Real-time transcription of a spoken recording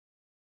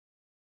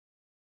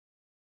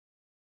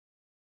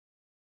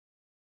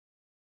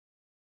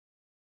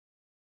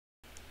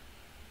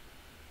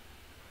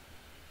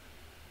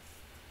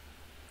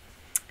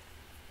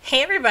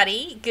Hey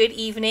everybody, good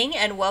evening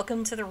and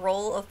welcome to the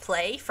Role of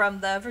Play from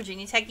the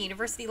Virginia Tech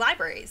University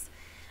Libraries.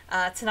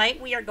 Tonight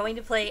we are going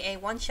to play a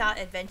one-shot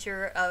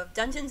adventure of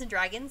Dungeons &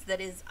 Dragons that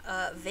is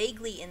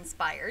vaguely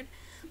inspired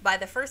by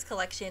the first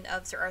collection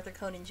of Sir Arthur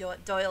Conan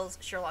Doyle's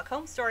Sherlock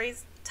Holmes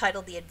stories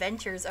titled The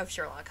Adventures of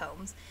Sherlock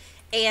Holmes,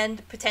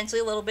 and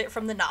potentially a little bit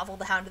from the novel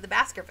The Hound of the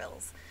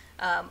Baskervilles.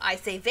 I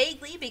say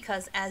vaguely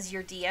because as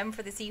your DM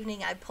for this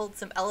evening, I pulled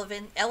some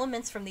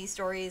elements from these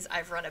stories.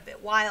 I've run a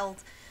bit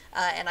wild.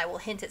 And I will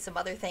hint at some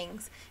other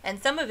things.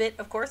 And some of it,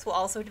 of course, will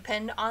also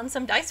depend on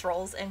some dice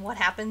rolls and what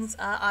happens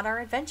on our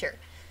adventure.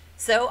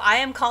 So I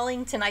am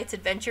calling tonight's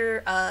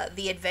adventure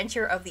The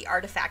Adventure of the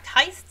Artifact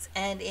Heists,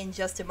 and in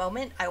just a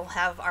moment I will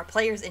have our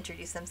players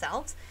introduce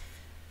themselves.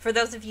 For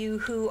those of you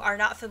who are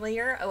not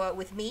familiar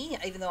with me,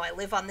 even though I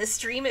live on this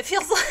stream, it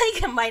feels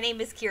like, my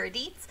name is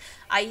Dietz.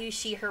 I use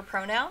she, her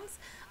pronouns.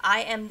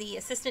 I am the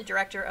Assistant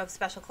Director of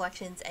Special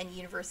Collections and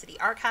University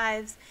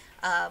Archives.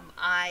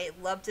 I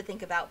love to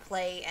think about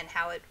play and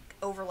how it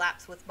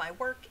overlaps with my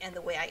work and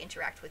the way I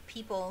interact with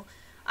people.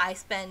 I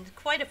spend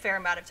quite a fair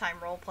amount of time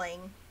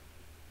role-playing,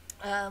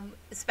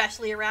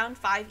 especially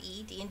around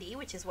 5e D&D,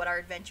 which is what our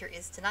adventure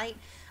is tonight.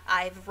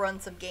 I've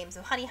run some games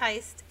of Honey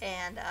Heist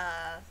and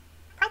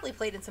probably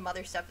played in some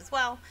other stuff as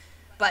well,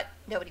 but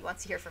nobody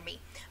wants to hear from me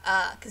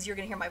because you're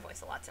going to hear my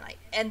voice a lot tonight.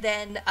 And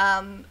then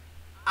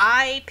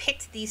I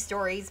picked these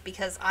stories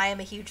because I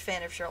am a huge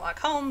fan of Sherlock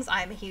Holmes.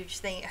 I am a huge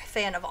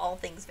fan of all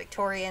things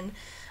Victorian,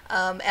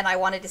 and I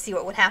wanted to see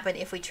what would happen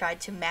if we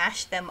tried to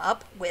mash them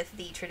up with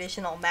the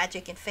traditional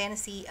magic and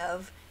fantasy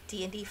of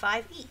D&D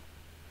 5e.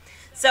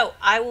 So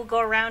I will go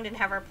around and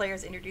have our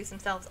players introduce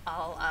themselves.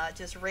 I'll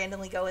just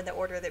randomly go in the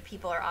order that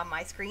people are on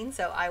my screen,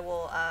 so I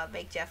will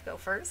make Jeff go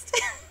first.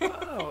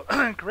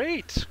 Oh,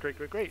 great.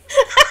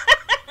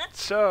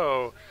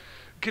 So,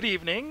 good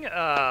evening.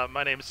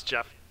 My name is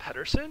Jeff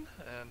Pedersen,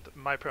 and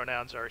my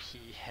pronouns are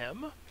he,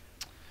 him.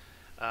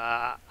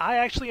 I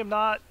actually am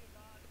not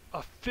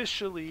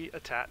officially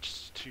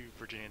attached to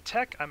Virginia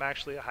Tech. I'm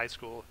actually a high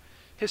school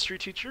history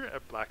teacher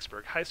at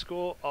Blacksburg High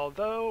School,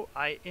 although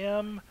I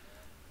am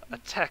a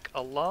Tech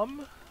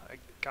alum. I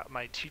got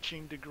my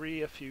teaching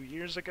degree a few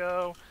years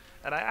ago,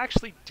 and I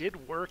actually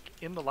did work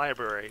in the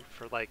library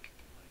for like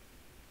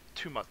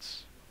 2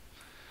 months.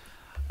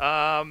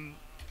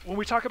 When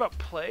we talk about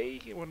play,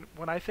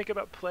 when I think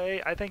about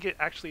play, I think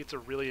it's a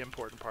really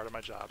important part of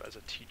my job as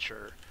a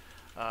teacher.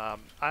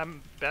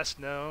 I'm best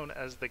known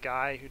as the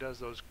guy who does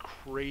those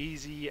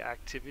crazy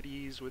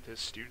activities with his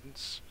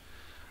students,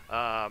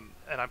 and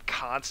I'm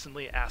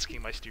constantly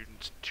asking my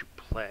students to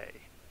play.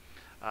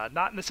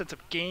 Not in the sense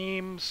of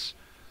games,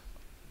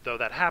 though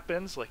that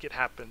happens, like it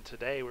happened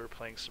today, we were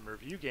playing some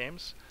review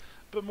games,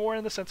 but more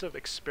in the sense of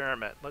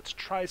experiment. Let's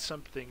try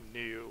something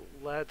new.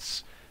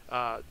 Let's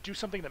do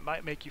something that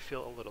might make you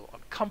feel a little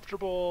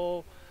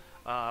uncomfortable.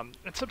 And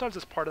sometimes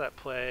as part of that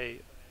play,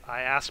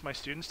 I ask my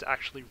students to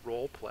actually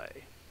role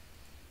play.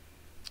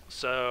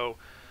 So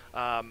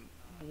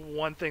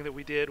one thing that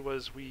we did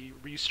was we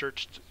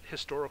researched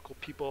historical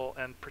people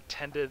and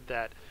pretended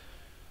that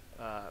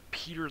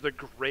Peter the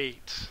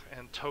Great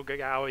and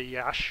Tokugawa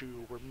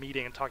Ieyasu were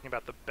meeting and talking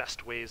about the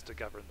best ways to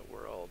govern the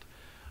world.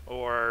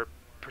 Or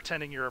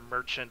pretending you're a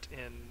merchant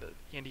in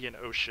the Indian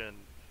Ocean.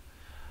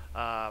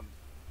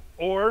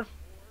 Or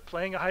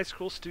playing a high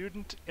school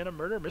student in a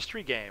murder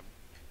mystery game.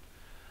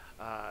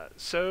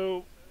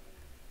 So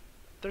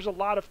there's a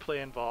lot of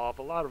play involved,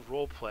 a lot of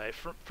role play.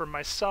 For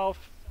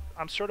myself,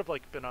 I'm sort of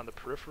like been on the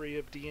periphery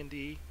of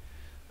D&D.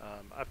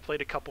 I've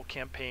played a couple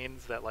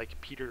campaigns that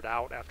like petered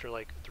out after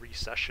like 3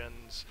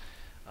 sessions.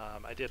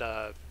 I did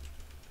a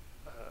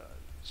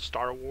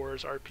Star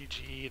Wars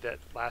RPG that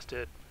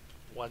lasted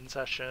 1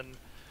 session.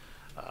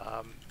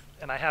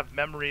 And I have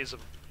memories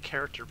of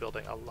character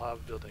building. I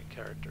love building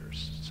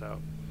characters.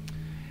 So,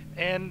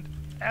 and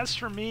as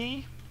for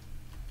me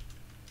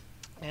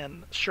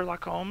and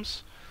Sherlock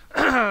Holmes,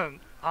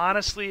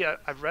 honestly,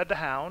 I've read The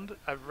Hound.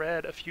 I've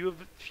read a few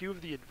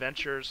of the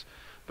adventures,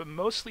 but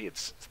mostly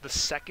it's the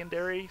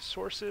secondary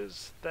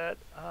sources that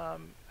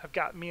have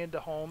gotten me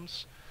into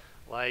Holmes,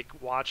 like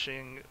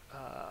watching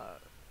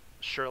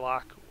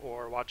Sherlock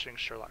or watching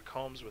Sherlock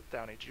Holmes with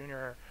Downey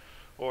Jr.,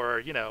 or,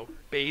 you know,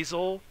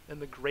 Basil in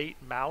The Great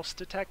Mouse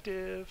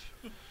Detective,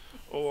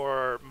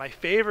 or my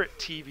favorite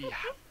TV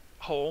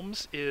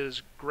Holmes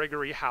is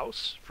Gregory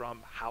House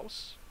from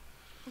House.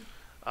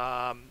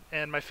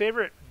 And my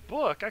favorite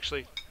book,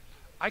 actually,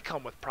 I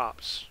come with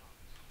props.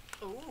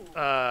 Ooh.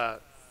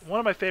 One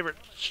of my favorite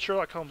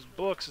Sherlock Holmes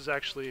books is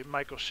actually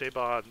Michael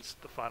Chabon's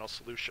The Final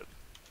Solution.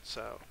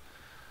 So,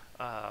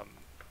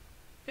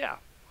 yeah.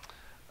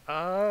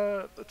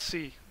 Let's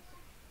see.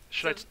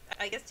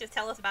 I guess just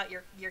tell us about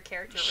your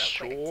character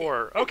real quick.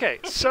 Sure. Okay,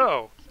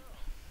 so,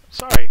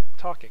 sorry,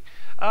 talking.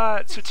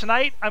 So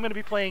tonight I'm going to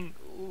be playing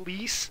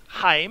Lise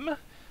Heim.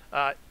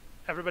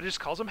 Everybody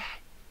just calls him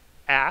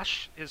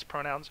Ash. His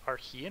pronouns are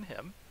he and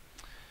him.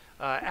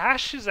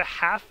 Ash is a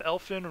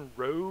half-elfin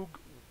rogue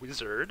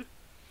wizard.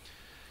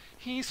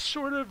 He's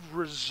sort of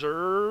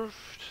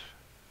reserved,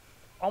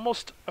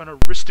 almost an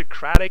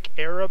aristocratic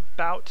air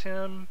about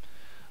him,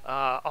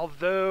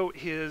 although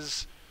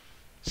his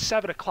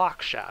 7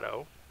 o'clock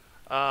shadow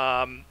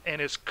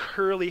and his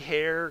curly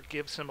hair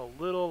gives him a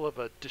little of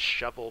a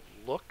disheveled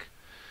look.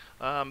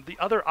 The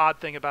other odd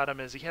thing about him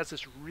is he has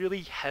this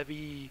really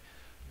heavy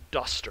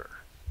duster.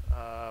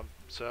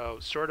 So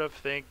sort of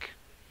think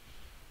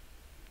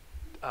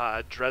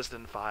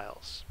Dresden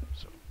Files.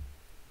 So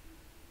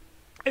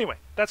anyway,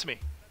 that's me.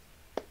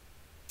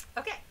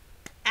 Okay,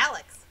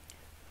 Alex,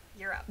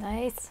 you're up.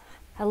 Nice.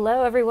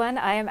 Hello, everyone.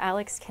 I am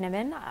Alex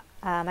Kinnaman.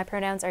 My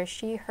pronouns are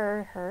she,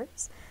 her,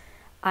 hers.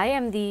 I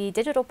am the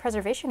digital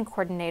preservation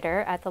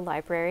coordinator at the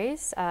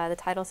libraries. The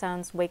title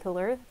sounds way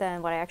cooler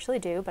than what I actually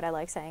do, but I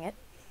like saying it.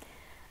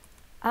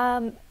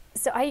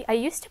 So I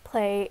used to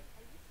play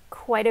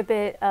quite a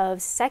bit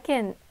of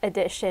second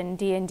edition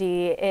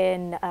D&D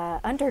in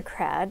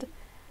undergrad,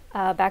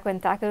 back when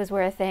THACOs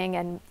were a thing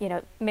and,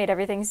 made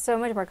everything so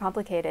much more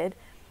complicated.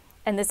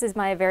 And this is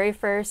my very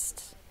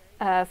first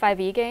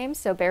 5e game,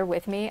 so bear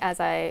with me as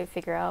I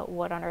figure out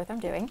what on earth I'm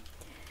doing.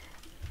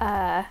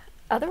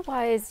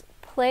 Otherwise,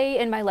 play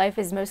in my life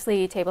is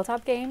mostly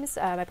tabletop games.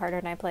 My partner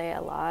and I play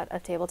a lot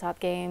of tabletop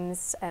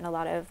games and a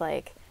lot of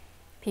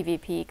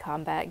PvP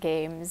combat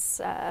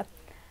games.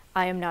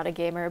 I am not a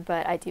gamer,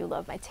 but I do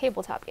love my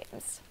tabletop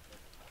games.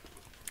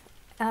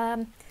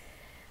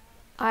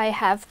 I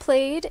have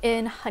played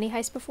in Honey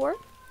Heist before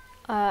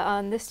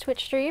on this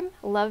Twitch stream.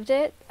 Loved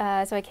it.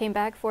 So I came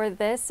back for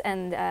this,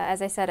 and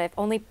as I said, I've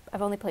only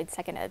played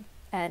second ed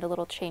and a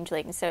little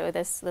changeling, so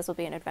this will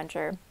be an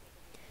adventure.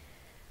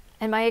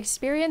 And my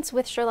experience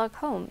with Sherlock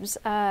Holmes.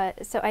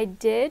 So I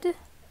did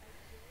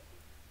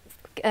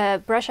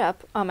brush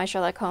up on my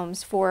Sherlock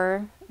Holmes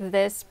for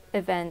this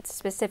event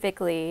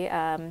specifically,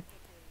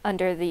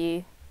 under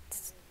the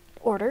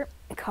order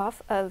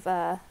of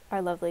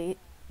our lovely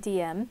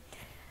DM.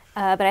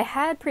 But I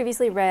had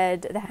previously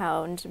read The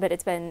Hound, but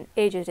it's been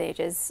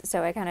ages,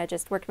 so I kind of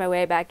just worked my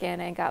way back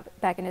in and got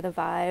back into the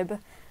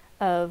vibe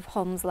of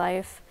Holmes'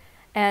 life.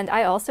 And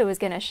I also was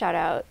going to shout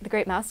out The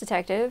Great Mouse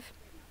Detective.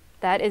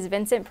 That is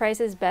Vincent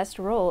Price's best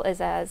role, is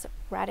as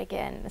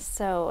Ratigan,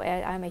 so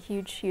I'm a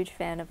huge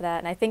fan of that,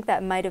 and I think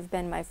that might have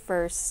been my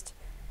first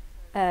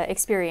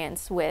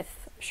experience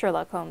with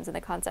Sherlock Holmes and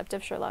the concept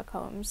of Sherlock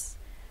Holmes.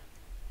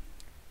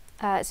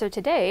 So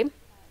today,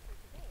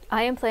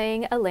 I am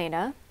playing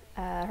Elayna.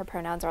 Her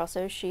pronouns are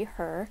also she,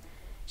 her.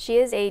 She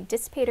is a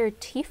dissipator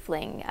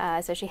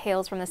tiefling, so she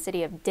hails from the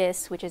city of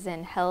Dis, which is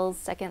in Hell's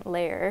second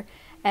layer,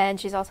 and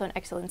she's also an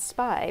excellent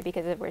spy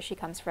because of where she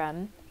comes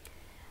from.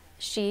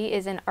 She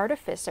is an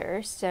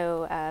artificer,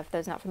 so if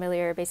those not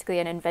familiar, basically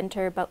an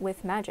inventor but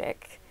with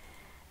magic.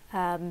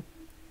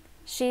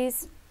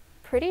 She's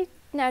pretty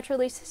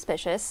naturally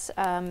suspicious,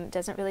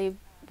 doesn't really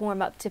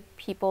warm up to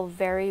people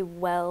very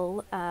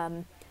well,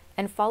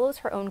 and follows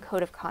her own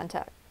code of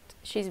conduct.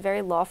 She's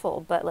very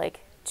lawful, but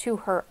to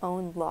her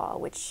own law,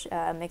 which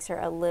makes her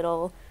a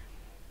little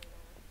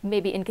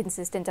maybe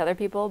inconsistent to other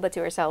people, but to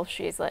herself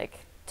she's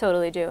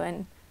totally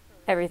doing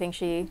everything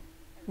she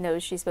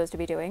knows she's supposed to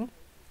be doing.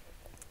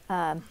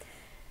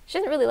 She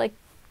doesn't really like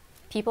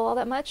people all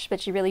that much,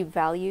 but she really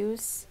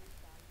values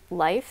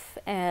life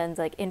and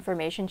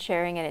information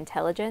sharing and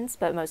intelligence,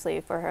 but mostly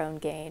for her own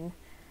gain.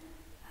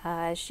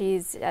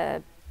 She's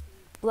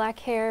black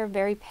hair,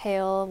 very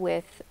pale,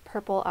 with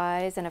purple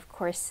eyes, and of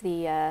course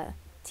the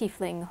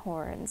tiefling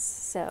horns.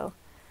 So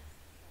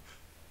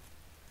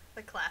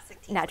the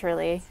classic tiefling.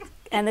 Naturally,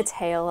 and the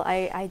tail.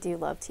 I do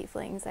love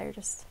tieflings.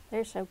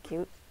 They're so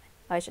cute.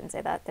 I shouldn't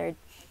say that. They're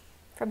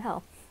from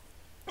hell.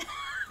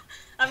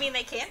 I mean,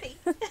 they can be.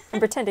 I'm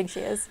pretending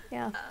she is.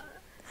 Yeah.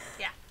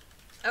 Yeah.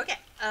 Okay.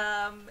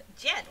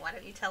 Jen, why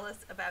don't you tell us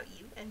about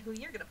you and who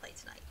you're going to play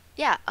tonight?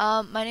 Yeah,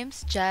 my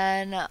name's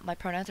Jenn. My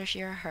pronouns are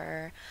she or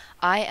her.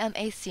 I am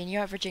a senior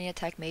at Virginia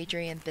Tech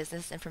majoring in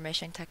business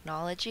information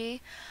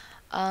technology.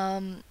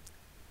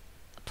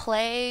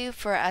 Play,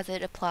 for as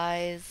it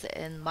applies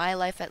in my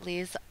life at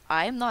least,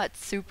 I'm not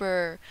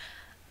super...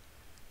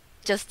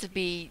 Just to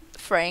be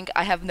frank,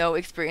 I have no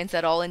experience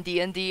at all in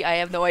D&D. I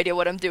have no idea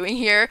what I'm doing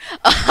here.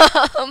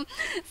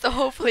 So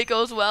hopefully it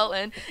goes well,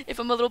 and if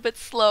I'm a little bit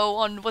slow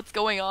on what's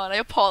going on, I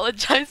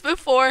apologize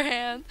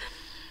beforehand.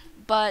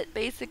 But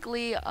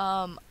basically,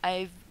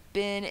 I've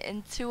been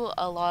into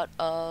a lot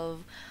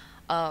of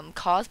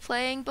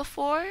cosplaying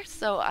before,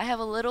 so I have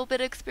a little bit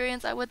of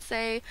experience, I would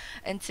say,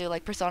 into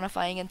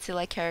personifying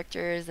into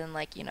characters and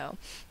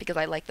because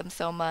I like them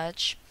so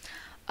much.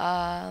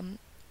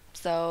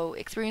 So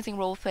experiencing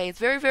roleplay is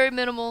very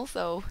minimal,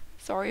 so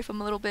sorry if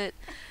I'm a little bit,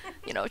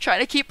 trying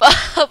to keep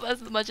up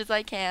as much as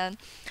I can.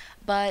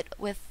 But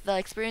with the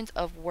experience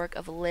of work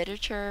of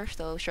literature,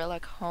 so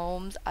Sherlock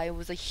Holmes, I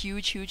was a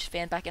huge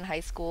fan back in high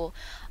school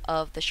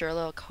of the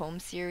Sherlock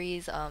Holmes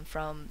series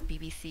from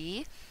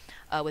BBC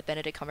with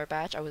Benedict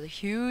Cumberbatch. I was a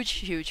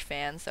huge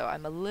fan, so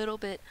I'm a little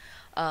bit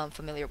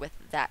familiar with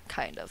that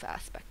kind of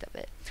aspect of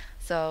it.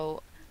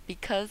 So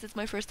because it's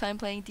my first time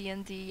playing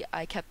D&D,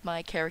 I kept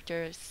my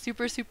character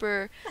super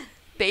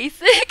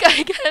basic,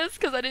 I guess,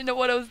 because I didn't know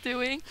what I was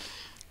doing.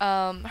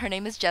 Her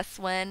name is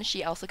Jeswyn.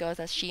 She also goes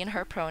as she and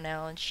her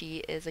pronoun. She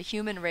is a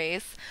human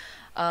race,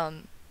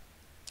 um,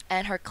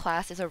 and her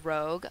class is a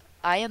rogue.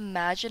 I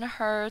imagine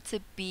her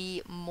to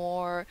be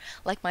more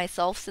like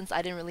myself since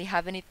I didn't really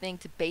have anything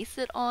to base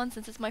it on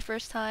since it's my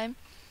first time.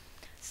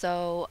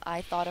 So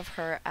I thought of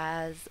her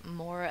as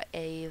more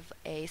of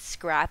a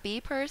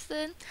scrappy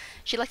person.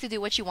 She likes to do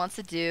what she wants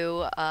to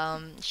do.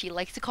 She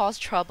likes to cause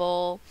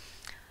trouble.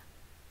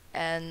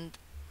 And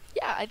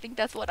yeah, I think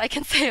that's what I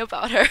can say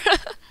about her.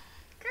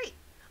 Great.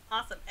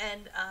 Awesome.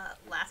 And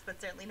last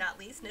but certainly not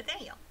least,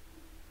 Nathaniel.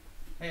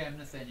 Hey, I'm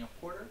Nathaniel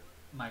Porter.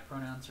 My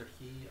pronouns are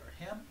he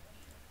or him.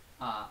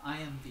 I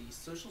am the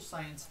social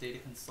science data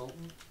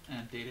consultant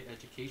and data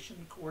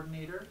education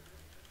coordinator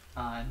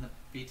in the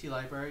BT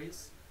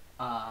libraries.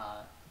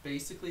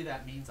 Basically,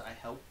 that means I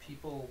help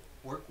people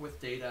work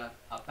with data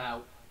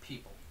about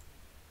people,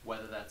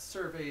 whether that's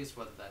surveys,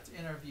 whether that's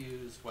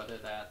interviews, whether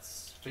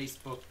that's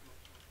Facebook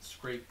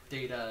scrape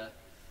data,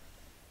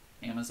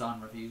 Amazon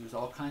reviews,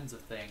 all kinds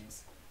of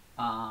things.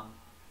 I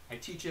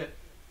teach it,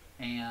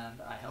 and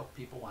I help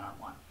people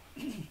one-on-one.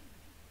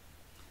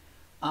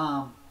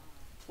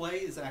 Play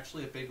is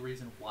actually a big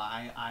reason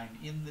why I'm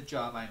in the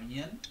job I'm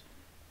in.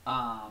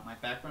 My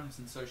background is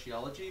in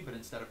sociology, but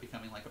instead of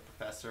becoming like a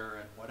professor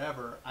and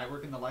whatever, I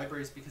work in the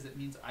libraries because it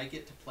means I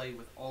get to play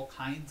with all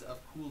kinds of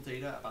cool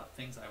data about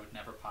things I would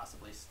never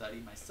possibly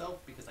study myself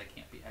because I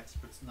can't be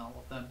experts in all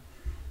of them.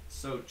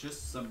 So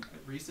just some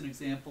recent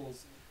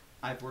examples.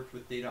 I've worked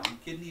with data on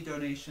kidney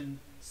donation,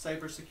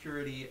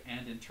 cybersecurity,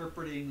 and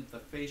interpreting the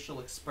facial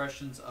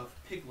expressions of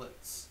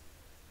piglets.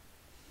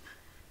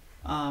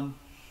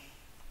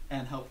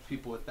 And helped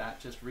people with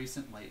that just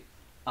recently.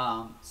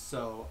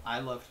 So I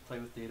love to play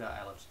with data.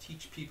 I love to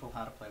teach people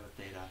how to play with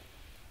data.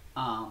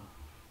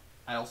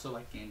 I also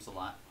like games a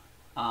lot.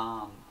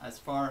 As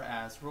far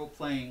as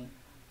role-playing,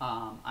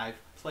 I've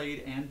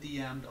played and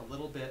DM'd a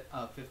little bit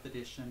of 5th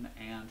edition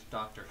and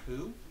Doctor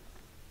Who,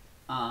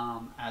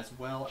 as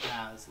well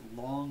as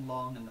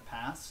long in the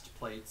past,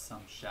 played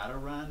some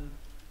Shadowrun.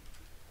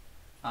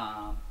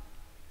 I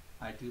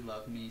do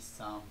love me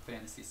some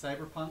fantasy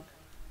cyberpunk,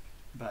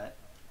 but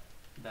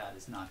that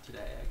is not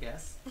today, I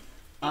guess.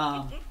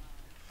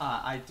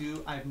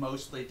 I've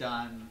mostly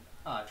done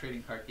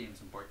trading card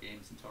games and board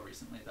games until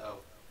recently, though.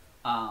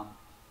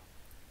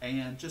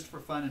 And just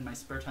for fun, in my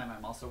spare time,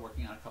 I'm also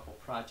working on a couple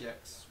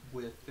projects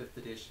with 5th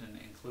edition,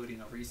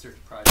 including a research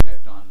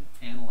project on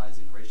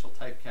analyzing racial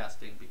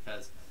typecasting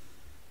because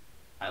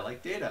I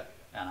like data,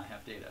 and I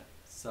have data.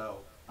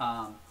 So,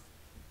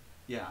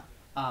 yeah.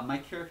 My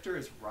character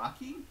is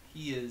Rocky.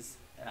 He is,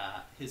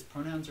 his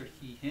pronouns are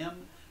he,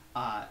 him.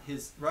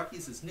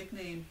 Rocky's his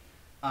nickname,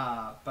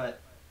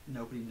 but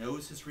nobody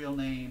knows his real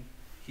name.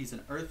 He's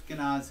an Earth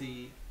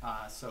Genasi,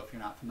 so if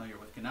you're not familiar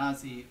with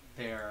Genasi,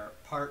 they're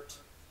part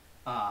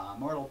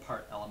mortal,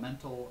 part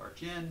elemental or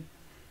Jinn.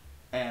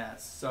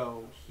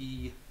 So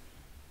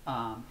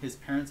his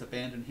parents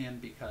abandoned him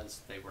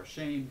because they were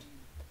shamed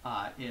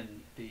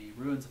in the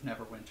ruins of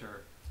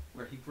Neverwinter,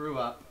 where he grew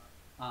up,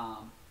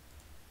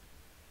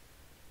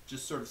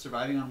 just sort of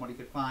surviving on what he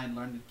could find,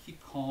 learned to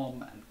keep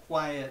calm and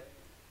quiet,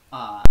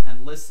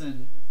 and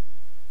listen.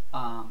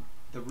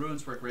 The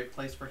ruins were a great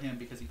place for him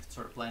because he could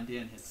sort of blend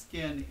in. His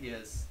skin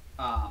is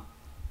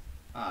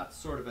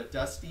sort of a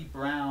dusty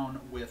brown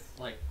with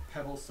like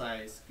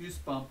pebble-sized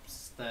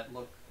goosebumps that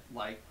look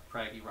like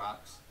craggy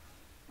rocks.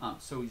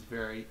 So he's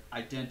very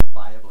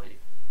identifiably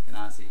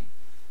Genasi.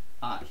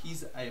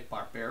 He's a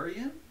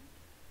barbarian,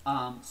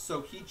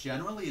 so he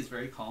generally is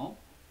very calm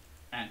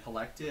and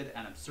collected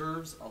and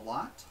observes a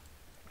lot,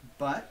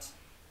 but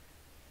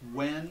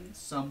when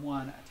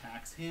someone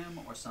attacks him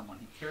or someone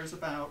he cares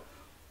about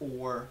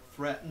or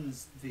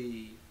threatens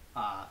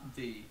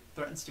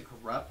threatens to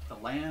corrupt the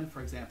land,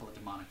 for example, a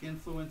demonic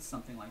influence,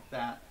 something like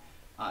that,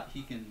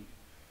 he can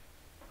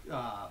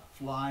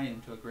fly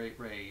into a great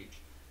rage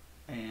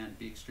and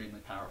be extremely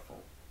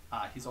powerful.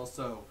 He's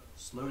also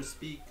slow to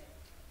speak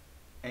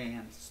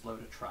and slow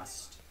to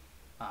trust.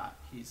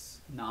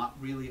 He's not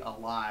really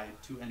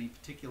allied to any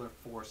particular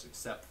force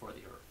except for the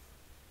Earth.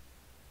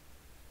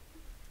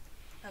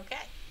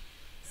 Okay,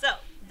 so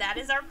that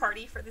is our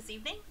party for this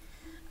evening.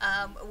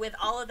 With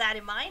all of that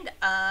in mind,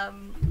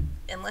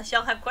 unless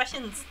y'all have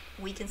questions,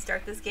 we can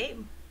start this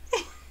game.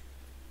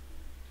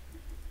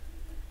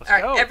 Let's all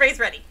right, go. everybody's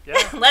ready.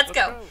 Yeah, let's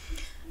go.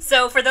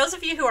 So for those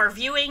of you who are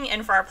viewing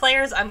and for our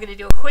players, I'm going to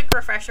do a quick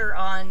refresher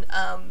on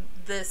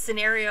the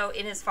scenario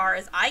in as far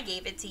as I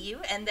gave it to you,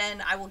 and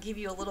then I will give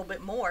you a little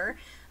bit more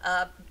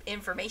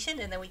information,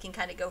 and then we can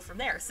kind of go from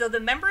there. So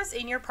the members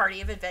in your party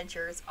of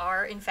adventurers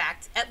are, in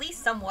fact, at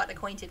least somewhat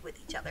acquainted with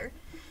each other.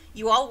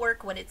 You all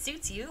work when it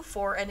suits you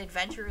for an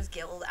adventurers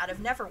guild out of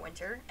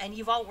Neverwinter, and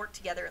you've all worked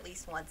together at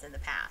least once in the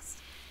past.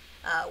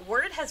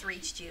 Word has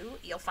reached you,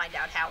 you'll find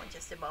out how in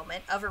just a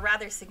moment, of a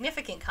rather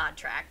significant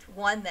contract,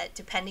 one that,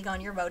 depending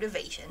on your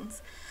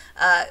motivations,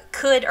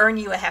 could earn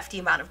you a hefty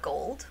amount of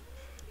gold,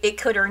 It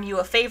could earn you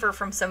a favor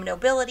from some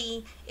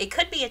nobility. It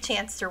could be a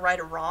chance to right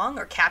a wrong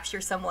or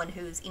capture someone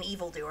who's an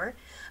evildoer.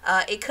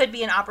 It could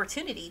be an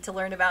opportunity to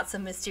learn about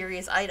some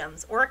mysterious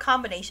items, or a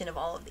combination of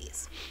all of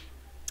these.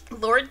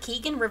 Lord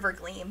Keegan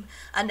Rivergleam,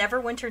 a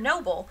Neverwinter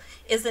noble,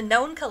 is a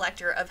known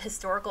collector of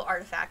historical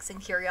artifacts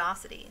and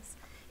curiosities.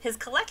 His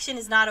collection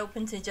is not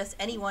open to just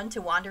anyone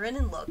to wander in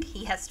and look.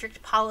 He has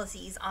strict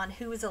policies on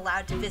who is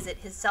allowed to visit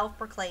his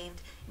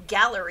self-proclaimed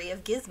gallery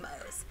of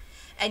gizmos.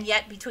 And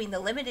yet, between the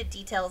limited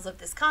details of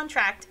this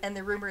contract and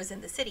the rumors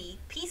in the city,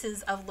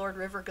 pieces of Lord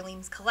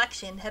Rivergleam's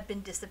collection have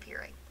been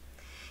disappearing.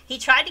 He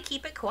tried to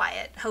keep it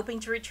quiet, hoping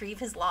to retrieve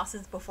his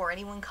losses before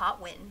anyone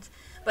caught wind,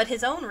 but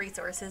his own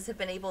resources have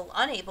been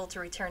unable to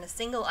return a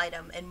single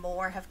item, and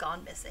more have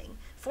gone missing,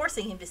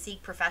 forcing him to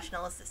seek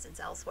professional assistance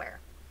elsewhere.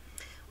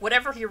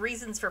 Whatever your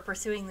reasons for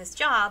pursuing this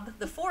job,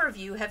 the four of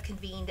you have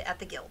convened at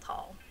the guild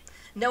hall.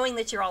 Knowing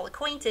that you're all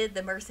acquainted,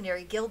 the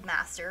mercenary guild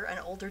master, an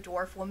older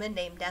dwarf woman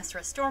named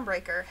Nesra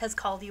Stormbreaker, has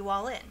called you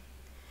all in.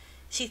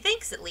 She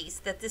thinks, at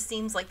least, that this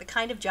seems like the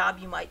kind of job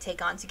you might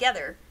take on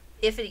together,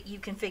 if you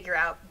can figure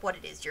out what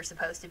it is you're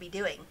supposed to be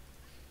doing.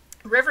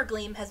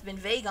 Rivergleam has been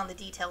vague on the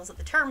details of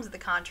the terms of the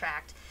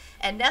contract,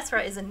 and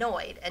Nesra is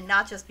annoyed, and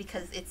not just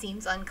because it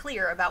seems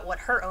unclear about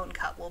what her own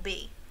cut will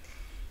be.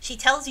 She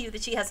tells you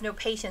that she has no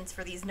patience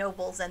for these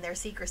nobles and their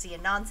secrecy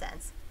and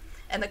nonsense,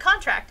 and the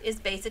contract is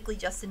basically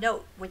just a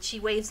note, which she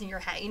waves in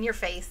your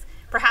face,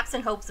 perhaps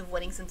in hopes of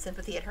winning some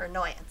sympathy at her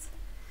annoyance.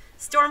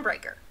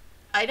 Stormbreaker.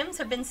 Items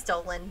have been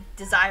stolen,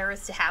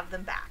 desirous to have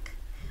them back.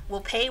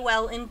 Will pay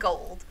well in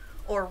gold,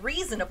 or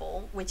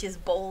reasonable, which is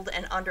bold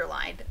and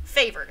underlined,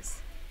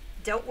 favors.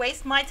 Don't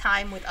waste my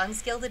time with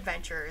unskilled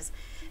adventurers,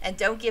 and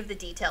don't give the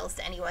details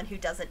to anyone who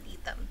doesn't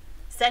need them.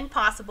 Send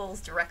possibles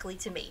directly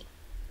to me.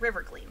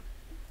 Rivergleam.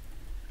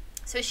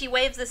 So she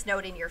waves this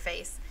note in your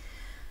face,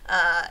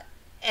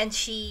 and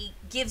she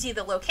gives you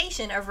the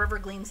location of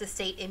Rivergleam's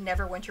estate in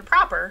Neverwinter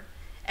proper,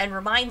 and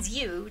reminds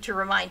you to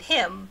remind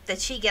him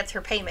that she gets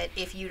her payment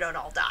if you don't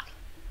all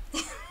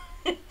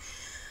die.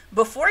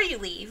 Before you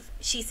leave,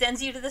 she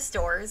sends you to the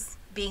stores,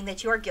 being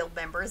that you are guild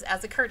members,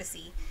 as a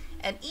courtesy,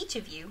 and each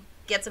of you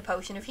gets a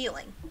potion of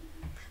healing.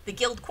 The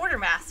guild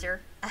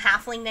quartermaster, a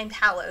halfling named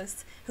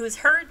Hallows, who has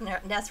heard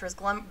Nesra's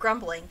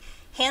grumbling,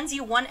 hands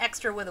you one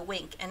extra with a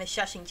wink and a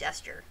shushing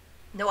gesture.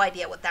 No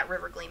idea what that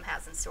Rivergleam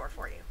has in store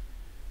for you.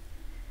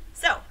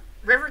 So,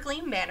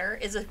 Rivergleam Manor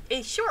is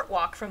a short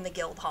walk from the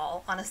guild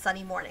hall on a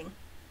sunny morning.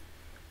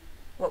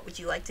 What would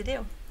you like to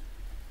do?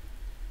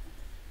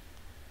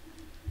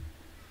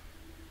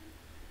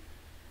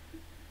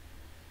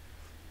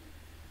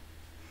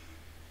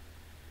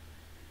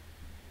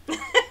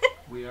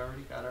 We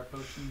already got our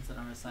potions and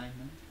our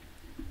assignment.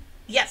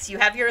 Yes, you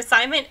have your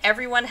assignment.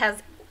 Everyone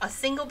has a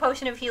single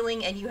potion of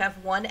healing, and you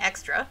have one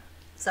extra.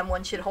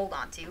 Someone should hold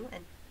on to,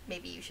 and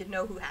maybe you should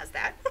know who has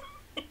that.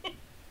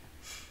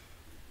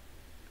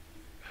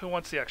 Who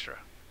wants the extra?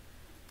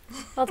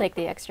 I'll take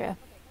the extra.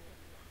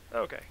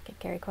 Okay. Could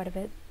carry quite a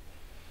bit.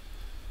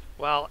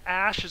 Well,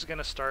 Ash is going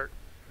to start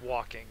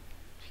walking.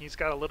 He's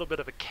got a little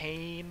bit of a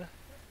cane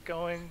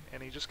going,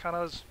 and he just kind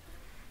of is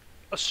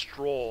a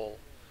stroll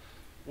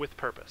with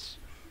purpose.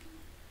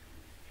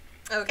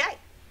 Okay.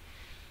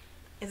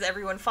 Is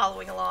everyone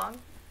following along?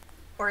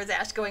 Or is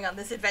Ash going on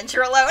this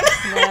adventure alone?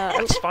 No,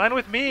 That's fine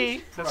with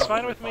me. That's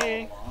fine with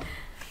me.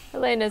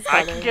 Elayna's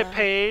I following can get along.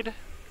 paid.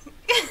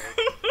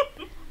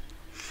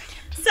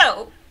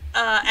 So,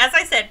 as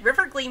I said,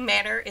 Rivergleam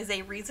Manor is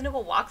a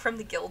reasonable walk from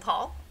the guild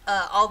hall.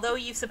 Although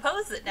you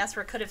suppose that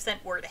Nesra could have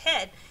sent word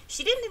ahead,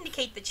 she didn't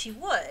indicate that she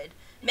would,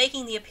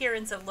 making the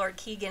appearance of Lord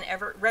Keegan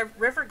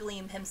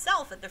Rivergleam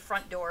himself at the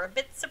front door a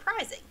bit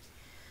surprising.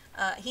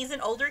 He's an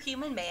older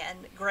human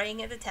man,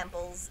 graying at the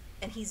temples,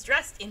 and he's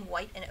dressed in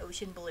white and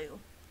ocean blue.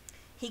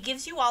 He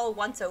gives you all a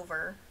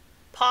once-over,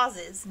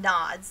 pauses,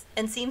 nods,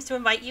 and seems to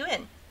invite you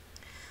in.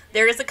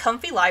 There is a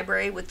comfy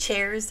library with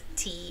chairs,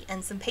 tea,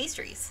 and some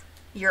pastries.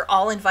 You're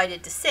all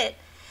invited to sit,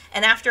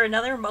 and after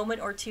another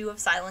moment or two of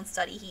silent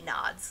study, he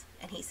nods,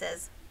 and he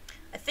says,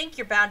 "I think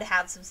you're bound to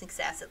have some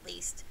success at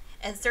least,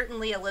 and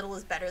certainly a little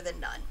is better than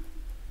none.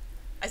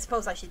 I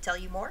suppose I should tell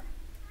you more?"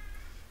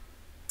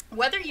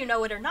 Whether you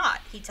know it or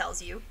not, he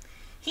tells you,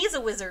 he's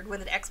a wizard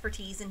with an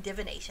expertise in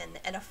divination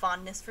and a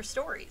fondness for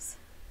stories.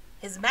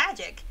 His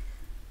magic,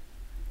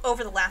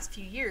 over the last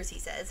few years, he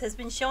says, has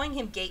been showing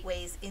him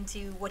gateways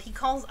into what he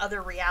calls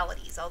other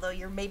realities, although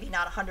you're maybe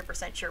not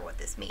 100% sure what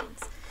this means.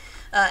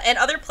 And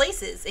other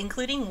places,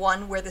 including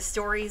one where the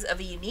stories of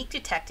a unique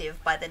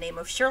detective by the name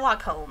of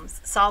Sherlock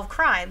Holmes solve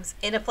crimes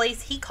in a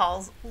place he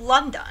calls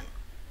London.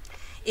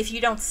 If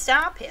you don't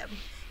stop him,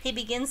 he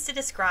begins to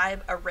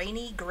describe a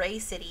rainy, gray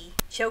city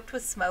choked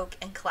with smoke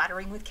and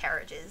clattering with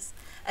carriages,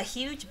 a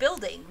huge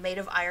building made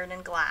of iron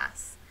and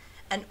glass,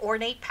 an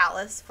ornate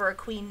palace for a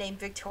queen named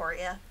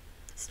Victoria,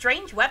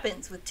 strange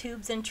weapons with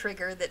tubes and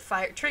triggers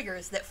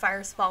that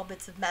fire small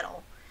bits of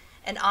metal,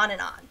 and on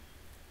and on.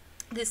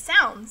 This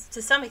sounds,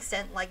 to some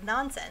extent, like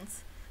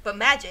nonsense, but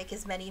magic,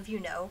 as many of you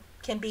know,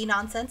 can be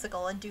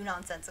nonsensical and do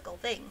nonsensical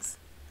things.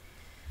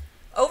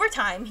 Over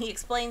time, he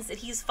explains that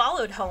he's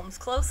followed Holmes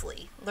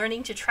closely,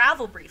 learning to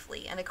travel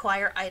briefly and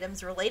acquire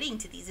items relating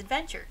to these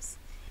adventures.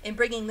 In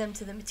bringing them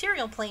to the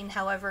material plane,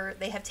 however,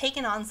 they have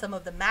taken on some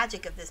of the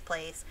magic of this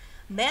place,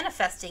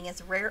 manifesting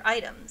as rare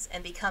items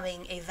and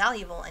becoming a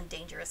valuable and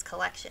dangerous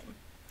collection.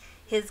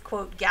 His,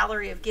 quote,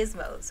 gallery of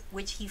gizmos,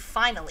 which he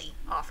finally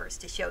offers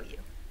to show you.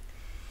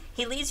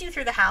 He leads you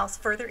through the house,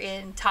 further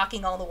in,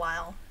 talking all the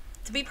while.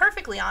 To be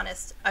perfectly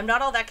honest, I'm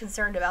not all that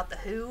concerned about the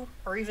who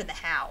or even the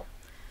how.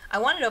 I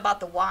want to know about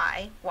the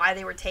why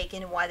they were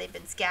taken and why they've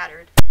been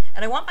scattered,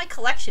 and I want my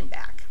collection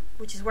back,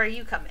 which is where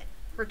you come in,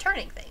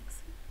 returning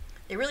things.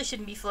 They really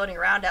shouldn't be floating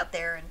around out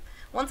there, and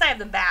once I have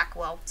them back,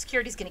 well,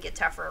 security's going to get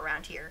tougher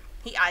around here.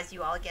 He eyes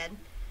you all again.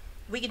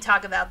 We can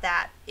talk about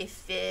that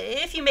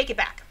if you make it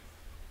back.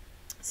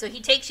 So he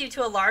takes you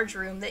to a large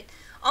room that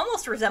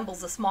almost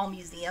resembles a small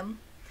museum,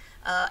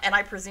 and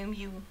I presume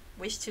you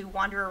wish to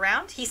wander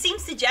around? He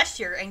seems to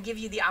gesture and give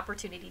you the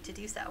opportunity to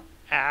do so.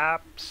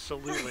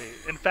 Absolutely.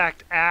 In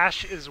fact,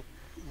 Ash is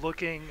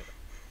looking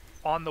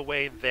on the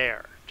way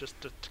there,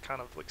 just to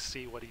kind of like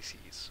see what he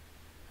sees.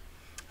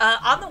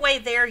 On the way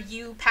there,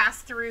 you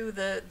pass through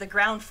the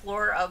ground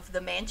floor of the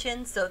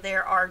mansion, so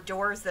there are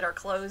doors that are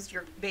closed.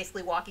 You're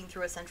basically walking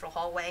through a central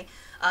hallway.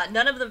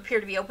 None of them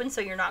appear to be open, so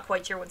you're not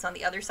quite sure what's on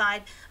the other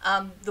side.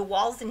 The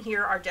walls in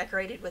here are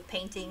decorated with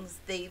paintings.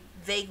 They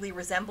vaguely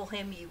resemble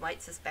him. You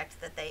might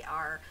suspect that they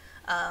are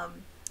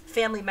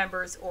family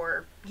members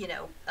or,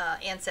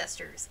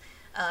 ancestors.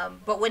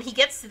 But when he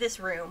gets to this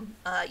room,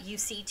 you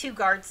see two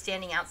guards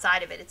standing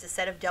outside of it. It's a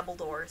set of double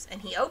doors,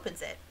 and he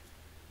opens it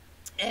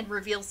and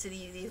reveals to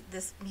you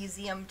this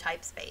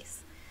museum-type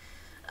space.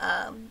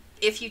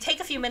 If you take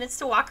a few minutes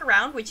to walk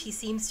around, which he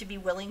seems to be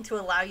willing to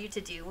allow you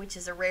to do, which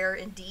is a rare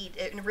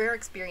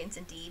experience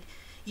indeed,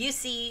 you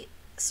see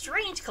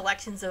strange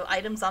collections of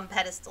items on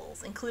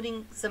pedestals,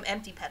 including some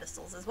empty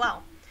pedestals as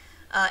well.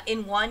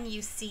 In one,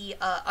 you see,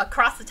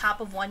 across the top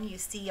of one, you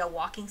see a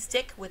walking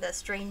stick with a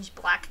strange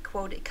black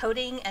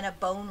coating and a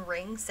bone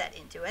ring set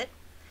into it.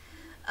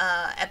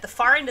 At the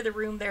far end of the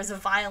room, there's a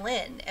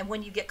violin, and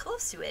when you get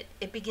close to it,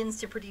 it begins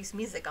to produce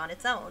music on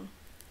its own.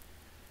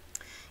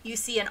 You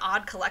see an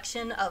odd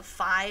collection of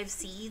 5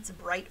 seeds,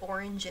 bright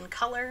orange in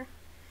color.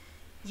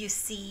 You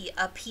see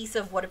a piece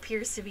of what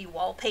appears to be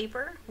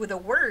wallpaper with a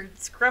word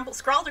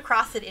scrawled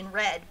across it in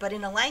red, but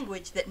in a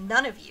language that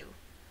none of you,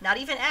 not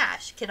even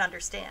Ash, can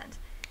understand.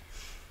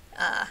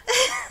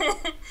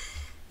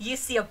 You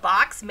see a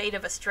box made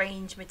of a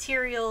strange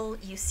material.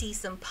 You see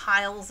some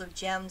piles of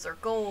gems or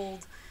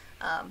gold.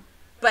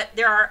 But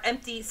there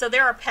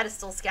are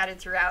pedestals scattered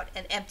throughout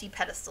and empty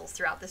pedestals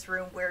throughout this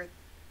room where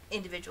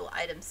individual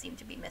items seem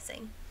to be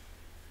missing.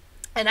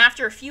 And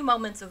after a few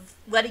moments of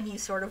letting you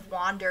sort of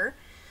wander,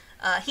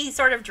 he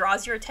sort of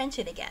draws your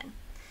attention again.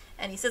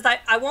 And he says,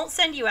 I won't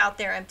send you out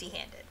there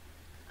empty-handed.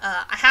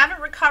 I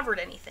haven't recovered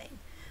anything,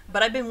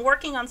 but I've been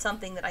working on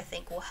something that I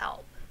think will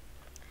help.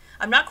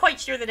 I'm not quite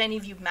sure that any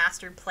of you've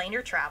mastered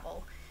planar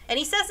travel. And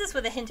he says this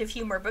with a hint of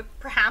humor, but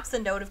perhaps a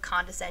note of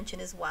condescension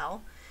as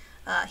well.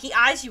 He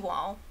eyes you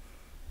all,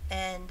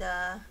 and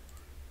let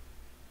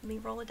me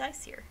roll a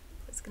dice here.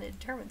 It's going to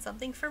determine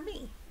something for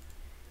me,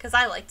 because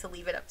I like to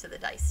leave it up to the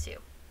dice too.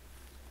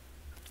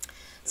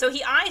 So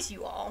he eyes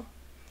you all,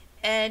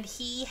 and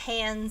he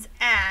hands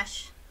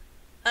Ash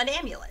an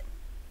amulet.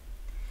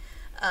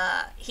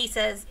 He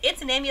says,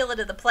 it's an amulet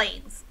of the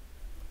plains,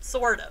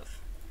 sort of.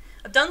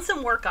 I've done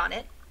some work on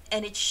it,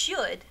 and it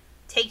should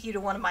take you to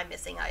one of my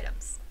missing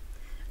items.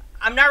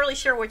 I'm not really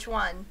sure which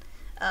one,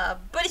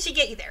 but it should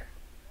get you there.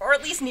 Or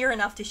at least near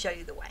enough to show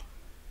you the way.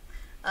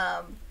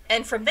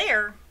 And from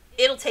there,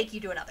 it'll take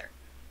you to another,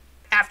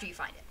 after you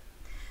find it.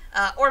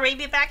 Or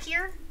maybe back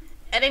here.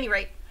 At any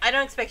rate, I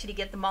don't expect you to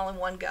get them all in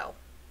one go.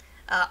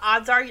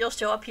 Odds are you'll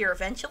show up here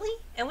eventually,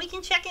 and we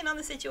can check in on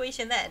the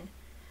situation then.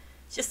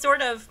 Just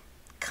sort of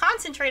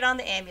concentrate on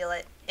the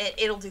amulet, and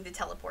it'll do the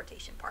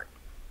teleportation part.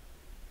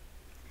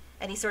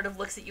 And he sort of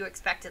looks at you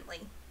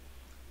expectantly.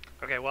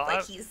 Okay, well,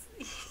 like he's...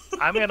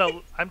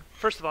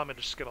 first of all, I'm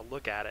just gonna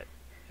look at it.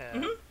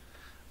 And,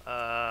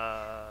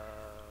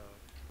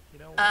 you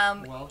know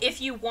what?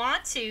 If you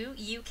want to,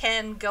 you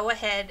can go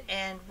ahead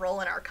and roll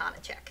an Arcana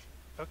check.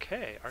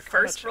 Okay, Arcana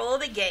First check. roll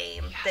of the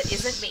game that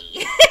isn't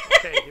me.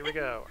 Okay, here we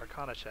go.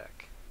 Arcana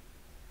check.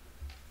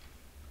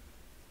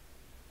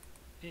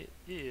 It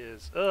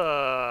is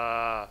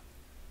a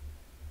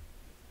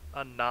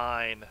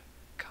 9.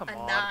 Come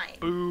on. 9.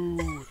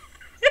 Boo.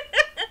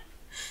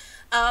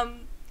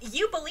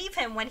 You believe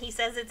him when he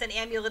says it's an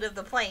amulet of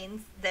the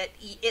plains, that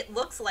it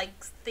looks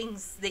like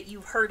things that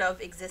you've heard of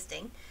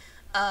existing.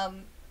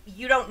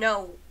 You don't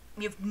know,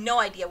 you have no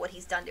idea what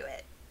he's done to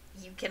it.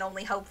 You can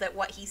only hope that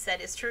what he said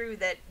is true,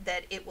 that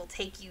it will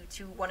take you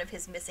to one of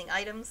his missing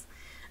items,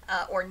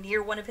 or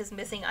near one of his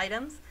missing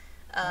items,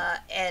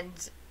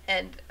 and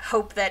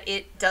hope that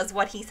it does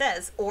what he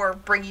says, or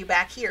bring you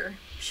back here,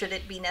 should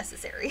it be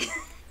necessary.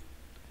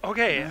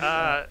 Okay,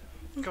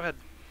 go ahead.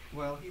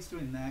 Well, he's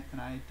doing that.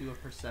 Can I do a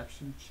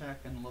perception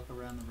check and look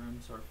around the room,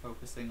 sort of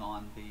focusing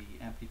on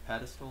the empty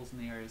pedestals in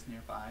the areas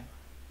nearby?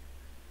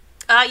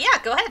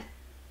 Yeah, go ahead.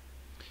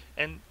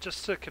 And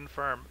just to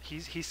confirm,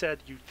 he said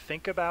you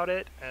think about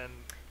it and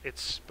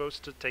it's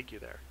supposed to take you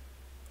there.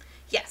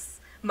 Yes.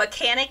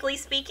 Mechanically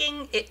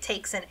speaking, it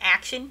takes an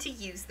action to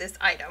use this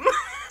item.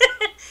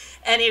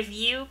 And if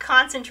you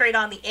concentrate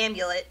on the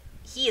amulet,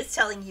 he is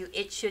telling you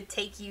it should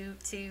take you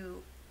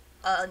to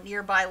a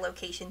nearby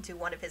location to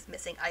one of his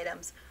missing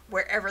items,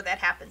 wherever that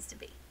happens to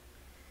be.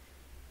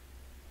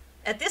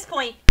 At this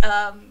point,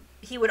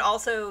 you would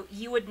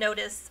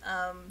notice,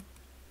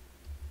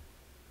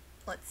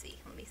 let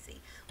me see.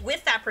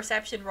 With that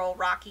perception roll,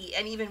 Rocky,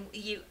 and even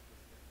you,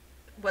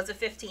 was a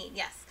 15,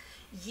 yes.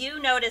 You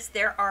notice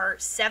there are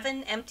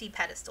 7 empty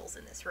pedestals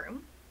in this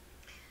room.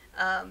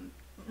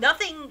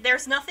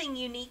 There's nothing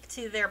unique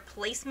to their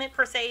placement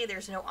per se.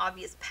 There's no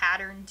obvious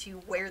pattern to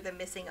where the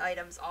missing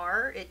items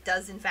are. It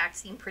does in fact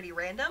seem pretty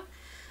random.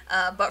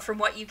 But from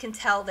what you can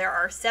tell, there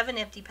are 7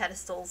 empty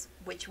pedestals,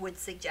 which would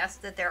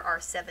suggest that there are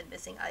 7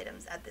 missing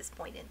items at this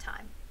point in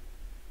time.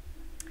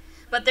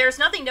 But there's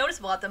nothing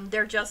noticeable at them.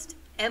 They're just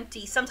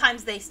empty.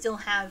 Sometimes they still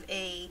have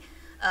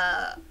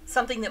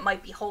something that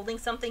might be holding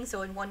something.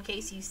 So in one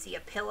case, you see a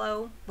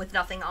pillow with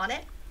nothing on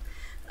it.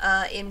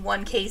 In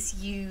one case,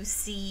 you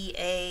see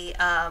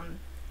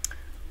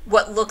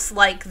what looks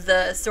like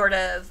the sort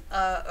of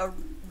a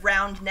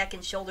round neck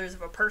and shoulders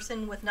of a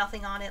person with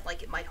nothing on it,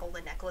 like it might hold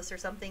a necklace or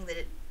something that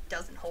it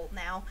doesn't hold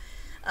now.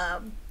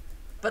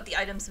 But the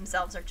items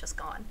themselves are just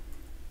gone.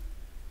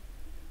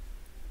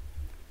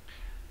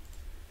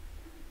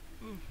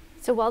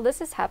 So while this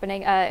is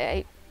happening,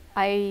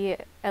 Elayna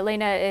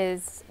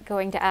is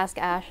going to ask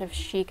Ash if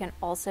she can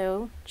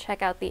also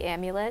check out the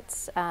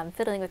amulets.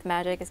 Fiddling with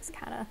magic is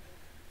kind of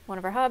one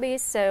of her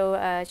hobbies,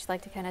 so she'd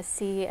like to kind of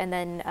see, and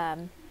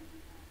then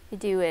you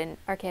do an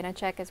Arcana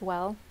check as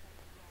well.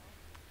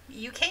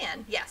 You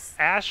can, yes.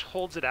 Ash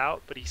holds it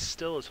out, but he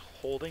still is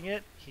holding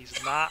it. He's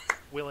not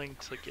willing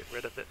to get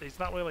rid of it. He's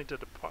not willing to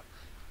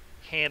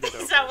hand it over.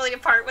 He's not willing to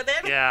part with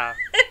it? Yeah.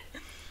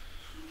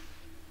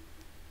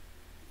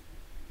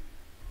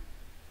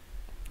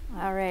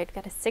 All right,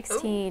 got a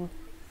 16. Ooh.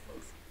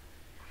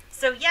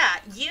 So yeah,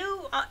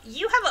 you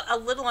have a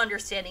little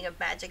understanding of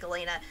magic,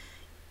 Elayna,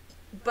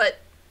 but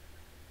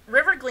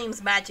River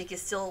Gleam's magic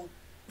is still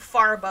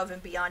far above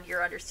and beyond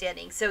your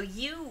understanding. So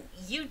you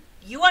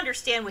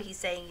understand what he's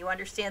saying. You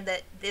understand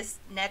that this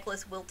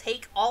necklace will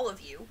take all of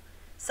you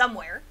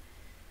somewhere.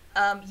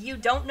 You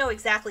don't know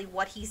exactly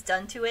what he's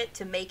done to it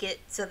to make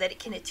it so that it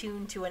can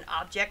attune to an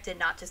object and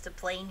not just a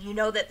plane. You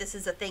know that this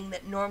is a thing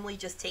that normally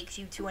just takes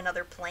you to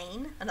another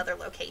plane, another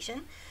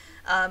location.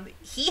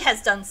 He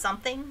has done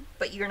something,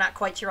 but you're not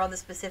quite sure on the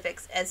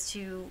specifics as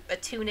to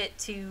attune it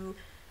to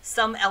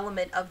some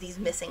element of these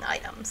missing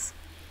items.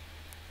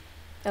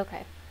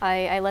 Okay.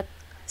 I let...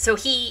 So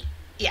he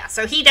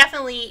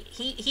definitely,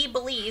 he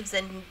believes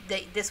and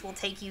this will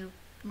take you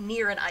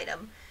near an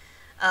item.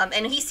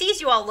 And he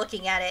sees you all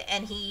looking at it,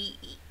 and he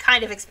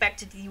kind of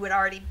expected you would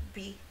already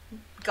be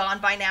gone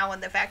by now,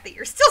 and the fact that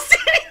you're still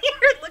sitting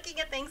here looking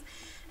at things.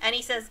 And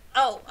he says,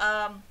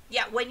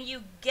 yeah, when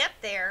you get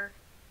there,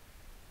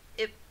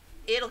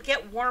 it'll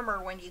get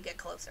warmer when you get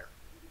closer.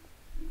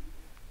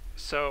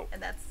 So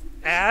and that's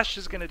Ash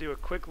is going to do a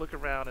quick look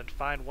around and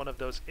find one of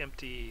those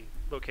empty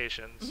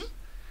locations.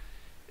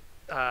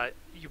 Mm-hmm.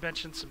 You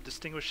mentioned some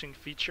distinguishing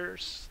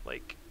features,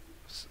 like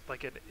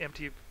an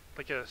empty,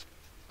 like a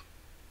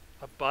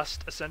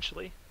bust,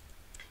 essentially.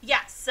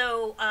 Yeah.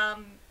 So,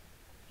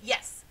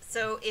 yes.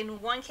 So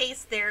in one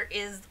case, there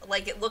is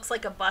it looks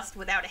like a bust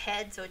without a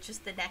head, so it's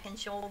just the neck and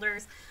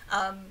shoulders.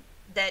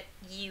 That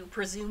you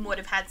presume would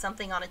have had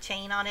something on a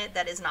chain on it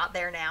that is not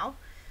there now.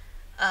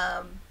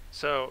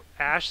 So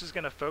Ash is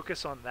going to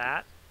focus on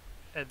that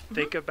and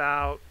think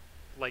about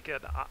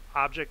an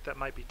object that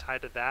might be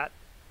tied to that,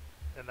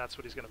 and that's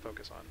what he's going to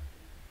focus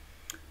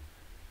on.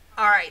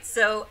 All right.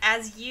 So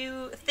as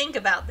you think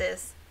about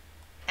this,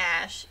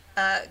 Ash,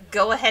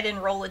 go ahead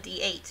and roll a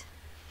d8.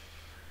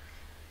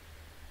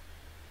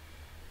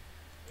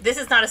 This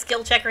is not a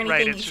skill check or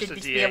anything. Right, you should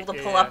just D8. be able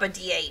to pull up a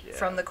d8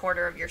 from the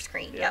corner of your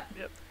screen. Yep.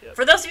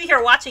 For those of you who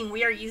are watching,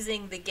 we are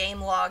using the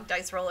game log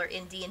dice roller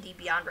in D&D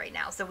Beyond right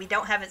now, so we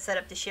don't have it set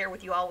up to share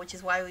with you all, which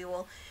is why we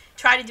will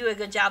try to do a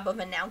good job of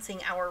announcing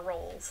our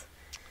rolls.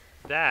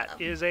 That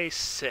is a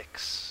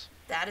 6.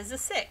 That is a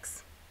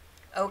 6.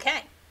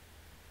 Okay.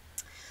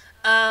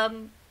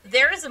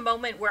 There is a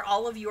moment where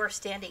all of you are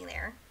standing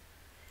there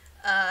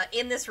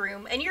in this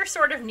room, and you're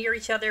sort of near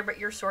each other, but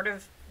you're sort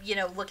of,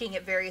 looking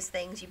at various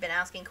things. You've been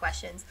asking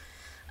questions.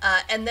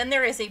 And then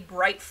there is a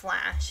bright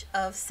flash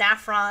of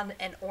saffron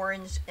and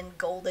orange and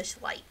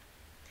goldish light.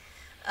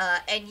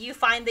 And you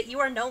find that you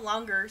are no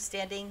longer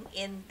standing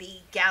in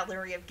the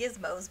gallery of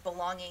gizmos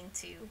belonging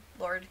to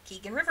Lord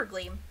Keegan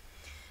Rivergleam.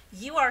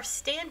 You are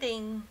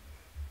standing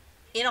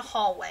in a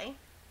hallway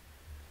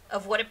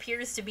of what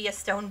appears to be a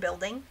stone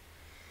building.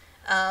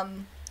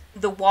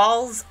 The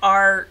walls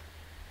are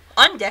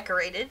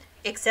undecorated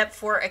except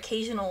for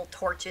occasional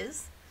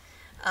torches.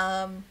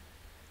 And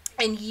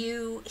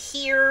you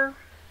hear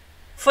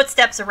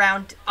footsteps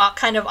around,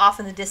 kind of off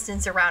in the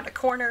distance around a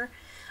corner.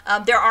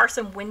 There are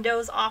some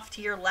windows off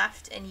to your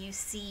left, and you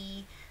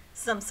see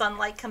some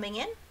sunlight coming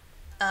in.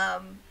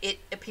 It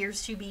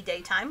appears to be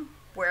daytime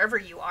wherever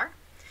you are.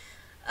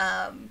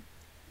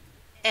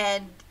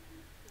 And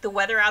the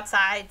weather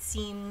outside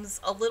seems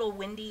a little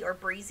windy or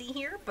breezy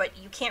here, but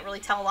you can't really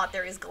tell a lot.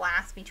 There is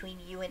glass between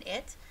you and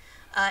it.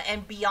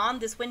 And beyond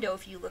this window,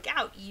 if you look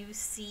out, you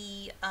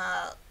see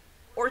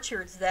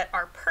orchards that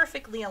are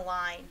perfectly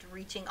aligned,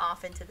 reaching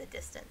off into the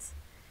distance.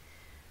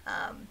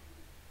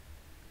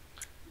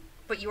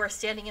 But you are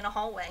standing in a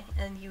hallway,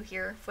 and you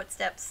hear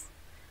footsteps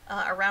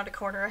around a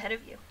corner ahead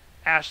of you.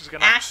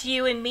 Ash,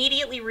 you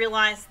immediately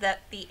realize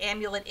that the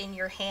amulet in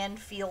your hand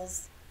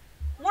feels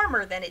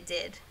warmer than it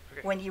did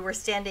when you were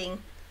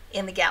standing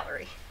in the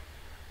gallery.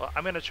 Well,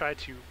 I'm going to try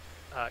to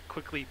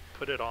quickly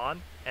put it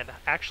on and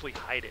actually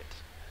hide it.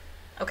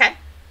 Okay.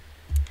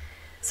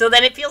 So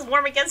then it feels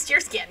warm against your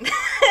skin.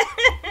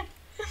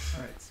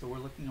 Alright, so we're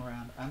looking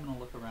around. I'm going to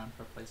look around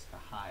for a place to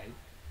hide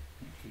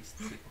in case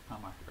the people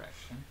come our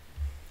direction.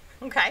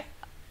 Okay.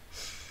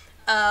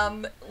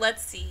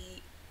 Let's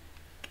see.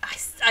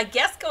 I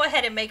guess go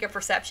ahead and make a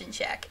perception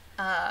check.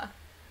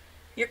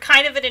 You're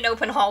kind of in an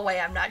open hallway.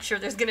 I'm not sure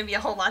there's going to be a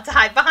whole lot to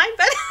hide behind,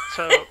 but...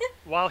 So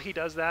while he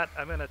does that,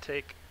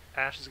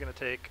 Ash is going to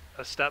take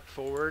a step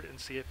forward and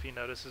see if he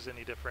notices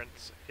any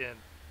difference in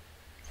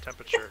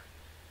temperature.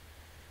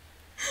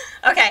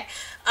 Okay.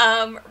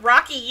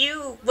 Rocky,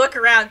 you look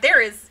around.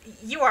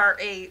 You are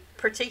a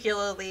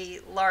particularly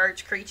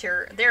large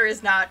creature. There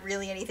is not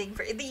really anything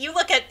for you.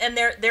 Look at, and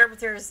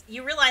there's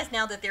you realize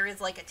now that there is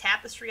like a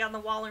tapestry on the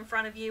wall in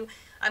front of you.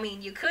 I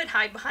mean, you could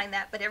hide behind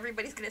that, but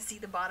everybody's going to see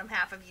the bottom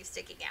half of you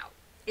sticking out.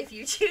 If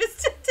you choose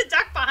to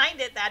duck behind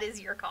it, that is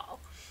your call.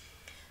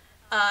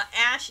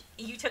 Ash,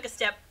 you took a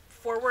step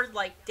forward,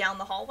 like down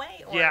the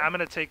hallway? Or? Yeah, I'm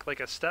going to take like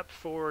a step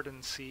forward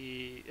and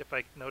see if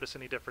I notice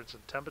any difference in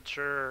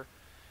temperature.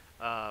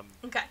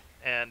 Okay.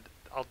 And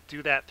I'll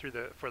do that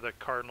for the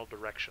cardinal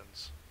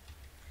directions.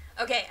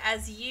 Okay,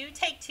 as you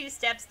take 2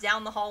 steps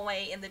down the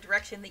hallway in the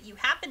direction that you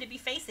happen to be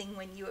facing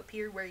when you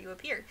appeared where you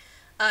appeared,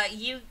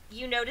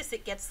 you notice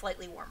it gets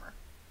slightly warmer.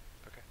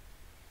 Okay.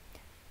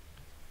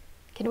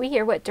 Can we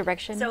hear what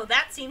direction? So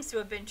that seems to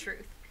have been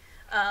truth.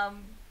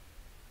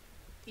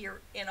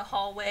 You're in a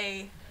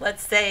hallway,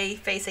 let's say,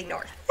 facing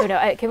north. Oh,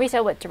 no, can we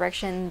tell what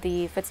direction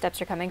the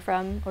footsteps are coming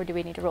from, or do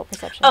we need to roll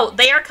perception? Oh,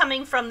 they are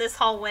coming from this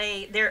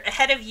hallway. They're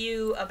ahead of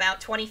you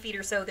about 20 feet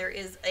or so. There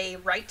is a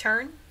right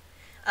turn,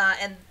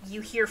 and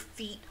you hear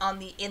feet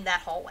in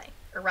that hallway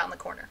around the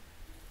corner.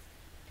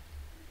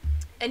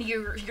 And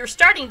you're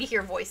starting to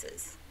hear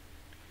voices.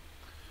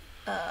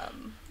 I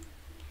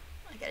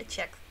gotta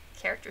check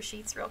character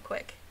sheets real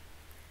quick.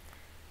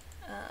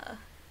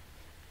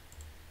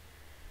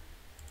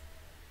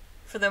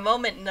 For the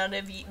moment, none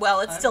of you...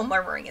 Well, it's still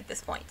murmuring at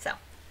this point, so...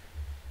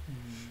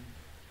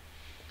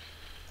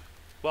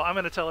 Well, I'm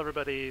going to tell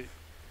everybody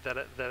that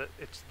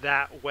it's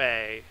that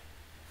way,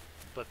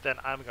 but then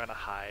I'm going to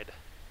hide.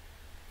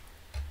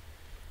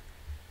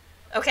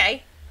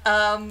 Okay.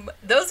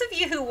 Those of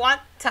you who want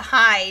to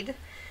hide,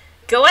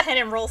 go ahead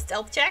and roll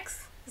stealth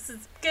checks. This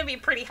is going to be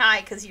pretty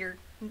high because you're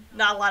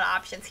not a lot of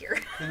options here.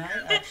 Can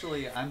I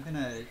actually... I'm going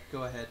to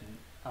go ahead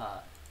and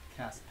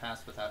cast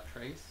Pass Without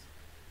Trace.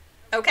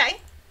 Okay.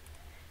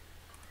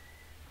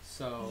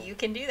 So you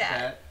can do that.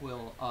 That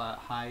will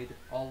hide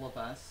all of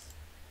us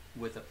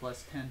with a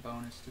 +10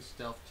 bonus to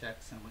stealth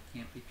checks, and we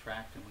can't be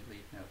tracked, and we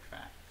leave no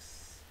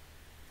tracks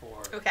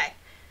for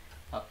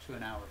up to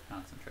an hour of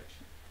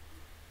concentration.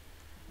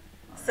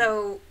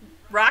 So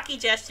Rocky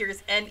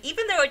gestures, and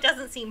even though it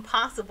doesn't seem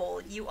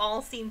possible, you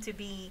all seem to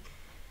be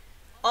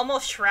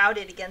almost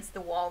shrouded against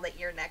the wall that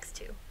you're next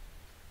to.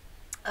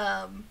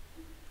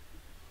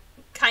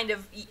 Kind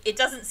of,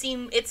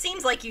 it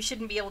seems like you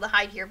shouldn't be able to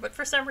hide here, but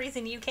for some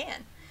reason you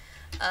can.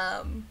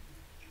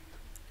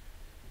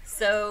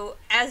 So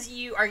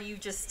are you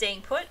just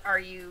staying put? Are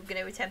you going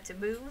to attempt to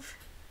move?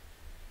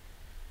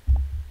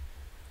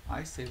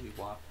 I say we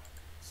walk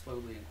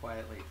slowly and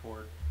quietly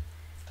toward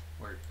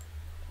where,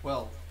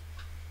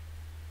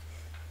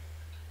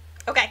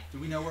 okay. Do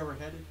we know where we're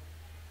headed?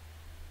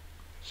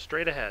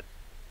 Straight ahead.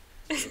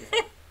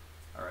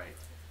 All right.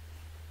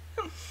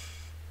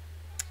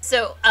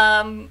 So,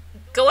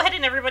 go ahead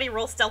and everybody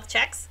roll stealth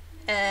checks,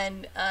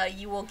 and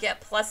you will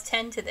get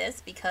 +10 to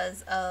this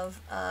because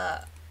of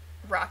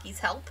Rocky's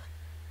help.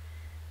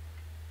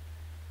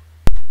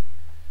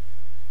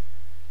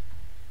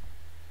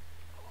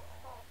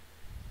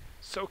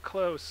 So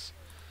close.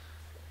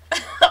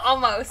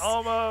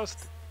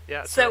 Almost.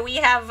 Yeah. So we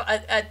have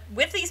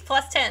with these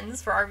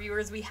 +10s for our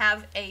viewers, we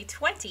have a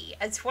 20,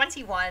 a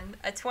 21,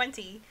 a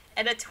 20,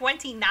 and a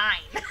 29.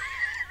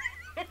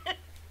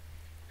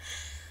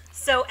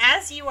 So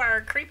as you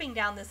are creeping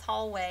down this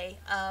hallway,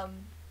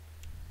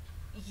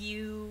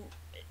 you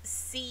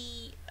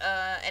see,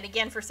 and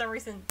again, for some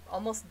reason,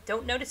 almost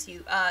don't notice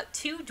you,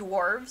 2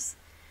 dwarves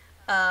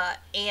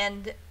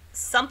and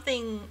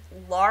something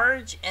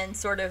large and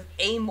sort of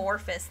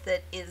amorphous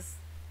that is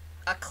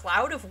a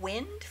cloud of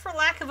wind, for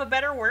lack of a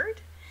better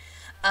word.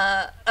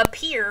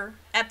 appear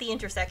at the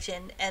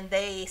intersection, and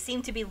they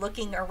seem to be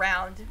looking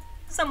around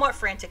somewhat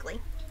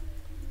frantically.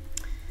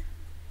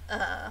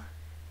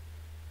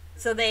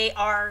 So they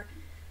are,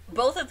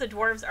 both of the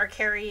dwarves are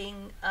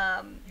carrying,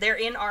 they're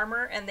in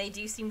armor, and they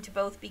do seem to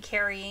both be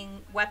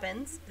carrying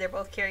weapons. They're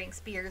both carrying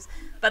spears,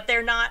 but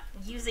they're not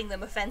using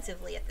them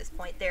offensively at this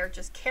point. They're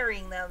just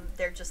carrying them.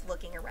 They're just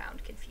looking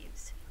around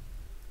confused.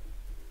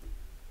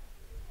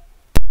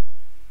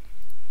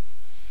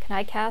 Can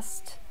I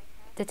cast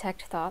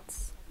Detect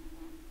Thoughts?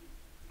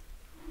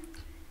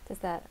 Does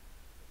that...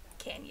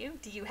 Can you?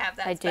 Do you have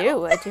that I spell?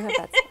 do. I do have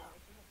that spell.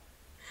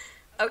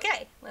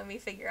 Okay, let me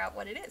figure out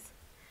what it is.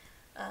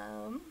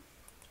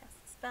 Cast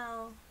the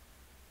spell.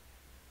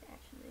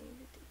 Actually,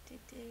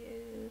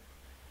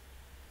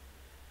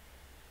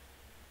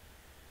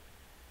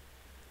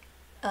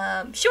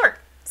 sure.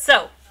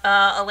 So,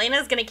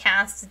 Elayna's going to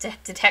cast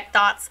Detect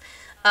Thoughts.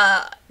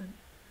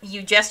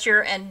 You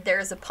gesture, and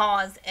there's a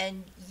pause,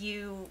 and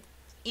you,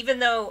 even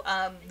though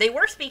they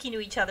were speaking to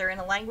each other in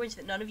a language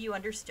that none of you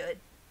understood,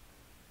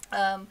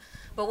 but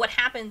what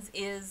happens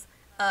is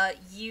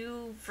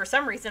you, for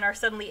some reason, are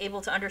suddenly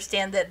able to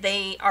understand that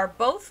they are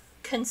both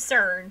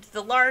concerned.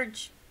 The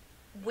large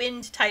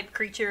wind-type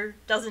creature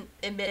doesn't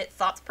emit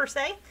thoughts per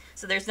se,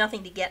 so there's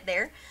nothing to get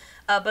there.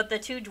 But the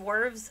two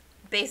dwarves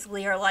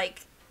basically are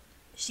like,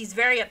 she's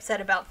very upset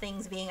about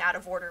things being out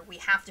of order. We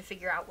have to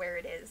figure out where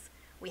it is.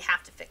 We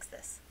have to fix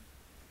this.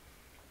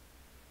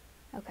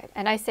 Okay,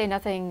 and I say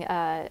nothing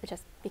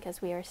just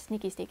because we are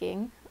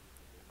sneaking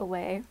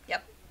away.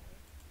 Yep.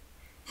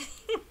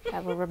 I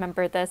will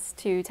remember this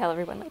to tell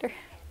everyone later.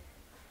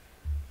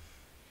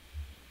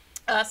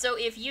 So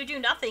if you do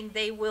nothing,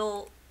 they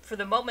will, for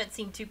the moment,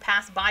 seem to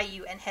pass by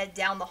you and head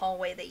down the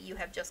hallway that you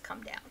have just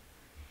come down.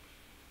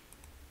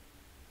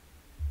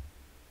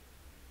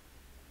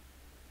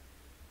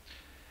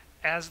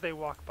 As they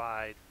walk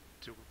by,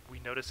 do we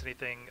notice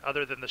anything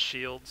other than the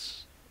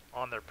shields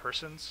on their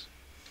persons?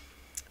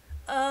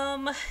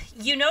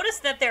 You notice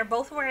that they're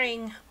both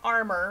wearing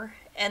armor,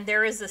 and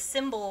there is a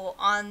symbol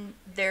on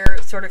their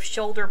sort of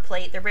shoulder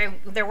plate. They're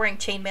wearing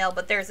chainmail,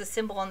 but there's a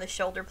symbol on the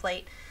shoulder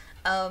plate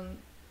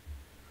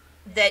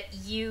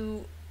that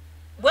you...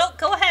 Well,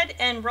 go ahead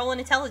and roll an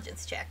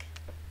intelligence check.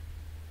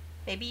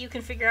 Maybe you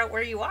can figure out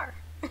where you are.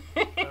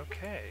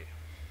 Okay.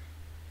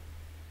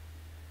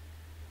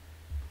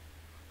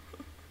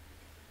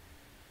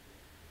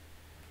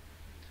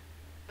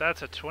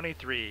 That's a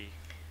 23.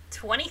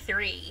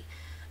 23.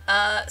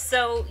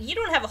 So you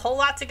don't have a whole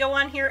lot to go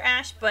on here,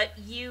 Ash, but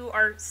you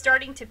are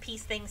starting to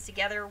piece things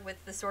together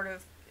with the sort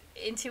of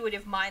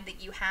intuitive mind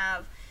that you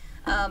have.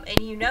 And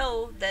you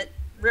know that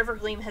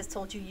Rivergleam has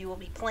told you you will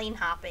be plane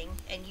hopping,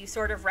 and you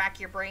sort of rack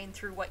your brain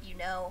through what you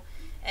know.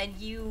 And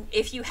you,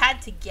 if you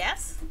had to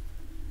guess,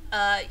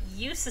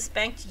 you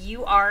suspect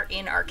you are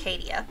in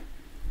Arcadia.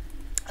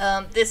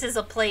 This is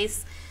a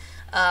place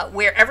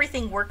where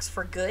everything works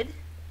for good,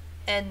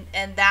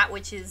 and that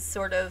which is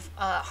sort of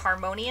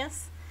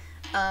harmonious.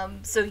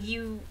 So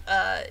you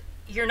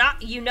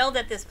know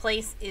that this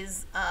place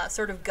is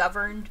sort of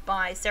governed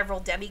by several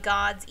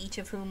demigods, each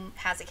of whom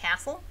has a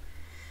castle,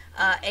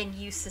 and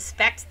you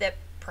suspect that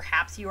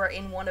perhaps you are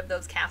in one of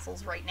those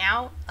castles right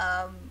now.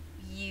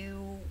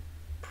 You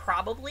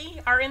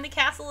probably are in the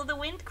castle of the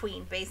Wind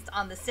Queen, based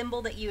on the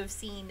symbol that you have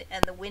seen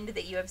and the wind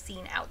that you have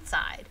seen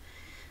outside.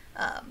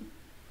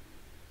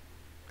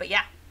 But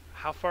yeah.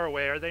 How far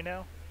away are they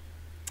now?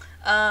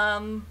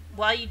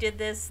 While you did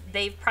this,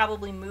 they've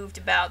probably moved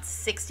about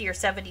 60 or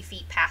 70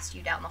 feet past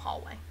you down the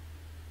hallway.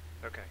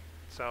 Okay.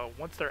 So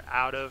once they're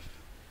out of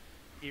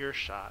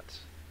earshot,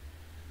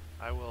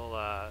 I will,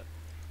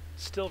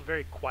 still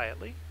very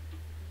quietly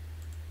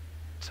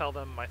tell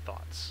them my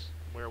thoughts,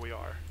 where we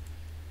are.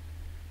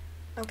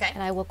 Okay.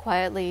 And I will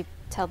quietly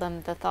tell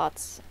them the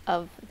thoughts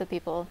of the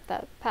people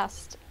that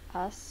passed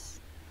us,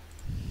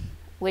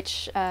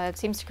 which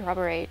seems to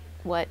corroborate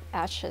what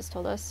Ash has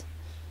told us.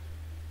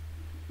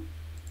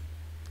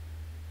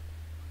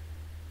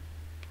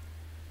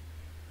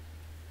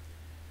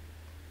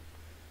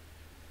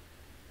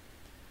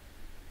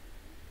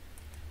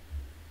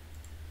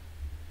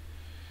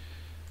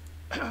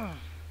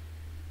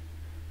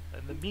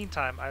 In the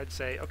meantime, I would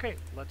say, okay,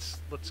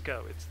 let's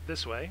go. It's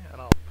this way, and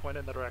I'll point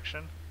in the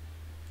direction.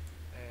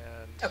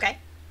 And Okay.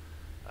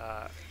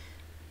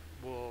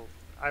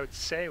 I would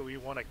say we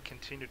want to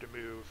continue to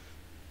move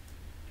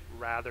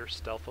rather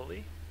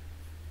stealthily.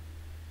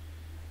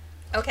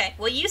 Okay.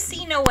 Well, you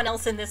see no one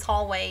else in this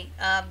hallway.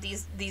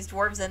 These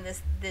dwarves and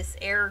this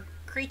air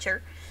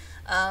creature,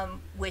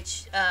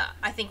 which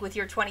I think with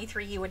your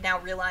 23 you would now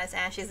realize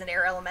Ash is an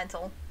air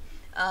elemental,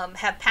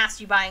 have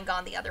passed you by and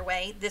gone the other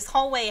way. This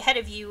hallway ahead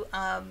of you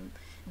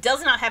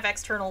does not have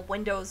external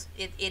windows.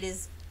 It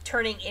is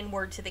turning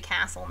inward to the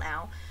castle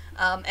now.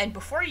 And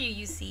before you,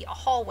 you see a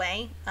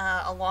hallway,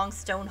 a long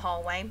stone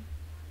hallway,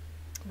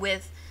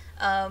 with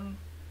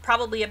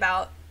probably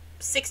about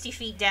 60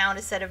 feet down,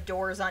 a set of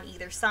doors on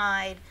either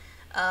side.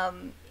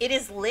 It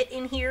is lit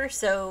in here,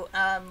 so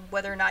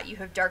whether or not you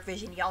have dark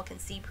vision, y'all can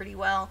see pretty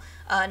well.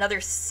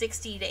 Another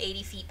 60 to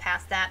 80 feet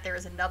past that, there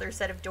is another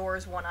set of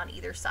doors, one on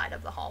either side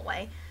of the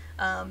hallway.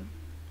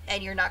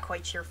 And you're not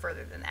quite sure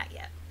further than that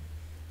yet.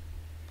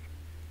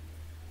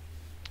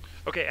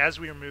 Okay, as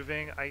we are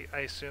moving, I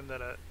assume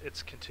that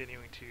it's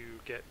continuing to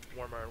get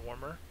warmer and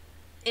warmer.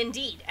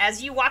 Indeed.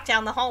 As you walk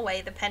down the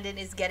hallway, the pendant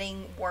is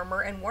getting warmer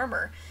and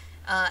warmer.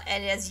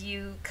 And as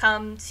you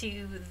come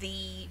to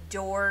the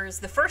doors,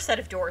 the first set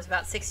of doors,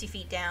 about 60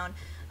 feet down,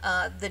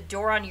 the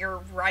door on your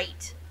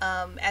right,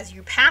 as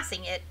you're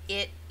passing it,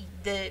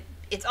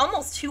 it's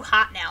almost too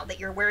hot now that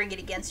you're wearing it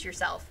against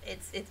yourself.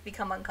 It's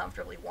become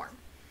uncomfortably warm.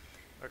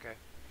 Okay.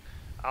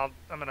 I'm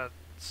gonna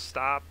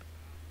stop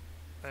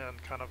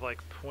and kind of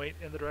like point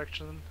in the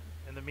direction.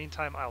 In the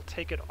meantime, I'll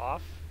take it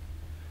off,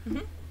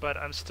 but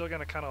I'm still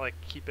gonna kind of like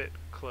keep it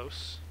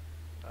close,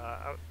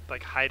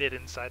 like hide it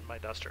inside my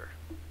duster.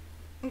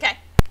 Okay.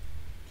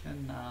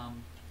 Can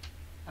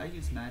I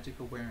use magic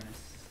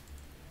awareness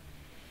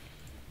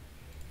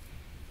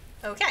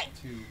Okay.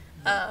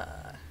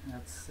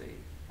 let's see.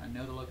 I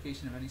know the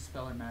location of any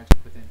spell or magic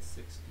within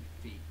 60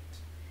 feet.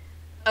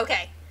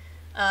 Okay.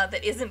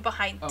 That isn't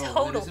behind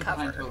total that isn't cover.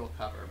 behind total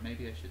cover.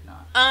 Maybe I should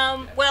not.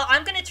 Okay. Well,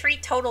 I'm going to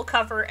treat total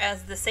cover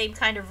as the same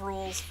kind of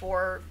rules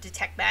for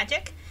detect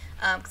magic,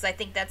 because I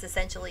think that's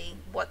essentially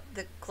what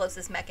the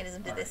closest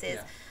mechanism to this is.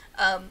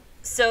 Yeah.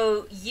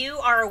 So you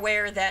are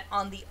aware that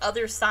on the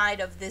other side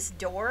of this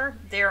door,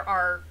 there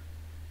are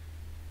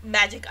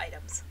magic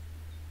items.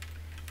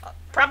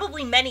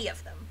 Probably many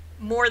of them.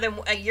 More than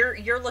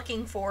you're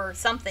looking for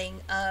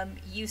something.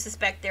 You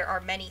suspect there are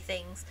many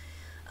things.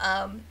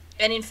 And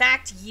in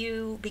fact,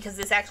 because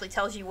this actually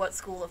tells you what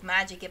school of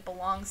magic it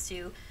belongs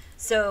to,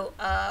 so,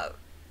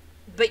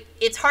 but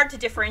it's hard to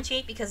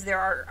differentiate because there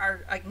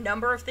are a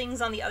number of things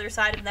on the other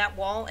side of that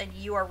wall, and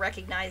you are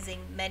recognizing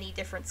many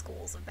different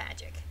schools of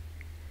magic.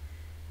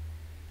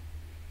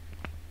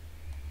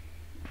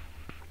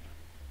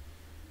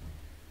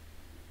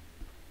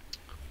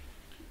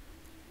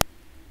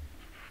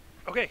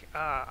 Okay,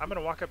 I'm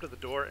gonna walk up to the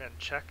door and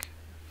check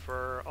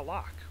for a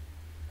lock.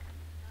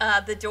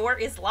 The door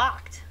is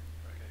locked.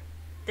 Okay.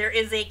 There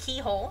is a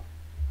keyhole.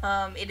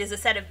 It is a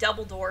set of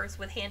double doors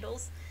with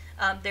handles.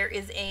 There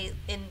is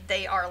and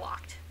they are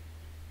locked.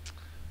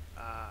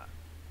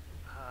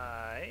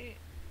 I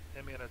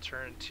am gonna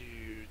turn to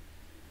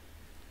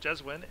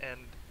Jeswyn and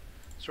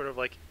sort of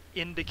like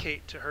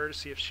indicate to her to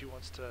see if she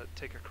wants to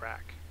take a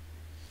crack.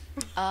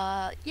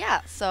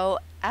 Yeah, so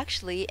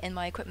actually in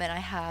my equipment I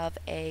have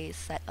a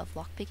set of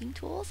lockpicking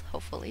tools,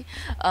 hopefully.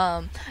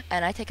 And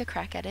I take a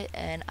crack at it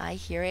and I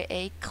hear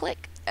a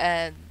click,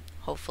 and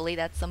hopefully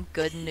that's some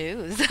good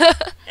news.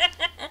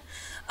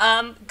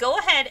 Go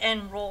ahead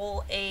and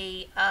roll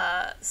a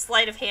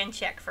sleight of hand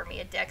check for me,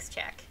 a dex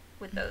check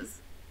with those.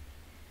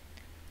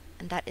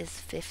 And that is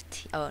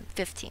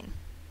 15.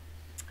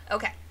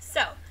 Okay,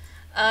 so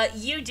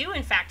you do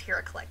in fact hear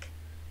a click.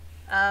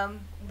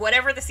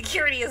 Whatever the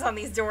security is on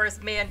these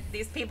doors, man,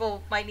 these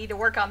people might need to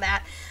work on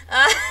that.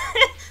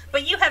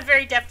 But you have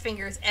very deft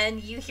fingers,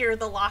 and you hear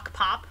the lock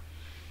pop.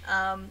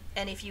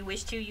 And if you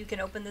wish to, you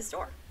can open this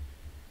door.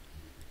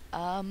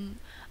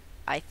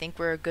 I think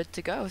we're good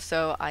to go,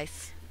 so I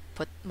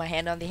put my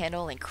hand on the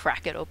handle and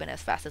crack it open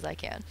as fast as I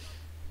can.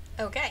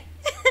 Okay.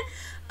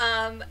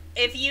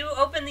 If you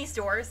open these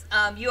doors,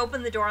 you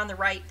open the door on the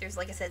right. There's,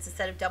 like I said, it's a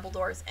set of double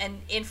doors.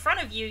 And in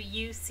front of you,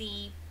 you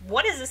see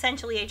what is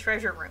essentially a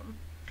treasure room.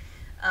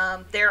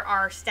 There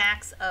are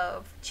stacks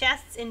of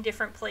chests in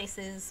different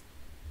places.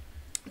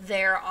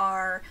 There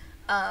are,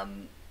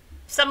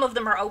 some of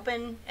them are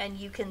open, and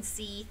you can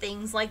see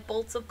things like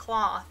bolts of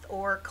cloth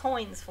or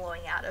coins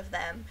flowing out of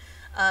them.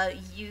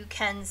 You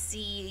can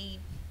see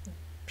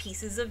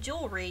pieces of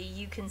jewelry.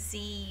 You can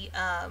see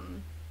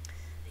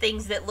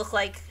things that look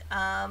like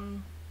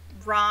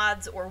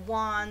rods or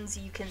wands.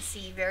 You can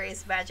see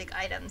various magic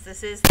items.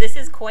 This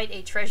is quite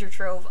a treasure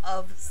trove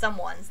of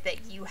someone's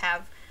that you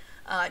have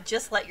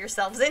just let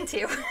yourselves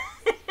into.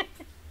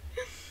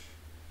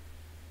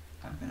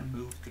 I'm going to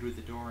move through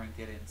the door and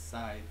get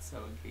inside, so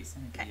in case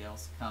anybody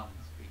else comes,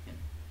 we can...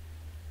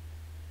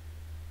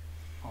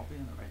 I'll be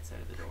on the right side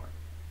of the door.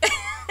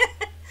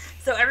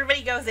 So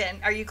everybody goes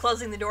in. Are you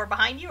closing the door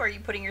behind you? Or are you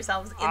putting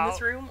yourselves in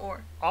this room?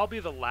 Or I'll be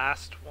the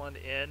last one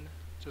in,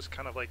 just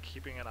kind of like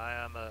keeping an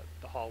eye on the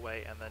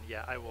hallway, and then,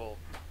 yeah, I will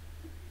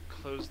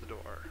close the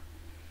door.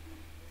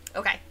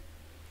 Okay.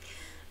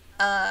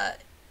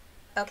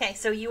 Okay,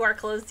 so you are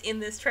closed in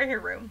this treasure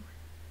room.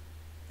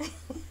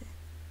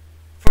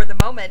 For the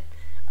moment,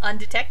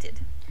 undetected.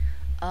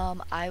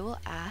 I will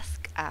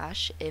ask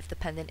Ash if the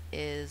pendant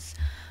is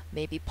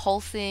maybe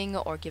pulsing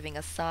or giving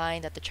a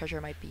sign that the treasure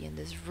might be in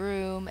this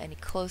room any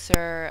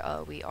closer.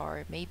 We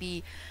are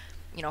maybe,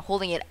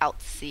 holding it out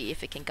to see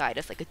if it can guide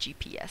us, like a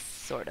GPS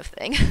sort of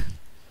thing.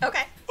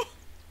 Okay.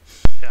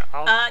 Yeah,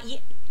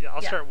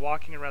 I'll start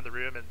walking around the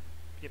room and,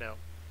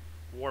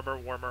 warmer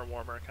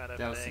kind of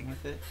Dousing thing.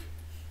 with it?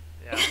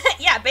 Yeah.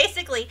 Yeah,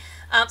 basically.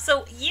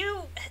 So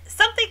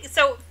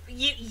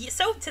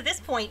to this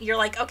point, you're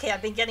like, okay,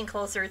 I've been getting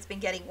closer. It's been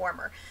getting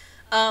warmer.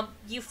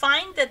 You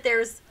find that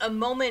there's a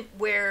moment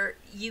where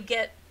you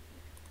get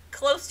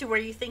close to where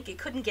you think it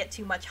couldn't get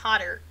too much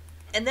hotter,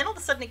 and then all of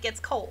a sudden it gets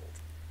cold.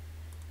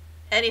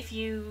 And if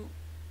you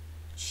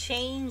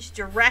change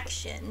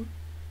direction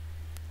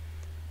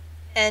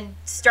and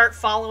start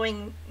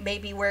following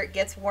maybe where it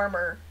gets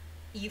warmer,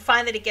 you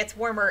find that it gets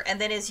warmer,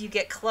 and then as you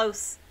get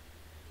close,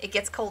 it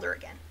gets colder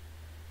again.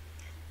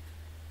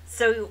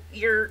 So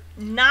you're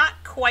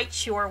not quite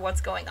sure what's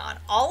going on.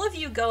 All of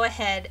you go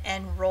ahead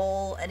and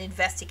roll an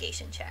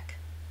investigation check.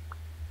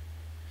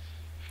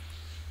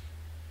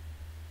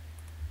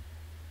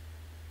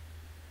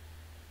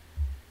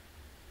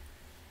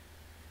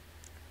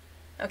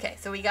 Okay,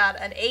 so we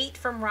got an 8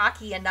 from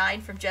Rocky, a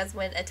 9 from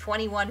Jeswyn, a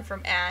 21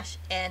 from Ash,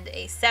 and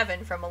a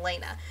 7 from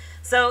Elayna.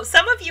 So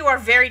some of you are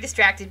very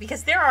distracted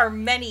because there are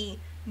many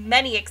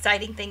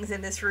exciting things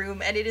in this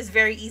room, and it is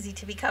very easy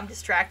to become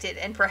distracted,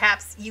 and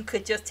perhaps you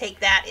could just take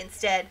that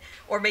instead,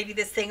 or maybe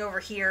this thing over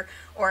here,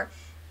 and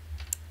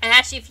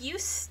actually if you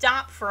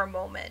stop for a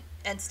moment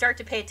and start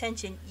to pay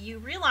attention, you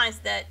realize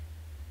that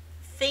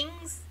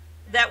things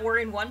that were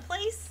in one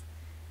place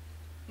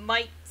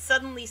might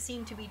suddenly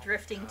seem to be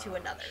drifting to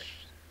another.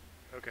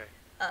 Okay.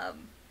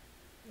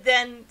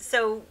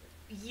 So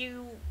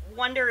you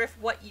wonder if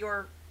what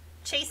you're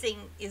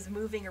chasing is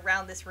moving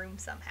around this room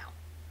somehow.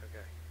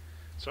 Okay.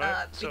 So,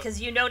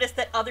 because you notice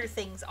that other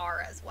things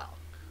are as well.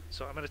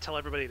 So I'm going to tell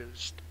everybody to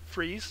just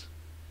freeze,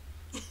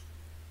 and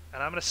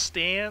I'm going to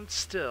stand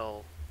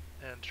still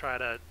and try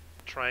to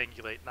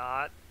triangulate,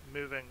 not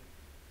moving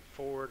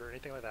forward or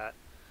anything like that.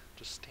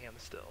 Just stand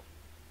still.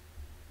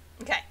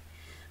 Okay.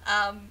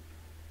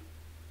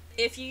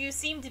 If you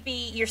seem to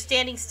be, you're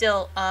standing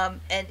still,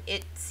 and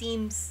it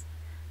seems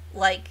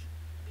like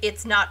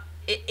it's not,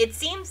 it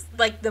seems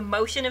like the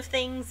motion of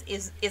things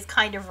is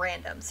kind of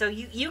random. So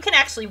you can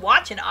actually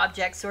watch an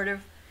object sort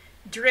of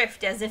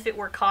drift as if it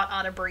were caught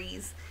on a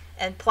breeze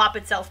and plop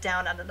itself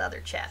down on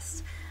another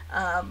chest.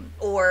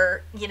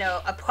 Or,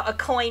 a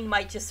coin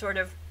might just sort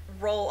of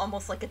roll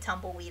almost like a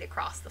tumbleweed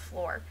across the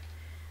floor.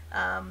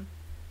 As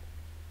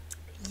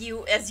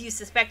you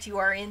suspect, you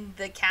are in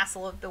the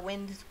castle of the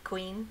Wind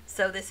Queen,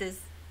 so this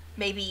is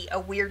maybe a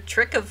weird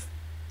trick of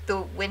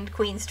the Wind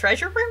Queen's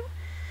treasure room.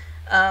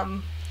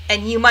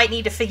 And you might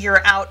need to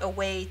figure out a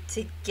way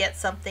to get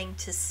something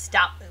to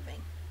stop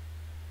moving.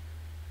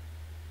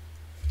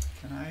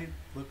 Can I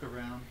look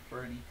around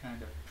for any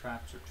kind of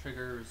traps or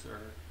triggers or...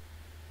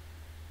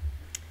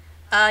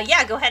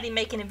 Yeah, go ahead and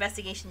make an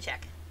investigation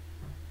check.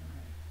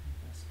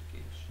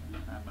 Investigation.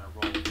 I'm going to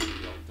roll the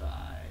real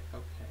die.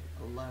 Okay,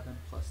 11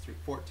 plus 3,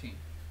 14.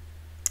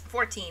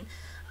 14.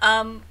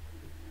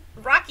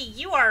 Rocky,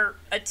 you are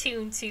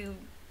attuned to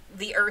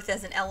the earth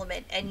as an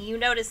element, and you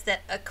notice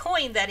that a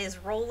coin that is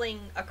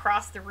rolling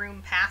across the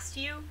room past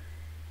you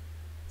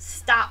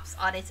stops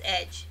on its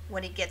edge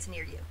when it gets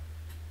near you.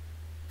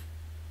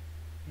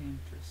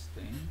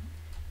 Interesting.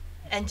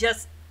 And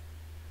just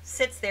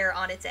sits there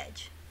on its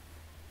edge.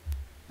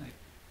 I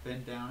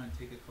bend down and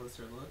take a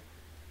closer look.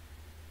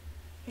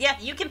 Yeah,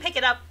 you can pick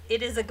it up.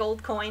 It is a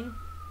gold coin.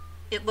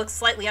 It looks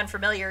slightly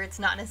unfamiliar. It's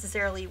not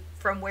necessarily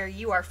from where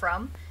you are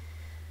from.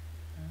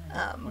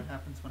 What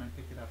happens when I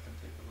pick it up and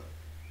take a look?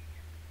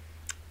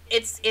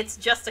 It's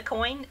just a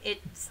coin.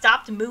 It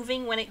stopped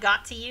moving when it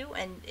got to you,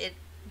 and it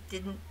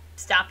didn't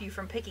stop you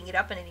from picking it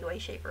up in any way,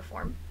 shape, or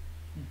form.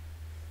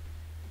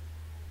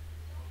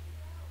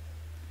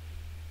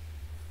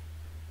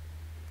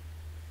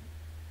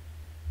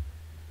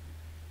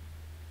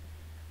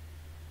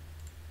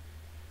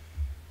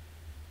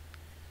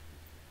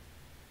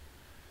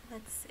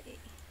 Let's see. I'm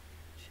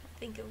trying to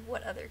think of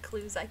what other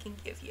clues I can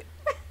give you.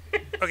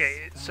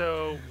 Okay,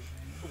 so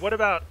what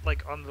about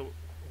like on the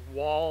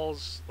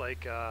walls,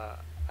 like I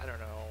don't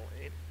know,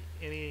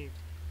 any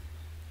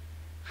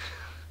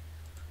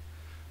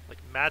like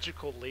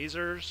magical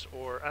lasers,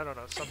 or I don't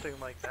know, something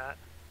like that?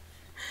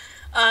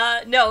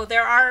 No,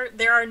 there are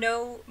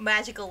no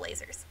magical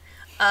lasers.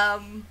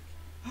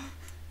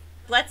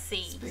 Let's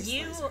see. Space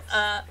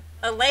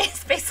lasers.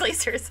 Space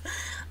lasers.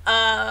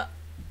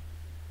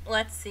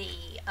 Let's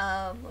see.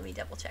 Let me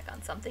double check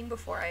on something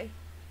before I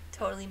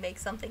totally make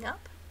something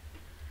up.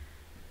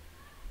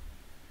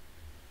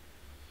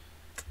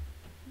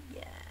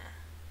 Yeah.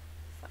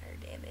 Fire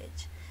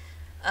damage.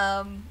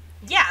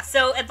 Yeah,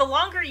 so the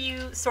longer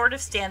you sort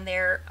of stand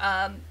there,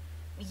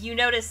 you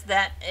notice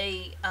that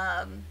a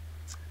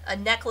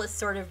necklace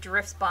sort of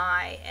drifts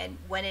by, and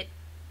when it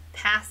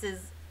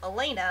passes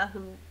Elayna,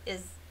 who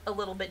is a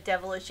little bit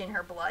devilish in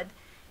her blood,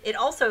 it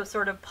also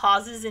sort of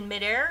pauses in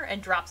midair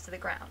and drops to the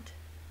ground.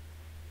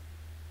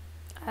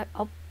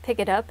 I'll pick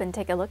it up and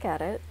take a look at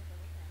it.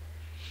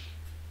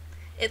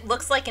 It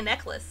looks like a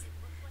necklace,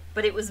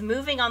 but it was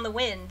moving on the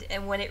wind,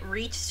 and when it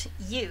reached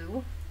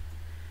you,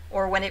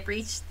 or when it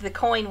reached the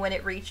coin, when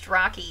it reached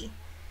Rocky,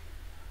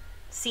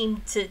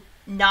 seemed to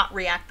not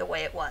react the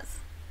way it was.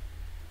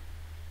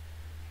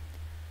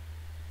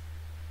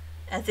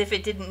 as if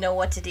it didn't know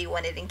what to do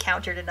when it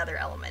encountered another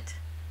element.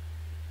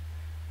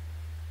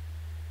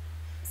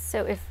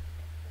 So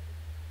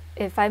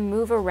if I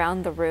move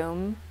around the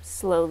room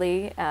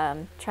slowly,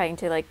 trying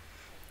to like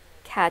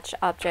catch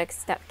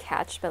objects, not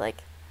catch, but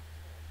like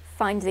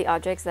find the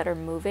objects that are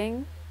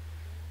moving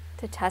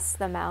to test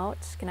them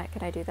out, can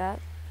I do that?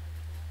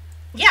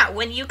 Yeah,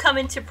 when you come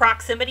into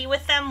proximity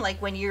with them,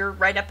 like when you're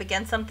right up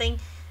against something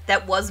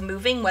that was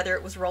moving, whether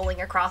it was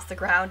rolling across the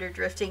ground or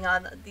drifting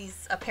on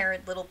these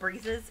apparent little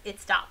breezes, it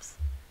stops.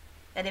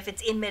 And if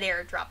it's in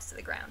midair, it drops to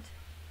the ground.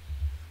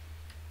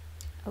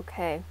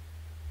 Okay.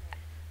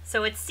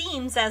 So it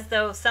seems as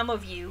though some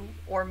of you,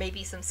 or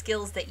maybe some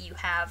skills that you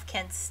have,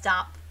 can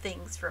stop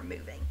things from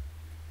moving.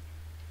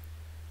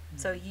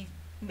 So you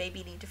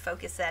maybe need to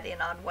focus that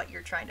in on what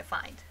you're trying to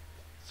find.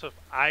 So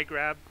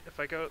if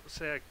I go,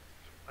 say,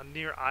 a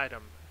near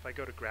item, if I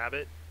go to grab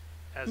it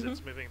as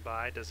it's moving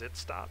by, does it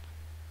stop?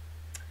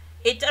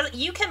 It does.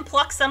 You can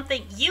pluck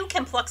something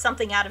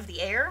out of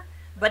the air,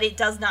 but it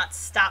does not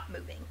stop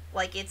moving.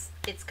 Like it's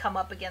come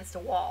up against a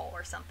wall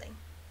or something.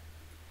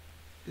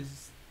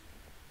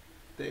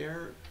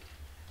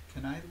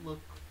 Can I look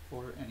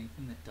for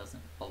anything that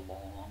doesn't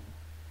belong?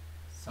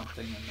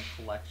 Something in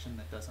the collection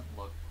that doesn't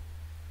look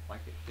like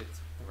it fits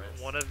with the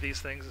rest? One of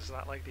these things is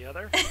not like the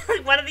other?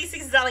 One of these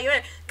things is not like the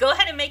other. Go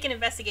ahead and make an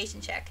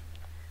investigation check.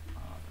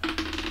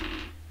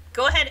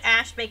 Go ahead,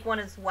 Ash, make one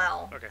as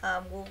well. Okay.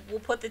 We'll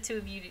put the two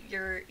of you,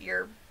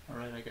 your All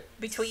right, I get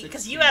between,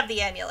 because 16. you have the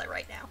amulet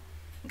right now.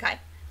 Okay.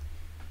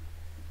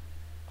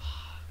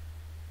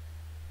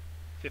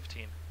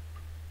 15.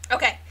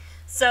 Okay.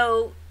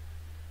 So,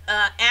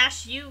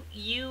 Ash,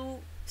 you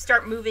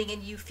start moving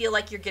and you feel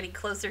like you're getting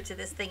closer to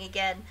this thing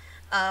again.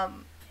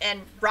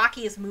 And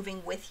Rocky is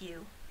moving with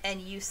you, and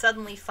you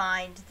suddenly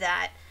find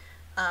that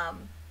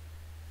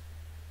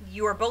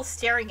you are both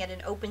staring at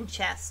an open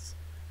chest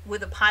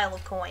with a pile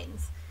of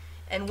coins,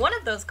 and one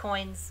of those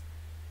coins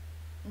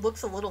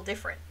looks a little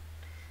different.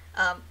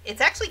 It's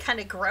actually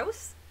kind of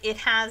gross. It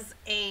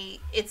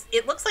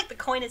looks like the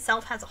coin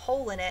itself has a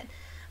hole in it,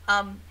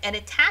 and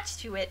attached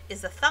to it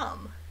is a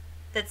thumb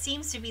that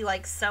seems to be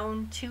like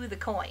sewn to the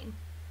coin,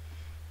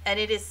 and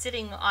it is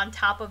sitting on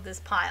top of this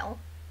pile.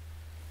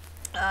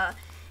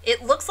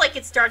 It looks like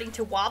it's starting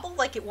to wobble,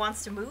 like it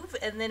wants to move,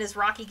 and then as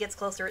Rocky gets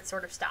closer, it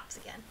sort of stops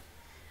again.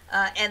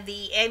 And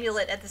the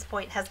amulet at this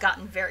point has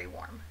gotten very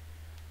warm.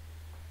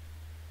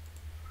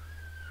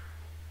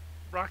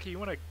 Rocky, you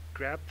want to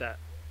grab that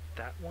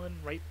one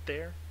right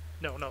there?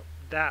 No,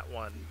 that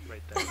one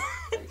right there.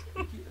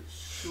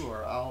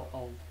 Sure,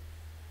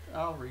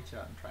 I'll reach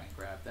out and try and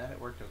grab that. It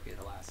worked okay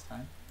the last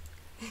time.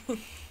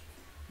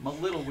 I'm a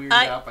little weirded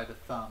out by the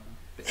thumb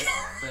bit,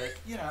 but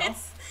you know.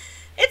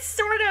 It's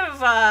sort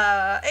of,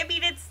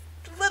 it's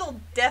a little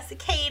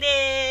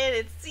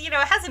desiccated. It's, it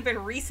hasn't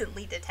been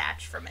recently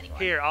detached from anyone.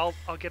 Here, I'll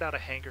get out a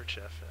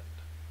handkerchief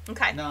and...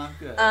 Okay. No, I'm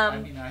good. I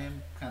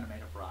am kind of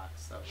made of rock,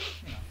 so,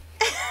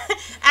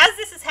 As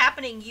this is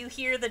happening, you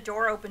hear the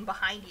door open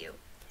behind you.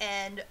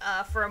 And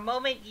for a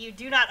moment, you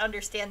do not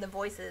understand the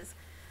voices.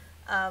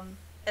 And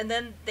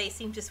then they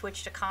seem to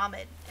switch to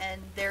common.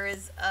 And there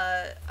is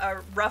a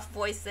rough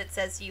voice that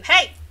says to you,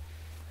 Hey,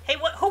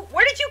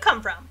 where did you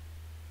come from?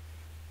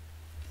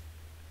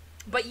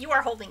 But you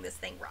are holding this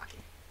thing, Rocky.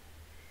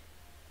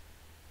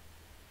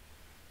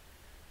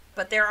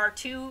 But there are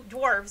two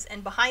dwarves,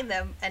 and behind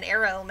them, an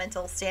air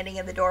elemental standing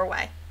in the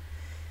doorway.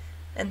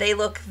 And they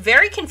look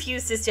very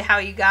confused as to how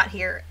you got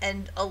here,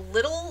 and a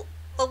little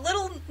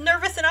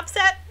nervous and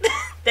upset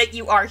that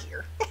you are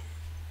here.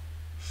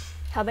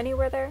 How many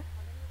were there?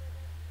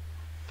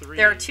 3.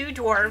 There are two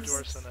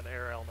dwarves, and an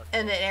air elemental.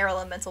 And an air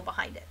elemental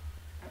behind it.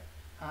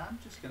 I'm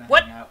just going to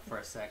hang out for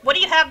a second. What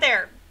do you have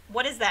there?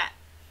 What is that?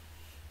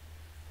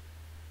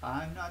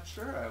 I'm not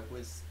sure. I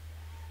was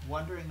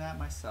wondering that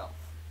myself.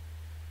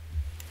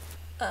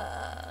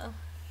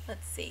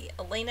 Let's see.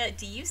 Elayna,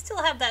 do you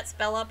still have that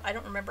spell up? I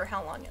don't remember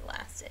how long it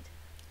lasted.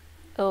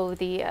 Oh,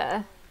 The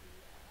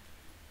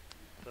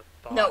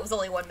No, it was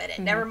only 1 minute.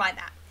 Never mind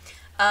that.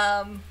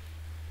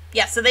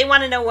 Yeah, so they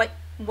want to know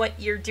what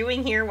you're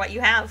doing here, what you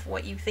have,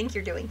 what you think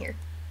you're doing here.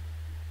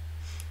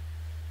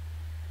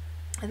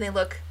 And they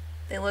look,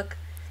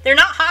 they're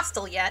not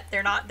hostile yet.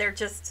 They're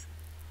just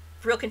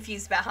real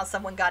confused about how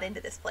someone got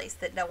into this place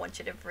that no one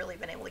should have really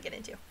been able to get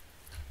into.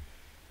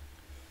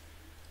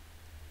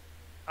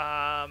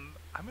 I'm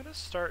going to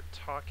start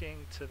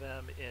talking to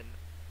them in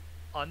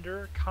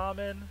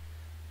undercommon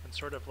and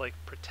sort of like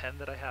pretend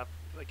that I have,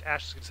 like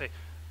Ash is going to say,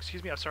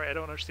 excuse me, I'm sorry, I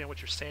don't understand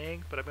what you're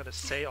saying, but I'm going to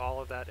say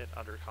all of that in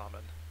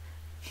undercommon.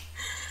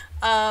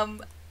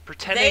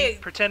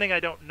 Pretending I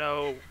don't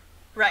know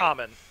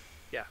common.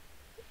 Yeah.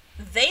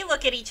 They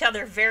look at each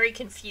other very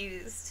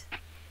confused.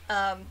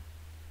 None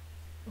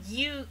of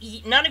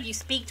you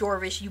speak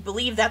Dwarvish. You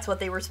believe that's what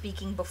they were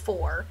speaking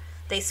before.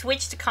 They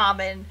switched to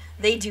common.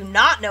 They do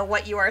not know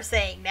what you are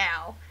saying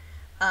now.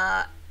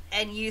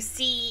 And you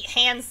see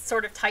hands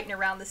sort of tighten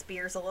around the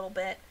spears a little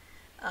bit.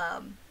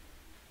 And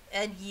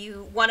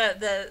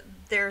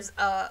there's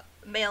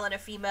male and a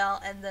female,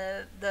 and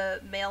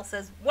the male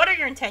says, "What are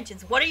your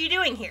intentions? What are you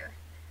doing here?"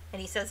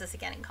 And he says this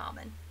again in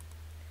common.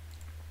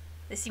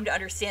 They seem to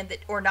understand that,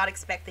 or not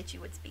expect that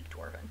you would speak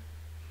Dwarven.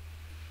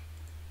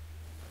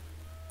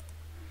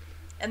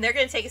 And they're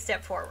going to take a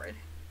step forward.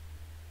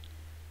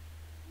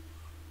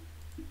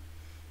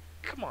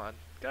 Come on,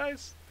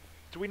 guys.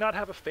 Do we not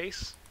have a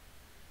face?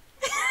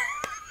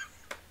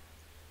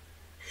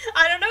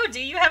 I don't know. Do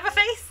you have a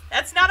face?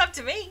 That's not up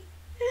to me.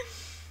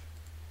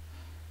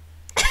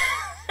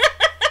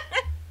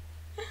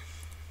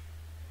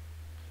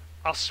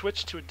 I'll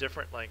switch to a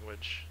different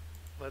language.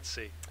 Let's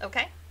see.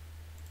 Okay.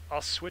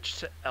 I'll switch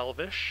to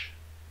Elvish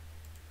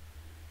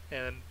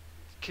and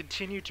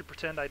continue to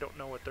pretend I don't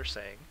know what they're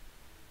saying.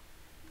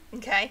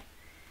 Okay.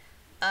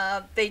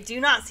 They do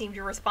not seem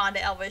to respond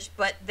to Elvish,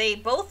 but they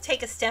both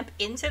take a step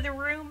into the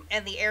room,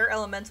 and the air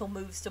elemental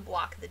moves to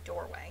block the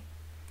doorway.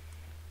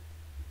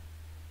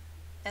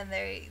 And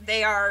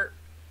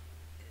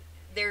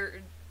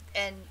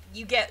and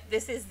you get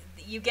this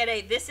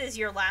is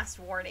your last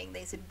warning.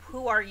 They said,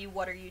 "Who are you?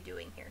 What are you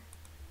doing here?"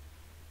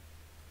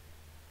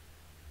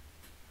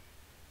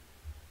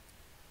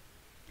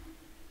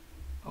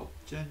 Oh,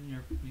 Jen,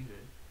 you're muted.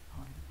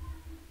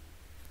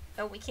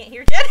 Oh, we can't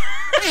hear Jen.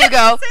 There you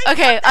go.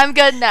 Okay, I'm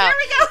good now. There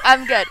we go.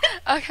 I'm good.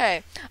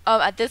 Okay.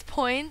 At this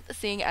point,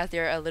 seeing as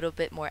they're a little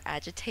bit more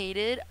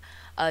agitated,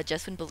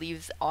 Jeswyn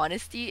believes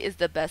honesty is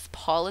the best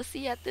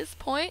policy at this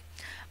point.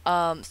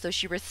 So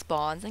she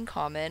responds in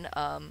common,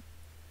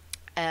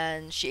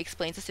 and she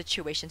explains the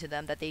situation to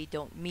them, that they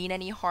don't mean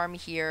any harm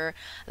here,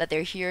 that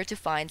they're here to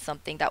find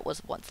something that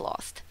was once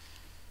lost.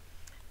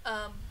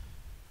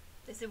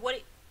 They said,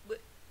 what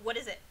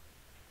is it?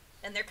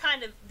 And they're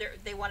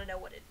they want to know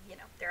what it,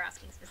 they're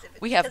asking specifically.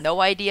 We have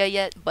no idea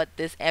yet, but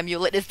this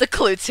amulet is the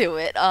clue to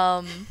it.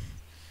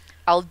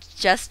 I'll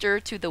gesture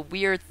to the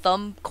weird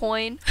thumb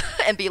coin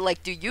and be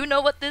like, "Do you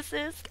know what this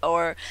is?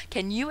 Or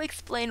can you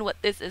explain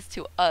what this is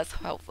to us,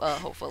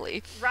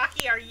 hopefully?"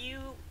 Rocky, are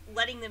you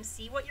letting them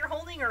see what you're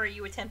holding, or are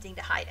you attempting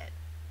to hide it?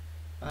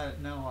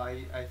 No,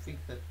 I think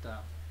that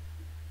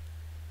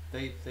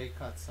they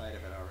caught sight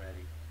of it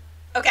already.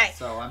 Okay.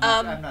 So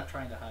I'm not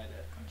trying to hide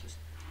it. I'm just...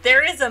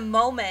 There is a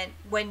moment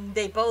when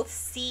they both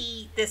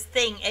see this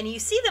thing, and you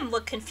see them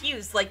look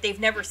confused, like they've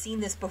never seen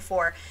this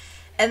before.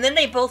 And then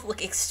they both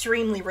look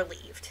extremely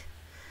relieved.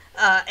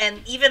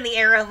 And even the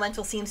air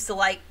elemental seems to,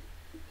 like,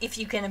 if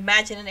you can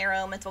imagine an air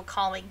elemental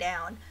calming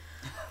down.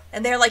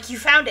 And they're like, "You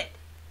found it.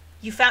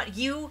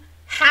 You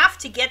have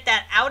to get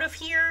that out of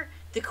here.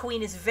 The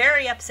queen is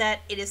very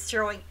upset. It is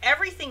throwing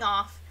everything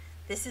off.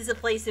 This is a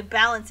place of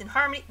balance and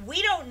harmony.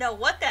 We don't know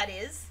what that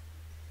is.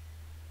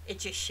 It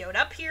just showed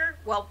up here.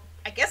 Well,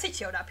 I guess it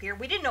showed up here.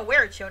 We didn't know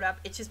where it showed up.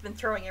 It's just been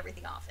throwing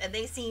everything off." And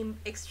they seem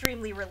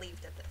extremely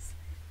relieved at this.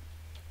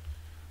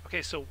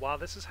 Okay, so while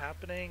this is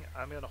happening,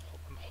 I'm gonna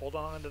hold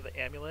on to the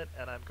amulet,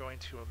 and I'm going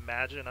to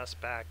imagine us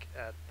back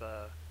at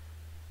the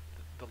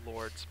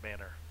Lord's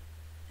Manor.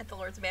 At the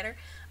Lord's Manor.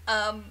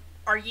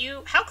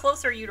 How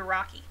close are you to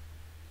Rocky?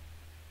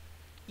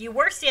 You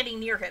were standing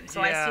near him,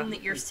 so I assume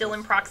that you're still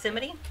in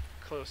proximity?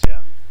 Close,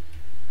 yeah.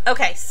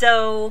 Okay,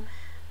 so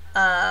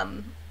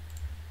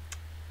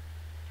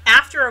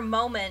after a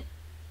moment,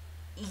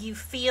 you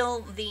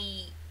feel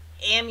the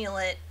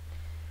amulet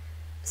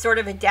sort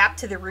of adapt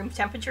to the room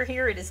temperature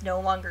here. It is no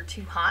longer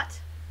too hot.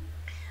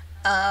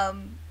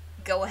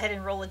 Go ahead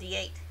and roll a d8.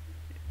 Okay.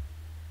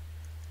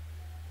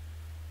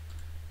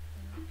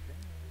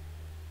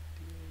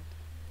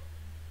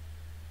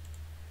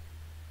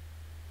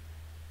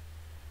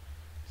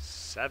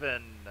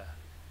 7.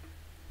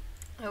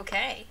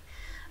 Okay.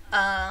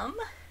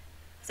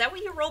 Is that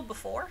what you rolled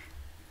before?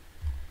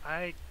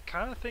 I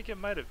kind of think it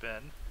might have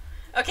been.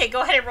 Okay,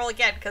 go ahead and roll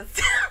again,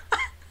 because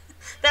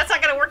that's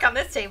not going to work on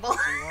this table.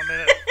 Do you want me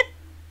to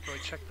go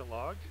check the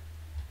log?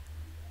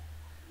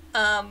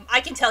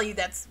 I can tell you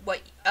that's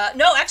what...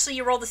 no, actually,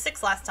 you rolled a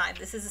 6 last time.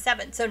 This is a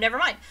 7, so never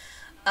mind.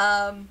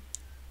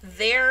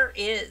 There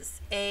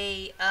is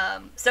a...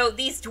 so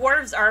these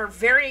dwarves are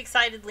very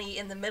excitedly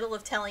in the middle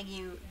of telling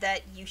you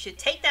that you should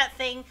take that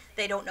thing.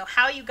 They don't know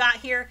how you got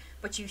here,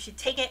 but you should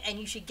take it, and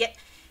you should get...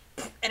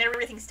 And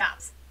everything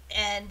stops.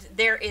 And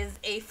there is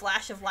a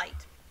flash of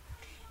light.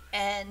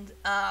 And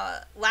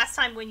last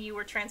time when you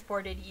were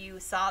transported, you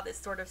saw this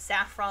sort of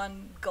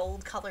saffron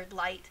gold-colored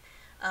light.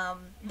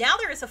 Now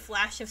there is a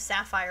flash of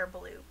sapphire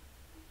blue.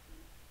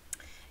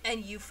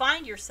 And you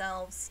find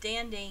yourselves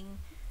standing,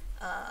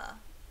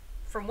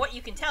 from what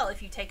you can tell,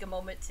 if you take a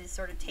moment to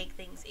sort of take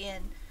things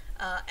in,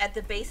 at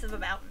the base of a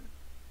mountain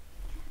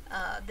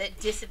that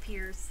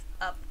disappears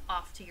up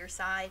off to your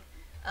side,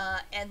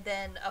 and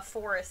then a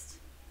forest,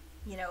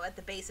 at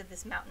the base of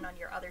this mountain on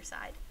your other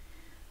side.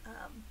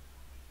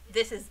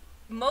 This is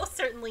most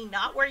certainly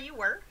not where you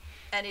were,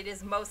 and it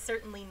is most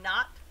certainly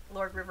not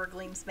Lord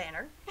Rivergleam's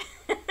manor.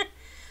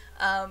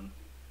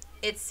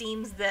 It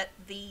seems that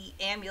the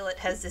amulet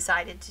has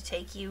decided to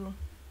take you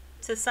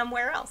to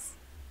somewhere else,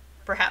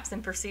 perhaps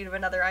in pursuit of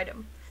another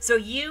item. So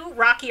you,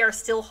 Rocky, are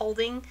still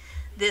holding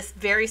this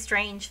very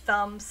strange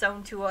thumb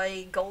sewn to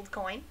a gold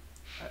coin.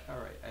 All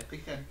right, I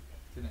think I'm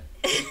gonna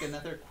take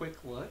another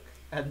quick look,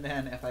 and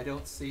then if I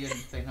don't see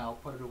anything, I'll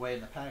put it away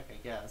in the pack, I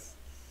guess.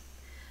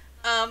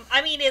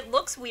 I mean, it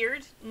looks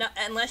weird,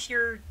 unless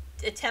you're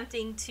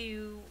attempting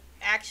to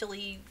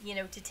actually,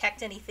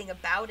 detect anything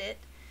about it,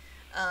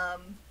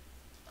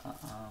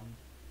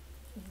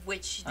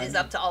 which is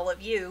up to all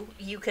of you.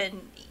 You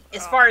can,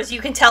 as far as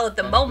you can tell at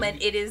the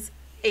moment, it is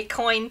a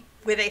coin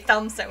with a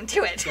thumb sewn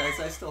to it. Guys,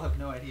 I still have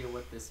no idea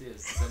what this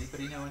is. Does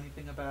anybody know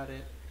anything about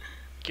it?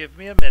 Give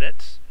me a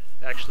minute.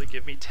 Actually,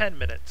 give me 10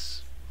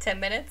 minutes. 10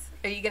 minutes?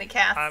 Are you going to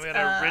cast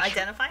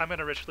Identify? I'm going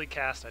to ritually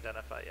cast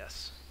Identify,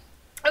 yes.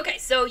 Okay,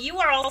 so you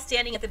are all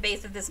standing at the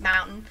base of this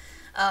mountain.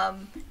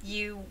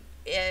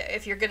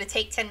 If you're going to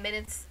take 10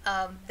 minutes,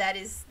 that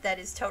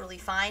is totally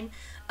fine.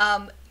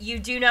 You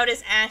do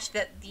notice, Ash,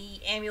 that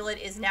the amulet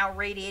is now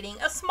radiating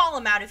a small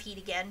amount of heat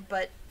again,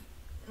 but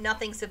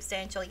nothing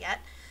substantial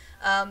yet.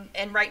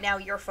 And right now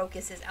your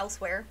focus is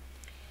elsewhere.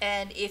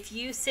 And if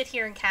you sit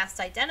here and cast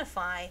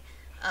Identify,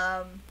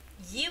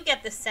 you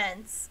get the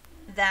sense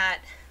that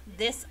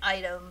this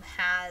item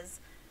has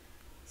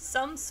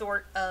some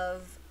sort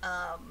of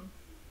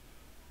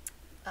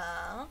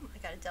I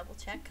gotta double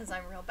check because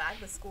I'm real bad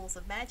with schools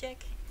of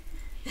magic.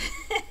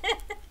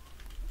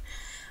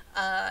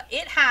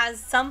 It has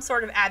some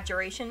sort of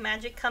abjuration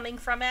magic coming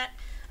from it.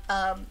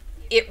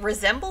 It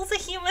resembles a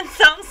human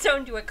thumb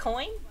sewn to a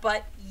coin,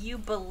 but you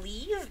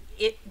believe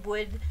it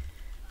would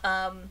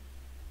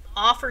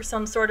offer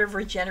some sort of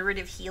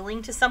regenerative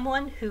healing to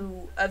someone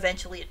who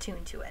eventually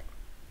attuned to it.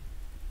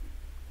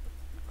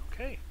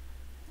 Okay.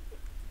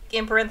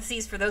 In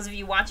parentheses, for those of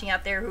you watching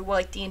out there who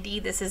like D&D,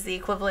 this is the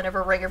equivalent of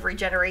a ring of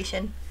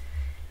regeneration,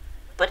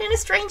 but in a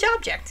strange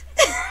object.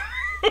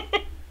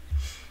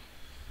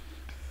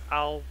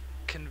 I'll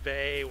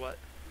convey what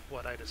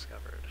I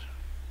discovered.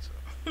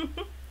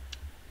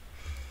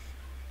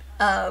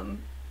 So.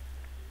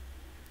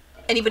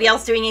 Anybody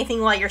else doing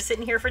anything while you're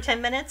sitting here for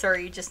 10 minutes, or are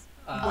you just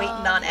waiting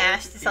on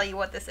Ash to tell you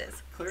what this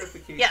is?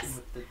 Clarification Yes.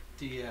 with the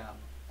DM.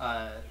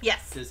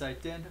 Yes. Does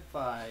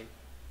Identify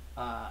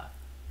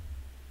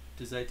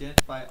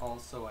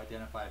also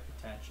identify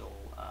potential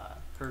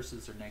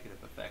curses or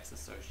negative effects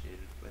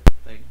associated with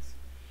things?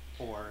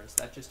 Or is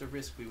that just a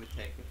risk we would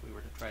take if we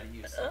were to try to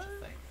use such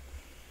a thing?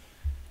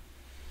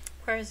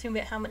 Requires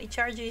how many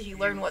charges. You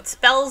learn what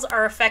spells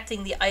are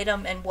affecting the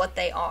item and what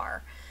they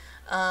are.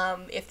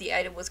 If the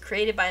item was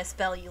created by a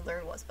spell, you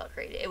learn what spell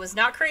created. It was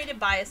not created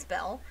by a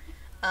spell.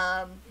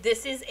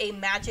 This is a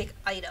magic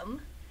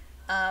item.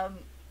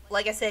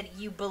 Like I said,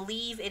 you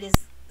believe it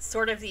is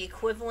sort of the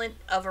equivalent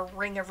of a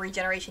ring of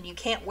regeneration. You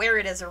can't wear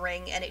it as a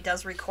ring, and it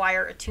does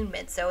require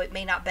attunement, so it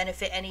may not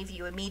benefit any of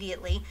you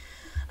immediately.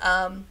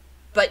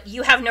 But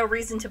you have no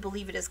reason to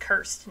believe it is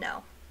cursed,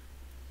 no.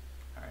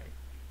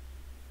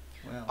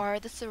 Well, Are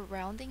the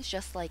surroundings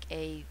just like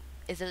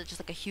is it just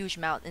like a huge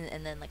mountain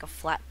and then like a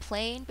flat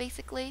plain,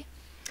 basically?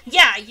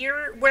 Yeah,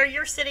 where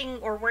you're sitting,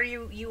 or where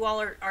you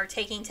all are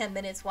taking 10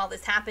 minutes while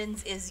this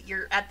happens, is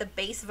you're at the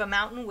base of a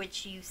mountain,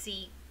 which you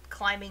see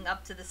climbing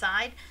up to the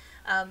side.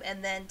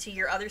 And then to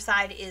your other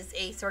side is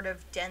a sort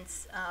of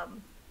dense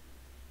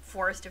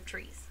forest of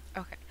trees.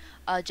 Okay.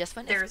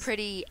 Jeswyn is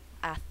pretty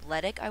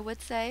athletic, I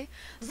would say.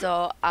 Mm-hmm.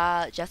 So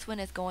Jeswyn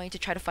is going to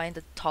try to find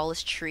the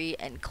tallest tree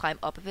and climb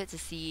up of it to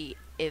see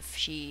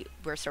if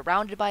we're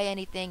surrounded by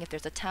anything, if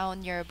there's a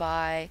town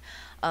nearby,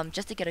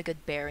 just to get a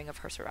good bearing of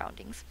her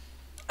surroundings.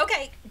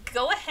 Okay,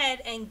 go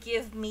ahead and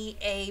give me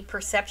a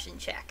perception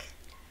check.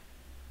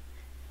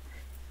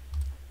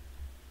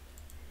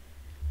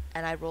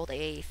 And I rolled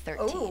a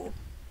 13. Ooh.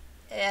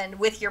 And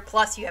with your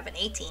plus, you have an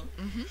 18.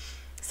 Mm-hmm.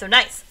 So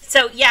nice.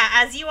 So yeah,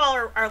 as you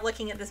all are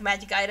looking at this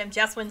magic item,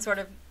 Jeswyn sort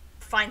of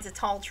finds a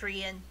tall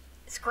tree and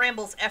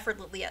scrambles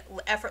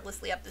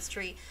effortlessly up this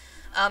tree.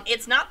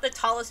 It's not the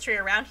tallest tree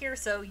around here,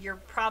 so you're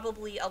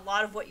probably, a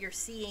lot of what you're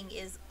seeing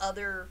is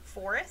other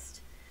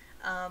forest.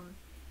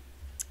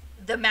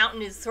 The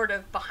mountain is sort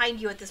of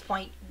behind you at this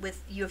point,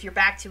 with you if you're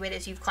back to it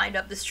as you've climbed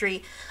up this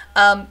tree.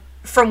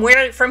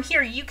 From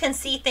here you can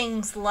see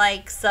things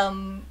like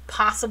some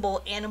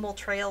possible animal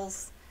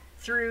trails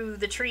through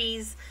the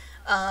trees.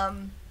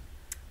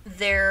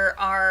 There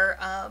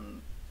are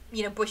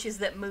bushes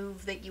that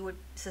move that you would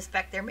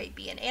suspect there may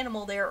be an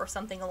animal there or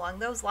something along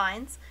those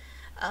lines.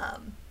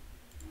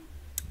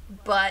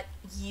 But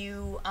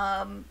you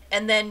and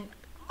then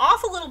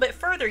off a little bit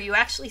further, you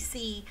actually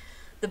see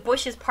the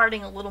bushes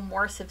parting a little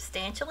more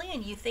substantially,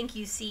 and you think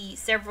you see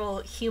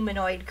several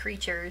humanoid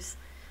creatures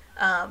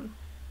on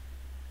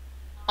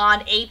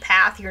a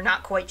path. You're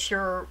not quite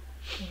sure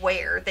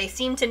where. They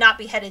seem to not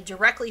be headed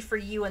directly for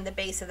you in the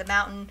base of the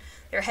mountain.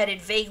 They're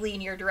headed vaguely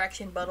in your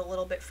direction, but a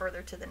little bit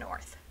further to the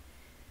north.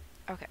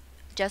 Okay.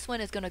 Jeswyn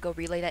is going to go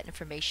relay that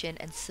information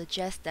and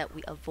suggest that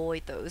we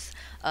avoid those,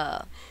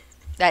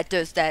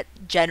 that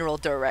general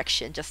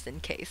direction, just in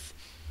case.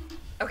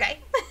 Okay.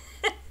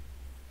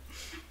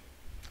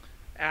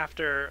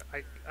 After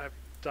I've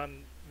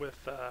done with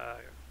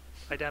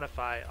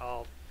Identify,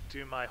 I'll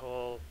do my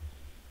whole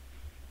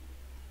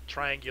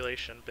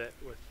triangulation bit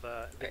with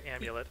the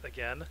amulet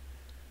again.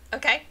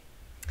 Okay.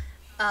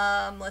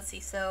 Let's see.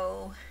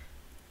 So,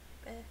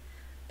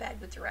 bad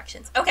with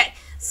directions. Okay.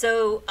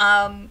 So,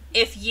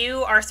 if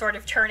you are sort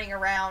of turning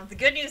around, the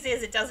good news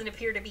is it doesn't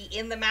appear to be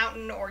in the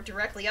mountain or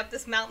directly up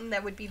this mountain.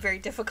 That would be very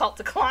difficult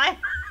to climb.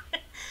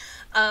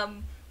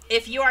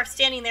 If you are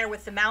standing there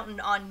with the mountain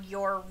on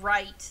your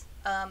right,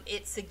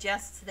 it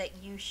suggests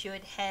that you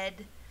should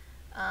head,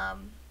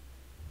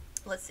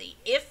 let's see,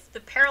 if the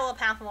parallel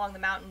path along the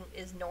mountain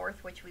is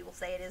north, which we will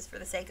say it is for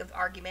the sake of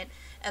argument,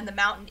 and the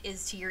mountain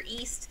is to your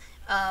east,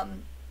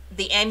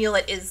 the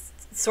amulet is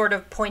sort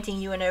of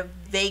pointing you in a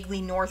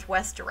vaguely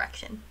northwest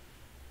direction.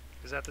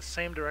 Is that the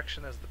same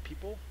direction as the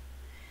people?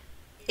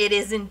 It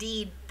is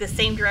indeed the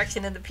same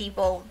direction as the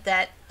people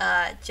that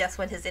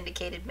Jeswyn has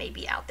indicated may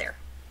be out there.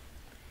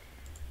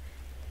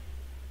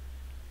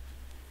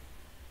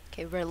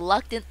 Okay,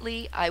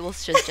 reluctantly, I will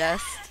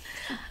suggest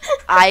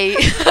I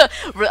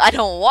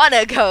don't want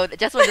to go.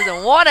 Jeswyn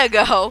doesn't want to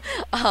go.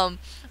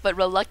 But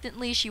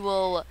reluctantly, she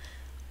will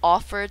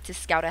offer to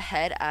scout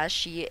ahead as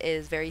she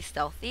is very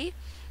stealthy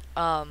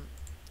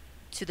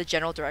to the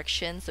general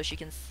direction so she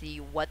can see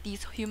what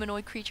these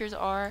humanoid creatures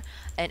are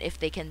and if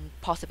they can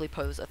possibly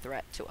pose a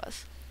threat to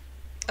us.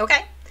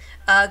 Okay.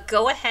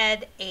 Go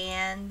ahead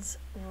and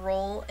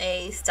roll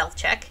a stealth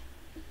check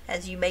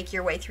as you make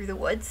your way through the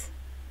woods.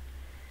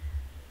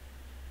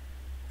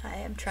 I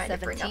am trying 17?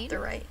 to bring up the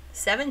right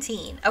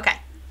 17. Okay,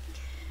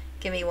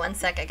 give me 1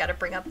 sec. I got to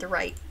bring up the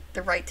right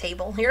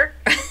table here.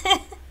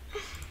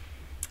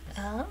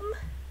 Perception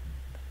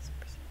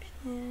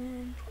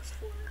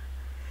 +4.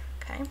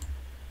 Okay.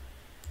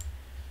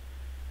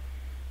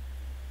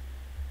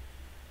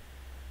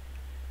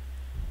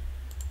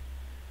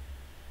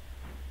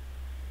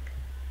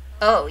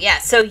 Oh yeah.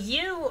 So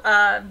you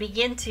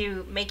begin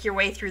to make your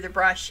way through the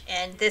brush,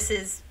 and this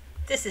is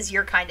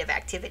your kind of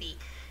activity.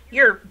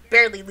 You're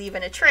barely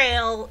leaving a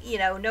trail, you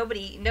know,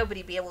 nobody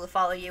be able to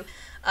follow you.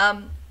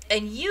 And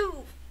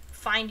you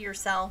find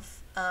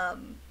yourself,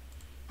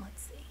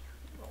 let's see,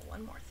 roll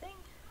one more thing.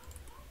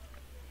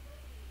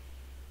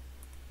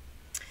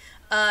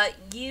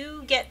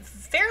 You get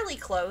fairly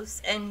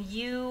close, and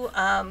you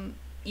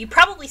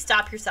probably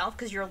stop yourself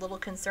because you're a little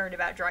concerned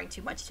about drawing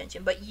too much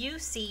attention, but you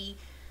see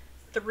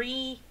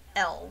 3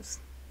 elves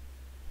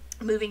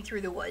moving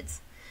through the woods.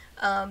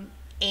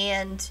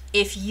 And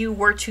if you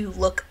were to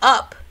look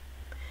up,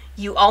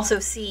 you also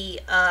see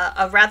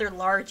a rather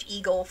large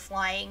eagle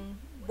flying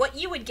what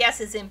you would guess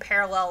is in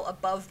parallel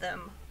above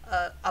them,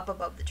 up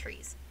above the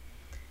trees.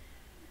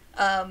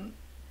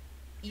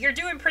 You're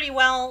doing pretty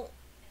well,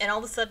 and all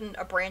of a sudden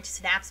a branch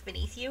snaps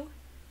beneath you,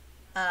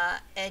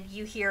 and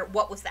you hear,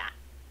 "What was that?"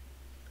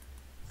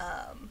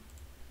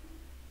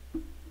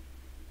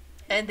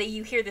 And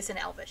you hear this in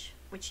Elvish,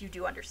 which you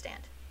do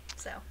understand.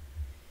 So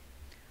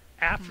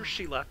After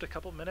she left a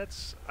couple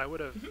minutes, I would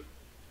have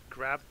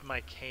grabbed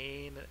my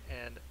cane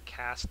and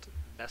cast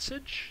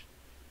message.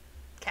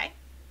 Okay.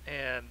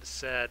 And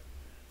said,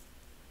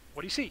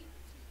 "What do you see?"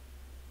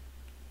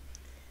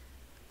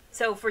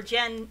 So for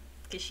Jenn,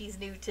 because she's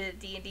new to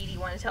D&D, do you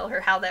want to tell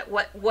her how that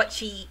what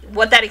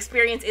that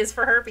experience is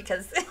for her?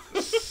 Because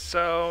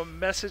So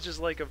message is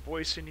like a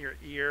voice in your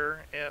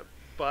ear,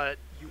 but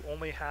you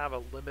only have a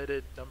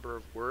limited number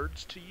of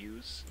words to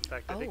use. In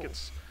fact, I think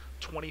it's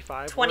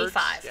 25 words.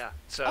 Yeah.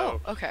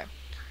 So okay.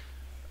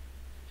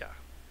 Yeah.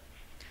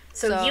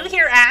 So you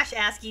hear Ash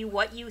ask you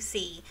what you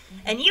see,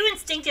 and you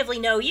instinctively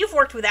know, you've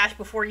worked with Ash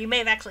before, you may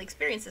have actually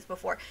experienced this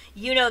before,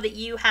 you know that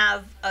you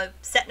have a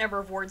set number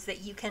of words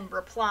that you can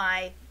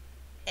reply,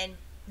 and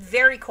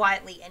very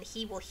quietly, and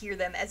he will hear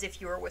them as if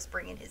you were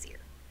whispering in his ear.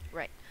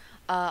 Right.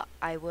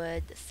 I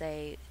would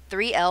say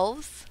 3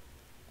 elves,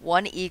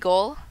 1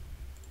 eagle,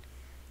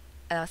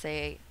 and I'll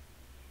say,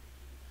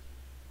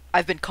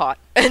 "I've been caught."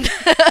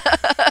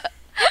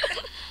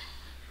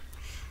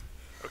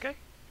 Okay.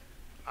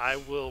 I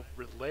will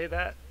relay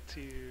that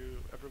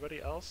to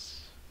everybody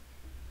else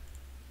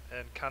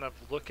and kind of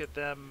look at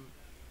them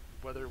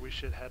whether we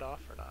should head off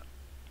or not.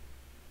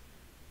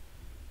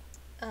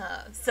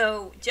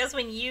 So,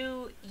 Jeswyn,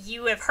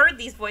 you have heard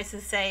these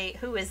voices say,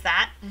 "Who is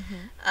that?"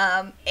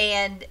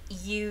 And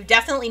you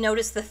definitely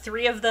notice the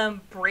 3 of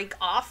them break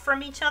off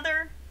from each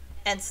other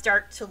and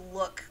start to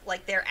look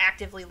like they're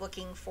actively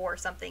looking for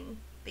something,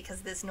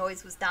 because this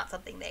noise was not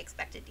something they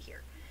expected to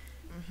hear.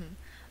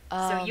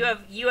 So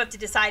you have to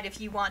decide if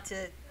you want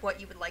to,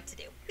 what you would like to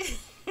do.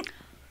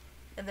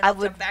 And then I'll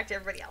jump back to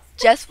everybody else.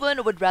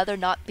 Jeswyn would rather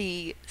not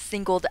be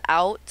singled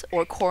out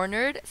or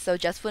cornered, so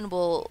Jeswyn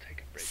will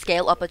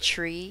scale up a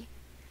tree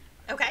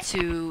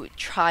to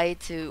try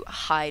to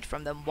hide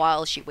from them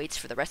while she waits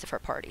for the rest of her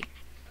party.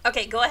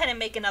 Okay, go ahead and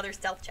make another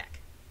stealth check.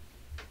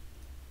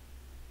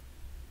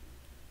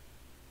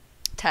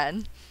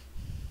 10.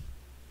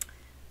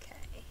 Okay.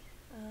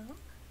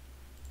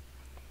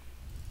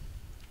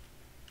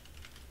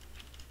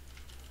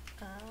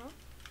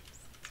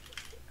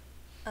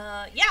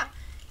 Yeah,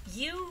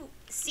 you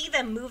see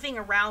them moving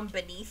around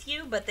beneath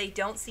you, but they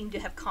don't seem to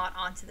have caught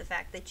on to the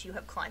fact that you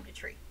have climbed a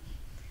tree.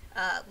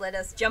 Let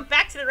us jump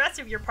back to the rest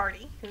of your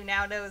party, who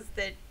now knows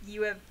that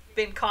you have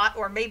been caught,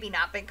 or maybe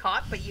not been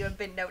caught, but you have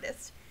been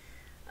noticed.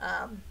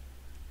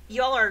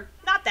 You all are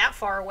not that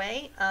far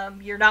away.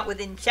 You're not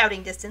within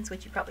shouting distance,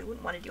 which you probably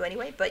wouldn't want to do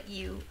anyway, but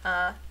you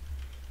have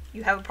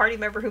a party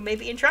member who may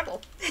be in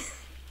trouble.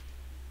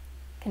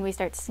 Can we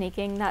start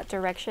sneaking that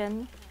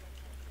direction?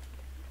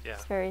 Yeah,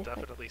 very,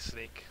 definitely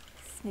sneak.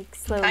 Sneak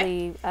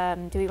slowly.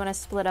 Okay. Do we want to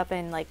split up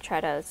and like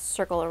try to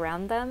circle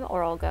around them,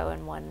 or all go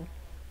in one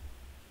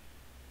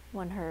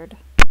herd?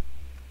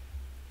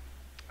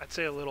 I'd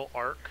say a little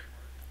arc.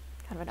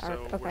 Kind of an arc.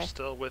 So okay.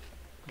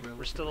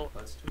 we're still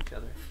close to each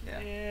other.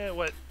 Yeah,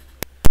 what,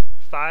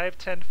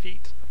 5-10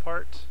 feet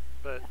apart,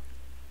 but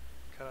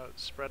kind of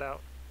spread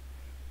out.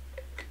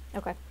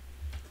 Okay.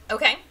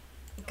 Okay.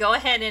 Go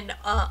ahead and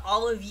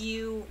all of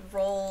you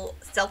roll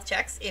stealth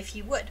checks if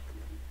you would.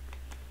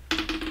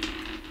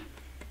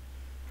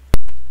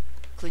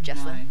 Include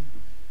Jeswyn.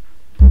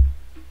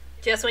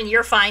 Jeswyn,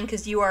 you're fine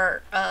because you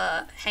are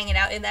hanging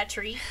out in that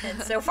tree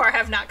and so far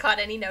have not caught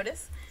any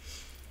notice.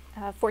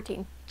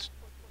 14.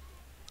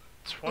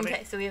 20.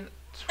 Okay, so we have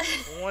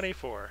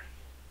 24.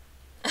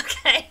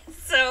 Okay,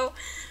 so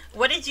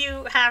what did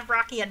you have,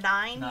 Rocky? A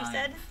 9, you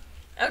said?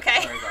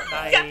 Okay. Sorry about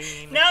that.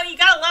 No, you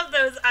gotta love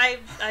those. I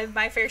have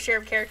my fair share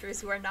of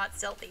characters who are not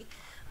stealthy.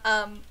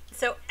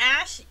 So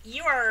Ash,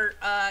 you are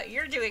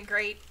you're doing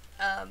great,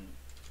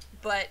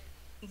 but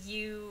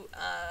you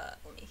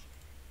let me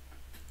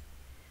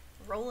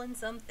rolling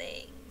some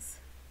things.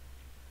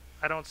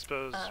 I don't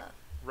suppose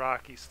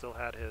Rocky still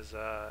had his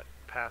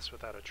pass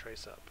without a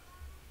trace up.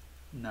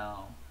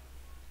 No.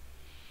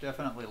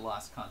 Definitely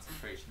lost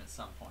concentration at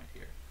some point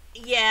here.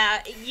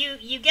 Yeah,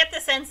 you get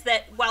the sense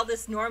that while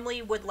this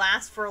normally would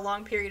last for a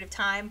long period of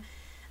time,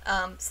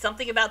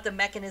 something about the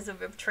mechanism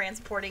of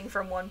transporting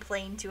from one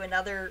plane to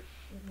another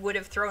would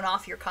have thrown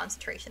off your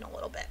concentration a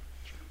little bit.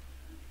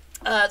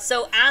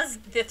 So as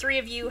the three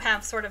of you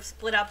have sort of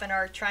split up and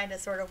are trying to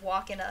sort of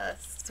walk in a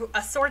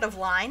sort of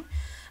line,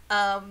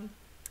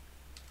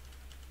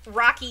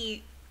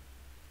 Rocky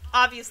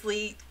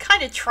obviously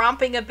kind of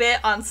tromping a bit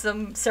on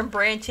some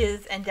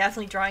branches and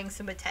definitely drawing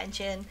some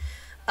attention.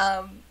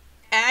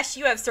 Ash,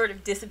 you have sort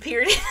of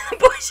disappeared in the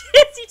bushes.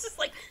 You're just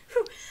like,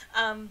 whew.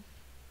 And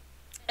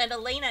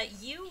Elayna,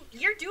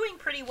 you're doing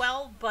pretty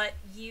well, but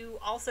you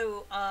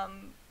also,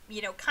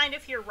 kind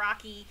of hear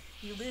Rocky.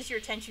 You lose your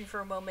attention for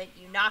a moment.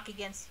 You knock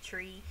against a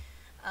tree.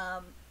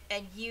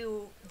 And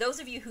those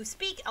of you who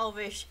speak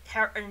Elvish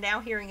are now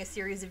hearing a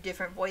series of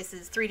different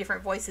voices, 3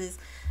 different voices,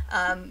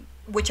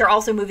 which are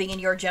also moving in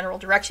your general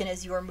direction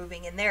as you are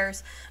moving in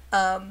theirs.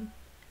 Call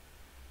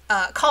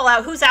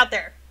out, who's out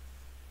there?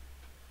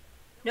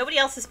 Nobody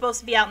else is supposed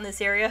to be out in this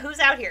area. Who's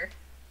out here?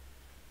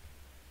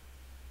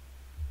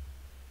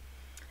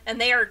 And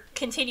they are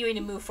continuing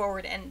to move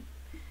forward and,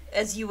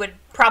 as you would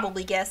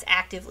probably guess,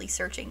 actively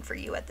searching for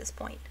you at this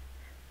point.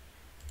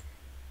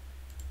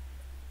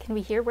 Can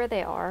we hear where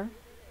they are?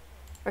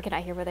 Or can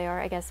I hear where they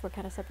are? I guess we're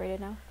kind of separated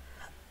now.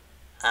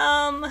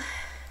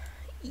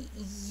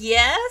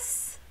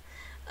 Yes.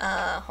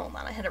 Hold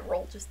on, I had a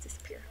roll just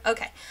disappear.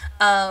 Okay.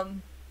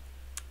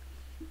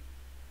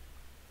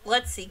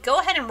 Let's see. Go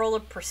ahead and roll a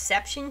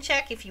perception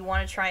check if you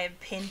want to try and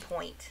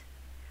pinpoint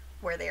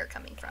where they are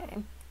coming from.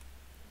 Okay.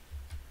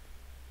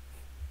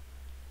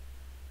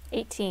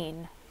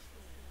 18.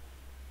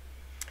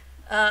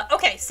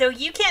 Okay, so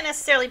you can't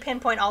necessarily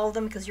pinpoint all of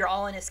them because you're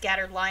all in a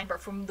scattered line, but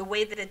from the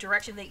way that the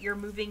direction that you're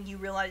moving, you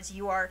realize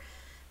you are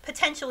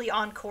potentially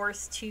on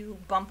course to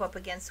bump up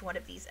against one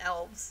of these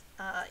elves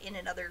in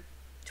another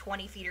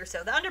 20 feet or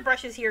so. The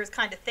underbrushes here is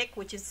kind of thick,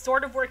 which is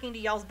sort of working to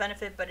y'all's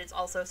benefit, but it's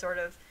also sort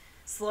of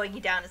slowing you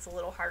down. It's a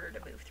little harder to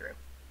move through.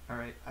 All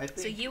right.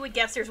 So you would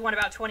guess there's one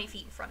about 20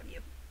 feet in front of you.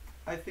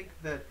 I think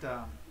that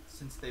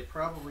since they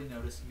probably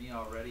noticed me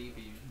already,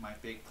 being my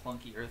big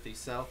clunky earthy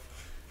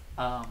self,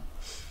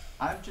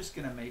 I'm just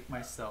going to make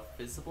myself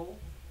visible.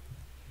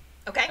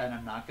 Okay. And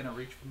I'm not going to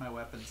reach for my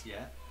weapons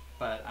yet,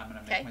 but I'm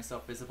going to make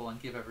myself visible and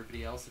give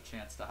everybody else a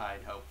chance to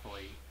hide,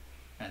 hopefully,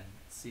 and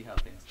see how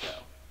things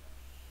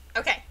go.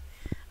 Okay.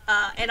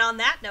 And on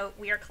that note,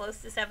 we are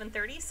close to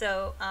 7:30,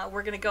 so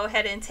we're going to go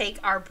ahead and take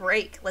our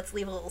break. Let's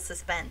leave a little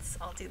suspense.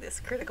 I'll do this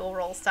critical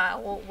role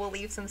style. We'll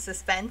leave some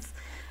suspense.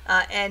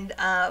 And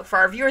for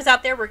our viewers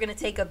out there, we're going to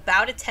take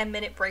about a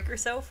 10-minute break or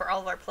so for all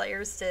of our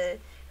players to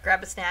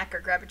grab a snack or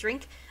grab a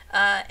drink.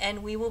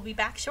 And we will be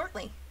back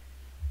shortly.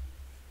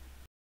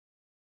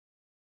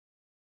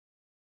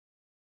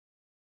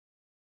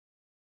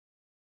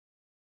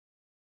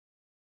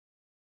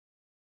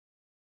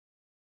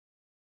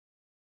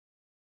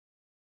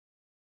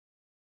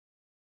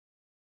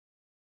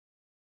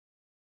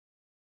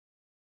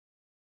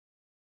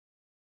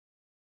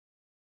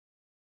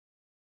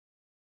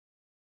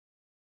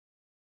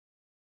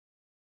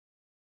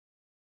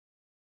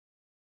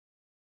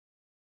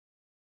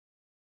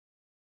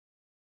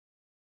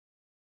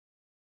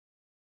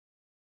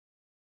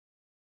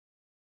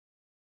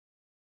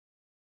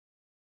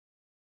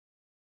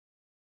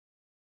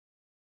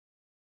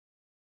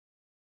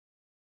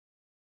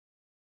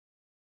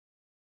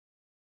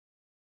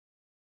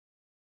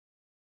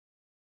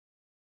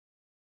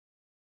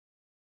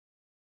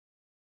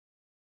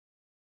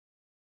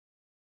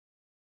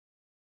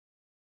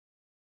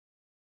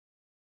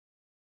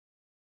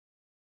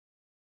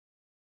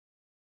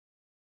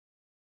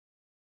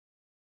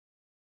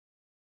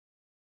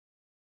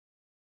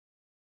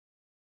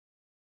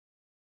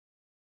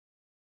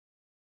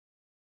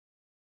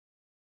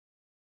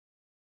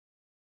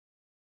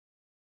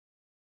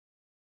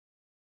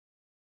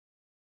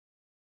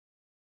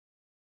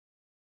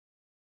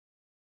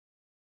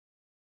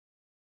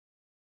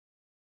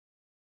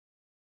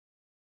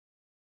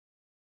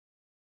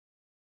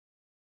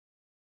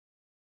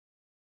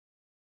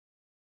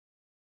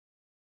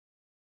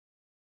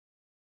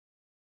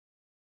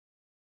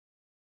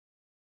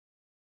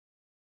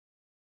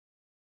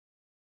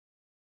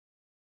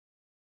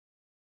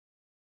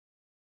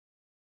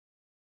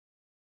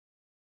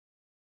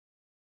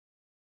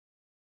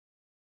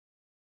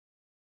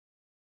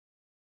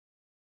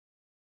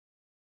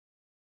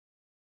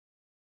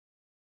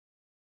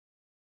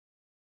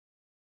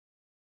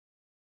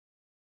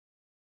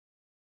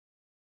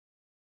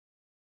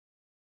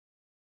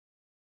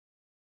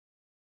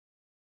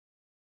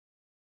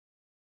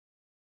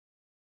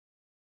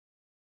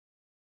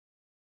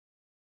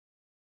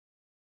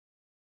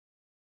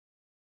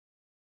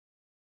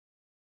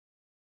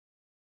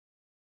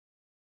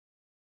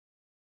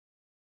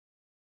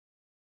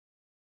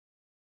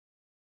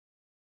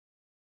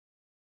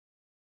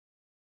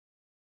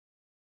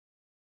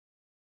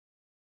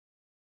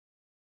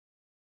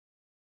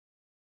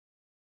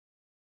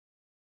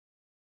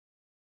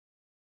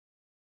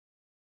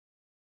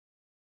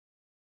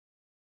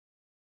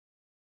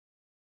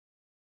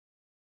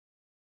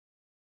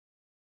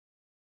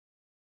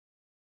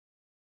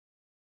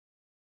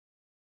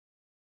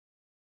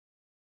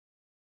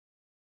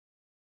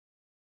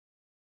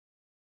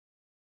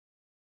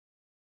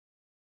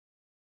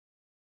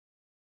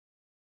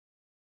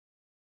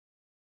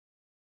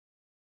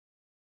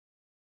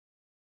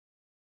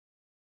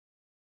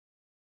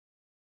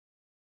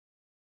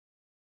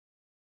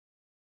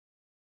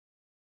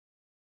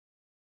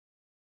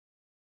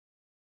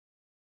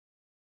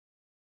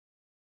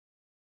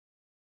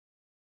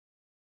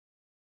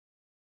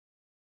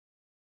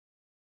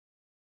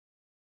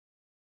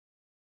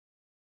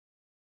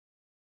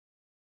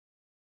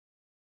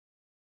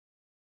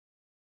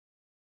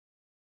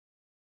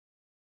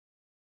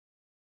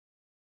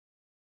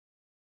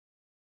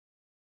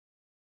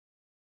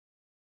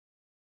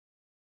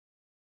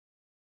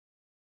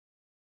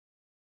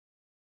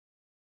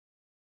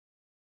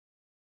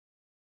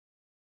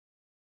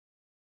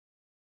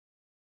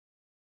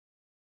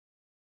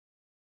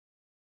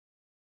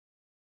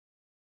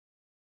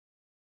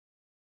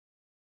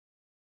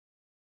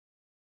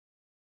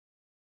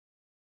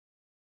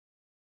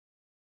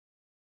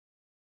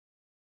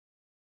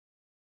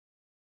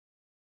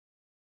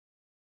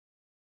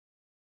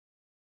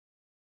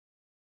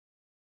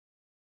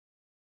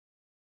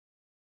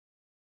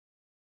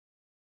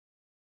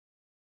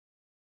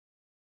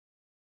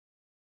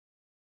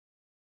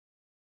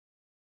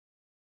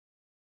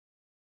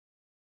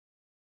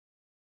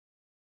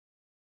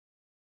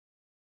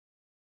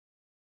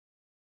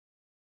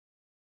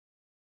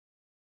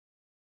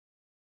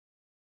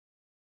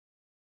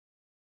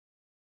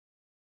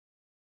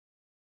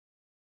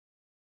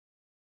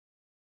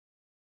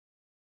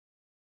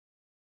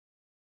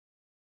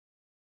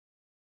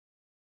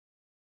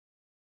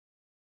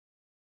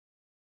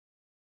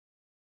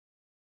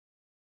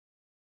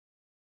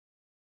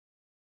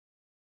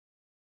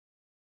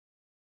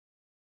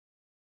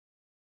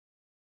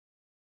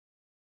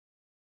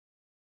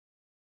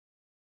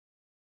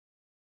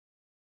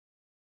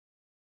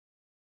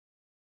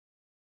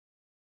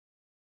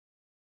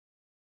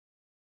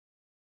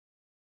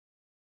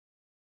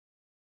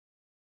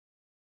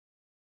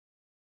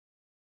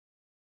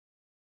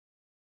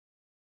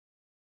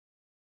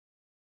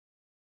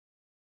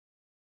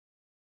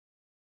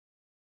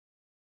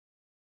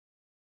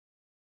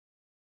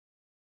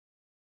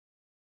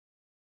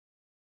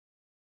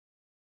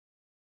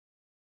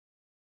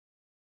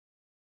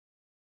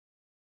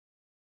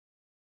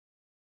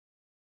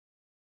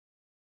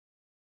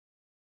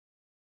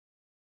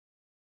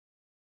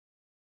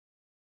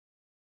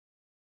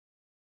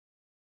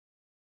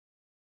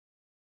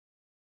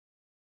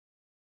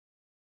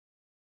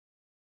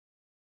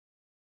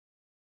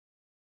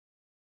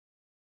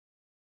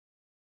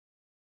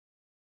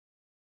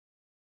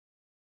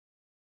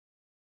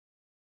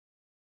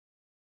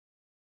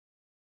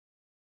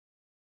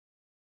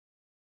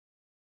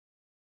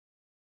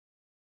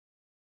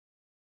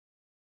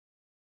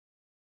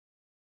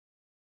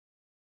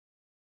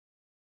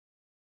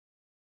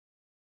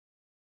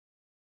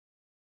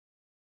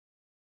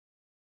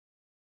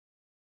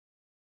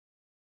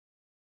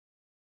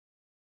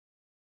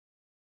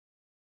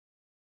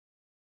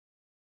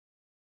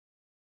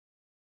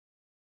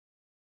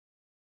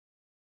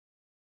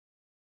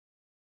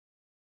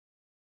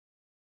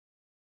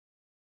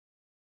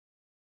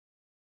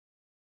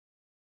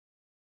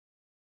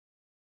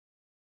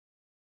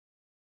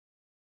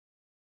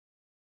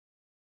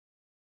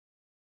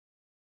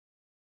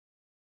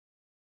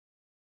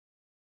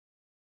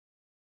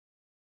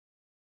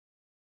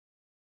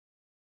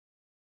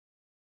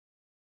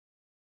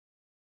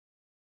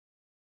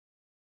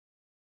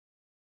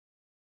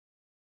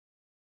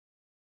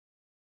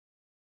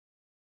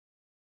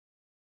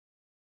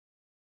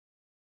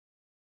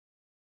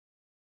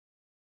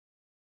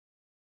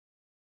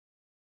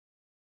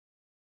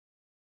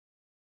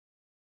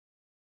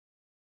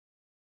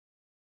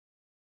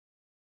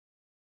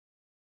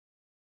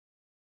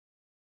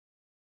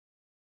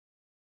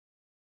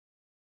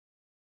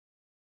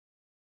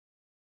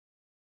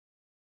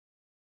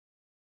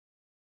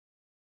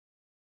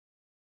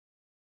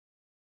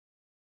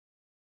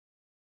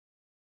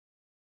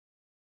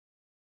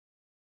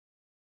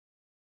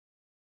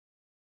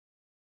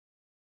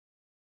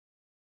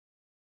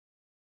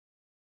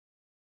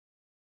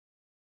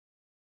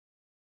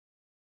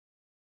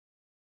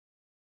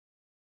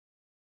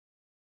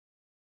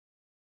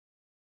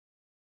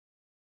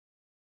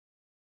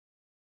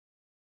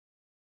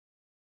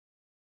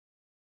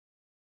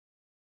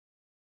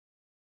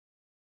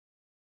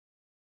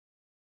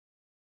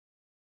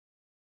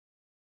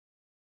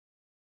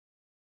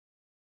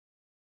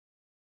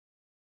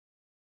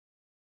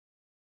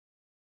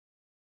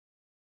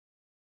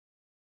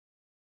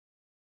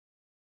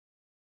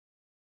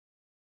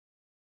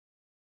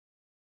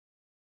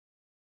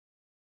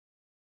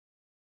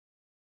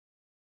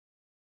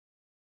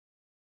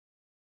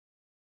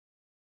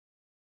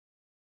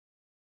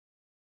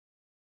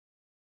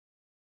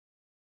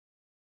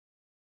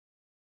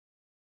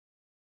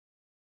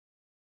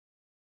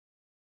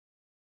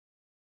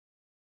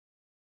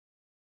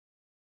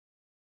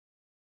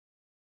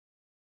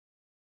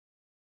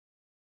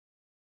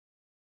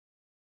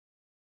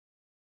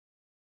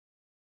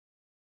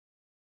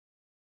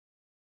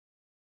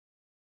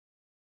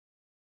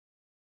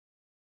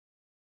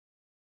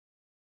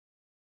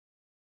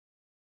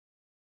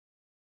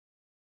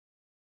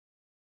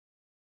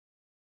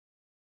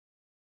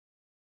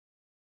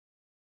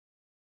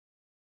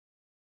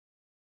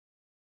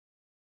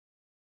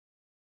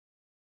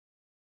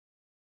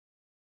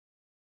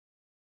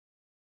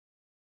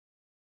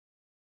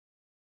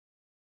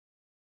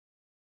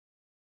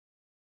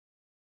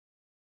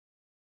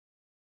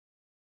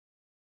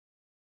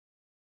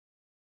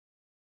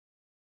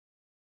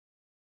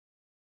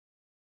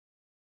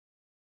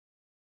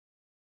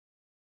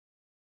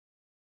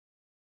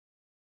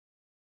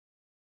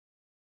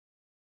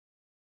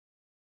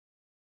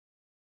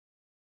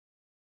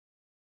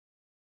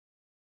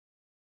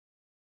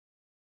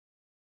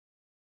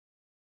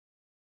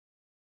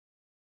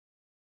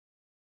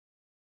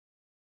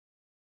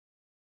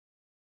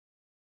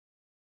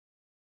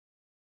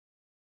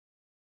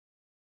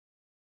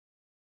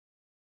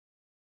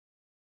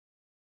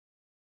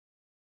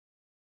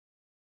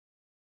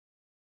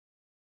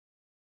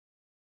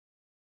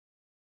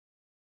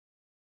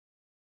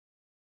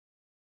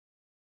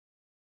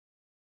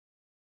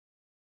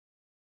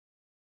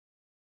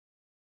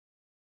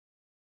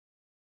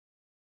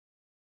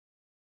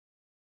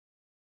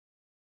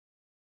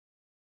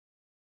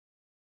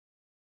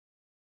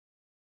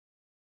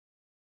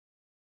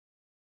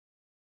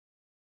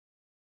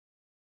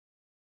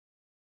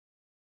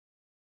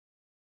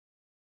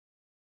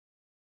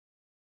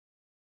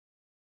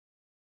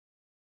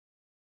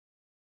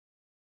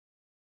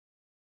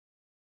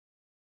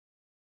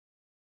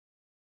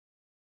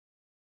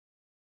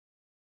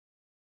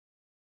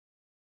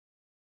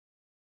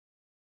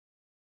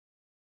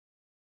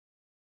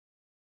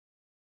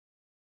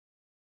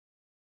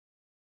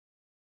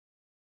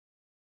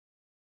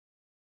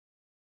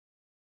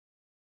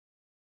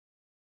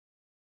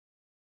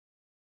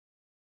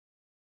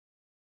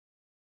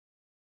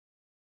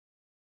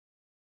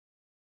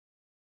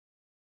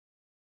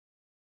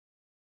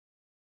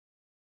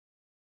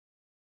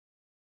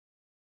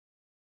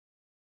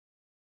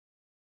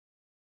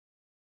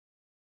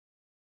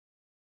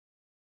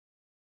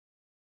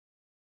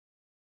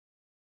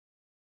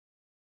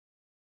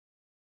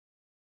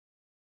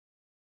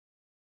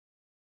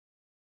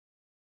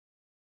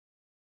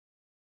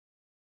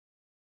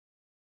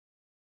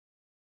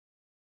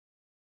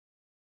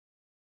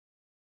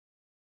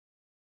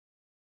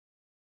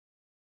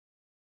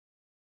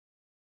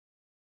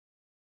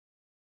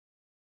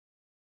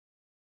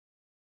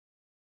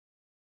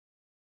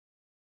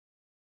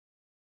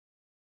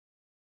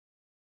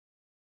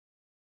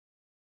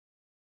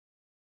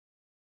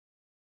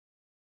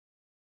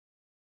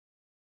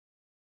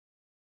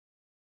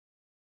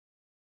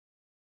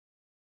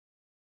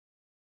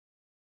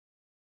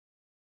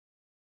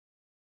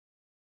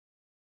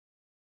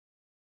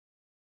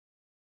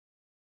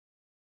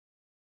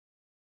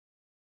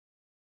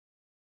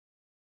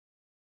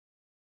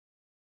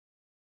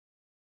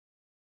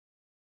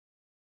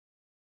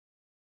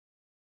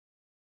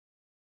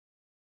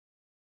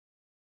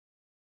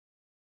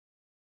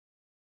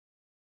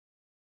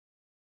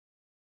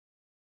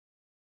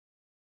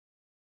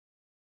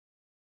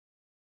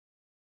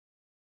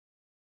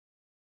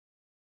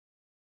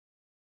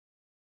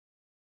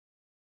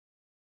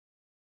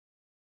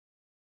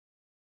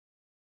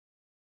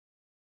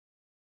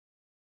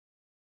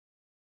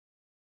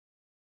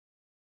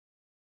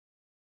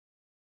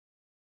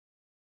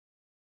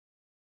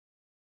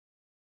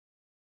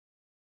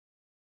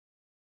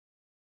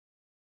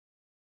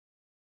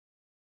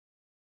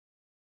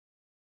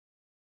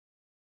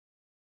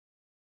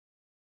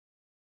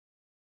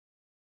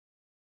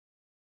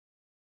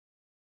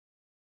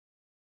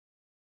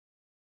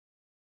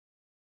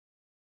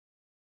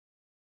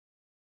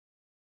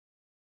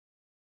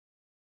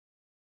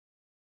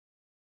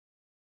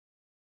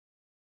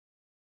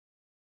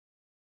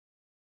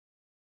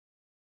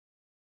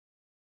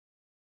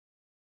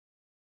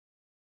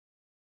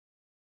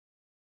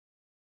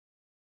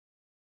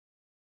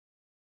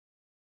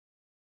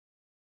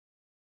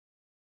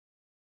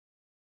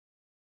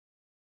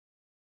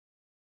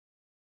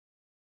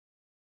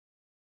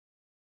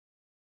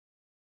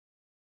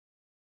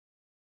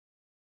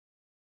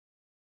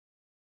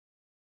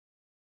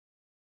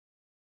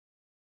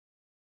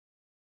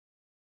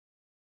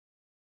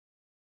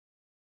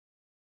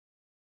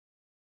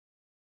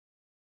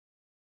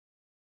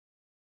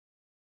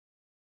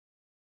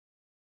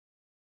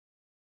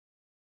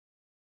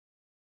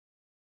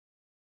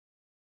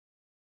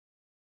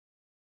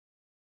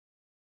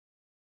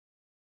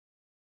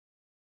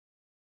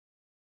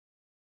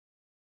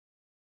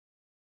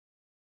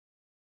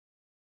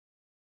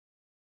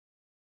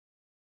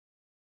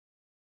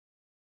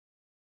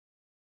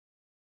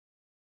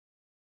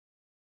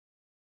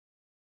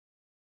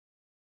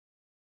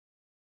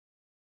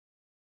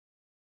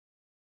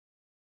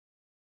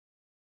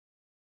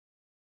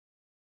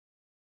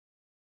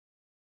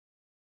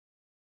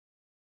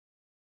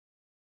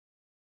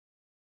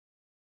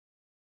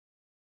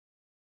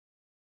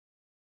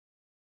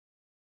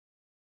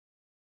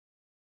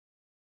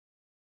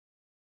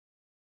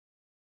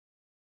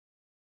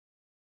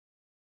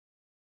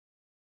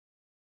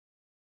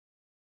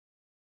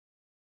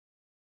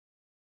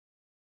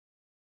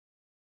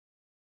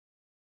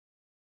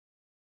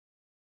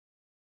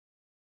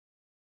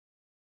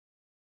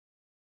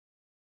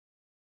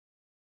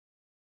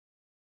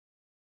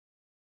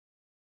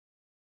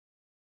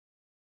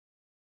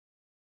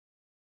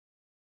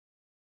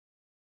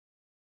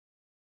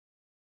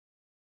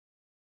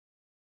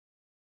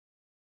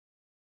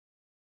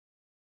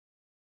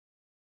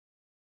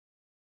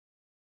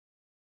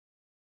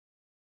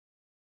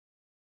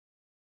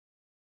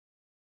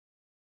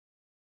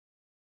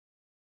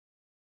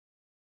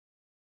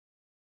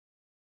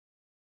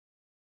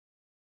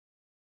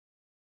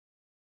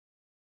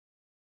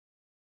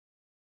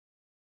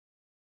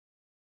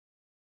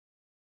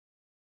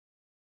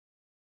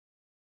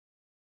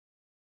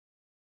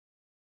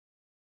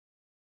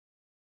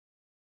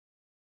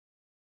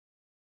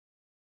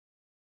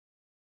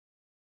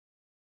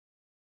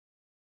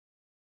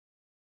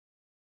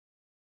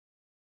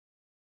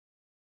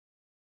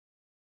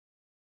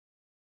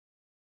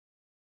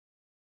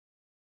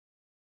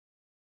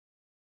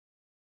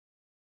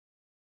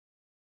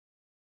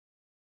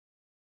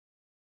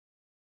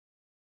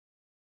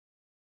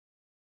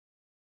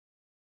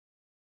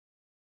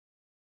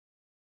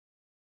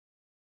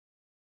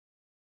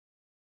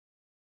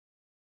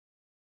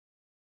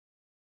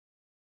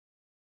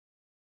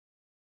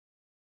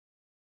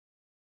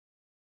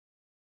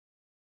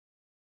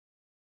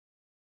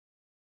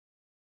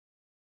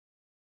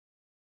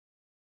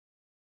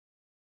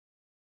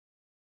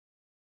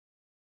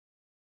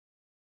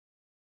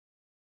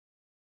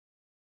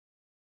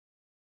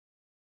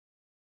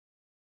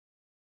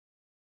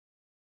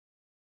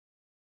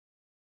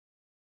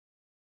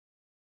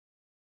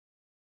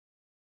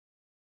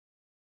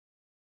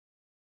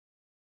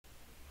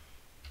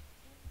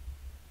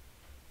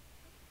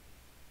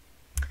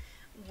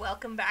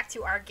 welcome back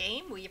to our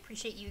game. We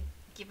appreciate you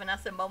giving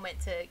us a moment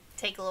to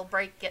take a little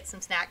break, get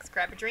some snacks,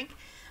 grab a drink.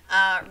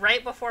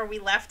 Right before we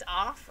left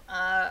off,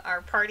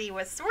 our party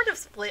was sort of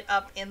split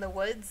up in the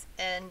woods,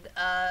 and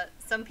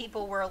some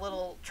people were a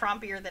little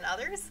trompier than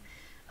others.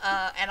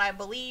 And I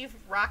believe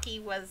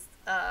Rocky was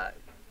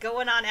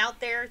going on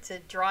out there to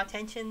draw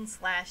attention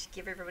 /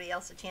 give everybody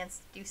else a chance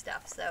to do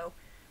stuff. So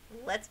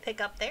let's pick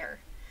up there.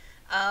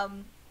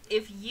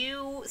 If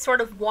you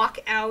sort of walk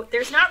out,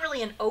 there's not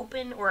really an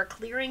open or a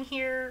clearing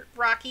here,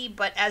 Rocky,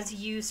 but as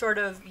you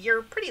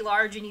you're pretty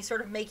large and you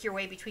sort of make your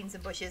way between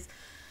some bushes,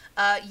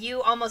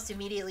 you almost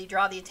immediately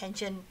draw the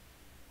attention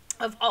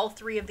of all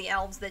three of the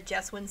elves that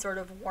Jeswyn sort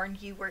of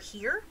warned you were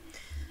here.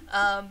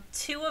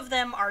 Two of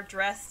them are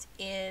dressed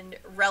in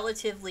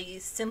relatively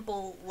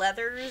simple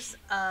leathers,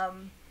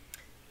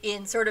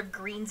 in sort of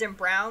greens and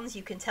browns.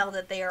 You can tell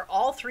that they are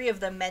all three of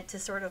them meant to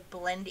sort of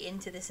blend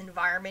into this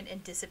environment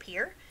and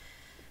disappear.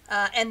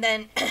 And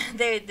then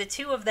the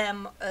two of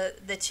them,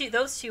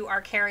 those two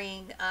are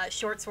carrying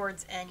short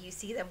swords, and you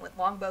see them with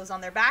longbows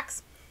on their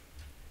backs.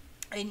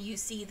 And you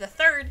see the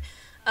third,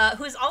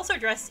 who is also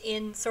dressed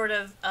in sort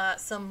of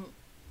some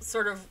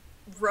sort of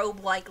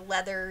robe-like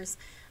leathers,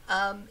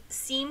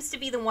 seems to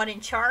be the one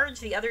in charge.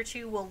 The other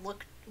two will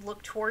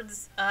look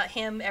towards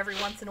him every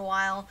once in a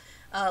while,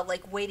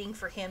 like waiting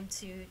for him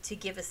to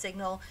give a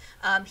signal.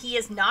 He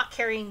is not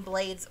carrying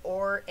blades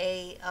or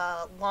a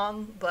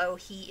long bow.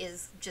 He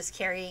is just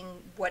carrying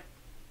what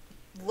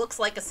looks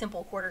like a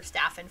simple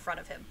quarterstaff in front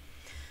of him.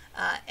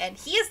 And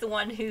he is the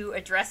one who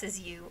addresses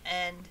you,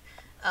 and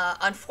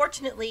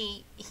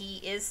unfortunately, he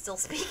is still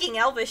speaking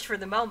Elvish for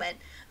the moment,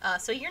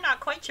 so you're not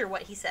quite sure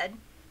what he said.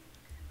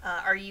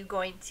 Are you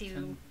going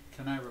to...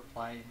 Can I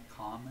reply in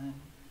common?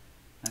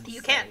 And you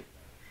say, can.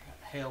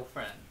 Hail,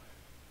 friend.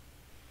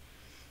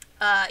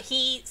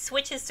 He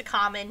switches to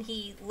common.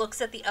 He looks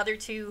at the other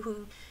two,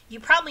 who you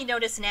probably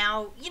notice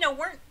now,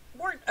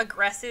 weren't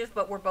aggressive,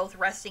 but were both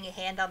resting a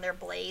hand on their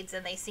blades,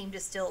 and they seem to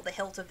still, the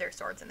hilt of their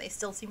swords, and they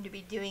still seem to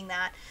be doing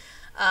that.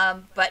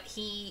 But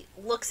he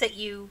looks at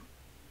you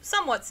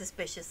somewhat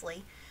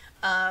suspiciously,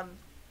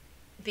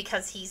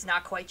 because he's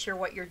not quite sure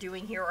what you're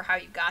doing here or how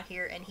you got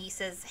here, and he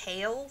says,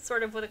 hail,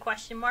 sort of with a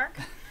question mark.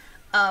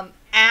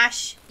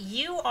 Ash,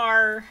 you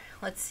are,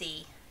 let's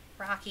see,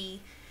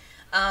 Rocky,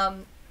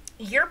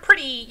 you're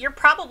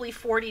probably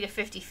 40 to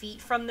 50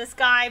 feet from this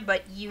guy,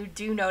 but you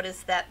do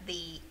notice that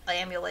the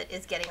amulet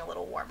is getting a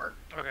little warmer.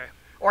 Okay.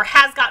 Or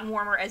has gotten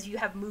warmer as you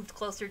have moved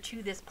closer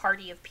to this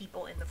party of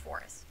people in the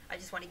forest. I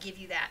just want to give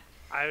you that.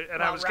 I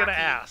was going to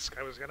ask.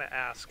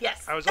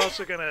 Yes. I was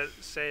also going to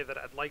say that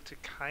I'd like to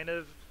kind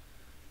of,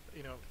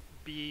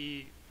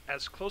 be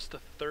as close to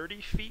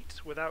 30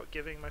 feet without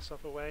giving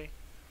myself away.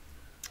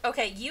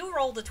 Okay, you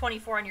rolled a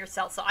 24 on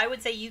yourself, so I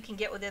would say you can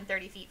get within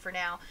 30 feet for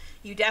now.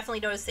 You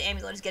definitely notice the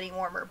amulet is getting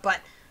warmer,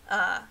 but,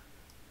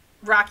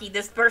 Rocky,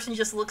 this person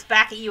just looks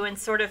back at you and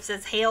sort of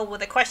says hail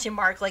with a question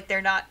mark, like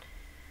they're not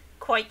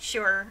quite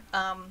sure,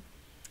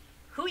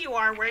 who you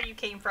are, where you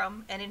came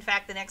from, and in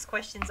fact the next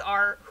questions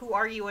are, who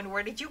are you and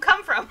where did you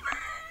come from?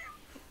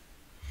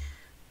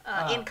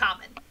 In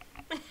common.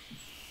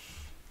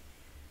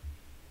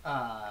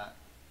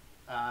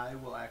 I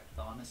will act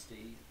with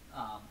honesty,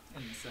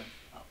 in the sense,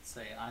 I'll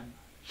say,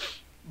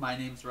 my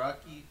name's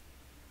Rocky,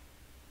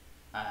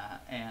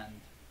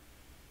 and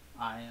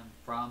I am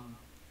from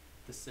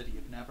the city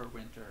of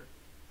Neverwinter.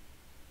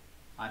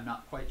 I'm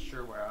not quite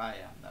sure where I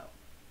am, though.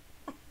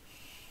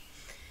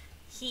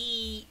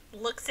 He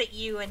looks at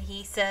you and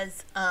he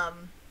says,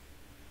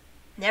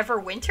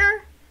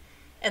 Neverwinter?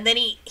 And then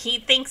he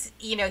thinks,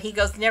 he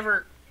goes,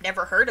 never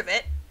heard of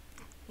it.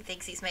 He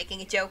thinks he's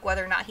making a joke,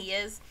 whether or not he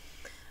is.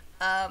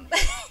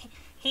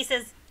 He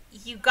says,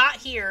 you got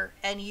here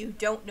and you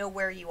don't know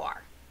where you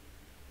are.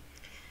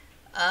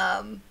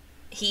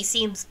 He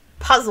seems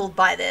puzzled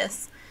by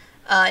this.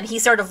 And he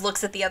sort of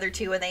looks at the other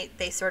two and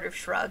they sort of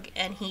shrug.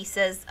 And he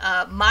says,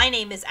 my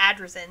name is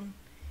Pedersen,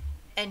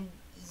 and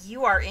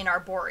you are in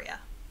Arborea.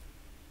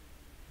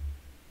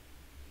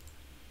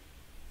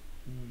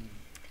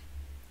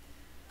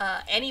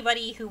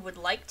 Anybody who would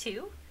like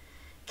to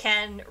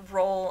can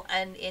roll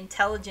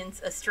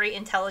a straight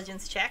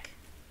intelligence check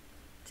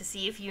to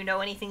see if you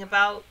know anything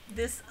about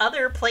this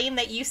other plane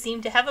that you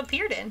seem to have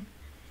appeared in.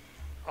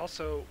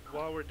 Also,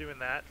 while we're doing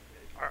that,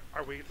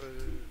 are we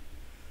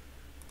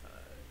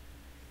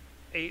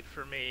 8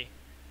 for me?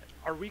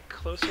 Are we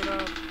close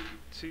enough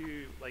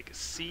to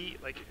see?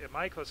 Am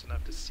I close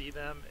enough to see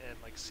them and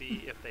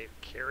see if they're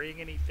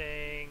carrying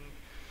anything?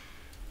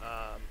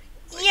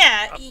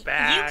 Yeah, a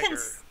bag you can.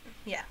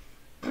 Yeah,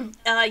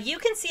 you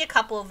can see a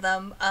couple of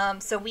them.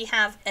 So we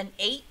have an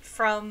 8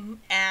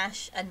 from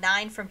Ash, a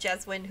 9 from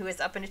Jeswyn, who is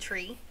up in a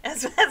tree,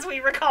 as we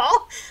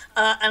recall,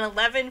 an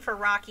 11 for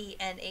Rocky,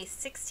 and a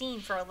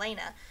 16 for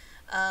Elayna.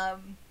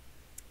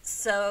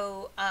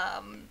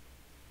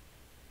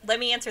 Let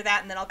me answer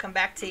that, and then I'll come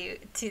back to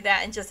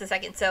that in just a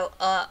second. So,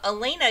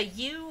 Elayna,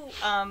 you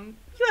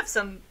have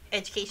some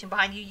education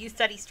behind you. You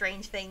study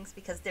strange things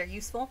because they're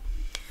useful.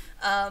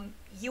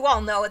 You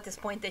all know at this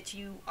point that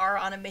you are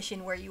on a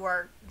mission where you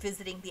are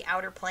visiting the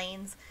outer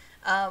planes,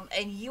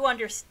 and you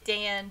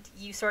understand,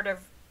 you sort of,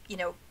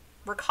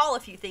 recall a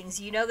few things.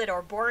 You know that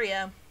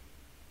Arborea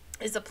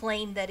is a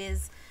plane that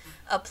is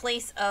a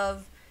place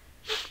of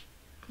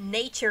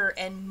nature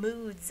and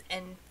moods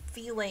and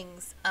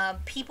feelings.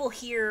 People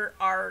here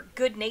are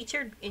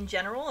good-natured in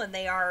general, and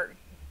they are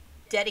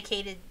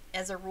dedicated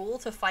as a rule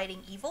to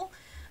fighting evil.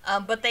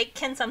 But they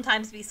can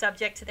sometimes be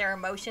subject to their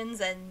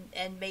emotions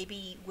and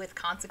maybe with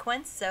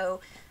consequence.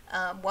 So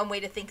one way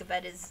to think of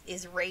it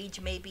is rage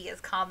may be as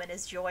common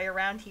as joy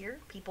around here.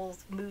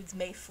 People's moods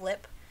may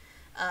flip.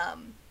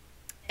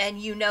 And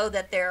you know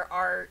that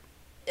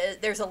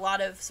there's a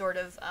lot of sort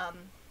of,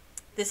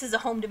 this is a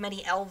home to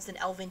many elves and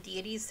elven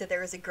deities, so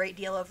there is a great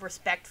deal of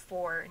respect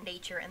for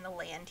nature and the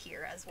land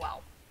here as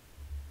well.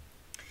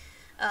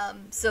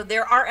 So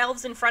there are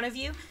elves in front of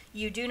you.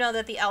 You do know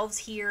that the elves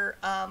here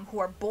who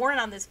are born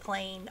on this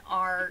plane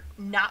are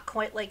not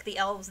quite like the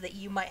elves that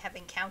you might have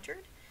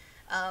encountered,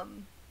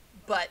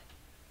 but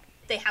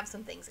they have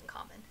some things in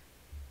common.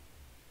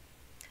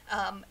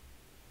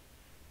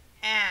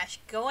 Ash,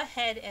 go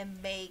ahead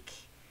and make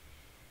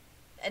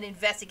an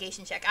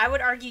investigation check. I would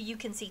argue you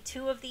can see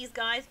two of these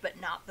guys, but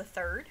not the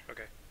third.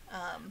 Okay.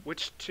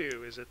 Which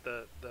two? Is it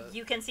the...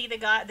 You can see the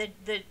guy,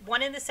 the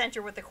one in the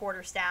center with the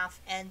quarterstaff,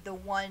 and the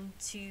one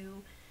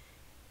to,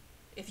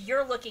 if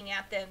you're looking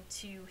at them,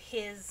 to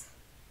his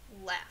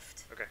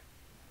left. Okay.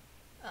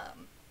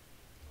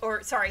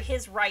 Or, sorry,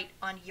 his right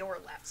on your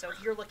left. So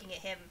if you're looking at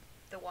him,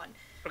 the one.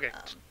 Okay,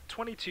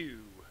 22.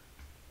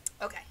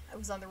 Okay, I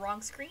was on the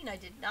wrong screen. I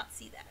did not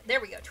see that.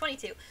 There we go,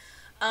 22.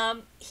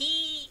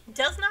 He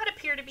does not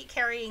appear to be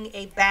carrying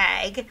a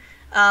bag.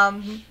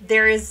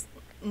 There is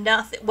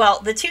nothing. Well,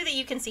 the two that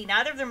you can see,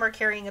 neither of them are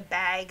carrying a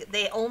bag.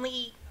 They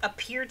only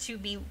appear to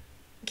be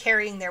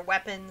carrying their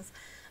weapons.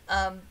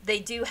 They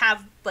do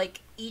have,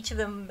 like, each of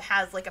them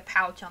has, like, a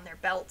pouch on their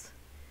belt,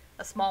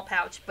 a small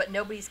pouch, but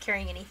nobody's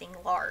carrying anything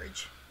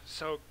large.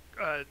 So,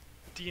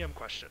 DM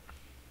question.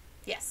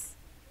 Yes.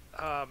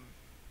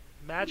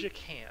 Magic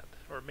hand,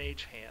 or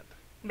mage hand.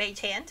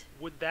 Mage hand?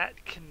 Would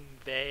that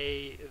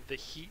convey the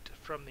heat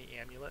from the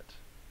amulet?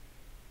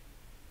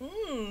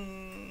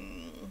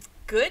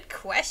 Good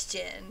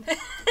question.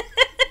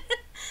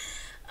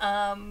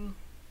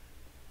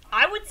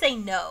 I would say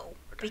no,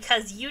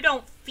 because you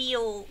don't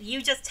feel,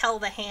 you just tell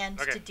the hand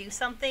to do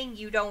something.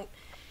 You don't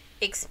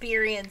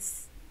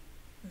experience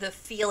the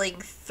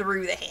feeling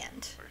through the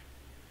hand.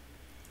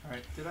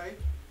 Alright, did I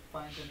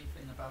find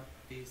anything about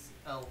these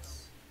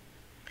elves,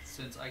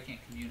 since I can't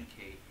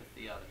communicate with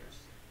the others?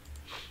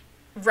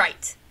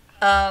 Right.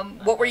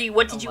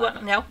 What did you want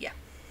to know? Yeah.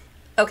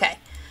 Okay.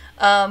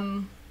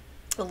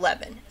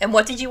 11. And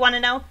what did you want to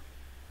know?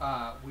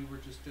 We were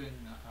just doing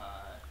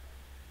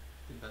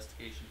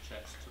investigation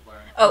checks to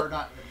learn. Oh. Or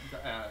not,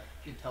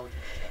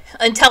 intelligence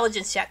checks.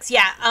 Intelligence checks,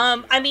 yeah.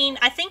 I mean,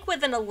 I think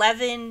with an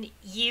 11,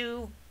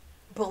 you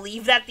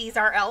believe that these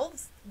are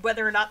elves,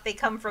 whether or not they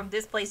come from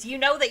this place. You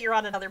know that you're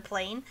on another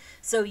plane,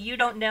 so you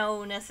don't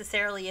know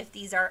necessarily if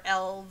these are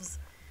elves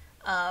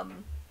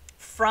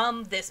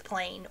from this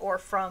plane or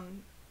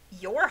from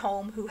your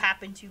home who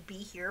happen to be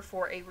here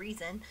for a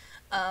reason.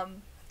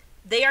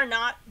 They are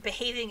not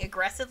behaving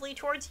aggressively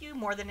towards you.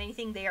 More than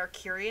anything, they are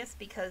curious,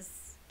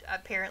 because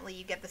apparently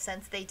you get the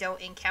sense they don't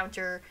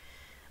encounter,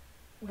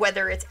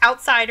 whether it's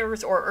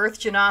outsiders or Earth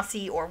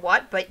Genasi or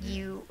what, but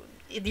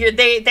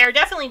they're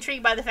definitely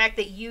intrigued by the fact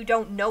that you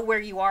don't know where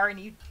you are, and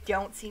you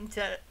don't seem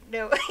to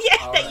know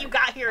that you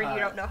got here and you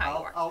don't know how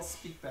you are. I'll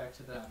speak back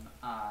to them.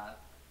 I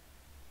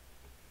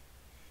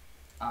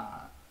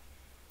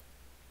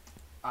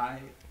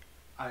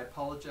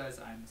apologize.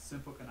 I'm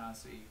Simple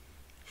Ganassi.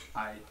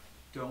 I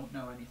don't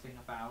know anything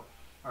about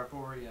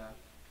Arborea,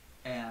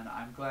 and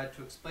I'm glad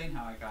to explain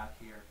how I got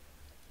here,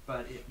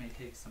 but it may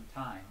take some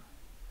time.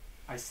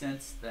 I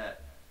sense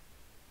that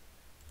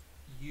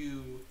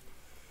you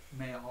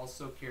may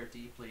also care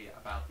deeply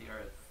about the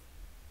earth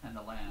and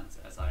the lands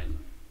as I do.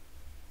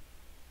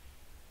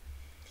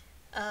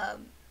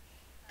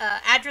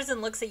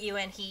 Adrazin looks at you,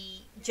 and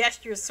he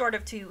gestures sort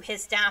of to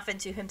his staff and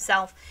to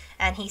himself,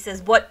 and he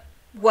says, what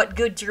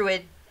good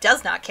druid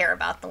does not care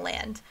about the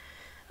land?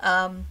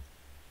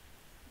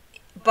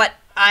 But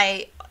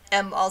I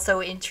am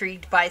also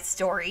intrigued by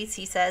stories,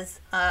 he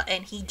says,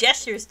 and he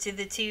gestures to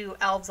the two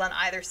elves on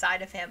either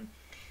side of him,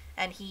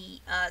 and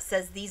he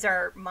says, these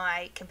are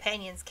my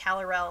companions,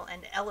 Calorel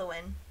and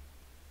Eloin.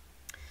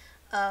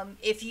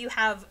 If you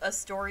have a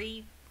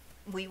story,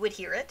 we would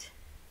hear it.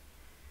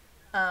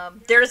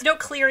 There is no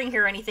clearing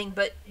here or anything,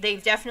 but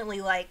they've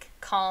definitely, like,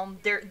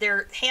 calmed.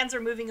 Their hands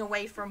are moving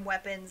away from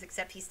weapons,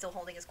 except he's still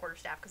holding his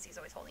quarterstaff, because he's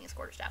always holding his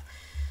quarterstaff.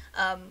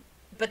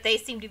 But they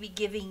seem to be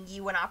giving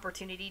you an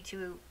opportunity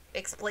to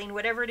explain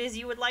whatever it is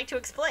you would like to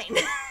explain.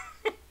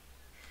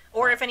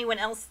 Or if anyone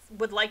else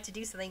would like to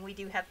do something, we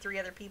do have 3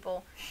 other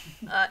people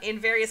in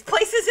various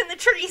places in the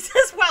trees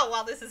as well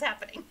while this is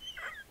happening.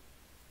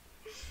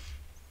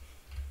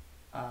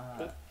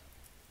 I'm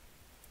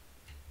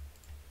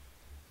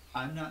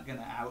not going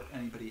to out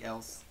anybody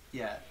else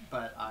yet,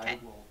 but I Okay.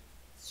 will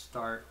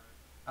start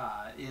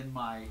in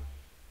my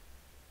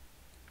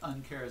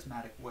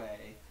uncharismatic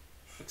way,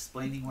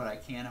 explaining what I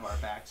can of our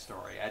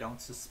backstory. I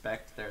don't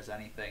suspect there's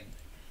anything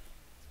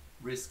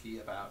risky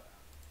about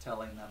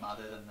telling them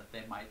other than that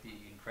they might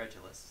be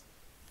incredulous.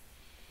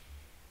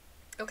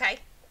 Okay.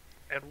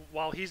 And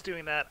while he's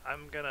doing that,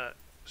 I'm gonna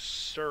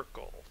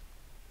circle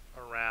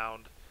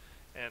around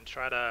and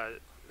try to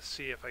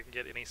see if I can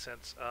get any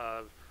sense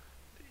of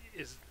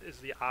is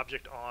the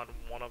object on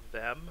one of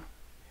them,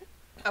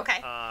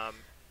 Okay.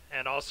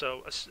 and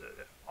also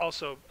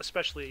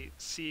especially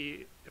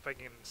see if I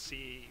can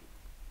see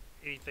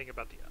anything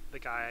about the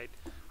guy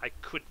I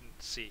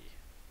couldn't see.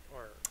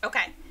 Or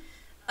Okay.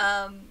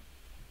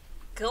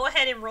 Go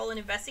ahead and roll an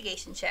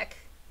investigation check.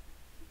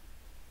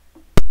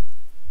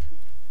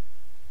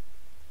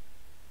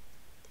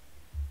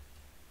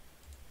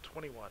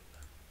 21.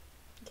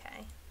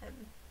 Okay.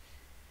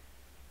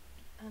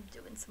 I'm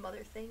doing some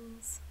other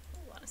things.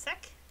 Hold on a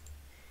sec.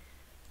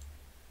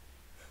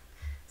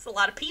 It's a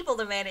lot of people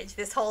to manage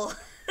this whole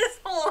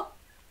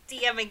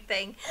DMing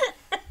thing.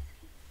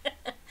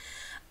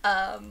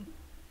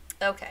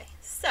 Okay,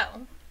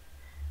 so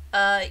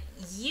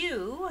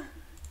you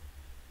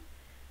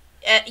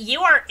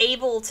are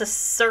able to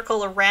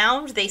circle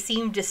around. They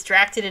seem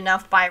distracted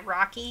enough by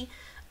Rocky.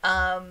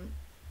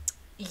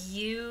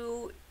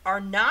 You are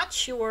not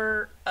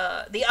sure.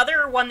 The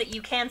other one that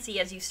you can see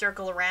as you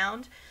circle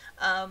around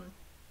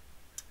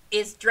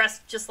is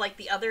dressed just like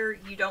the other.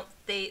 You don't.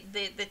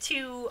 The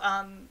two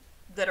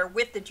that are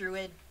with the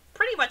druid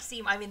pretty much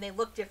seem. I mean, they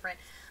look different,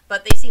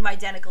 but they seem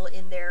identical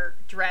in their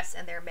dress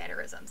and their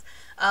mannerisms.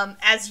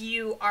 As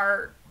you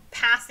are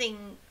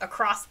passing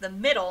across the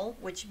middle,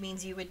 which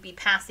means you would be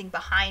passing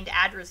behind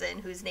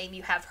Adrazin, whose name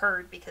you have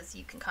heard because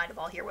you can kind of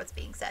all hear what's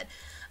being said,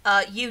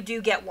 you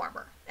do get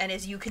warmer. And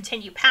as you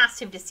continue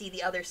past him to see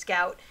the other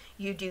scout,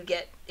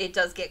 it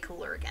does get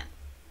cooler again.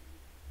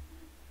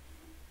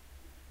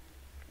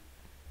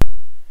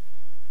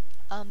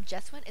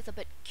 Jeswyn is a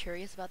bit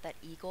curious about that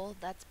eagle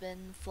that's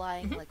been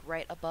flying like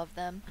right above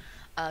them.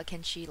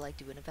 Can she like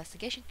do an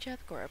investigation check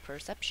or a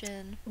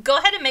perception? Go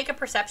ahead and make a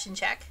perception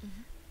check.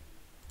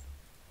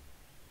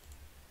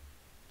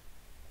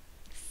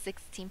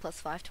 16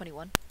 plus 5,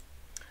 21.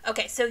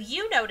 Okay, so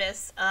you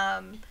notice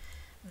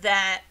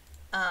that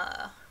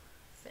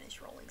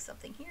finish rolling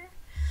something here.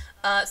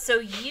 So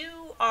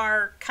you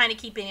are kind of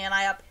keeping an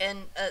eye up, and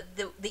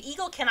the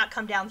eagle cannot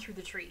come down through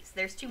the trees.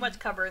 There's too much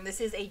cover, and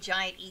this is a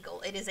giant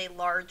eagle. It is a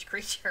large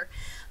creature.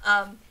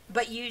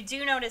 But you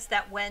do notice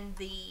that when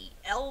the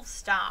elves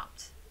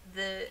stopped,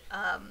 the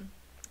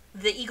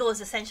eagle is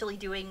essentially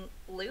doing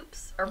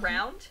loops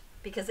around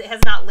because it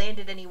has not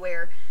landed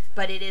anywhere,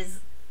 but it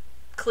is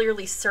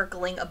clearly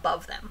circling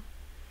above them.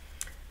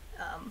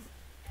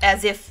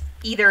 As if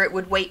either it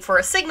would wait for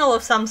a signal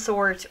of some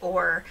sort,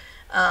 or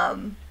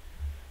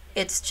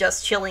it's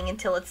just chilling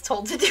until it's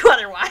told to do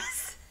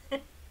otherwise.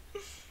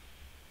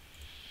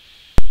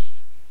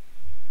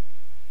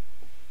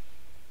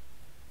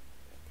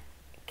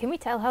 Can we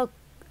tell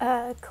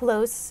how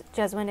close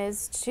Jeswyn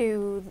is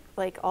to,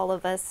 like, all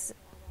of us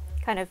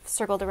kind of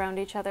circled around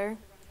each other?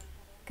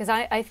 Because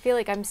I feel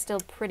like I'm still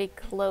pretty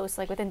close,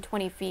 like within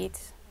 20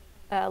 feet,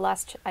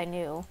 last I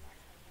knew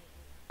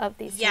of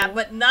these Yeah, two.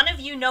 but none of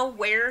you know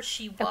where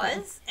she was,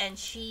 Okay. and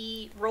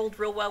she rolled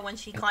real well when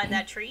she climbed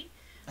that tree.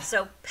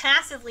 So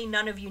passively,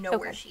 none of you know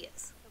where Okay. she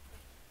is.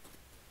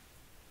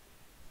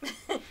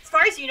 As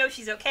far as you know,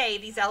 she's okay.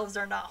 These elves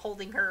are not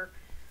holding her,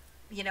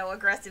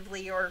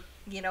 aggressively, or,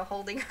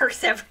 holding her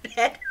severed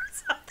head or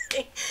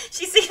something.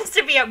 She seems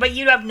to be, but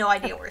you have no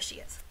idea where she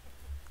is.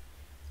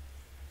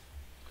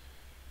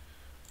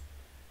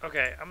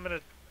 Okay, I'm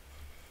gonna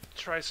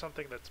try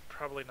something that's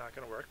probably not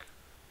gonna work.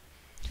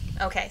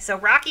 Okay, so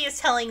Rocky is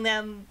telling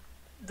them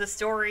the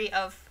story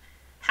of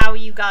how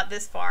you got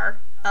this far.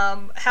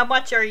 How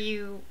much are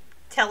you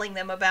telling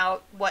them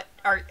about what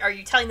are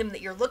you telling them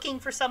that you're looking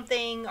for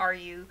something? Are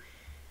you?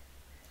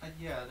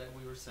 Yeah, that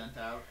we were sent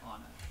out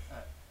on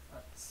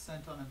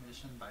sent on a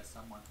mission by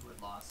someone who had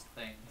lost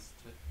things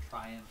to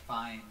try and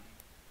find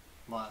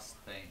lost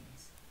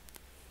things.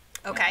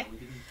 Okay. We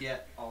didn't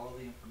get all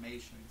the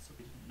information, so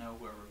we didn't know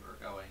where we were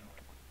going.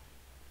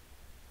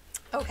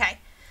 Okay.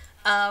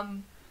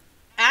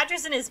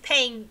 Adrazin is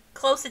paying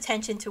close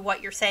attention to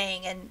what you're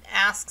saying and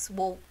asks,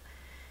 well,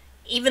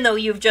 even though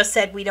you've just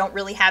said we don't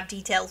really have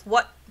details,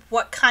 what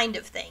kind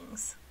of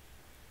things?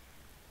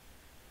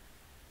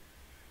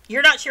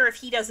 You're not sure if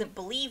he doesn't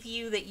believe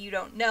you, that you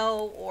don't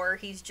know, or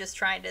he's just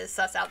trying to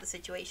suss out the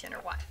situation, or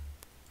what?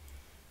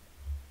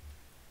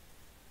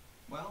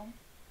 Well,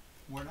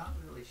 we're not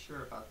really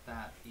sure about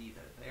that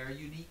either. They are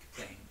unique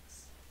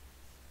things.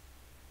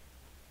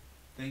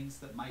 Things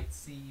that might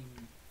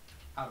seem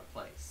out of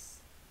place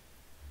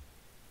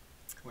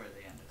where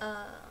they ended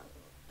up.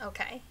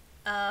 Okay.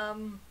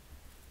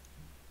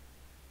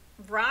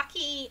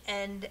 Rocky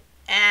and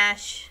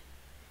Ash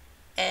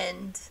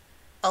and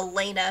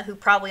Elayna, who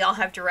probably all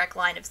have direct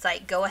line of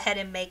sight, go ahead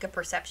and make a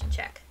perception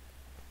check.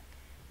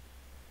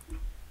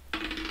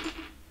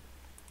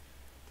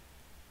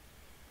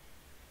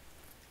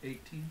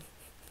 18.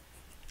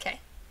 Okay.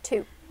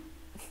 2.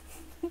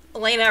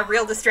 Elayna,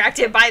 real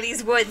distracted by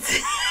these woods.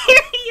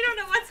 You don't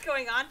know what's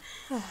going on.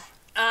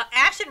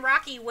 Ash and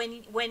Rocky,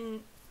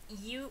 when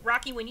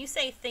you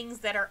say things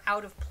that are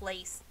out of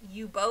place,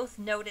 you both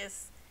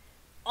notice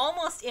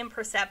almost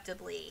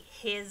imperceptibly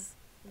his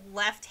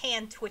left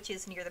hand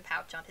twitches near the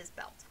pouch on his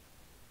belt.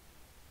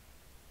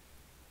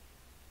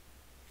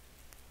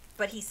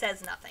 But he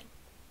says nothing.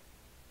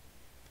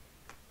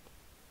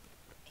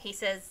 He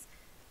says,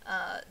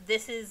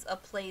 this is a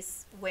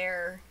place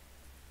where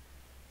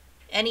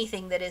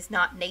anything that is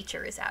not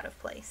nature is out of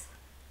place.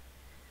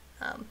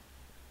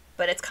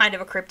 But it's kind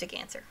of a cryptic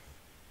answer.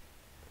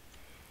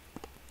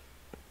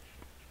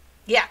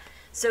 Yeah,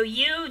 so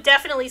you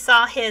definitely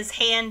saw his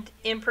hand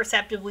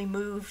imperceptibly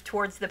move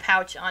towards the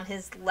pouch on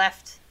his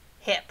left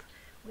hip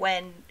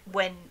when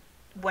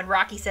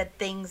Rocky said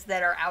things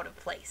that are out of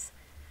place.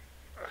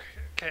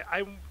 Okay,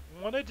 I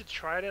wanted to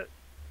try to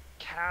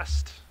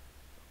cast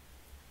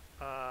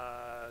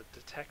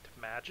detect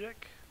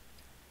magic.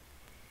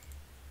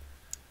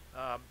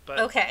 But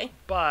okay.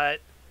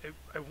 But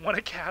I want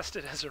to cast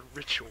it as a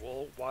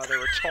ritual while they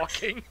were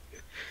talking.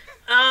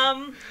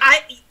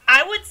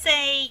 I would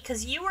say,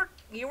 because you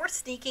were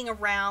sneaking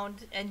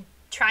around and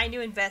trying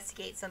to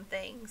investigate some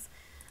things.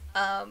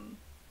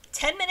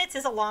 10 minutes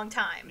is a long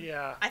time.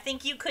 Yeah. I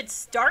think you could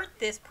start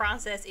this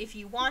process if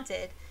you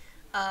wanted,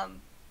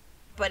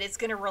 but it's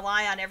going to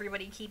rely on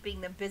everybody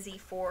keeping them busy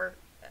for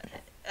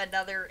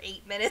another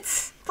 8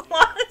 minutes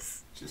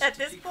plus. Just at to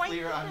this be point.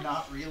 clear, I'm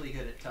not really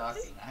good at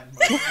talking. I'm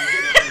mostly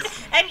good at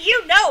listening. And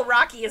you know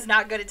Rocky is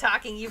not good at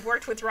talking. You've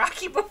worked with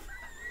Rocky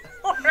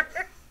before.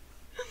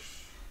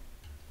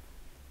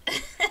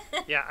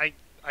 Yeah,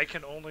 I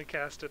can only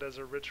cast it as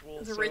a ritual.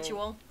 As a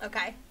ritual,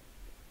 okay.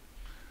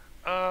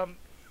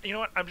 You know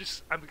what?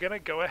 I'm gonna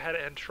go ahead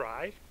and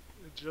try,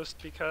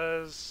 just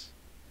because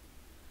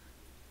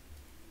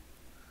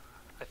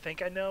I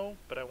think I know,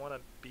 but I want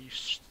to be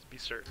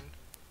certain.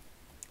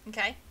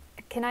 Okay.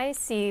 Can I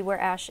see where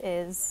Ash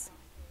is?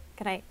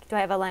 Do I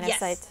have a line of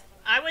sight?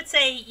 I would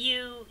say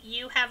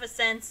you have a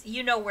sense.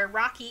 You know where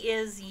Rocky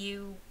is.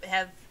 You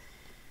have,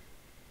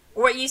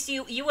 or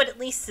you would at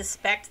least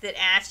suspect that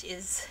Ash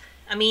is.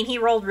 I mean, he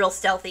rolled real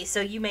stealthy,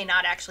 so you may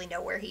not actually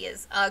know where he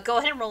is. Go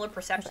ahead and roll a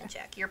perception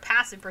check. Your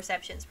passive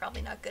perception is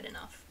probably not good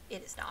enough.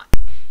 It is not.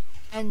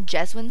 And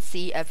Jeswyn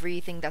see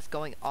everything that's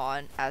going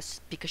on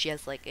because she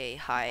has like a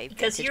high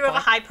because vantage you have a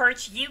point? high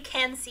perch. You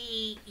can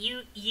see.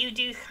 You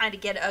do kind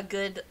of get a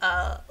good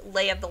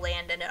lay of the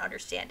land and an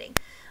understanding.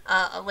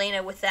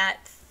 Elayna, with that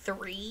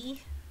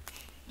 3,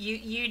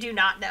 you do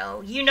not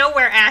know. You know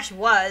where Ash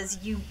was.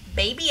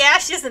 Maybe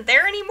Ash isn't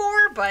there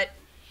anymore, but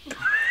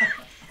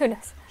Who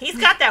knows? he's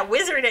got that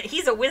wizard.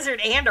 He's a wizard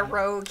and a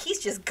rogue. He's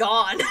just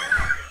gone.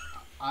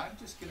 I'm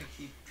just going to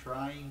keep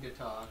trying to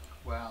talk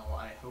while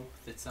I hope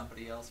that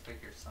somebody else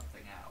figures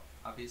something out.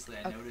 Obviously,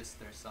 I noticed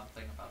there's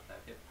something about that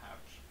hip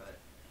pouch,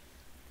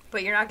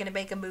 But you're not going to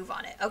make a move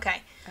on it.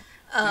 Okay.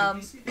 Did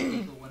you see the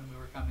eagle when we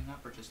were coming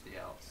up, or just the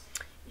elves?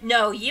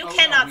 No, you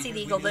cannot see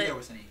the eagle. We knew there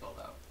was an eagle,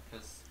 though.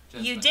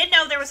 You did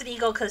know there was an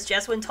eagle because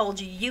Jeswyn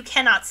told you. You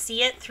cannot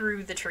see it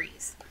through the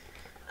trees.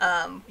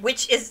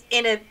 Which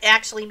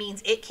actually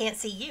means it can't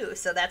see you,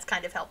 so that's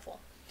kind of helpful.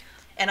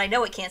 And I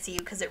know it can't see you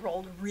because it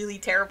rolled really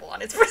terrible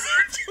on its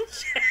perception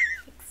checks.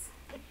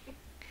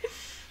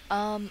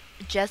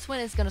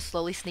 Jeswyn is gonna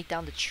slowly sneak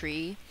down the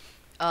tree,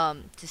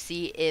 to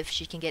see if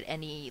she can get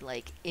any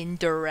like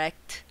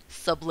indirect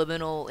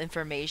subliminal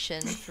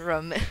information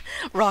from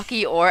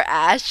Rocky or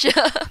Ash.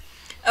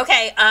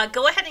 Okay,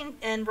 go ahead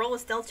and roll a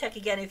stealth check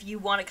again if you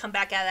want to come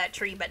back out of that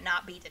tree but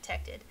not be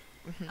detected.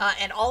 Mm-hmm.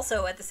 And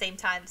also at the same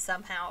time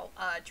somehow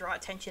draw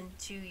attention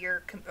to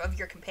your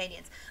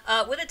companions.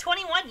 With a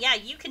 21, yeah,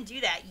 you can do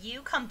that.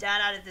 You come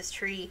down out of this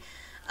tree,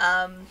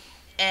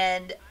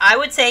 and I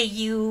would say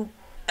you,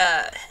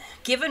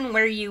 given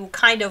where you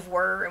kind of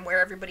were and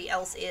where everybody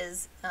else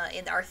is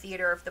in our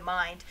theater of the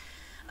mind,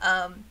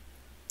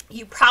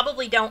 you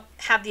probably don't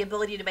have the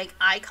ability to make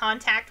eye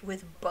contact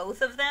with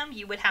both of them.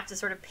 You would have to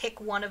sort of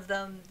pick one of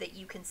them that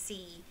you can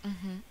see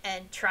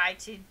and try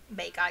to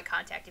make eye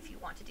contact if you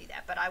want to do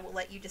that. But I will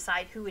let you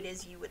decide who it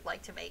is you would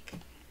like to make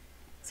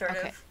sort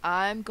of.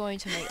 I'm going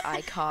to make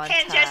eye contact.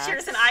 Hand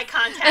gestures and eye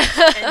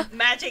contact and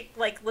magic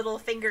like little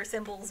finger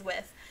symbols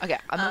with. Okay,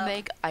 I'm going to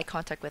make eye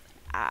contact with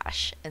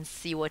Ash and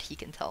see what he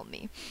can tell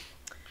me.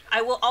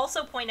 I will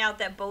also point out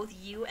that both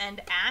you and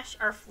Ash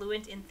are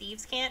fluent in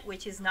Thieves' Cant,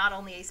 which is not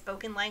only a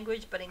spoken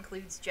language, but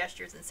includes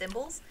gestures and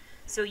symbols.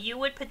 So you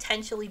would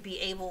potentially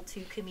be able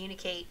to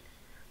communicate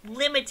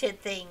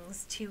limited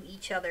things to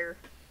each other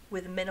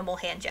with minimal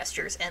hand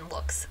gestures and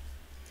looks.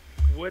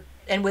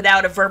 And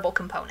without a verbal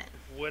component.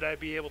 Would I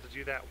be able to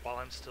do that while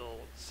I'm still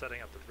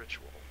setting up the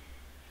ritual?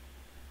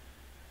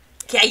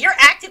 Yeah, you're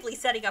actively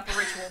setting up a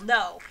ritual.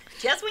 No.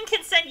 Jeswyn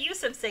can send you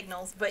some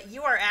signals, but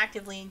you are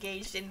actively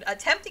engaged in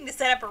attempting to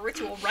set up a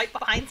ritual right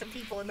behind some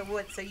people in the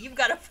woods, so you've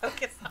got to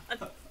focus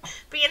on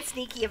being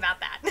sneaky about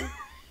that.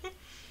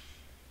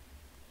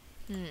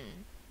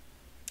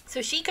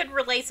 So she could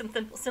relay some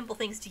simple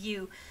things to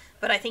you,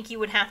 but I think you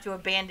would have to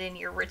abandon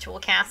your ritual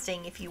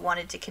casting if you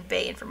wanted to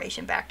convey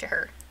information back to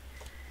her.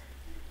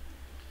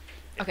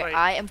 Okay,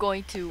 I am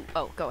going to...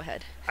 Oh, go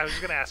ahead. I was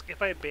just going to ask,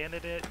 if I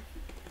abandon it,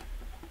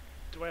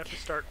 do I have to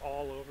start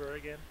all over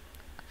again?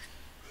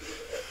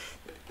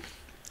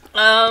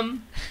 I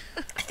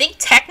think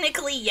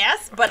technically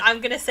yes, but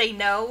I'm going to say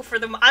no.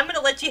 I'm going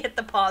to let you hit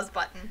the pause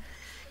button.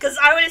 Because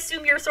I would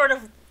assume you're sort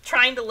of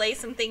trying to lay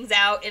some things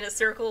out in a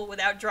circle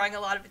without drawing a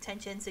lot of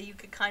attention, so you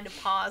could kind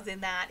of pause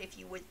in that if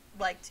you would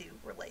like to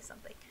relay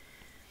something.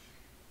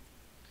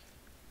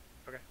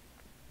 Okay.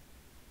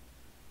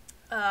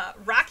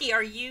 Rocky,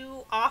 are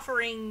you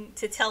offering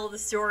to tell the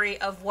story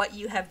of what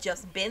you have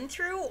just been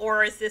through,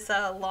 or is this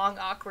a long,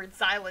 awkward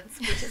silence,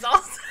 which is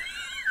also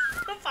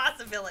a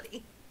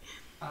possibility?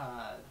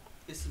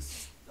 This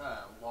is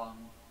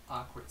long,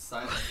 awkward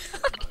silence for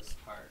the most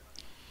part.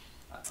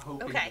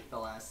 Hoping that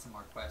they'll ask some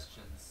more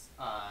questions.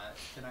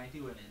 Can I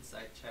do an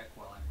insight check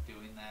while I'm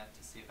doing that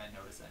to see if I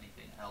notice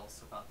anything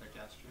else about their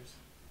gestures?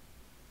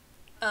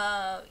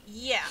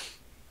 Yeah.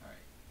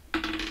 Alright.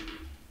 12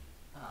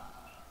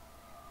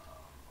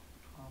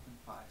 and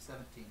 5,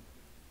 17.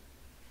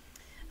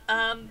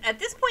 At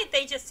this point,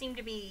 they just seem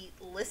to be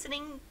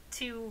listening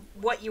to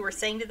what you were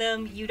saying to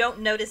them. You don't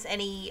notice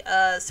any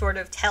sort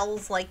of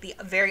tells, like the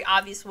very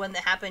obvious one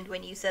that happened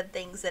when you said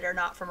things that are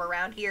not from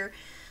around here.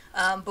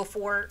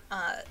 Before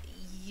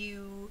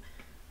you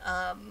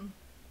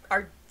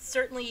are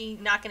certainly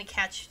not going to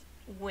catch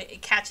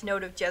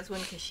note of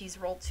Jeswyn because she's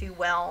rolled too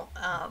well.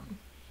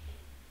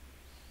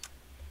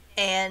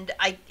 And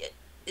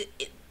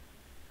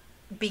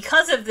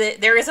because of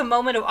there is a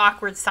moment of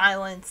awkward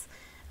silence.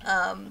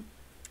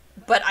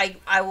 But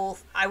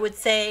I would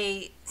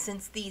say,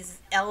 since these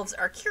elves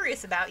are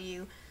curious about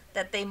you,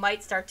 that they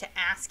might start to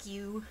ask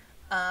you,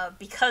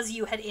 because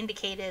you had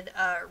indicated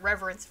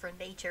reverence for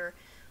nature,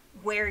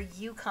 where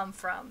you come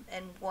from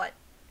and what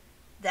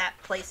that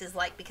place is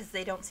like, because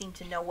they don't seem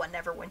to know what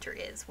Neverwinter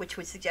is, which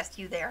would suggest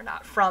they are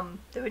not from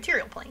the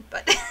material plane.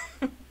 But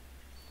yeah,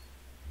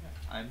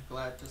 I'm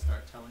glad to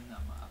start telling them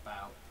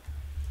about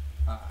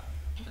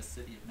the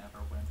city of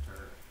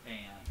Neverwinter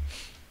and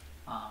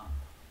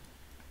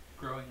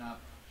growing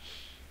up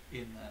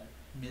in the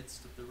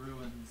midst of the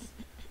ruins,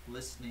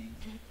 listening,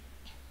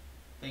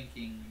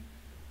 thinking,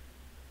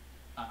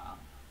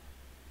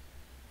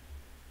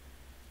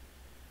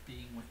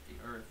 being with the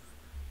earth,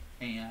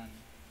 and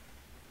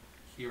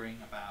hearing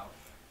about,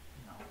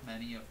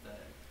 many of the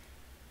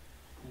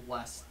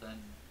less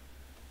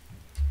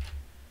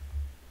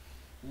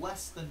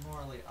than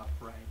morally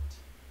upright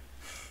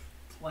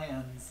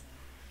plans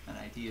and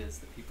ideas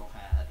that people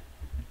had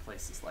in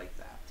places like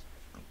that.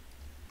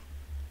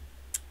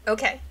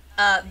 Okay.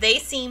 They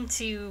seem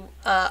to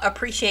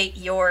appreciate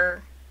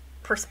your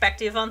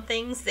perspective on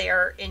things. They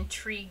are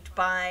intrigued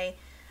by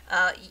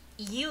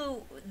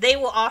you. They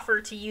will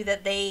offer to you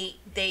that they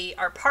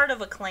are part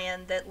of a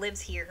clan that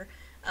lives here.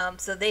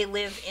 So they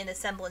live in a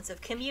semblance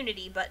of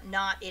community, but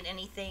not in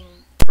anything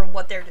from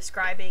what they're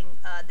describing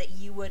that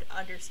you would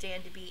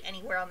understand to be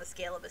anywhere on the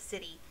scale of a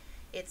city.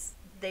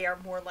 They are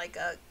more like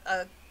a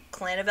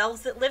clan of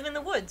elves that live in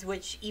the woods,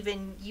 which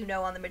even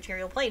on the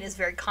material plane is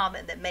very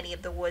common, that many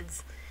of the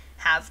woods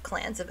have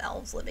clans of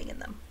elves living in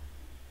them,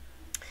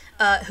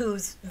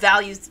 whose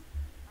values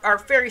are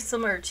very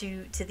similar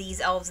to these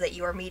elves that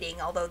you are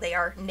meeting, although they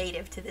are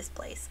native to this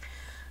place.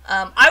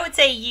 I would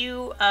say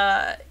you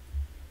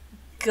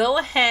go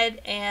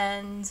ahead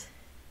and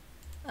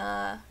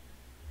no,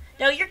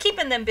 you're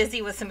keeping them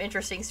busy with some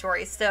interesting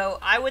stories, so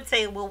I would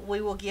say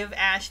we will give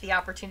Ash the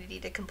opportunity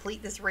to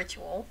complete this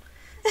ritual,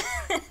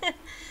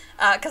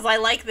 because I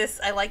like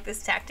this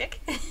tactic.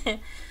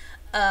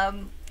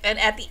 And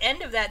at the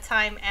end of that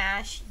time,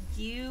 Ash,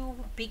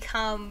 you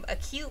become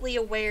acutely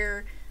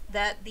aware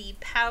that the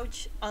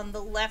pouch on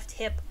the left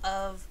hip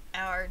of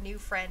our new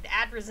friend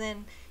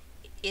Adrazin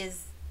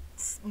is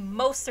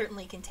most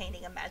certainly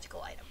containing a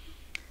magical item.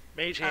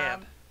 Mage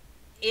hand.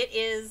 It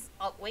is...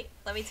 Oh, wait,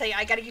 let me tell you,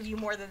 I gotta give you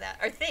more than that.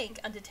 I think,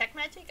 on Detect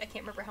Magic, I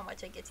can't remember how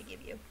much I get to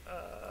give you.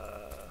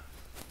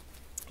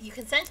 You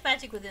can sense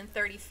magic within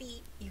 30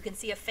 feet. You can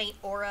see a faint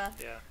aura.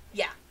 Yeah.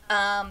 Yeah.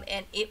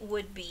 And it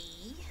would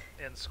be...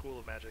 And School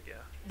of Magic, yeah.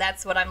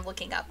 That's what I'm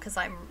looking up, because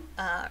I'm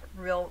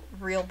real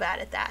bad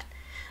at that.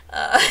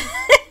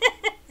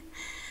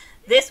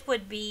 This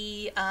would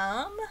be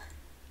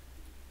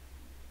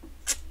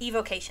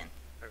Evocation.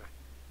 Okay.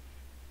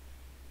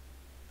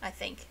 I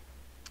think.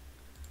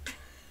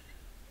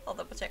 I'll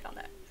double check on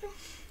that.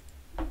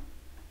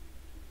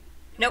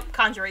 Nope,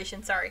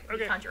 Conjuration, sorry.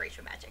 Okay.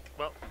 Conjuration magic.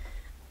 Well,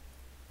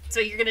 so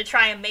you're going to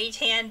try and mage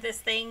hand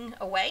this thing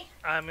away?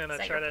 I'm going to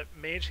try to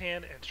mage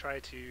hand and try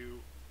to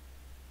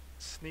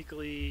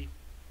sneakily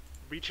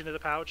reach into the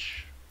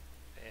pouch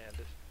and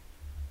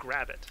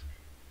grab it.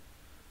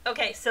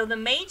 Okay, so the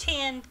mage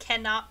hand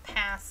cannot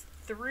pass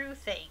through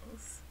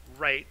things.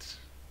 Right.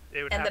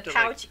 It would and have the to,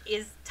 pouch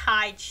is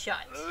tied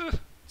shut.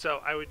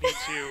 So I would need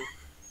to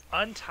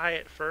untie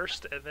it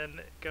first and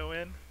then go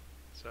in.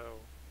 So.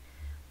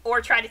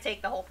 Or try to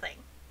take the whole thing.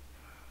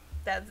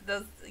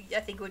 Those I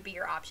think would be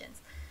your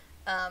options.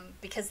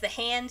 because the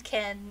hand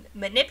can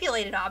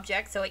manipulate an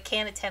object, so it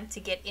can attempt to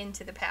get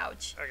into the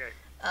pouch. Okay.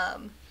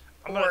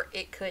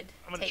 It could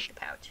take the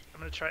pouch. I'm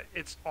gonna try.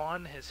 It's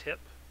on his hip.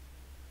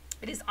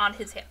 It is on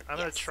his hip. I'm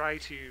gonna try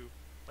to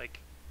like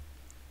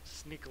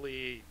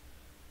sneakily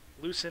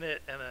loosen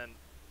it and then.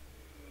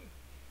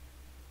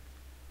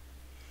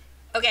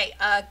 Okay.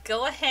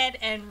 Go ahead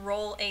and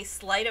roll a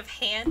sleight of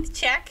hand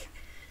check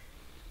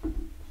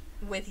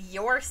with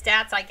your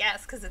stats, I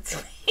guess, because it's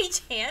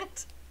mage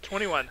hand.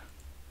 21.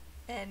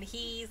 And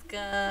he's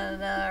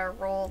gonna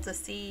roll to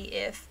see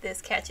if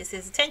this catches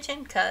his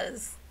attention,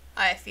 because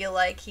I feel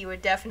like he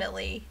would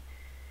definitely.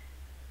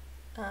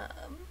 Let's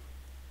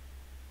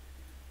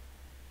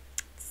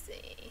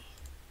see.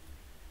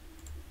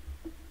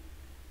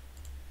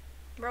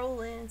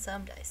 Rolling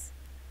some dice.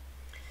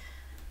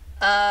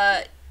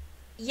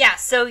 Yeah,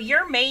 so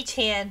your mage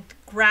hand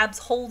grabs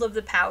hold of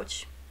the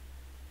pouch,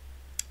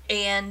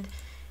 and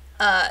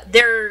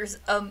there's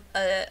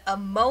a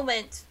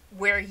moment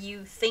where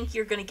you think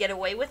you're going to get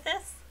away with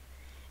this,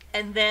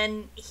 and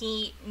then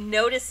he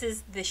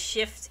notices the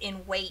shift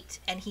in weight,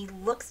 and he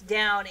looks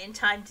down in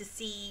time to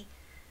see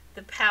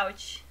the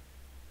pouch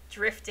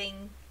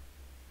drifting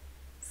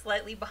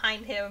slightly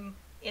behind him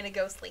in a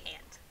ghostly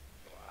hand.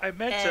 I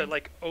meant to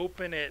like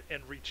open it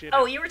and reach in.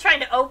 Oh, you were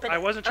trying to open it. I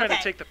wasn't trying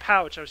to take the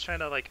pouch. I was trying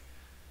to like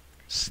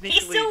sneakily. He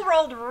still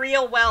rolled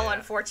real well, Yeah.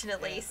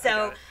 unfortunately. Yeah,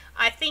 so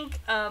I think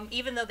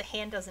even though the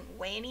hand doesn't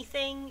weigh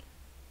anything,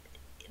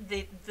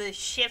 the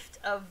shift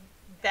of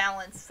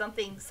balance,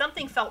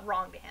 something felt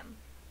wrong to him.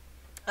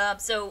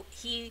 So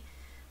he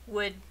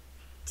would.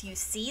 Do you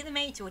see the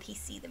mage? Or would he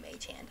see the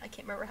mage hand? I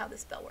can't remember how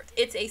this spell works.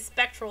 It's a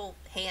spectral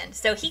hand,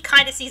 so he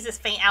kind of sees this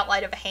faint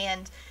outline of a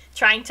hand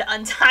trying to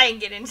untie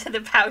and get into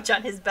the pouch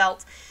on his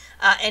belt,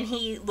 and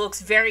he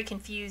looks very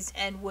confused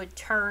and would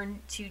turn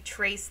to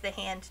trace the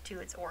hand to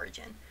its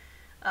origin,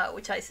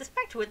 which I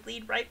suspect would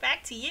lead right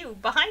back to you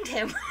behind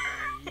him.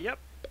 Yep.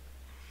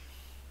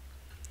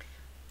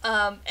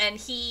 And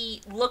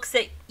he looks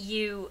at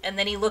you, and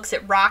then he looks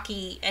at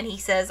Rocky, and he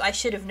says, "I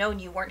should have known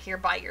you weren't here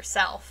by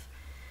yourself."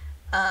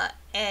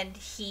 And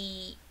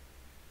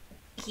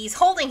he's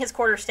holding his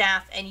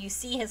quarterstaff, and you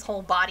see his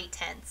whole body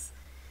tense.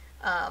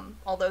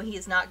 Although he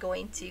is not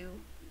going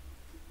to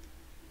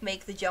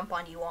make the jump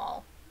on you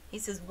all. He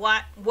says,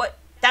 What?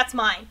 That's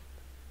mine.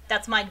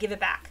 That's mine. Give it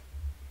back."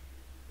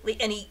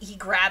 And he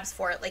grabs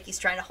for it like he's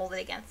trying to hold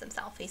it against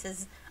himself. He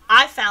says,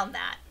 "I found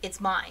that.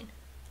 It's mine."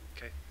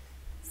 Okay.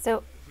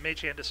 So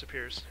Mage hand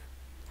disappears.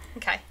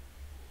 Okay.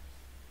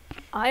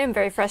 I am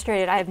very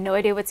frustrated. I have no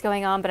idea what's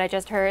going on, but I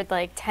just heard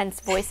like tense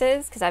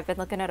voices because I've been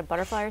looking at a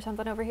butterfly or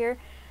something over here.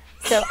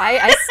 So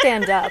I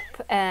stand up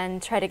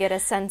and try to get a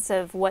sense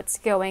of what's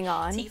going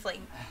on.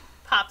 Tiefling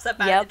pops up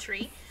out of the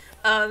tree.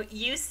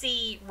 You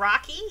see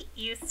Rocky.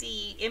 You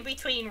see in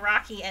between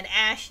Rocky and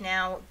Ash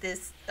now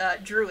this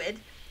druid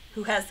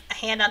who has a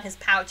hand on his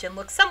pouch and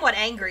looks somewhat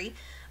angry.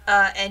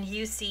 And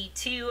you see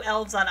two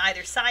elves on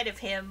either side of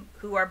him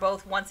who are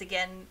both once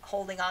again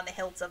holding on the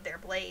hilts of their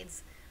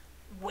blades,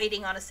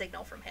 waiting on a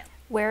signal from him.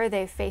 Where are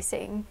they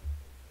facing?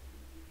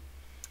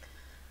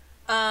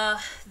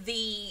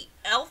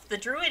 The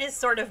druid is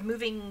sort of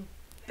moving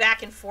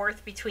back and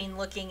forth between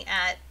looking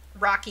at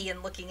Rocky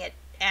and looking at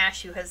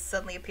Ash, who has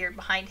suddenly appeared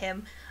behind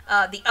him.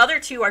 The other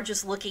two are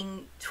just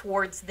looking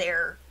towards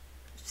their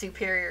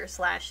superior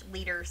 /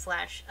 leader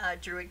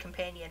 / druid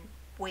companion,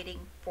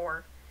 waiting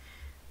for...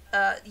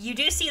 you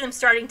do see them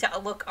starting to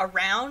look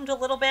around a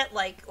little bit,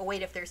 like, oh,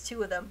 wait, if there's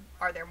two of them,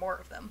 are there more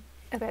of them?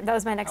 Okay, that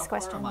was my next How far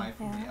question. am I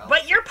from the elf?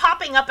 But you're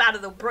popping up out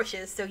of the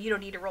bushes, so you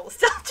don't need to roll a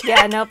stealth check.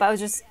 Yeah, nope, I was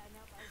just...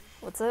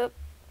 What's up?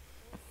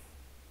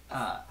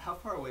 How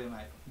far away am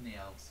I from the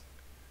elves?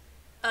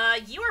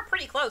 You are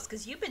pretty close,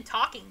 because you've been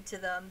talking to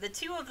them. The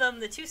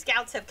two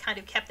scouts have kind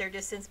of kept their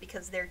distance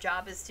because their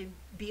job is to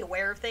be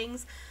aware of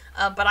things.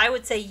 But I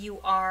would say you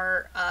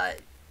are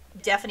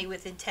definitely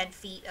within 10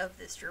 feet of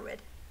this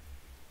druid.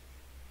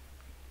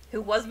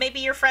 Who was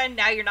maybe your friend,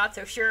 now you're not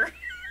so sure.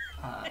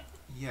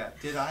 Yeah.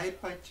 Did I,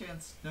 by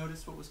chance,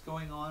 notice what was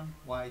going on?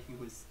 Why he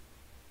was...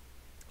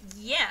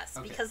 Yes,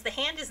 Okay. because the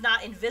hand is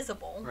not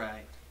invisible.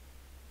 Right.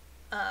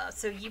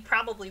 So you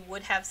probably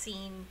would have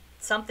seen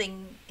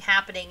something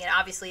happening, and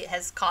obviously it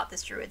has caught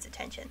this druid's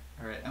attention.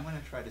 Alright, I'm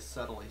going to try to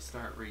subtly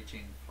start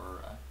reaching for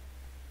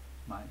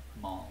my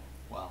maul.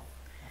 Well,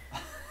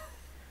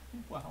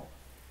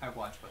 I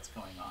watch what's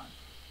going on.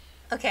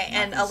 Okay, I'm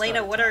not and gonna start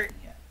Elayna, what are... attacking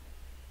yet.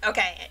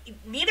 Okay,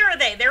 neither are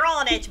they. They're all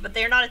on edge, but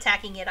they're not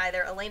attacking it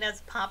either.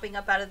 Elayna's popping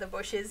up out of the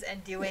bushes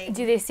and doing...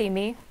 Do they see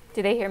me?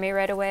 Do they hear me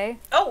right away?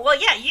 Oh, well,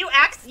 yeah,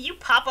 you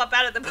pop up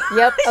out of the bushes.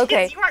 Yep,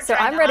 okay. You aren't So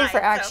trying I'm to ready hide, for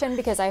so- action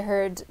because I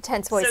heard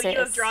tense voices. So you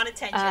have drawn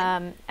attention.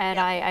 And Yep.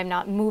 I'm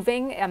not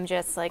moving. I'm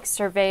just like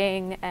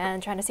surveying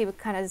and trying to see what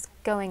kind of is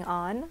going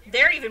on.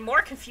 They're even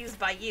more confused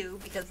by you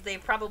because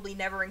they've probably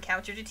never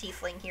encountered a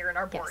tiefling here in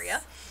Arborea.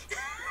 Yes.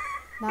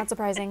 Not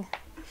surprising.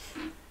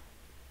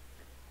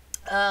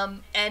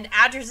 And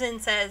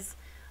Adresin says,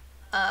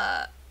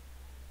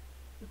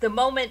 the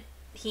moment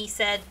he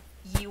said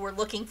you were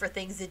looking for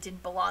things that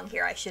didn't belong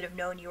here. I should have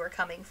known you were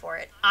coming for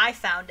it. I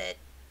found it.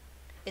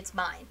 It's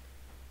mine.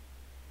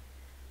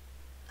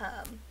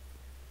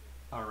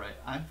 All right,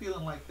 I'm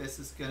feeling like this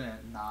is gonna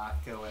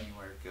not go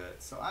anywhere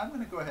good, so I'm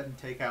gonna go ahead and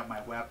take out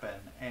my weapon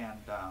and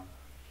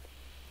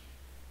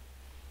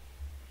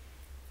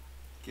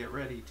get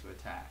ready to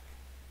attack.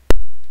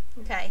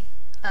 Okay.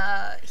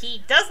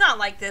 He does not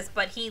like this,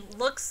 but he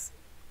looks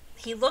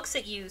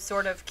at you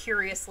sort of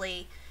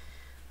curiously,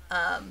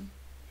 and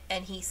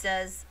he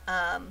says,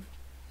 I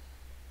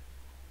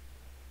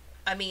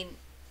mean,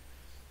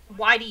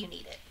 why do you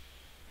need it?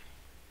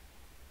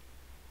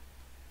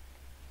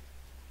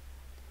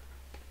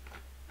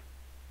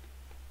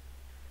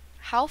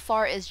 How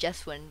far is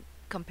Jeswyn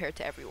compared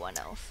to everyone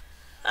else?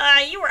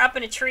 You were up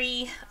in a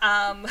tree.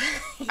 I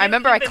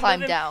remember I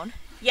climbed moving down.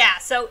 Yeah,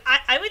 so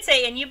I would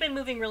say, and you've been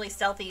moving really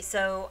stealthy,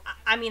 so,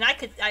 I mean,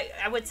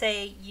 I would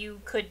say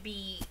you could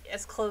be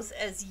as close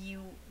as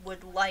you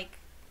would like.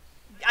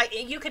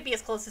 You could be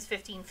as close as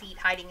 15 feet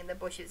hiding in the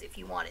bushes if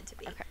you wanted to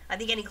be. Okay. I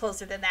think any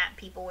closer than that,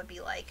 people would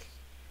be like,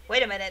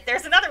 wait a minute,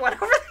 there's another one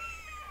over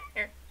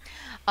there.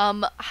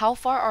 How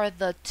far are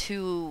the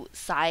two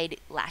side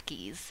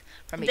lackeys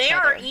from each They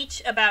other? are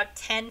each about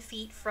 10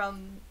 feet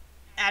from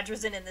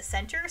Adrazin in the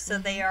center, so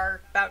they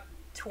are about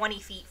 20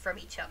 feet from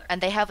each other.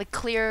 And they have a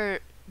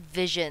clear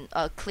vision,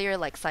 a clear,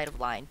 like, sight of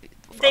line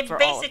They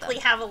for all of basically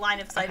them. have a line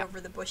of sight Okay. over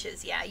the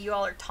bushes. Yeah, you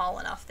all are tall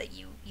enough that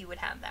you would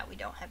have that. We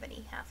don't have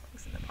any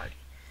halflings in the party.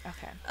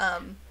 Okay.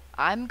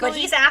 But going...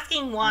 he's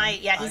asking why.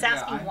 Yeah, he's I'm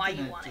asking why you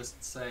gonna want it.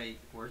 just say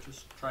we're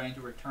just trying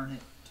to return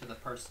it to the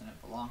person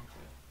it belonged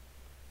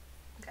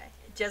to. Okay,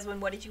 Jeswyn,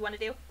 what did you want to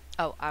do?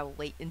 Oh, I'll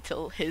wait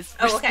until his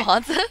Oh, okay.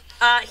 response.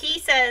 He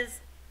says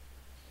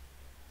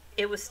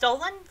it was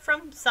stolen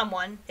from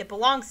someone. It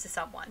belongs to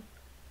someone.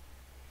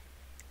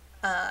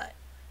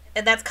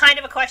 And that's kind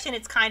of a question.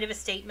 It's kind of a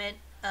statement.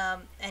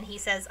 And he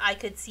says, I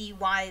could see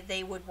why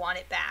they would want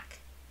it back.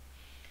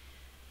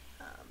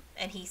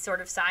 And he sort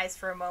of sighs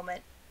for a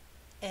moment.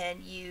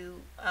 And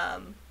you...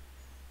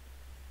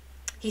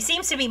 he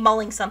seems to be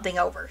mulling something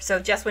over. So,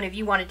 Jeswyn, if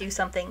you want to do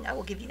something, I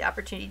will give you the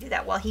opportunity to do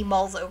that while he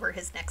mulls over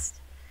his next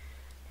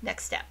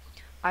step.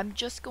 I'm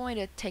just going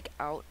to take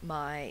out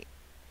my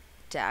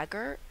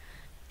dagger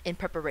in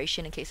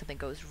preparation in case something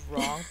goes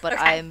wrong, but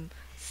Okay. I'm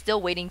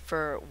still waiting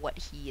for what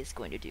he is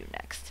going to do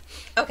next.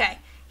 Okay.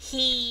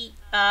 He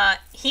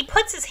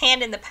puts his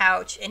hand in the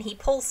pouch and he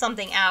pulls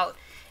something out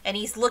and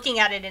he's looking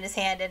at it in his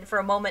hand, and for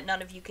a moment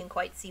none of you can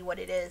quite see what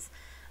it is.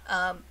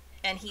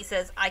 And he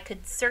says, I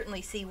could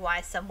certainly see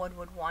why someone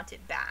would want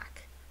it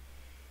back.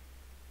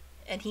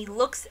 And he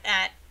looks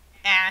at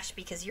Ash,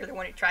 because you're the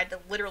one who tried to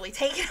literally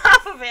take it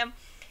off of him,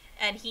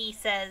 and he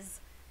says,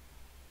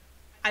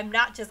 I'm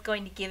not just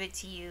going to give it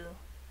to you.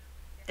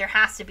 There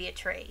has to be a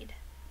trade.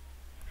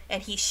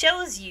 And he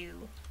shows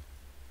you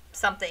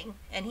something,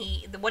 and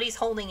what he's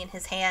holding in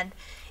his hand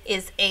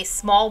is a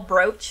small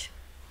brooch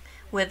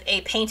with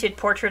a painted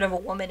portrait of a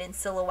woman in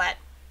silhouette.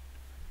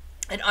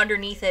 And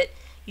underneath it,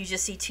 you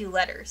just see two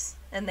letters,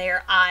 and they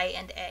are I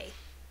and A.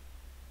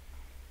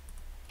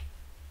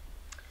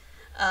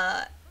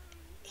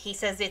 He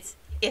says,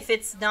 if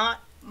it's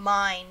not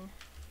mine,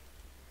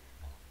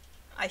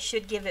 I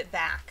should give it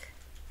back,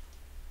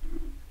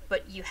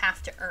 but you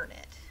have to earn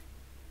it.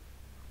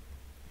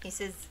 He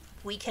says,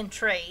 we can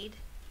trade,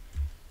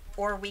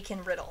 or we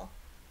can riddle.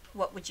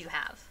 What would you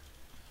have?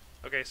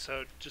 Okay,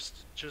 so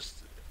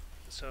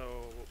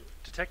so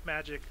detect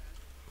magic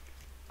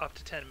up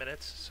to 10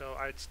 minutes, so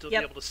I'd still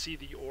Yep. be able to see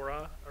the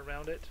aura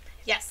around it.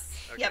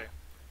 Yes. Okay. Yep.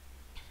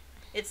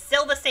 It's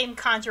still the same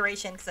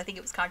conjuration, because I think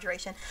it was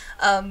conjuration,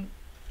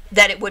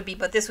 that it would be,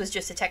 but this was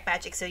just detect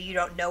magic, so you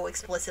don't know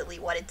explicitly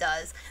what it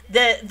does.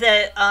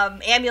 The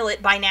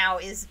amulet by now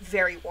is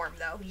very warm,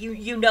 though.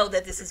 You know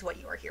that this is what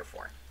you are here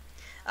for.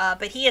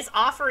 But he is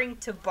offering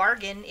to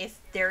bargain if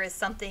there is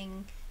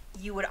something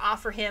you would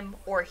offer him,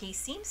 or he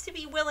seems to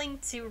be willing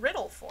to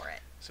riddle for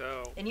it.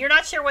 So And you're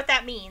not sure what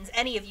that means,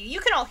 any of you. You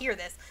can all hear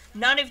this.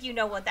 None of you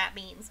know what that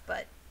means,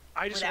 but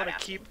I just without want to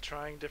asking. keep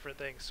trying different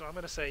things. So I'm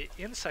going to say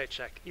insight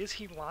check. Is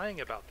he lying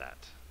about that?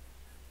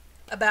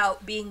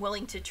 About being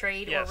willing to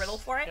trade Yes. or riddle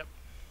for it?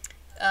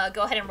 Yep.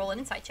 Go ahead and roll an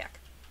insight check.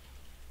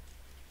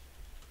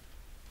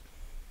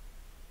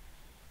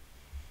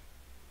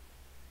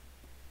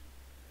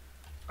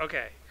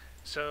 Okay,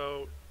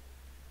 so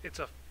it's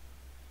a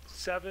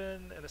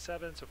 7 and a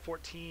 7, so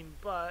 14,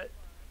 but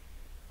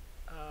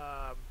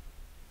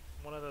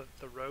one of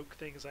the rogue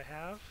things I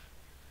have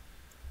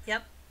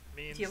Yep.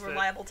 means Do you have that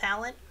reliable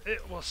talent?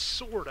 well,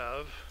 sort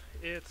of.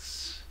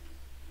 It's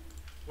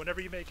whenever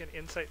you make an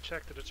insight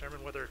check to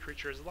determine whether a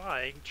creature is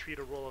lying, treat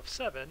a roll of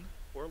 7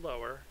 or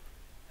lower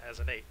as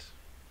an 8.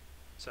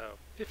 So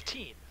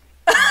 15.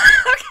 Okay.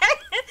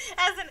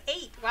 As an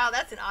 8. Wow,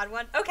 that's an odd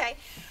one. Okay.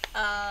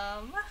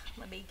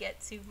 Let me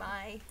get to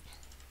my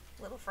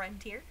little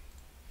friend here.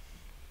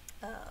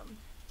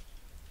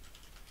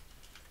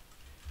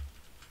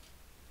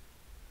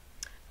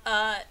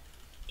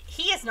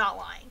 He is not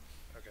lying.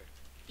 Okay.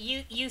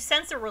 You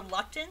sense a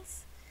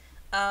reluctance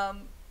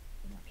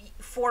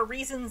for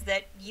reasons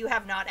that you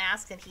have not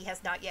asked and he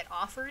has not yet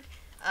offered,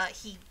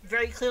 he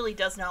very clearly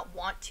does not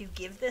want to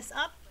give this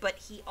up, but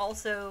he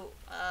also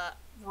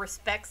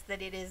respects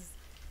that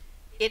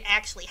it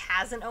actually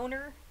has an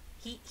owner.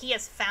 He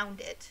has found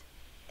it,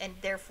 and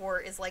therefore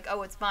is like,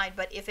 oh, it's mine.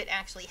 But if it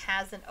actually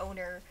has an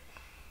owner,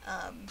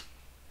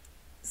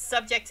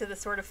 subject to the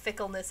sort of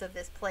fickleness of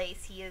this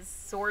place, he is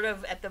sort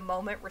of, at the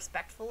moment,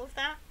 respectful of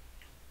that.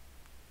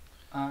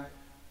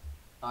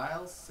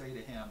 I'll say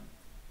to him,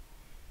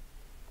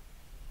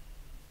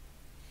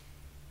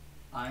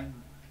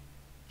 I'm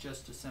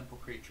just a simple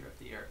creature of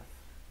the earth,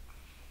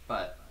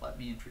 but let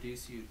me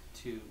introduce you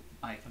to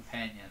my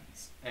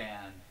companions,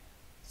 and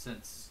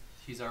since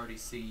he's already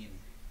seen,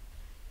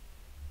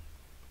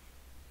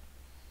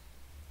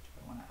 do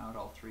I want to out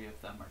all three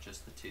of them, or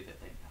just the two that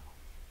they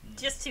know?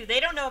 Just two. They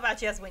don't know about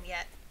Jeswyn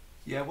yet.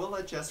 Yeah, we'll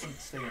let Jeswyn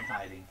stay in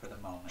hiding for the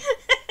moment.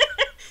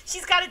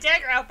 She's got a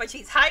dagger out, but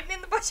she's hiding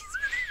in the bushes.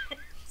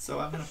 So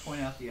I'm going to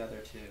point out the other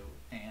two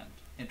and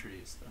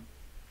introduce them.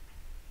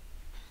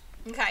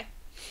 Okay.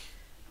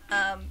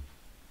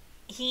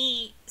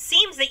 He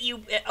seems that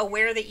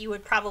aware that you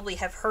would probably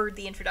have heard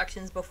the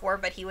introductions before,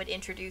 but he would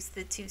introduce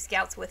the two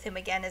scouts with him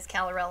again as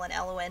Calorel and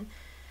Elwyn.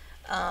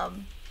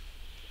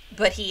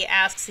 But he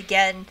asks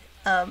again,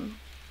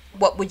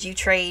 what would you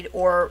trade,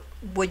 or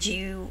would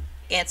you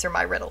answer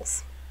my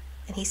riddles?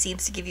 And he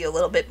seems to give you a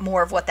little bit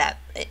more of what that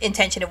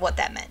intention of what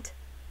that meant.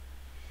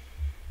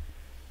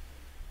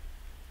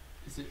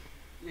 Is it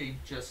aimed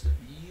just at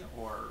me,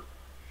 or?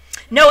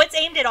 No, it's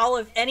aimed at all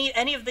of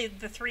any of the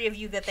three of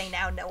you that they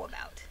now know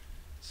about.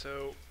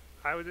 So,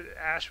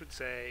 Ash would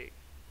say,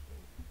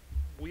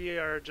 we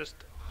are just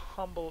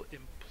humble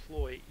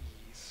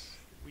employees.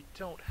 We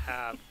don't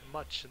have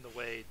much in the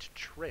way to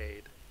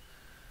trade.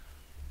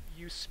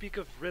 You speak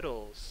of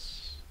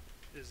riddles.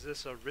 Is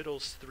this a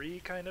riddles 3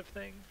 kind of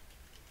thing?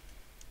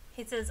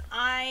 He says,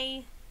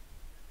 I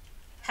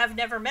have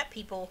never met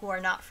people who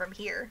are not from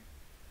here.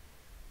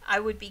 I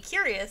would be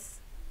curious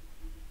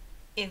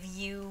if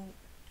you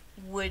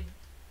would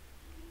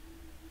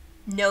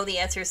know the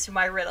answers to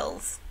my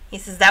riddles. He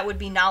says, that would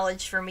be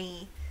knowledge for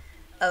me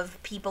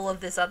of people of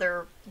this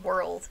other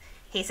world.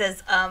 He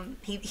says,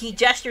 he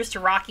gestures to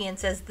Rocky and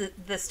says,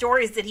 the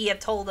stories that he has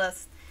told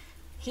us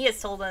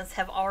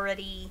have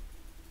already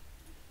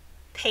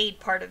paid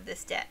part of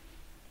this debt,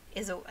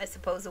 is, I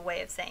suppose, a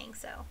way of saying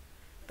so.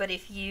 But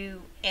if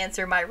you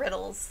answer my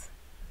riddles,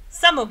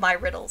 some of my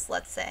riddles,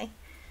 let's say,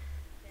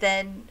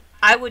 then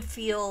I would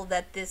feel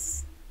that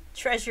this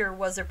treasure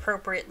was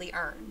appropriately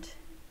earned.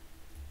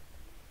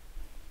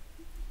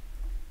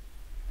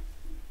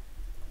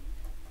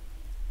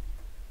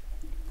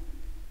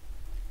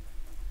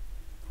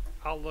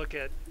 I'll look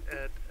at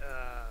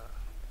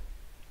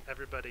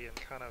everybody and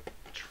kind of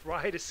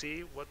try to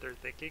see what they're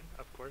thinking,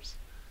 of course.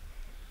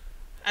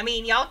 I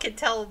mean, y'all could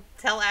tell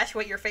Ash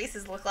what your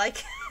faces look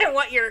like and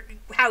what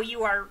how you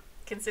would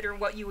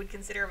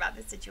consider about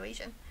this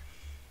situation.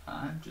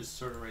 I'm just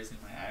sort of raising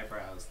my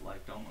eyebrows,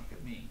 like, don't look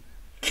at me.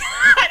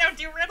 I don't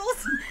do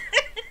riddles.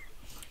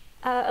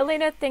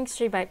 Elayna thinks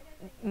she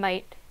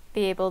might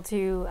be able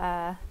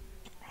to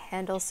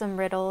handle some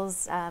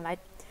riddles. I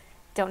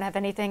don't have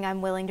anything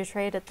I'm willing to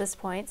trade at this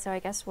point, so I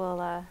guess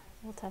we'll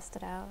test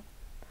it out.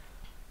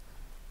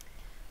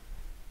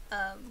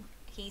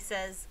 He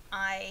says,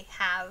 I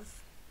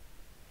have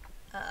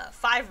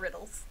 5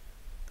 riddles,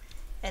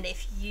 and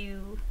if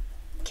you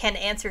can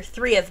answer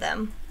 3 of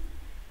them,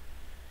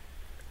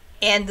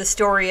 and the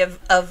story of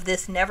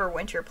this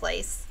Neverwinter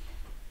place,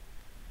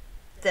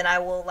 then I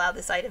will allow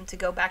this item to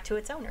go back to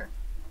its owner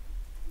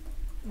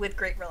with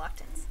great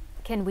reluctance.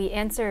 Can we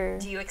answer?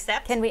 Do you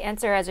accept? Can we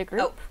answer as a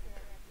group? Oh.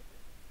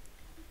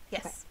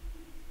 Yes.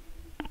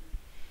 Okay.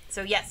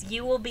 So yes,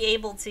 you will be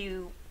able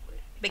to,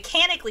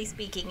 mechanically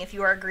speaking, if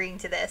you are agreeing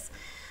to this,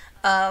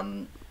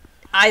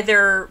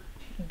 either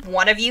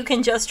one of you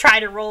can just try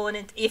to roll in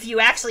it. If you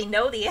actually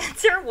know the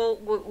answer,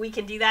 we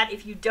can do that.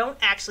 If you don't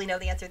actually know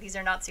the answer, these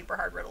are not super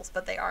hard riddles,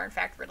 but they are in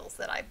fact riddles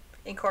that I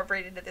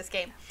incorporated into this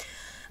game.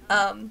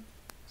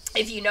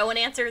 If you know an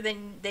answer,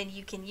 then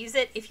you can use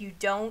it. If you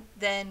don't,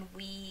 then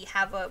we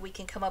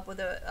can come up with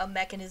a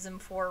mechanism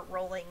for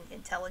rolling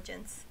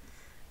intelligence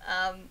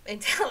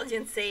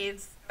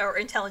saves or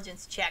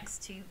intelligence checks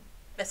to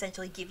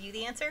essentially give you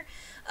the answer,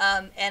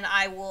 and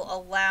I will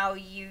allow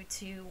you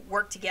to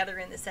work together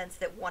in the sense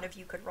that one of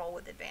you could roll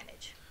with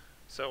advantage.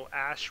 So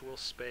Ash will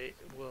speak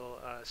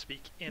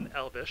in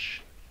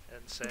Elvish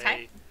and say,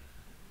 okay.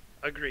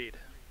 Agreed.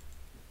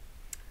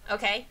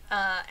 Okay,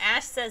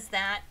 Ash says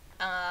that,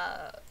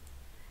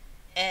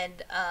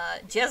 and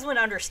Jeswyn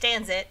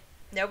understands it.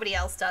 Nobody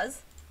else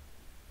does.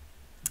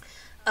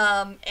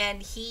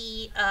 And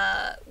he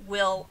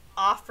will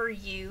offer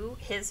you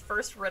his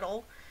first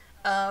riddle.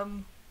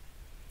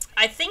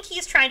 I think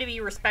he's trying to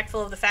be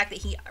respectful of the fact that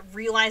he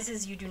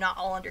realizes you do not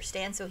all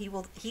understand, so he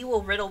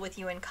will riddle with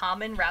you in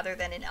common rather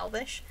than in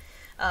Elvish,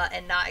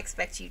 and not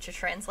expect you to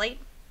translate.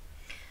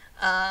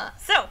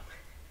 So,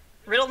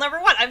 riddle number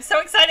 1. I'm so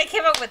excited I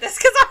came up with this,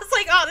 because I was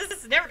like, oh, this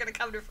is never going to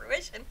come to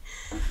fruition.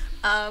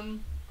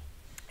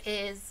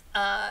 is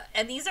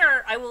and these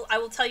are I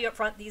will tell you up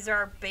front, these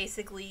are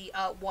basically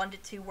 1 to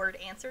 2 word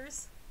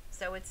answers.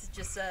 So it's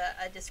just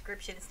a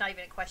description. It's not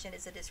even a question,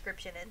 it's a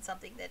description and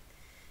something that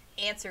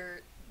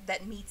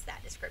meets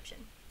that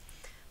description.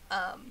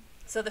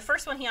 So the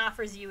first one he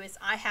offers you is,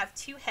 I have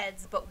 2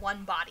 heads but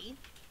 1 body.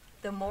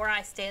 The more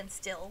I stand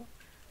still,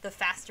 the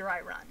faster I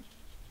run.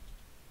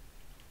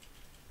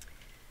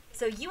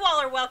 So you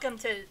all are welcome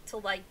to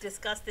like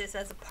discuss this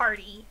as a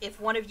party. If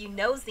one of you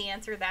knows the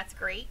answer, that's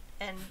great,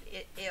 and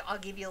I'll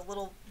give you a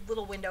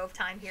little window of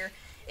time here.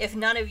 If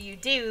none of you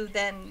do,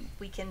 then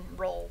we can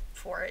roll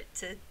for it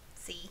to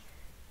see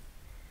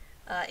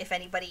if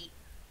anybody's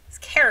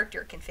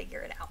character can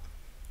figure it out.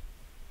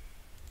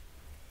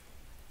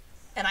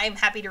 And I am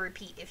happy to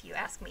repeat if you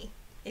ask me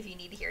if you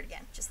need to hear it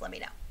again. Just let me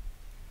know.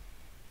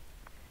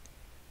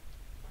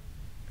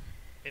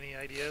 Any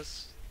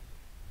ideas?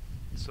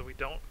 So we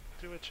don't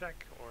do a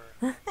check,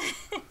 or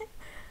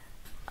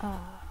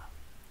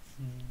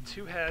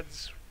 2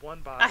 heads,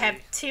 1 body. I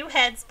have 2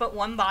 heads but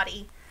 1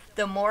 body.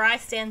 The more I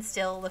stand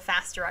still, the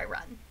faster I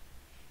run.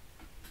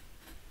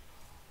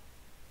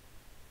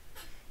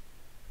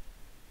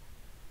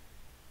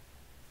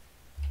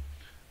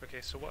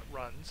 Okay, so what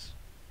runs?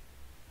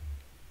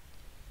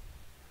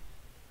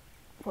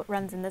 What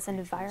runs in this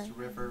environment?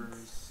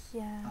 Rivers.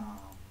 Yeah.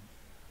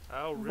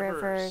 Oh,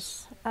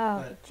 rivers. Oh,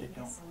 But they don't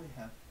genius. really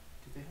have.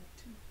 Do they have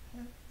 2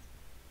 heads?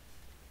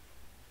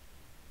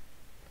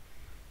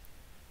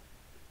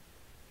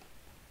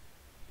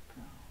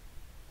 No.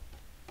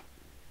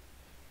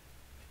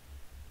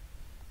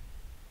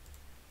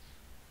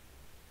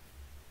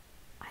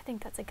 I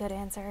think that's a good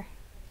answer.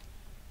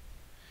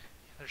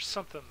 There's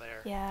something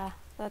there. Yeah,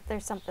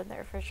 there's something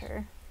there for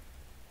sure.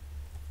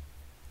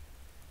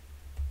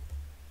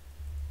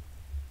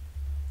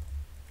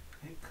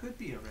 It could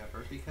be a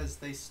river because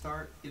they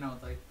start,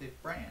 like they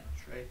branch,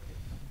 right?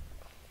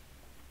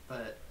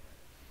 But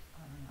I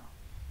don't know.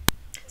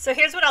 So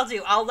here's what I'll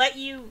do. I'll let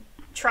you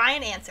try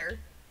and answer.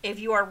 If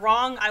you are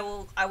wrong, I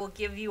will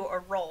give you a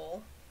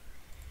roll.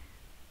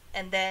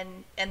 And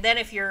then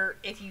if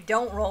you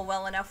don't roll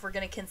well enough, we're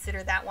going to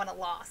consider that one a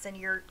loss. And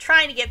you're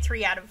trying to get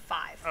 3 out of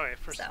 5. Okay,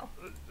 first, So.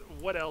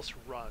 What else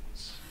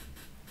runs?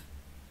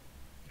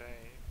 Okay,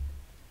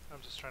 I'm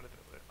just trying to.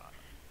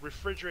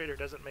 Refrigerator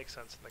doesn't make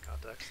sense in the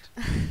context.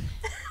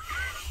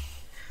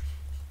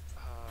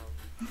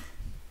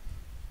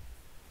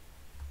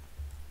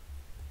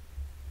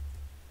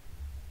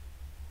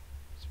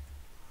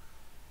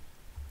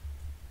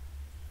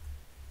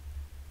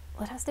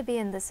 Well, it has to be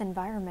in this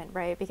environment,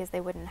 right? Because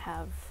they wouldn't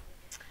have.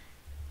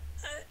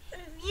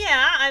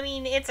 Yeah, I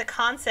mean, it's a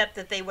concept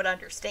that they would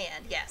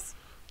understand, yes.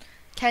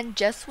 Can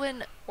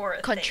Jeswyn Or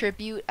a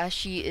contribute as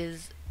she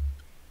is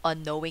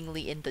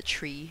unknowingly in the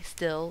tree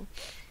still?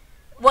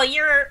 Well,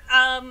 you're,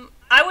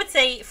 I would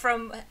say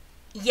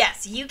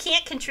yes, you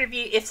can't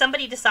contribute. If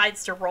somebody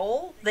decides to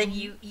roll, then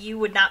you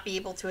would not be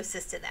able to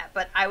assist in that.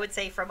 But I would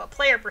say from a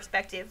player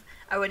perspective,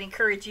 I would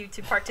encourage you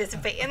to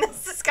participate in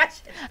this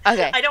discussion.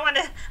 Okay. I don't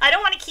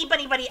want to keep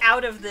anybody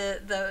out of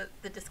the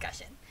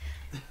discussion.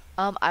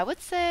 I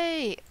would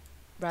say,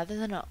 rather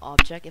than an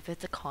object, if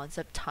it's a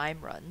concept,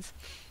 time runs.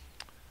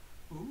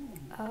 Ooh.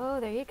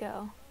 Oh, there you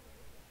go.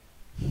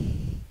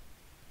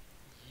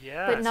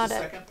 Yeah. But That's not the a-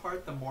 second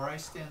part. The more I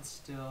stand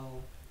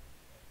still.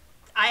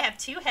 I have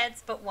 2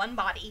 heads but 1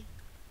 body.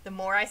 The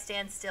more I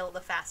stand still,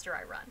 the faster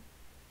I run.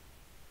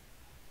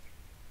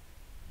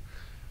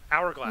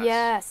 Hourglass.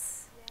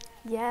 Yes.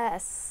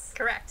 Yes.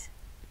 Correct.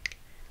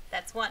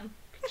 That's 1.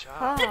 Good job.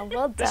 Ah,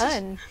 well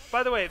done.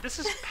 By the way, this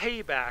is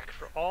payback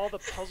for all the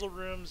puzzle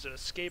rooms and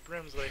escape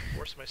rooms that I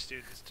force my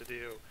students to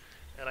do,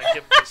 and I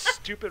give them these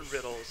stupid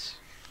riddles.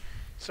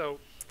 So,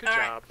 good All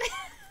right. job.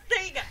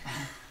 There you go.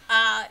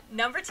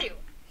 Number 2.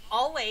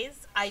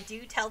 Always I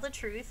do tell the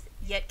truth,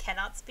 yet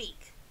cannot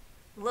speak.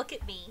 Look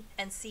at me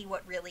and see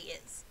what really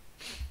is.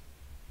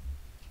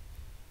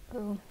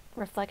 Ooh,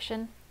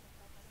 reflection.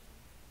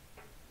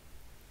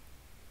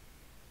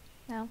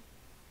 No.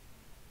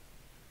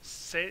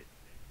 Say,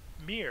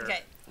 mirror.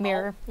 Okay.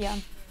 Mirror. Yeah.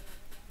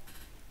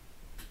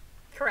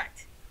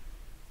 Correct.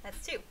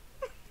 That's 2.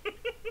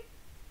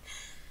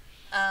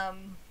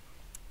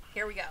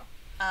 Here we go.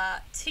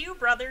 2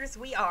 brothers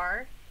we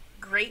are,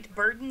 great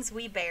burdens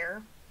we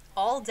bear,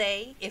 all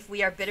day if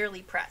we are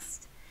bitterly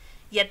pressed.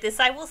 Yet this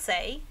I will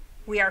say,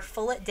 we are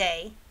full at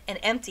day and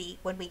empty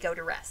when we go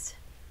to rest.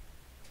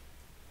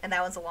 And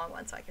that one's a long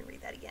one, so I can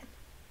read that again,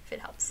 if it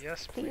helps.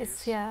 Yes,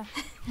 Please. please. Yeah.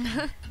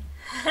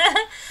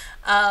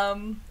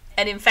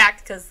 And in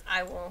fact, because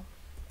I will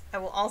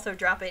also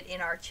drop it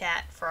in our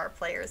chat for our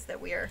players that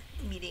we are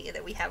meeting,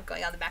 that we have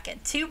going on the back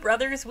end. 2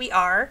 brothers we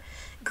are,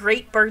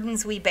 great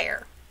burdens we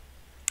bear,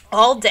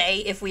 all day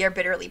if we are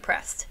bitterly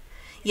pressed.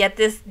 Yet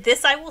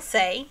this I will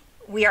say,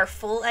 we are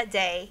full at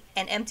day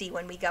and empty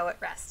when we go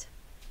at rest.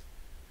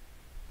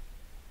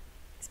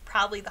 It's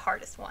probably the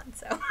hardest one,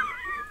 so.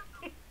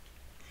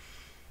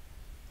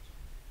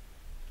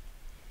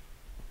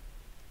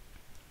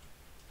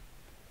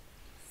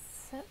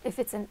 So if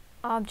it's an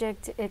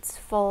object, it's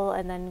full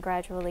and then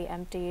gradually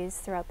empties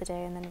throughout the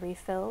day and then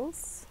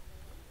refills.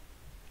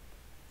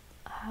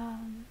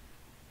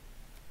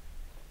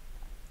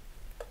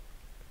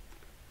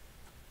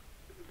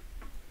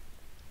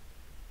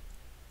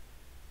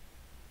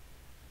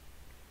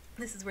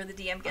 This is where the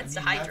DM gets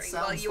I to mean, that hydrate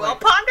while sounds you like- all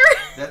ponder.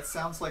 That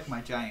sounds like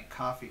my giant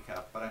coffee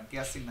cup, but I'm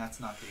guessing that's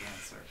not the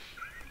answer.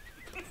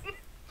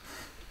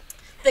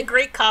 The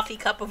great coffee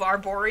cup of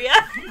Arborea.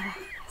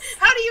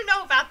 How do you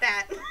know about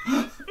that?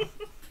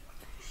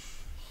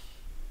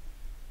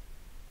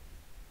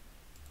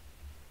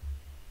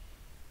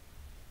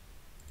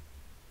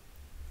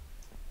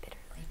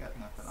 I got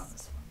nothing on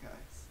this one,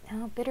 guys.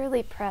 No,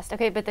 bitterly pressed.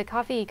 Okay, but the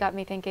coffee got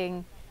me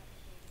thinking,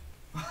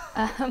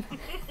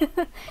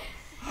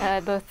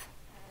 both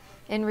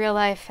in real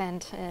life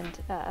and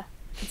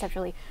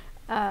conceptually.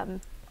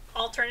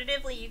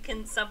 Alternatively,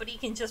 somebody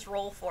can just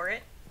roll for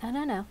it.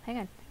 No, hang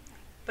on.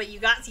 But you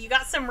got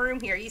some room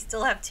here. You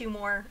still have 2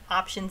 more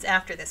options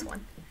after this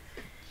one.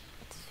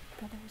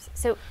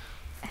 So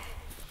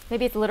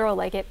maybe it's literal,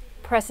 like it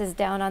presses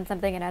down on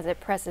something, and as it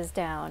presses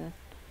down,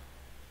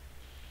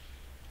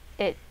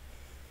 it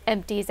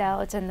empties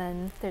out, and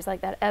then there's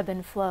like that ebb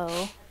and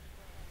flow.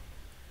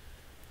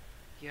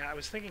 Yeah, I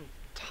was thinking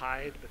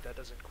tide, but that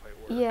doesn't quite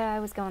work. Yeah, I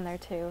was going there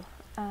too.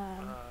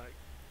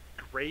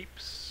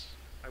 Grapes.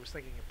 I was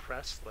thinking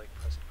pressed, like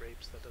pressed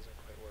grapes. That doesn't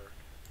quite work.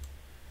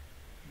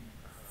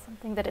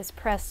 Something that is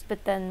pressed,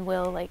 but then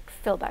will like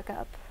fill back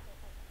up.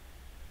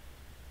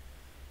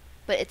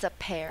 But it's a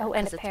pear. Oh,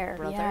 and 'cause a it's pear.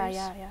 Brothers.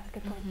 Yeah.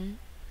 Good point. Mm-hmm.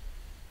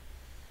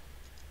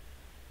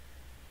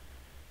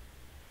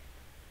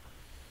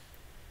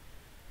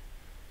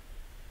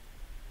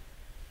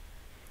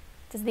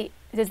 Does the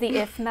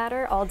if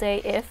matter all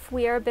day if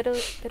we are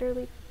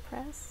bitterly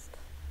pressed?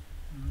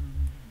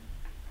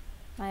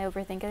 Am I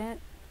overthinking it?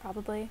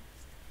 Probably.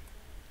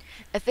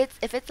 If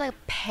it's a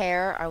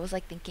pair, I was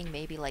like thinking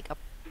maybe like a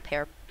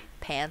pair of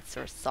pants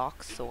or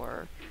socks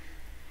or.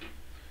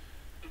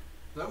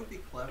 That would be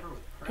clever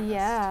with pressed.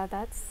 Yeah,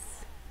 that's.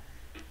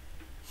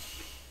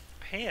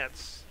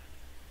 Pants.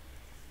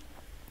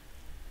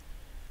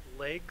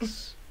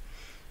 Legs.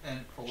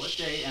 And full a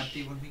day,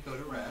 empty when we go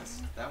to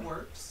rest. That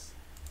works.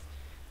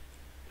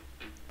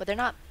 But they're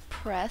not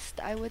pressed,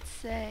 I would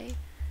say.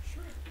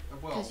 Sure.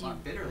 Well, 'Cause not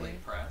you bitterly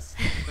would. pressed.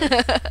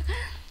 But,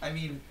 I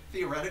mean,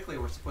 theoretically,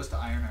 we're supposed to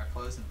iron our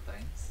clothes and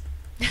things.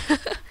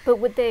 But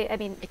would they? I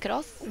mean, It could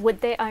also.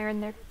 would they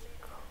iron their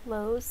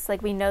clothes?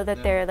 Like we know that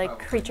No, they're like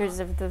probably creatures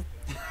not.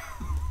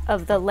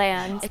 of the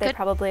land. It They could-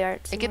 probably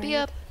aren't. It could be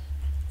a.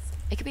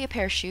 It could be a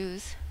pair of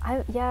shoes.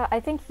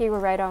 I think you were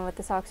right on with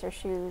the socks or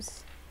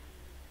shoes.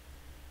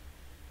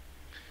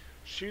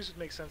 Shoes would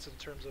make sense in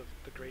terms of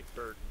the great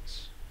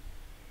burdens.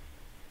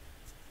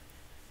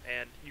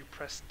 And you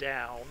press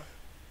down.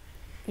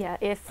 Yeah,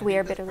 if I we think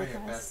are that's bitterly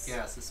probably your best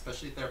pressed. guess,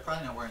 especially if they're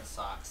probably not wearing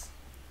socks.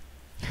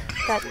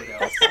 That, What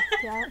that's else?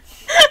 yeah.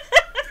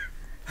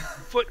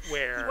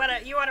 Footwear.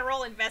 You wanna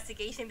roll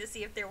investigation to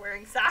see if they're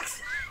wearing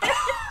socks?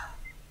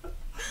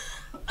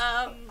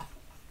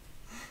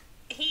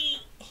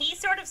 He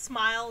sort of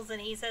smiles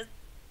and he says,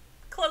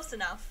 "Close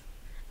enough."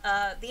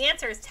 The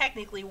answer is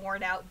technically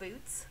worn out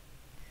boots,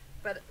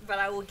 but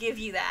I will give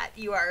you that.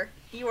 You are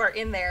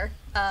in there.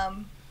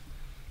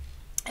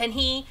 And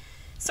he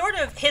sort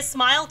of, his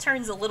smile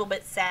turns a little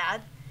bit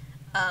sad,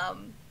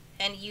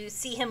 and you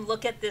see him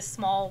look at this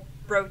small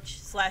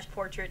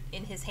brooch/portrait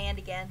in his hand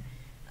again,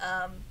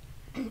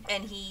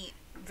 and he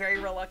very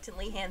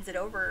reluctantly hands it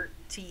over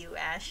to you,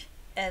 Ash,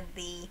 and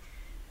the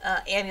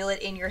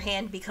amulet in your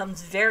hand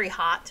becomes very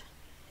hot,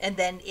 and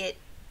then it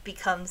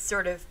becomes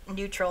sort of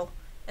neutral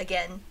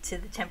again to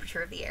the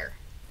temperature of the air.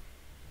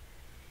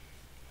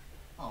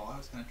 Oh, I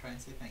was going to try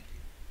and say thank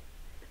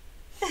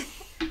you.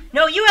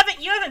 No, you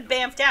haven't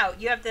bamfed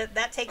out. You have to.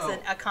 That takes Oh.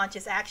 a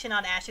conscious action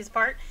on Ash's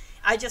part.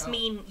 I just Oh.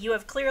 mean you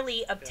have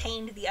clearly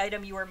obtained the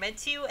item you were meant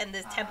to, and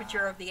the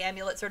temperature Ah. of the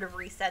amulet sort of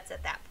resets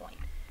at that point.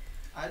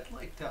 I'd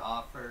like to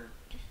offer,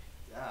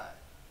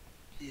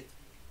 if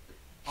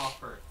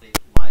they'd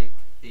like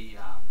the,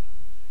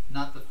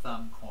 not the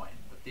thumb coin,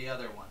 but the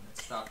other one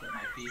that stopped at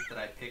my feet that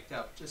I picked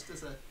up just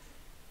as a,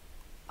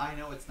 I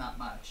know it's not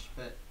much,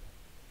 but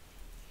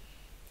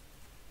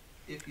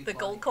if you'd The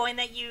gold like. coin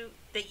that you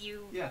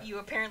Yeah. you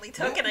apparently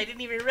took, Yeah. and I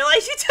didn't even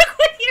realize you took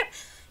with you.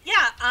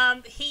 Yeah.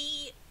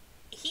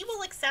 He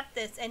will accept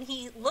this, and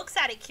he looks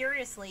at it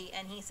curiously,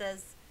 and he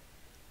says,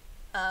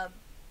 "I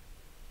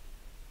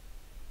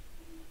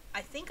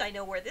think I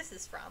know where this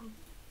is from,"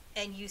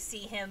 and you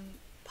see him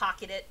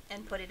pocket it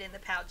and put it in the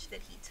pouch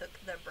that he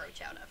took the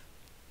brooch out of.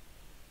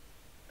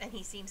 And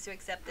he seems to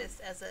accept this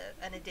as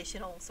an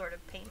additional sort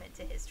of payment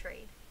to his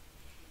trade.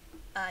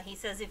 He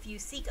says, "If you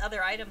seek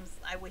other items,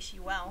 I wish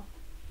you well."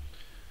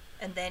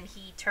 And then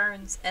he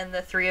turns, and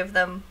the 3 of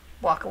them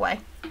walk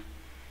away.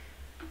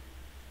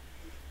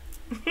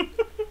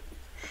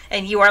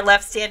 And you are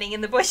left standing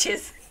in the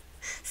bushes.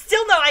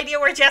 Still no idea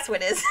where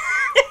Jeswyn is.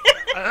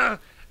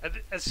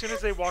 As soon as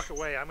they walk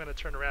away, I'm going to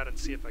turn around and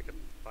see if I can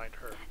find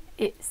her.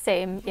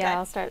 Same. Yeah, Okay.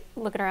 I'll start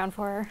looking around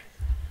for her.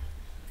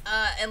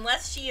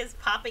 Unless she is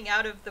popping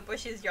out of the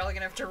bushes, y'all are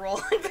gonna have to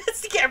roll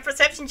investigate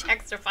perception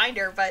checks to find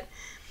her, but...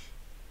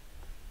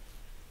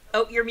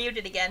 Oh, you're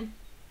muted again.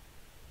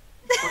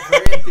 We're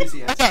very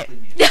enthusiastically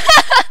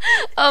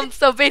muted.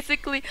 So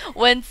basically,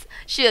 once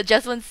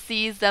Jeswyn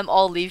sees them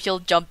all leave, she'll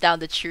jump down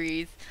the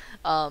trees.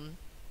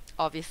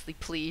 Obviously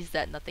pleased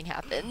that nothing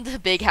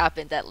happened. Big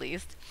happened, at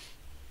least.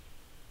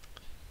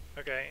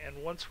 Okay,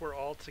 and once we're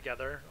all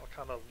together, I'll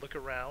kind of look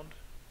around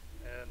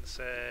and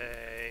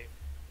say,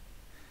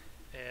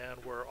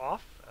 and we're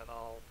off, and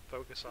I'll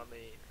focus on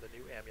the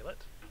new amulet.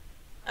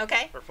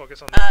 Okay. Or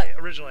focus on the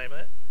original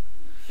amulet.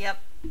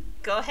 Yep.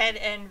 Go ahead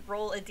and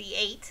roll a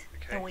d8,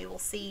 Okay. and we will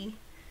see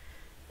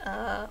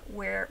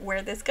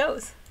where this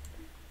goes.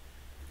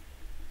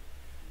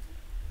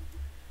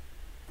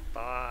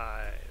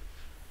 5.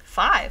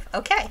 5.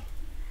 Okay.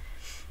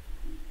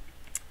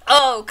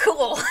 Oh,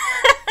 cool.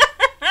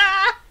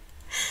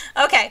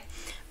 Okay.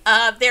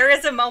 There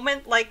is a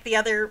moment like the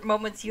other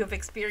moments you have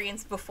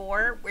experienced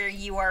before where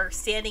you are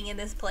standing in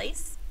this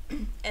place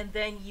and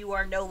then you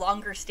are no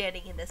longer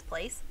standing in this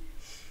place.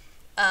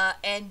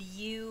 And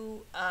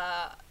you,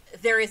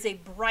 there is a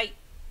bright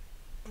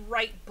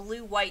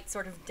blue-white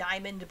sort of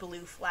diamond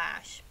blue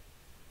flash.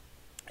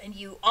 And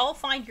you all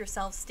find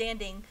yourselves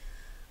standing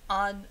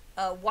on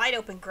wide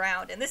open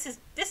ground, and this is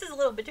a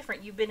little bit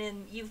different. You've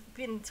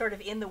been sort of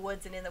in the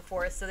woods and in the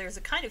forest, so there's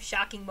a kind of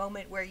shocking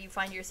moment where you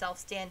find yourself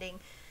standing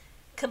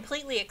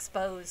completely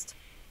exposed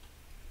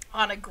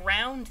on a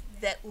ground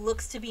that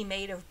looks to be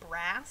made of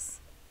brass,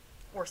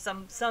 or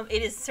some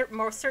it is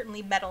more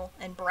certainly metal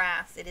and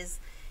brass. It is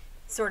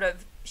sort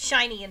of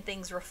shiny and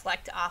things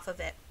reflect off of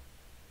it.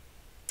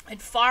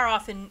 And far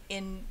off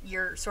in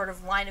your sort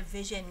of line of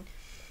vision,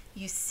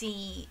 you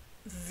see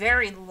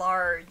very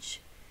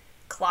large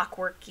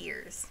clockwork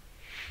gears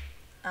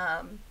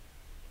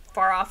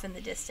far off in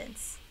the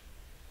distance.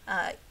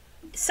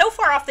 So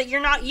far off that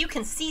you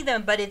can see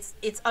them, but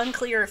it's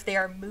unclear if they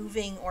are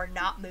moving or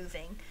not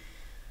moving.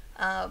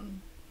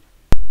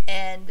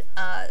 And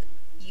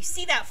you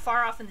see that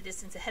far off in the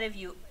distance ahead of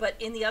you, but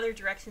in the other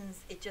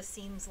directions it just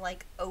seems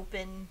like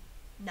open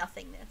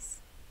nothingness.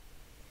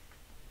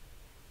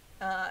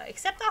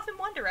 Except off in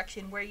one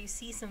direction where you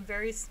see some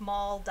very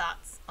small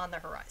dots on the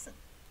horizon.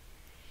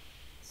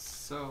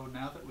 So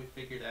now that we've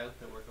figured out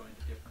that we're going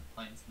to different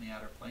planes in the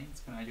outer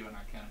planes, can I do an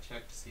Arcana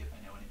check to see if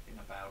I know anything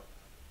about?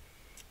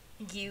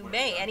 You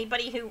may.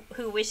 Anybody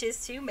who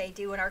wishes to may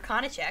do an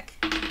Arcana check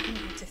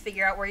to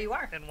figure out where you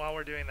are. And while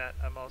we're doing that,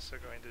 I'm also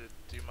going to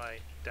do my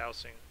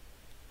dousing.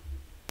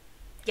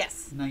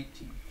 Yes.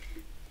 19.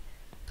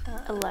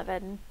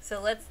 11.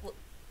 So let's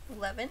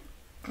 11.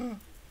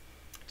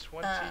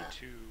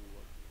 22.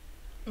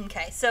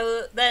 Okay,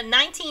 so the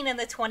 19 and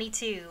the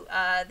 22,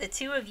 the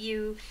two of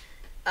you,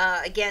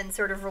 again,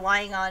 sort of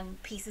relying on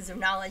pieces of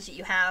knowledge that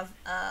you have.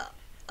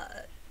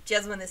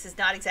 Jeswyn, this is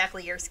not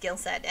exactly your skill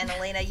set, and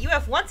Elayna, you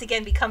have once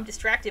again become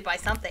distracted by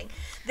something.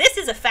 This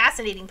is a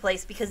fascinating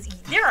place because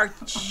there are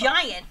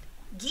giant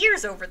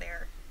gears over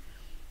there.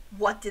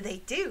 What do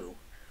they do?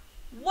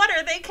 What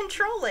are they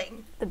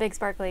controlling? The big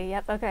sparkly,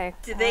 yep, okay.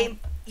 Do they,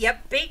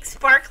 yep, big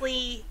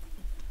sparkly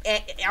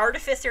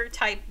artificer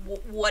type,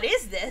 what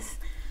is this?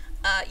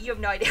 You have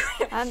no idea.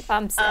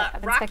 I'm set.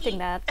 I'm expecting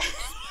that.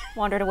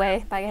 Wandered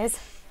away. Bye, guys.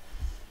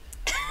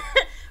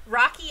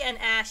 Rocky and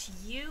Ash,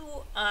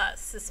 you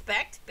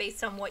suspect,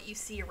 based on what you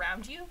see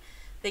around you,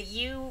 that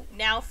you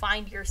now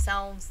find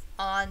yourselves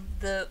on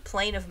the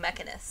plane of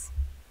Mechanus.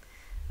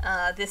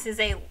 This is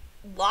a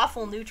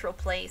lawful neutral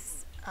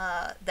place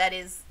that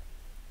is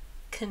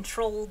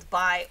controlled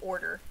by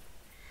order.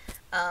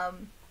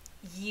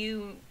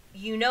 You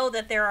know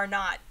that there are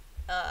not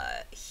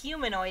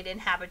humanoid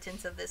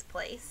inhabitants of this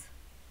place,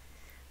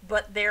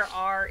 but there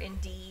are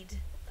indeed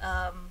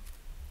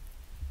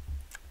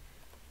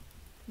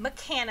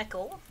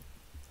mechanical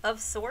of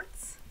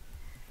sorts,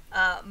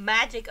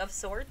 magic of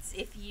sorts.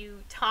 If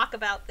you talk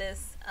about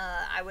this,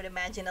 I would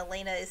imagine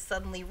Elayna is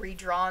suddenly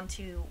redrawn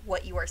to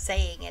what you are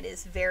saying and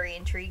is very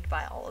intrigued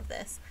by all of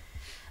this.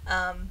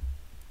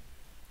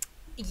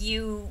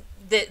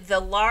 The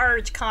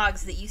large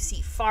cogs that you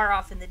see far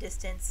off in the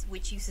distance,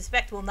 which you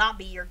suspect will not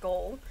be your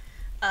goal,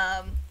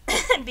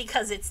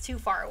 because it's too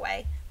far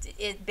away,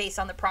 based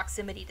on the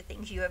proximity to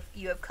things you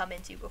have come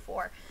into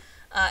before,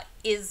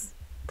 is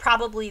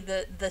probably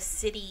the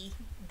city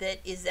that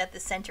is at the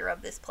center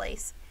of this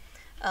place.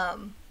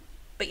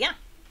 But yeah,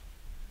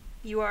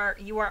 you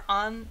are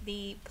on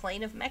the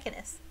plane of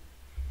Mechanus.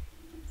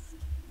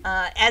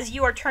 As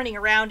you are turning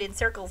around in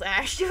circles,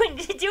 Ash,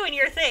 doing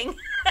your thing,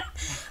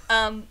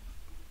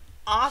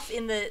 off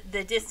in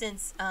the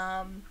distance,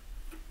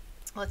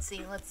 let's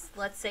see,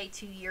 let's say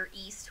to your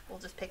east. We'll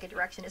just pick a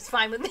direction. It's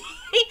fine with me.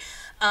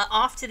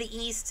 Off to the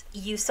east,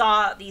 you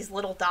saw these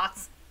little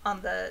dots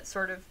on the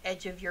sort of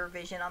edge of your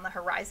vision on the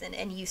horizon,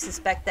 and you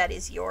suspect that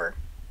is your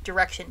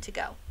direction to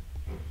go.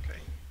 Okay.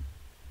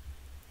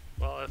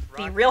 Well, if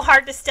Be real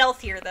hard to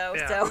stealth here, though.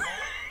 Yeah. So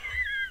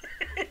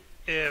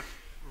if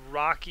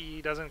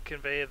Rocky doesn't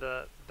convey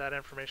that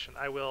information,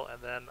 I will,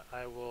 and then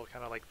I will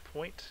kind of like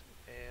point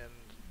and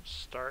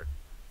start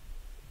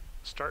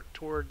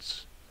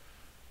towards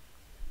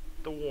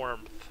the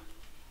warmth.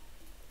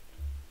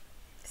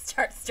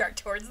 Start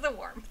towards the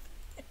warmth.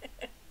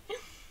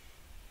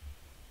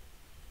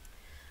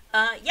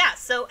 Yeah,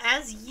 so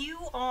as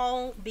you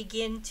all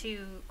begin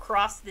to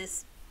cross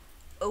this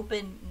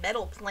open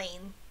metal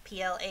plane,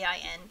 Plain,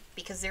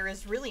 because there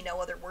is really no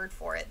other word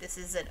for it. This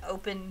is an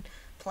open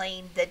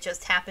plane that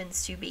just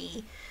happens to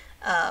be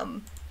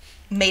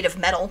made of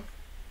metal.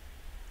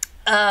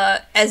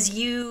 As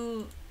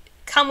you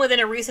come within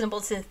a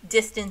reasonable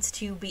distance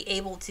to be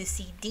able to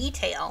see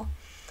detail,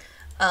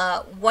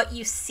 what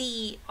you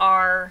see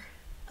are...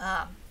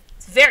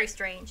 it's very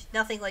strange.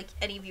 Nothing like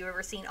any of you have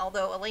ever seen.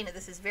 Although, Elayna,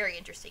 this is very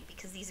interesting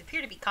because these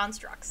appear to be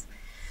constructs.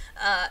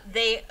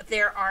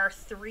 There are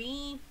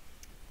 3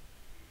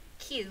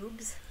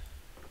 cubes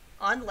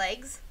on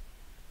legs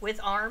with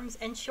arms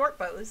and short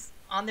bows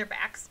on their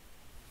backs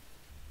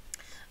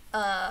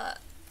that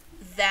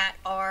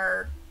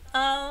are...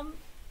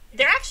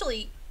 they're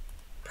actually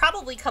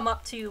probably come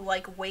up to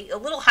like a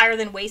little higher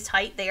than waist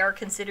height. They are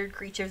considered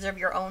creatures of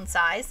your own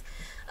size.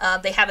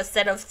 They have a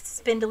set of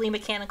spindly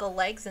mechanical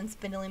legs and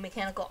spindly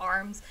mechanical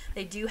arms.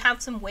 They do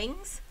have some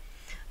wings,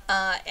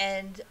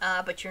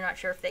 but you're not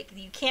sure if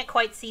you can't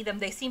quite see them.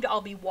 They seem to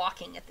all be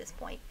walking at this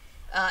point.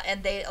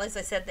 And they, as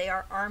I said, they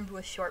are armed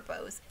with short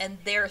bows. And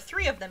there are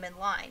 3 of them in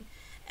line.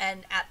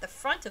 And at the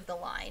front of the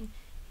line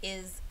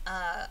is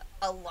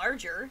a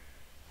larger,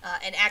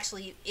 and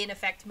actually, in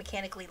effect,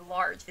 mechanically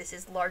large. This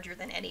is larger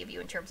than any of you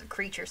in terms of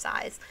creature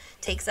size.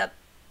 Takes up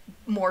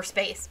more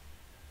space.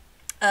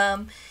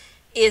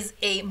 Is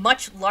a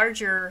much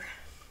larger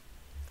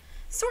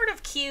sort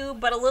of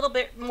cube, but a little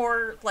bit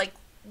more like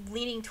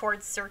leaning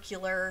towards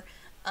circular.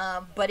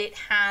 But it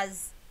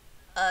has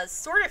a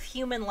sort of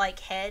human-like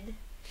head,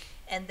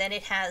 and then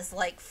it has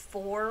like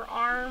 4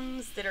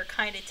 arms that are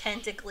kind of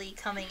tentacly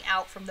coming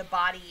out from the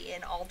body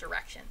in all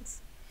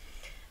directions.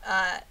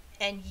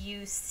 And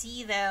you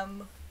see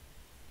them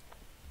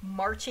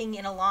marching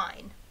in a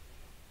line.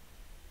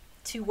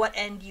 To what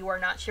end, you are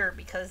not sure,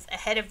 because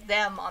ahead of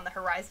them on the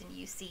horizon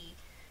you see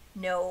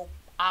no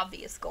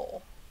obvious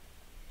goal.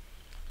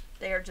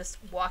 They are just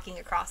walking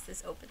across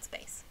this open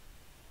space.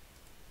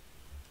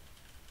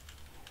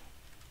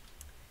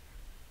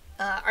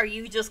 Are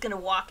you just going to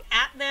walk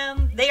at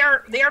them? They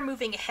are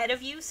moving ahead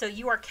of you, so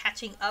you are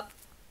catching up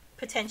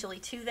potentially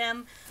to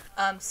them.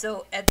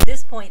 So at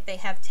this point, they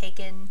have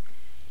taken...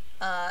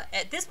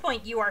 at this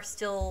point, you are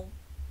still,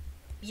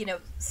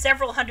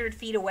 several hundred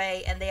feet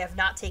away, and they have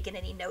not taken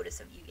any notice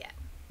of you yet.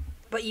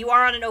 But you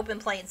are on an open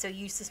plane, so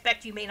you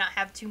suspect you may not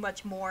have too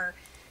much more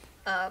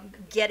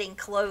getting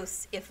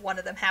close if one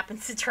of them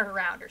happens to turn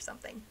around or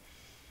something.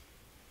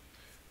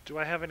 Do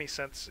I have any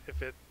sense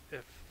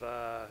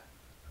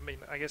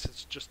I guess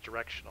it's just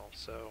directional,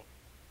 so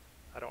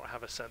I don't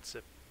have a sense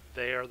if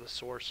they are the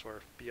source or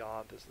if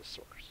beyond is the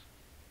source.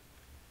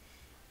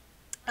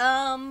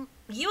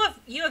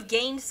 You have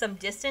gained some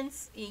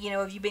distance.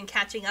 Have you been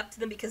catching up to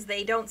them, because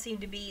they seem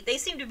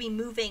to be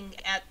moving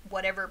at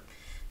whatever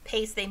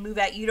pace they move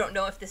at. You don't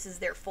know if this is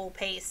their full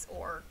pace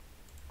or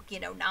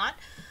not.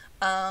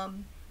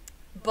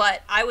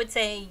 But I would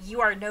say you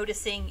are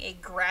noticing a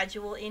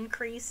gradual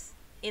increase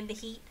in the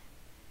heat.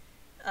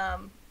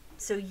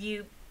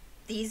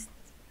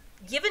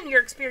 Given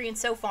your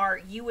experience so far,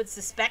 you would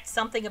suspect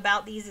something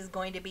about these is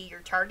going to be your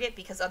target,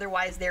 because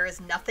otherwise there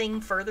is nothing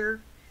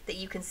further that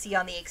you can see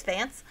on the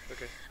expanse.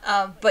 Okay.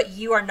 But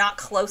you are not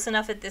close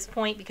enough at this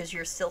point, because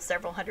you're still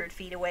several hundred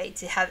feet away,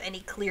 to have any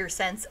clear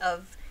sense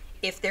of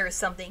if there is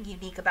something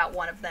unique about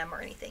one of them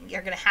or anything.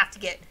 You're going to have to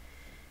get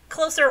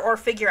closer or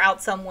figure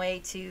out some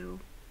way to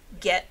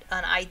get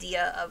an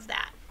idea of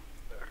that.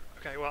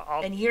 Okay, well,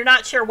 And you're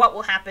not sure what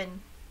will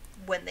happen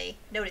when they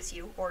notice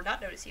you or not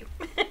notice you.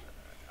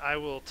 I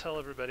will tell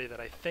everybody that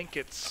I think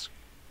it's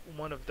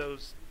one of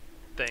those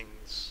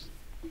things.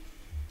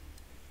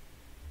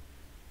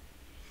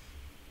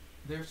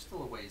 They're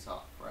still a ways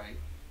off, right?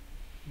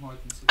 More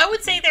than 60 I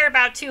would say feet? they're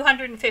about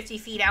 250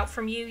 feet out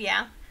from you,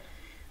 yeah.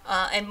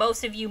 And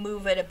most of you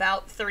move at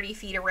about 30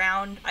 feet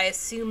around. I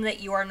assume that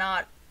you are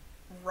not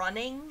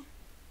running,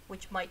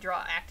 which might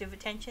draw active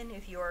attention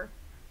if you're...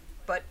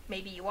 But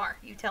maybe you are.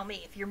 You tell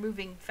me. If you're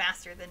moving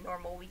faster than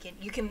normal,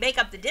 you can make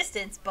up the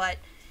distance, but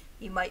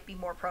you might be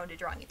more prone to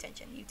drawing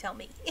attention. You tell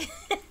me.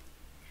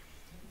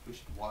 We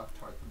should walk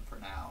toward them for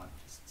now and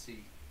just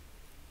see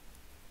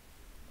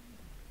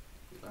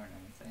if we learn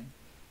anything.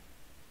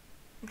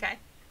 Okay.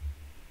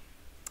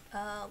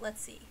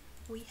 Let's see.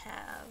 We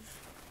have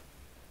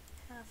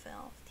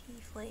half-elf,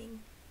 tiefling.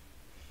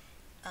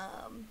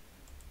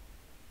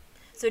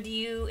 So do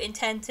you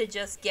intend to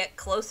just get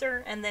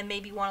closer and then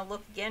maybe want to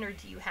look again, or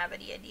do you have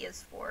any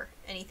ideas for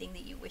anything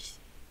that you wish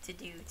to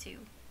do to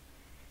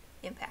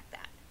impact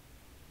that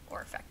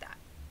or affect that?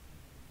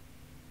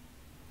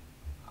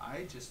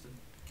 I just am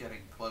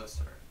getting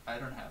closer. I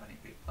don't have any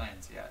big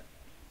plans yet.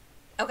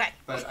 Okay.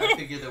 But I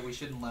figure that we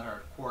shouldn't let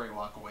our quarry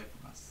walk away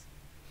from us.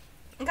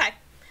 Okay.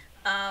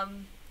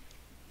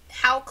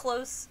 How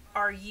close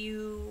are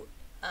you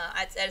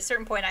at a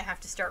certain point, I have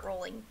to start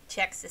rolling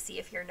checks to see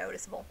if you're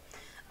noticeable.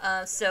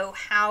 So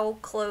how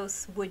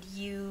close would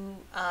you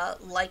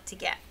like to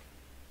get?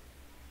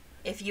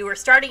 If you were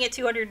starting at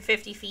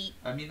 250 feet,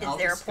 I mean, is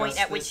there a point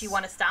at which you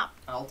want to stop?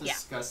 I'll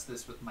discuss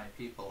this with my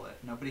people.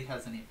 If nobody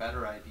has any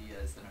better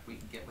ideas, then if we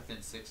can get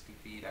within 60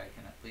 feet, I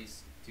can at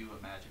least do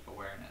a magic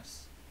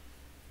awareness.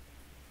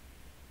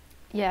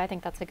 Yeah, I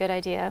think that's a good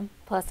idea.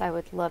 Plus, I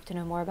would love to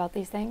know more about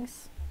these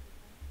things.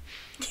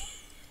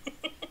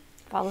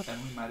 Follow. Then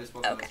we might as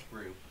well go as a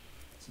group.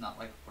 It's not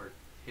like we're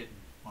hidden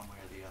one way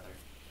or the other.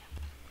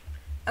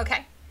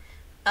 Okay.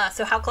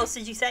 So how close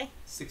did you say?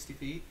 60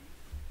 feet.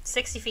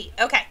 60 feet.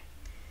 Okay.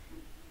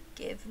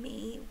 Give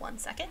me 1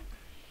 second.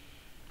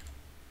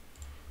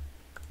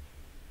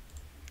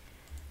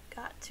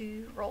 Got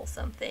to roll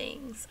some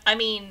things. I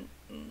mean,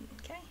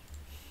 okay.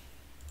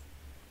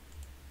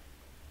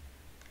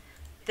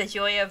 The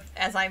joy of,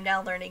 as I'm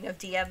now learning, of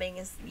DMing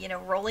is, you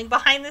know, rolling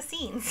behind the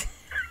scenes.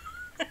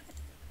 Okay.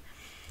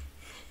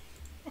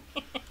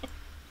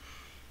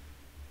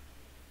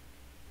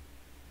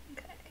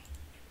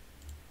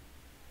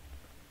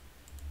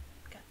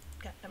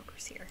 Got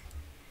numbers here.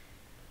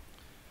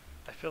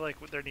 I feel like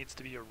there needs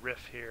to be a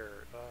riff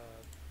here.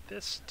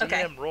 This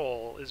DM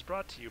roll is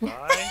brought to you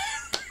by...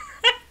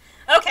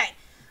 Okay.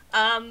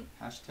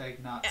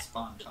 Hashtag not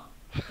SpawnCon.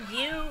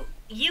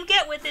 You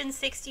get within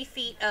 60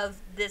 feet of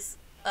this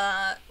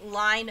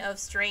line of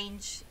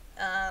strange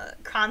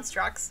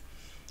constructs,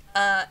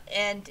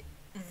 and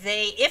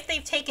if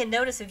they've taken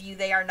notice of you,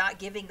 they are not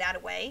giving that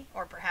away,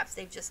 or perhaps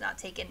they've just not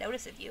taken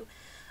notice of you.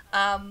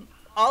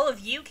 All of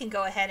you can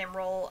go ahead and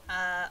roll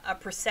a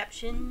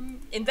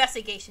perception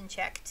investigation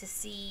check to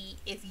see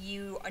if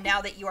you,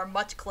 now that you are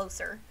much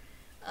closer,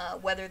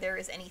 whether there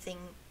is anything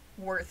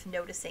worth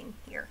noticing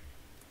here.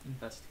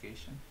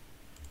 Investigation.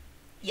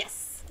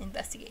 Yes,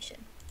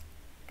 investigation.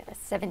 Got a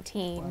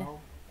 17. Well,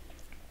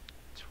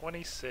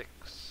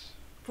 26.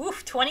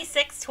 Oof,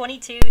 26,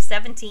 22,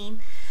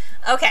 17.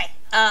 Okay.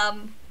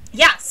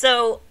 Yeah,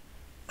 so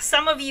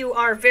some of you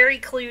are very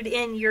clued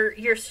in.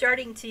 You're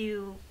starting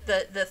to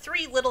the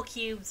three little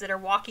cubes that are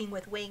walking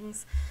with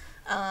wings.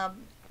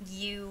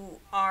 You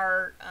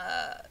are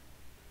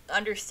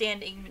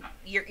understanding.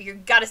 You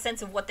got a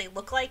sense of what they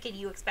look like, and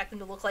you expect them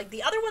to look like.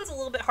 The other one's a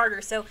little bit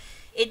harder, so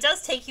it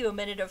does take you a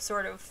minute of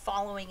sort of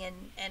following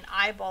and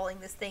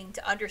eyeballing this thing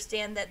to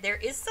understand that there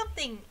is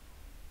something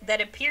that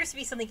appears to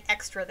be something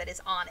extra that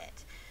is on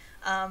it.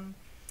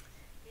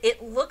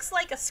 It looks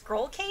like a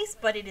scroll case,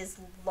 but it is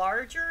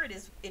larger.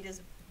 It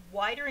is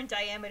wider in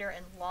diameter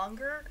and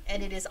longer,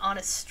 and it is on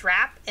a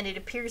strap, and it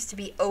appears to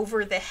be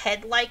over the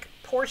head-like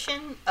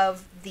portion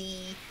of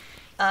the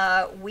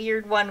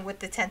weird one with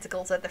the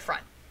tentacles at the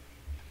front.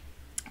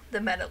 The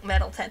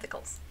metal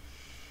tentacles.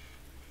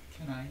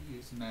 can I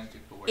use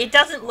magic awareness? It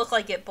doesn't look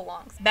like it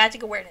belongs.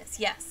 Magic awareness,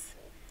 yes.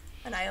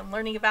 And I am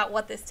learning about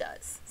what this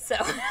does. So,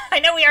 I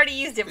know we already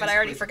used it, but I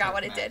already forgot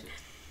what it did.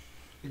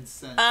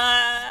 Incense,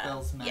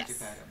 spells, magic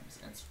yes. items,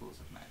 and schools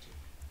of magic.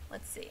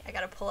 Let's see. I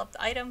gotta pull up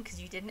the item because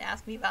you didn't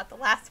ask me about the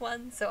last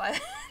one, so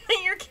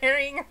you're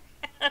carrying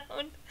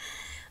around.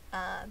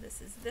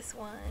 This is this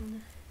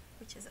one,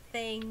 which is a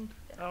thing.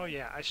 Oh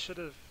yeah, I should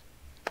have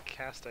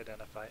cast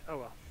identify. Oh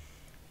well.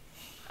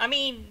 I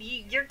mean,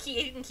 you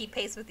can keep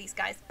pace with these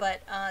guys,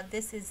 but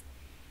this is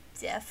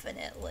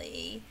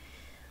definitely.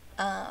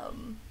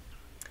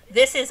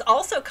 This is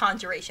also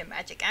conjuration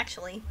magic,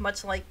 actually,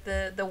 much like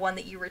the one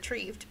that you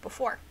retrieved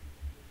before.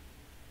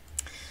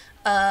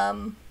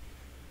 So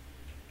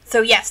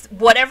yes,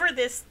 whatever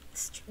this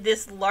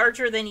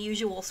larger than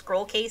usual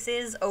scroll case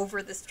is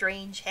over the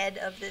strange head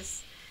of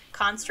this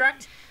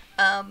construct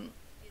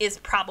is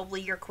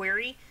probably your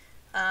query.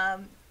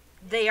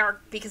 They are,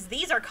 because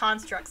these are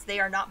constructs, they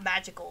are not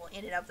magical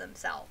in and of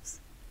themselves.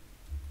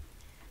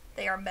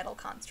 They are metal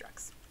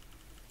constructs.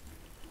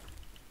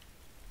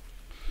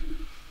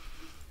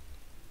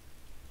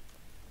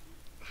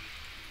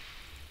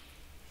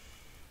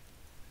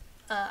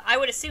 I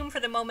would assume for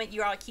the moment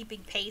you are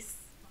keeping pace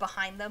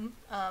behind them,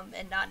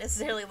 and not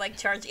necessarily like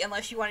charging,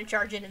 unless you want to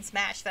charge in and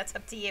smash. That's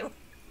up to you.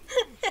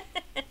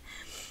 Do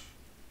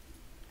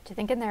you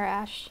think in there,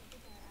 Ash?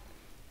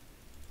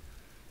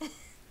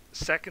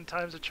 Second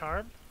time's a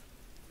charm?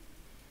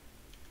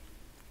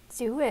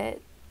 Do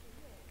it.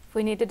 If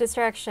we need a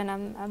distraction,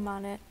 I'm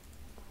on it.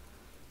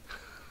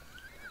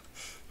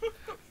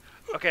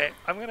 Okay,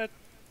 I'm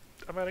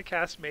gonna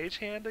cast Mage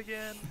Hand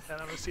again,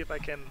 and I'm gonna see if I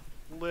can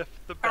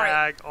lift the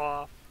bag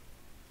off.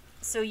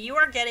 So you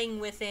are getting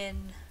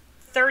within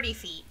 30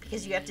 feet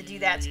because you have to do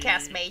that to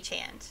cast Mage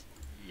Hand.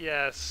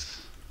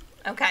 Yes.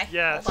 Okay.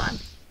 Yes. Hold on.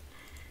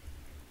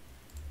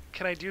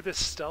 Can I do this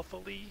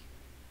stealthily?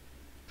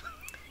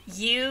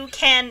 You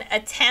can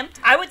attempt.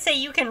 I would say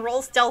you can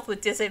roll stealth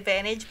with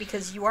disadvantage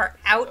because you are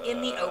out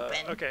in the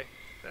open. Okay,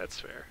 that's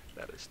fair.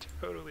 That is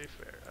totally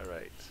fair. All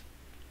right.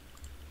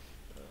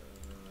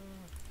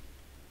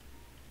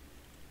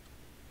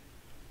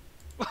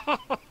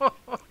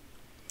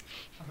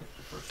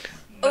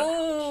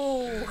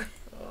 Ooh.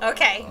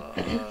 Okay.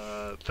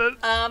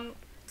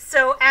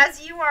 So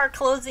as you are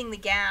closing the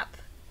gap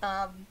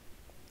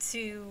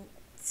to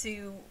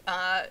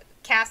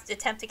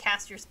attempt to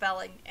cast your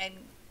spell and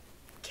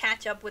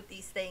catch up with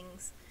these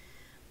things,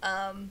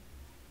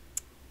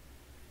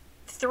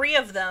 three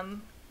of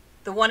them,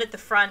 the one at the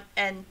front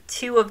and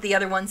two of the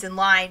other ones in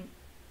line,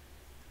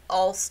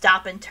 all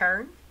stop and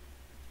turn.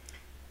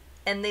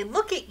 And they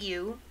look at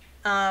you.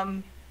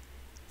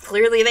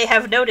 Clearly they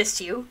have noticed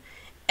you.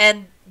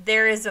 And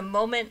there is a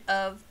moment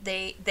of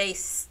they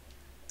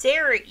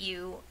stare at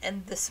you,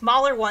 and the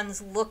smaller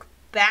ones look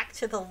back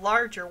to the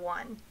larger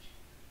one.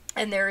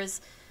 And there is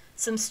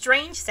some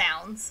strange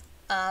sounds.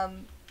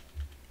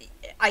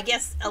 I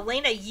guess,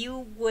 Elayna,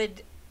 you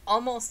would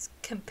almost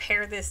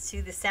compare this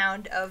to the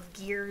sound of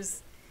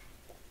gears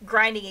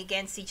grinding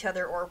against each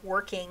other or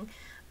working.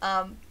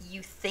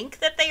 You think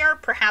that they are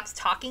perhaps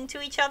talking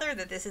to each other,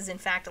 that this is in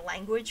fact a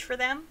language for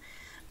them.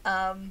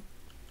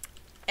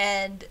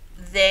 And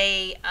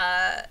they,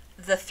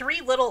 the three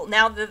little,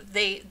 now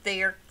they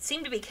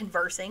seem to be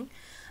conversing,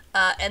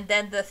 and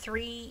then the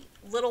three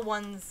little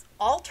ones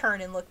all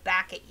turn and look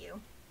back at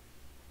you.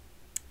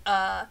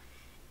 Let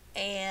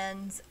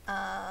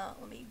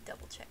me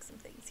double check some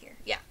things here.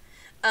 Yeah.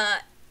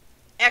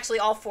 Actually,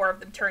 all four of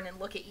them turn and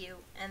look at you,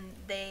 and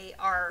they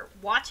are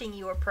watching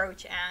you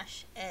approach,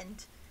 Ash,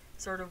 and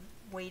sort of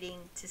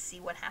waiting to see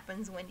what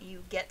happens when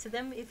you get to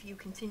them, if you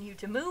continue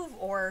to move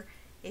or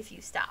if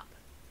you stop.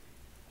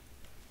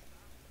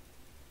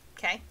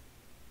 Okay.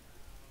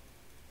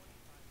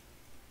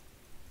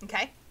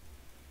 Okay.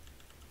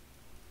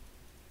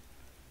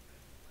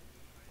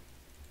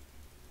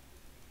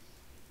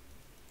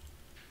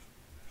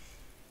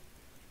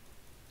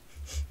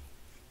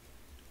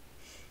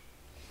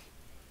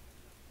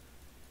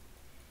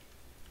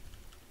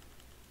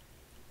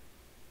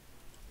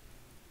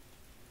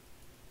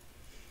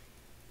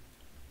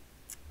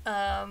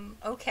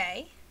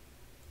 Okay.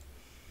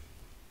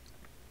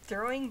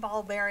 Throwing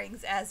ball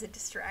bearings as a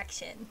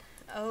distraction.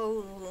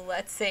 Oh,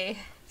 let's see.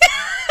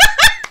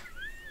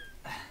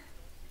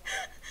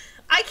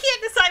 I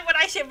can't decide what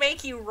I should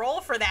make you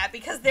roll for that,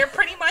 because they're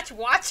pretty much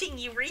watching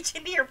you reach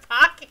into your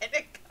pocket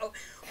and go.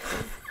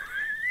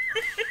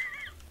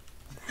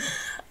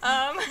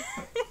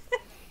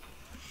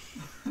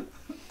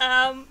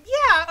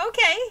 Yeah,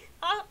 okay.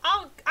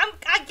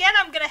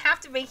 I'm gonna have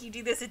to make you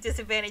do this at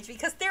disadvantage,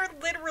 because they're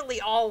literally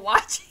all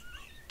watching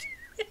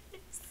you do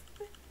this.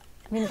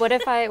 I mean, what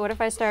if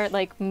I start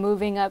like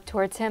moving up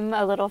towards him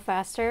a little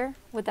faster?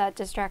 Would that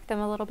distract them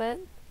a little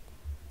bit?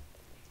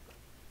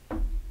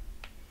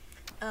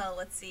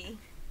 Let's see.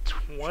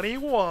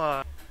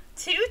 21.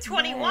 2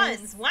 21s.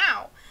 Nice.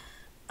 Wow.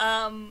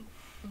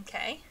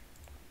 Okay.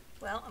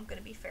 Well, I'm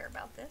gonna be fair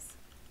about this.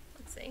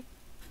 Let's see.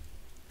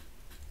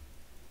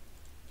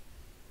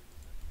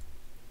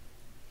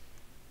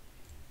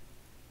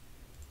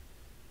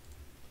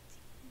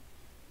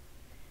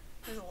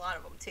 There's a lot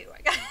of them too.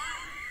 I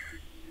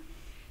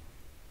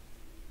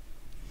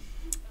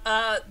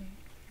got.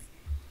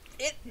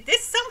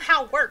 This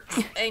somehow works,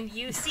 and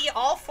you see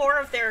all four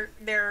of their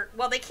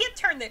well, they can't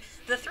turn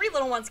the three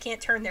little ones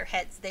can't turn their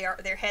heads.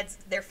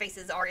 Their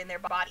faces are in their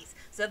bodies,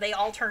 so they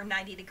all turn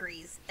 90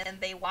 degrees, and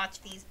they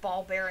watch these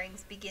ball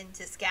bearings begin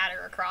to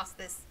scatter across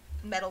this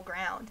metal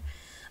ground.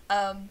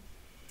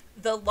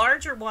 The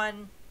larger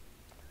one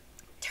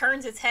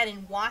turns its head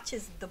and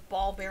watches the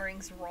ball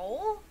bearings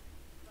roll.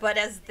 But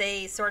as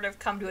they sort of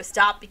come to a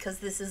stop, because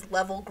this is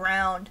level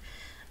ground,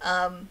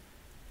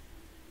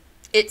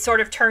 it sort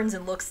of turns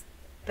and looks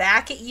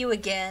back at you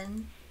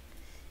again,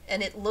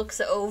 and it looks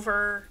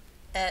over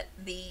at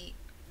the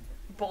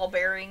ball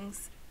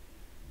bearings,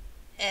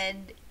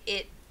 and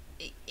it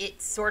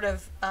sort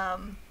of,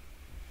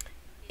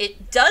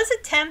 it does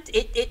attempt,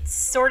 it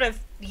sort of,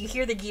 you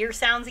hear the gear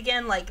sounds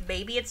again, like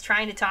maybe it's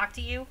trying to talk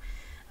to you,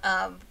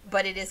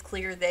 but it is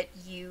clear that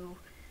you,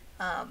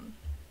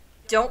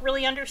 don't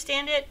really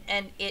understand it,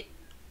 and it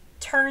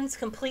turns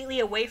completely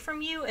away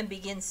from you and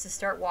begins to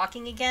start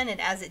walking again,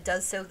 and as it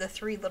does so, the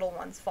three little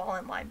ones fall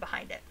in line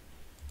behind it.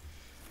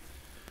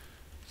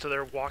 So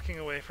they're walking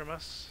away from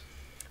us?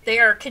 They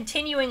are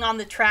continuing on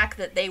the track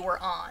that they were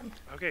on.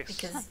 Okay.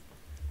 Because,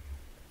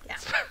 yeah.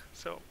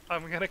 So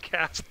I'm going to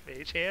cast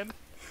Mage Hand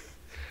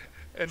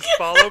and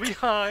follow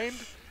behind,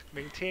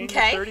 maintain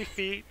your 30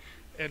 feet,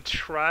 and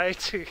try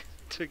to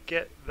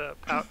get the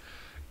power.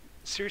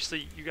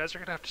 Seriously, you guys are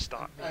going to have to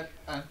stop me.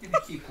 I'm going to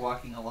keep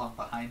walking along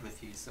behind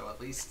with you, so at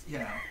least, you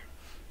know.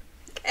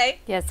 Okay.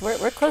 Yes,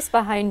 we're close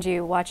behind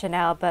you, watching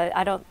out, but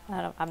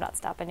I'm not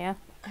stopping you.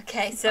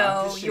 Okay,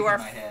 so you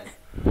are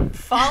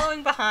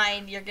following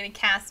behind. You're going to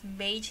cast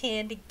Mage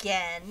Hand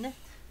again.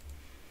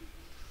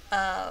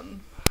 I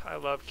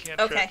love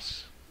cantrips. Okay.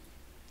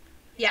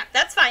 Yeah,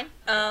 that's fine.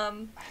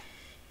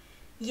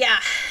 Yeah.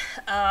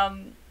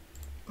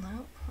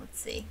 Well, let's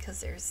see,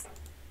 because there's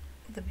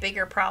the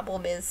bigger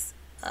problem is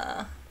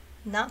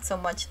not so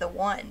much the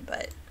one,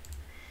 but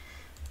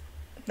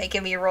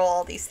making me roll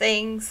all these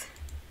things.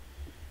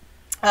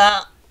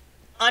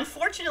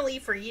 Unfortunately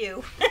for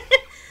you,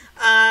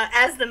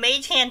 as the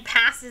Mage Hand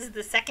passes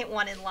the second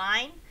one in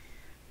line,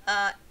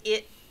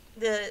 it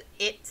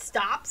it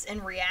stops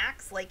and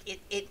reacts like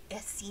it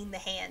has seen the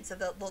hand. So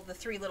the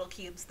three little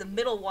cubes, the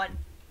middle one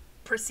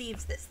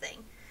perceives this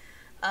thing.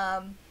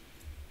 And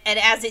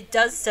as it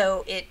does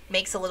so, it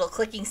makes a little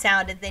clicking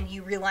sound, and then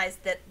you realize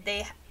that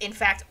they, in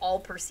fact, all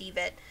perceive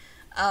it.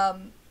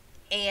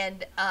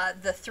 And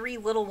the three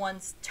little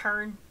ones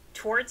turn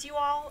towards you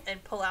all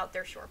and pull out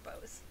their short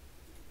bows.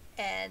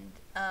 And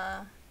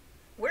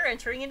we're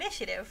entering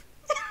initiative.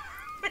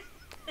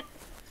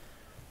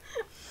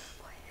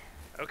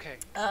 Okay.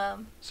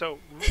 So,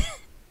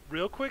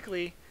 real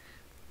quickly,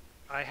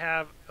 I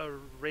have a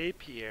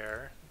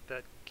rapier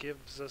that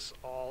gives us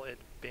all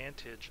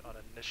advantage on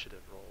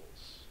initiative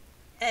rolls.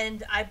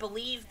 And I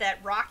believe that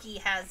Rocky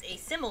has a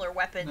similar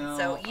weapon, No,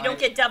 so you don't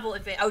get double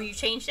advantage. Oh, you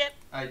changed it?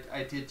 I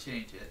did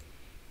change it.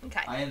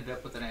 Okay. I ended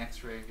up with an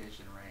X-ray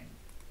vision ring.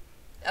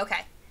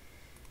 Okay.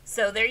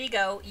 So there you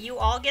go. You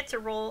all get to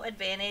roll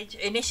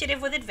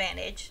initiative with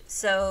advantage.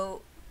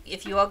 So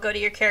if you all go to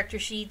your character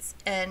sheets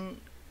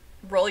and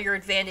roll your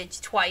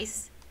advantage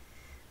twice,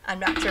 I'm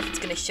not sure if it's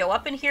going to show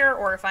up in here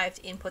or if I have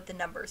to input the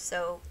numbers.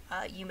 So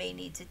you may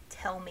need to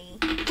tell me.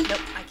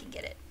 Nope, I can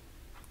get it.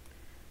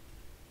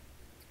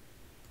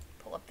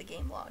 Pull up the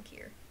game log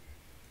here.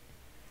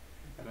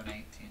 I got an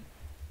 18.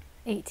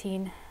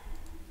 18.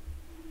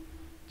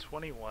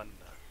 21.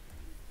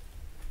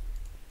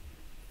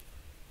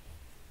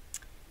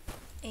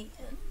 And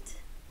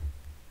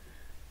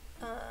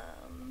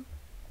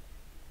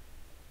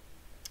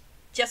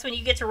Jeswyn,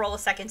 you get to roll a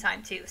second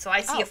time too. So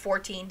I see a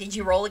 14. Did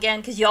you roll again?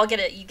 Because you all get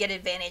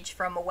advantage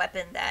from a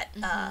weapon that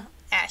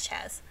Ash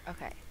has.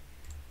 Okay.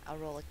 I'll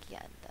roll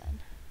again then.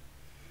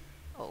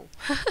 Oh.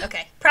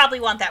 Okay. Probably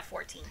want that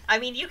 14. I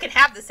mean, you can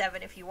have the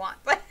 7 if you want,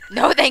 but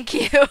No, thank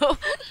you.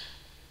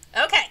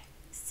 okay.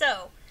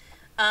 So,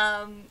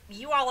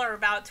 you all are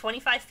about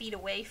 25 feet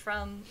away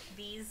from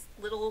these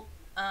little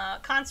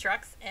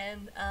constructs,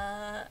 and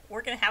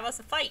we're gonna have us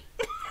a fight.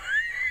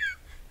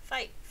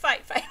 fight.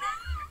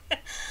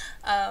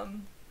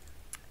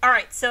 All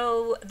right.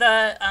 So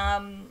the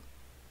 1,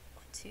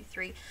 2,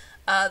 3.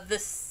 The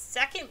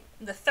second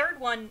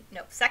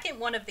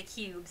one of the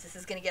cubes. This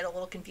is gonna get a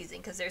little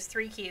confusing because there's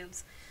 3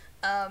 cubes.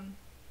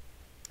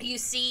 You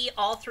see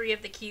all 3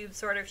 of the cubes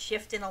sort of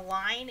shift in a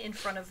line in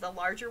front of the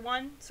larger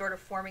one, sort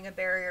of forming a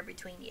barrier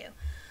between you.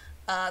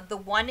 The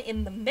one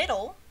in the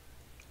middle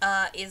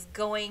is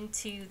going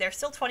to... They're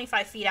still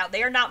 25 feet out.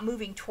 They are not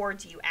moving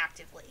towards you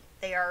actively.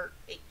 They are...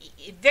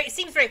 It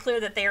seems very clear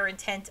that they are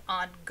intent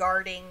on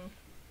guarding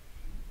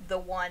the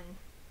one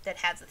that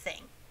has the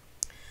thing.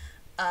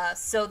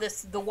 So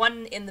the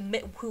one in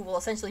the who will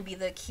essentially be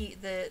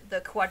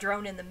the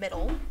quadrone in the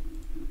middle,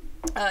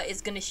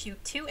 is going to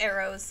shoot 2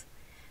 arrows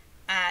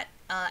at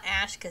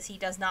Ash because he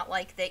does not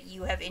like that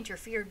you have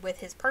interfered with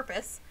his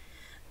purpose,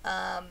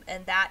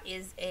 and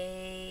that's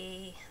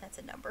a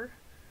number.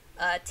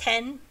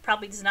 10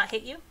 probably does not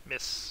hit you.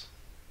 Miss.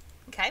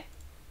 Okay.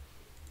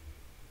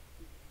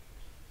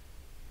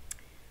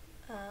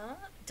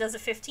 Does a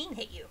 15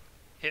 hit you?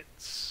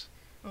 Hits.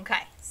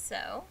 Okay,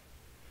 so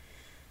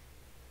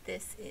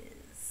this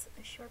is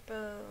a short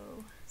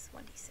bow. It's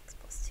 1d6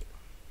 plus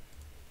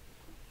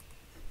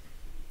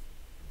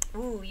 2.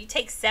 Ooh, you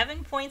take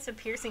 7 points of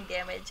piercing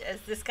damage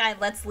as this guy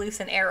lets loose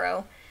an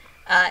arrow,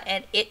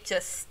 and it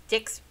just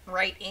sticks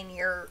right in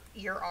your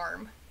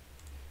arm.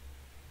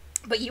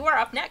 But you are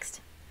up next.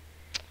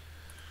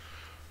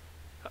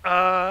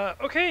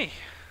 Okay.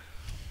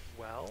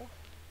 Well,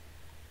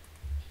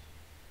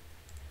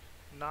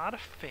 not a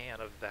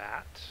fan of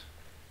that.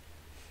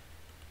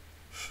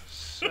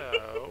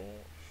 So,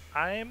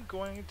 I am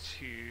going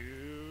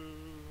to...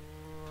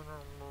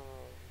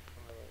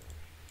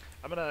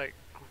 I'm gonna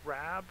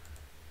grab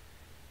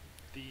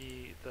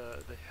the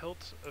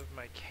hilt of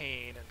my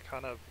cane and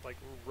kind of like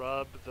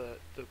rub the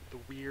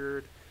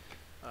weird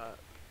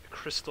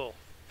crystal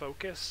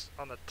focus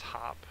on the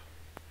top.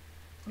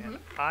 And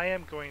I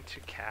am going to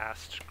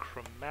cast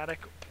Chromatic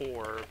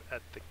Orb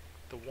at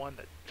the one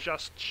that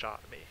just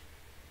shot me.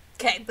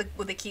 Okay,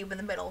 with the cube in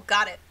the middle.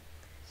 Got it.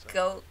 So.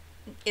 Go.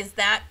 Is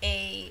that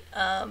a...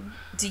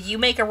 do you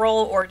make a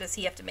roll, or does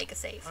he have to make a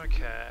save?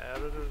 Okay.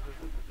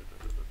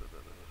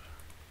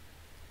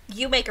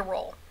 You make a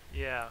roll.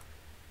 Yeah.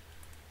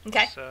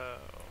 Okay. So,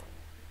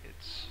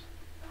 it's...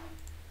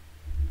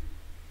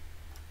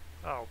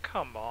 Oh,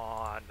 come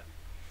on.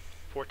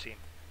 14.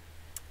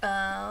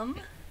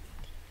 10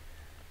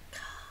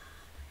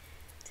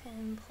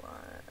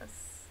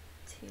 plus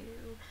 2.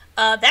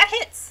 That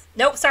hits.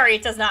 Nope, sorry,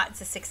 it does not.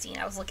 It's a 16.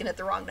 I was looking at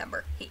the wrong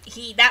number.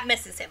 He that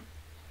misses him.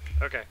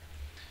 Okay.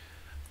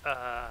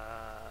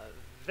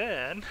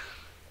 Then...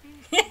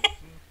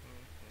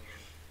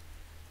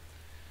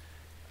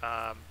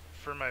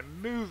 for my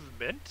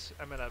movement,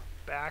 I'm going to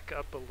back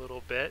up a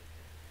little bit.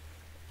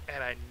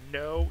 And I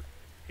know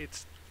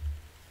it's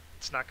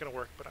not going to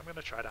work, but I'm going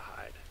to try to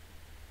hide.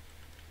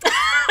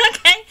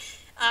 Okay.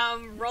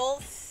 Roll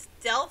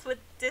stealth with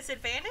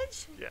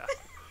disadvantage? Yeah.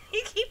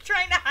 You keep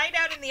trying to hide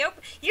out in the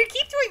open. You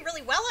keep doing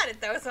really well at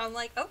it, though, so I'm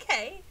like,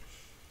 okay.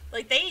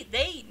 Like,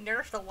 they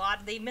nerfed a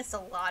lot. They missed a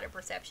lot of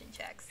perception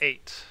checks.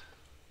 8.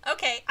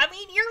 Okay, I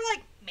mean, you're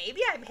like, maybe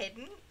I'm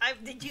hidden.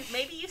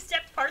 Maybe you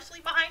stepped partially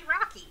behind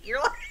Rocky.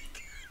 You're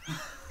like,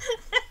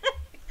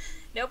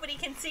 nobody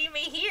can see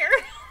me here.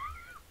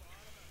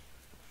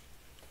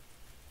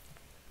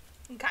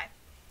 Okay.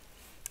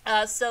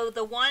 So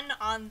the one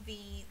on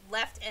the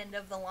left end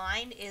of the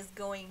line is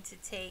going to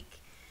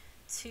take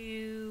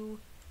 2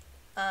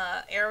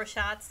 arrow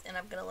shots, and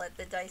I'm going to let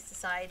the dice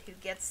decide who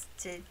gets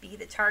to be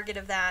the target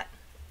of that.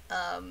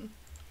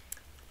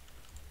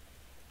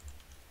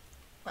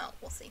 Well,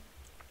 we'll see.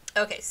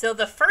 Okay, so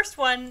the first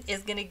one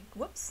is going to...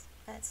 Whoops,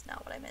 that's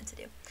not what I meant to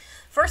do.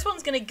 First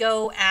one's going to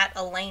go at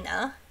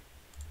Elayna.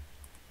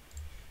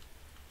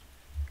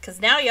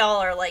 Because now y'all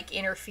are, like,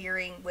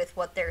 interfering with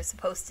what they're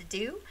supposed to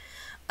do.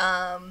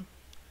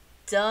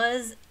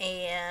 Does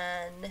a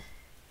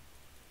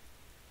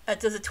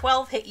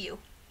 12 hit you?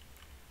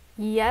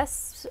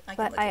 Yes, I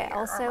can but look at I your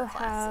also armor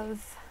class.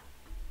 have...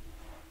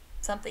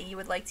 Something you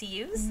would like to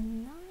use?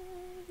 No,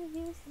 let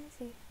me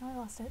see. Oh, I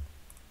lost it.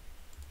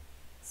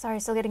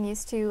 Sorry, still getting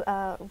used to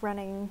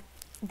running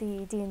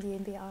the D&D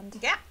and Beyond.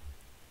 Yeah.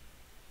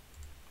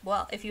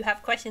 Well, if you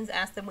have questions,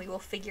 ask them. We will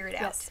figure it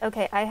out. Yes.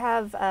 Okay, I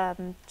have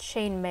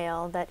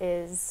chainmail that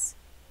is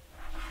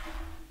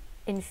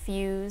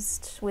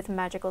infused with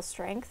magical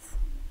strength.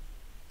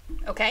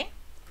 Okay.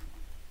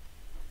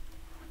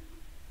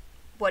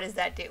 What does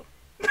that do?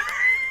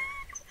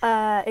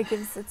 It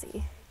gives, let's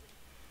see,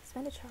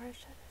 spend a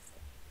charge.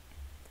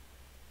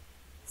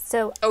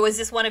 So. Oh, is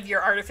this one of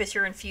your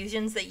artificer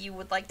infusions that you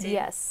would like to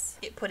Yes.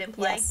 put in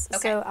play? Yes. Okay.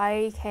 So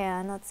I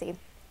can, let's see.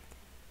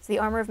 So the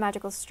armor of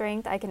magical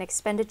strength, I can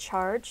expend a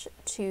charge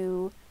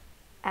to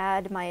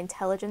add my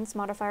intelligence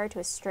modifier to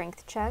a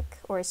strength check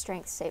or a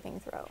strength saving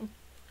throw.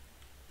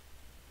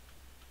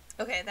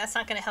 Okay, that's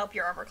not going to help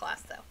your armor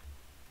class, though.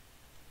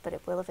 But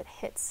it will if it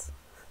hits.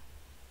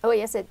 Oh,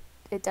 yes, it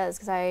does,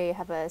 because I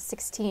have a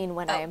 16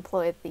 when I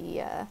employ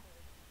the...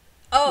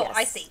 Oh, yes.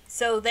 I see.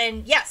 So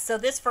then, yes, so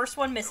this first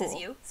one misses Cool.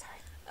 you.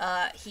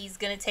 Sorry. He's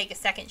going to take a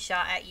second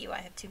shot at you. I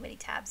have too many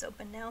tabs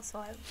open now, so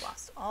I've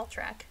lost all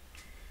track.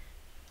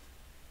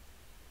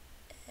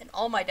 And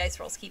all my dice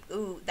rolls keep...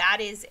 Ooh, that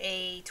is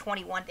a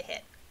 21 to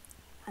hit.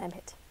 I'm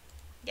hit.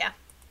 Yeah.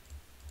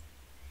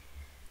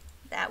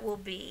 That will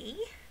be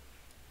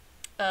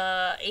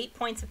 8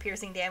 points of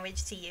piercing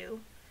damage to you.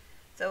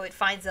 So it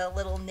finds a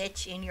little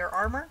niche in your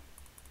armor.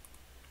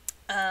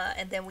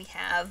 And then we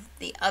have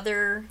the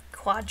other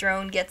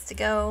quadrone gets to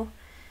go.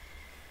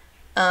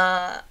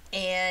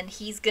 And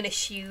he's going to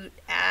shoot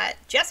at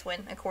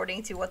Jeswyn,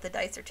 according to what the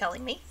dice are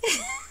telling me.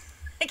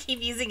 I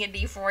keep using a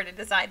d4 to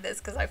decide this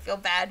because I feel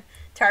bad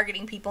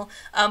targeting people.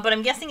 But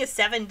I'm guessing a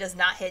 7 does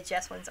not hit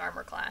Jeswyn's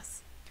armor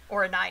class.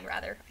 Or a 9,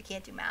 rather. I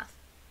can't do math.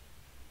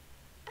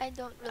 I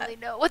don't really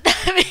know what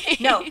that means.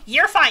 No,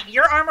 you're fine.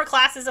 Your armor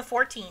class is a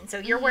 14, so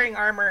you're wearing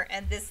armor,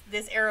 and this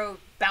arrow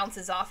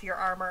bounces off your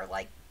armor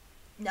like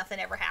nothing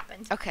ever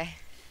happened. Okay.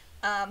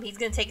 He's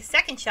going to take a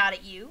second shot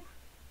at you,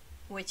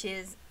 which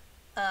is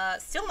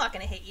still not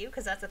going to hit you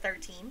because that's a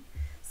 13.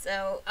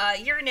 So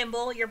you're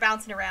nimble, you're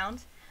bouncing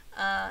around,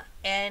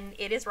 and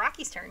it is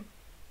Rocky's turn.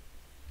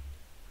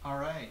 All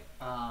right.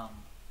 I'm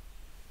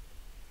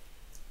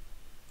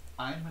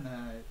going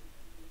to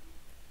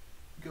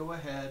go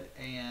ahead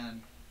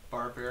and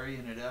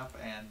barbarian it up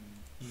and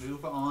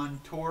move on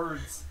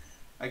towards...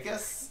 I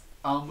guess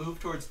I'll move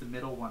towards the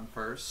middle one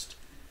first.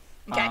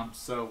 Okay.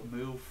 So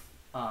move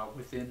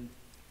within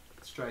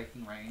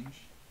striking range.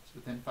 It's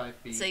within 5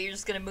 feet. So you're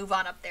just going to move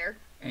on up there.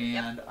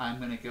 And I'm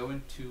going to go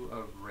into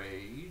a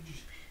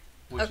rage,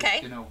 which Okay.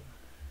 is going to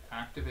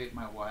activate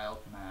my wild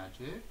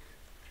magic.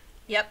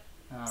 Yep.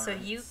 All So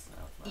right, you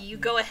let you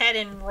me- go ahead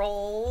and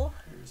roll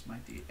Here's my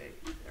D8.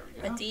 There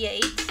we a go.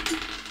 d8.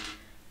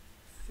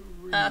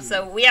 3.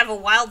 So we have a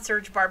Wild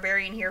Surge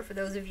Barbarian here for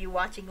those of you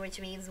watching, which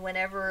means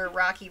whenever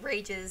Rocky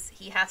rages,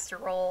 he has to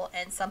roll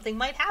and something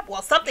might happen.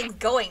 Well, something's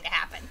going to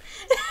happen.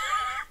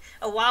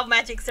 A Wild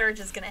Magic Surge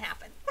is going to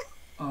happen.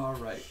 All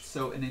right.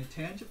 So an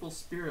intangible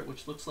spirit,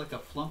 which looks like a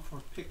flump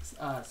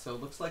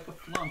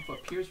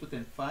appears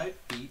within 5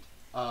 feet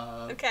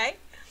of Okay.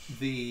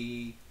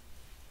 the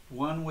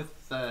one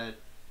with the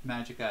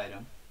magic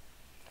item.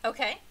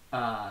 Okay.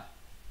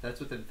 That's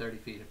within 30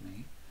 feet of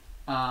me.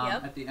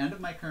 Yep. At the end of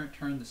my current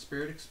turn, the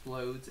spirit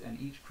explodes, and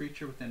each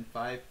creature within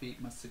 5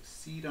 feet must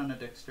succeed on a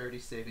dexterity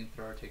saving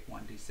throw or take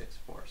 1d6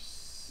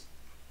 force.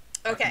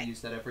 I Okay. can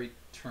use that every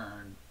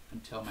turn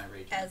until my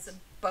rage As a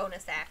ends.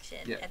 bonus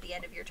action Yep. at the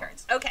end of your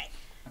turns. Okay.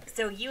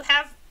 So you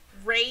have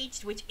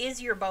raged, which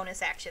is your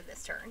bonus action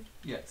this turn.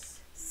 Yes,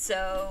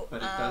 So, but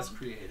it does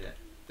create it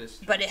this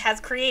turn. but it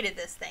has created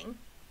this thing.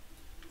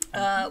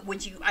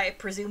 Would you? I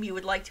presume you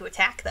would like to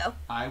attack, though.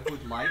 I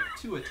would like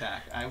to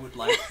attack. I would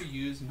like to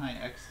use my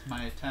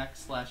attack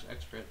 /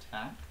 extra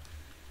attack.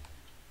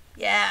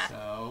 Yeah.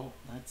 So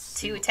let's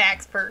see 2 what-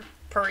 attacks per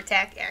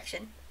attack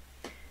action.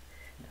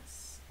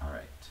 Yes. All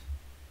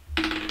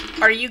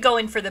right. Are you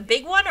going for the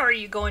big one, or are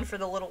you going for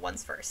the little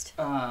ones first?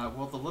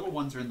 Well, the little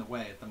ones are in the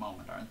way at the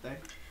moment, aren't they?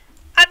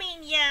 I mean,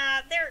 mean,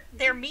 yeah,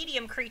 they're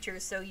medium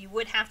creatures, so you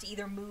would have to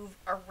either move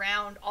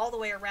around all the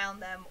way around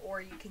them,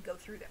 or you can go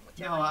through them.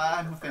 Whichever. No,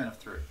 I'm a fan of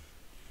through.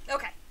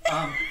 Okay.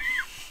 Um,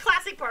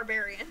 Classic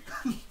barbarian.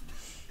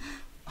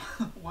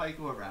 Why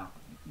go around?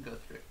 You can go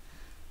through.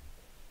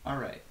 All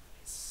right.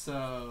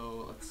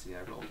 So let's see.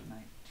 I rolled a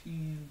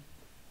 19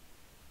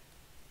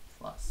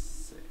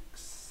 plus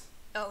 6.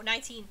 Oh,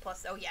 19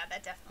 plus. Oh, yeah,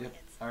 that definitely Yep.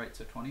 hits. All right.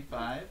 So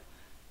 25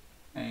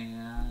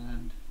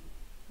 and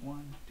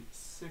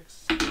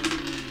 1d6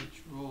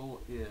 damage.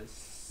 Roll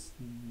is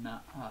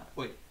not.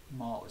 Wait,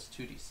 maul is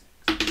 2d6.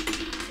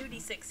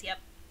 2d6. Yep.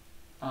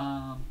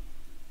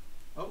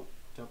 Oh,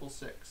 double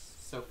 6.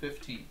 So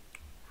 15.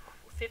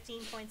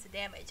 15 points of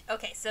damage.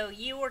 Okay, so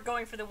you were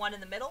going for the one in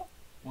the middle?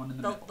 One in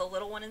the The middle.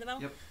 little one in the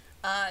middle?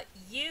 Yep.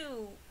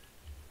 You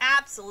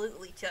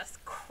absolutely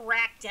just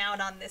crack down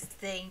on this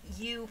thing.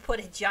 You put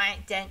a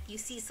giant dent. You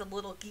see some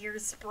little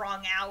gears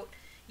sprung out.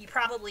 You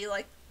probably,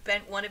 like,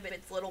 bent one of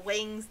its little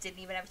wings, didn't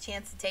even have a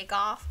chance to take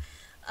off.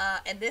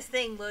 And this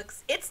thing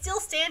looks... It's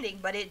still standing,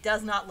 but it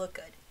does not look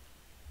good.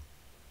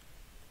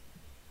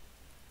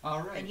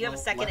 All right. And you have a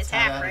well, second let's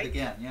attack, have at right? it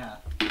again, yeah.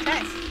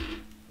 Okay.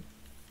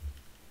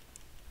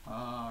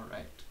 All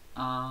right.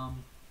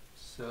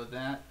 So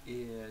that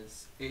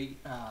is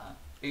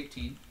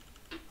 18.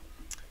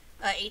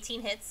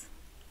 18 hits.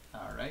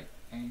 All right.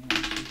 And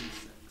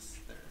 2d6.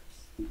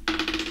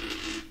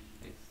 There's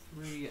a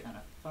 3 and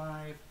a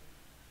 5.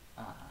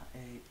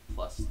 8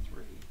 plus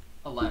 3.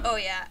 11. Oh,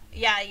 yeah.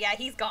 Yeah,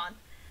 he's gone.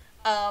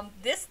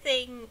 This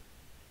thing,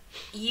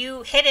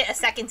 you hit it a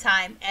second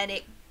time, and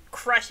it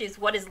crushes,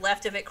 what is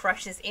left of it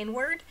crushes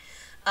inward.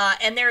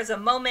 And there's a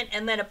moment,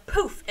 and then a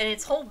poof, and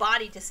its whole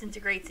body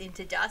disintegrates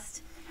into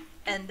dust.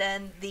 And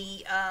then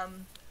the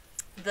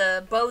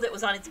bow that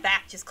was on its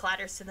back just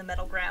clatters to the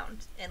metal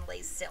ground and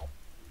lays still.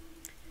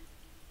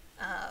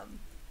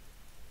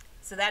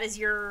 So that is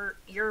your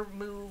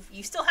move.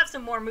 You still have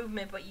some more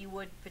movement, but you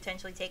would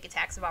potentially take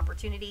attacks of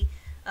opportunity.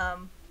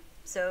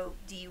 So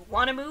do you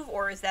want to move,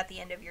 or is that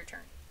the end of your turn?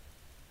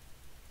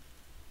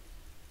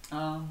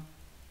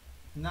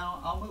 No,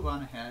 I'll move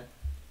on ahead.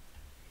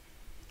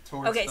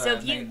 Towards Okay, the so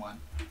main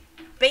one.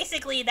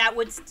 Basically, that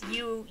would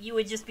you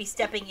would just be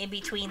stepping in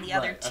between the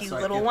other Right, two so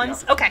I little get the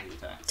ones. Okay, opportunity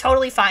attack.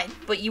 totally fine.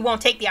 But you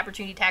won't take the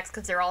opportunity attacks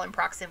because they're all in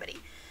proximity.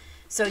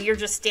 So you're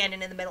just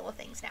standing in the middle of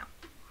things now.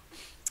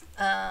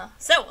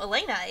 So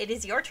Elayna, it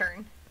is your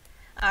turn.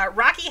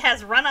 Rocky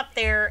has run up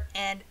there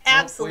and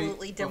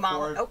absolutely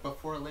demolished.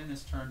 Before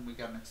Elayna's turn, we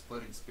got an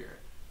exploding spirit.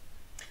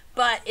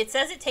 But it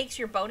says it takes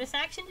your bonus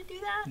action to do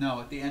that? No,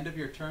 at the end of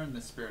your turn,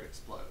 the spirit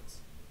explodes.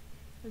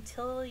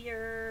 Until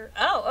you're...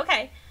 Oh,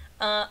 okay.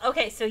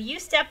 Okay, so you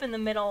step in the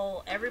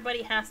middle.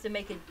 Everybody has to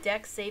make a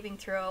dex saving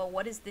throw.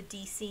 What is the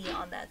DC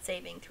on that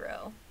saving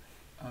throw?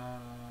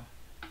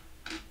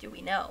 Do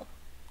we know?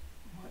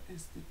 What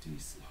is the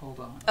DC? Hold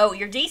on. Oh,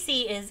 your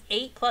DC is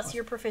 8 plus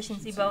your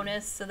proficiency proficiency.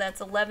 bonus, so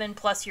that's 11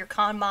 plus your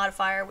con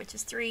modifier, which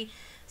is 3,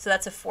 so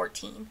that's a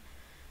 14.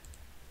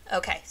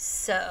 Okay,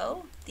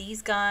 so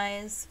these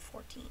guys,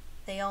 14.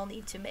 They all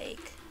need to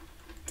make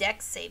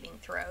dex saving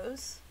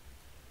throws.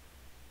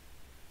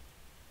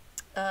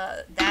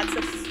 That's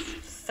a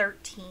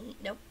 13.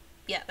 Nope.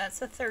 Yeah, that's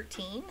a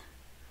 13.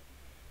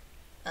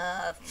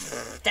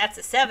 That's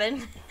a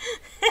 7.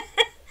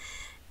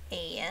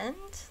 And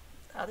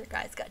the other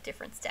guys got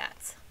different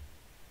stats.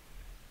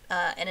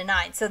 And a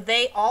 9. So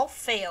they all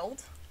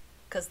failed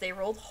because they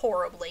rolled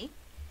horribly.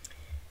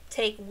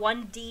 Take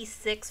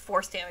 1d6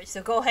 force damage.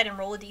 So go ahead and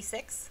roll a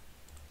d6.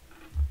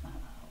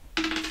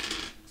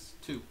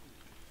 2.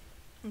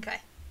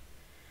 Okay.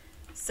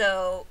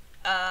 So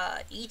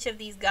each of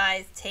these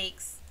guys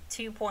takes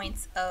 2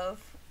 points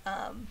of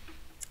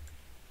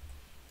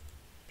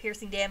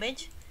piercing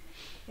damage,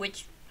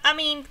 which, I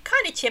mean,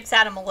 kind of chips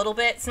at him a little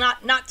bit. It's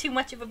not too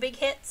much of a big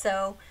hit,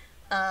 so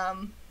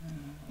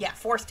yeah,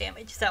 force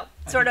damage. So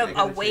sort of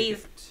a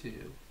wave.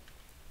 2.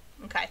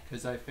 Okay.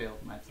 Because I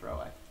failed my throw.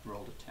 I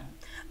rolled a 10.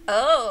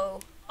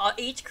 Oh,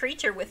 each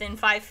creature within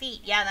 5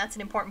 feet. Yeah, that's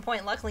an important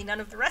point. Luckily, none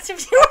of the rest of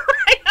you are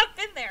right up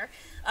in there.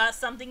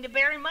 Something to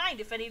bear in mind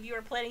if any of you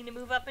are planning to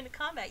move up into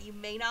combat. You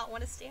may not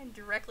want to stand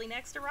directly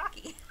next to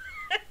Rocky.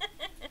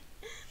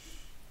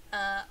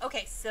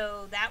 Okay,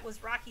 so that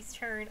was Rocky's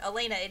turn.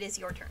 Elayna, it is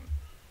your turn.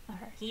 All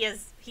right. He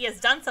has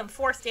done some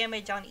force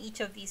damage on each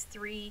of these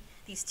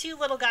two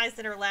little guys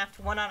that are left,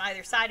 one on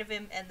either side of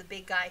him, and the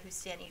big guy who's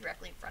standing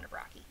directly in front of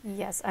Rocky.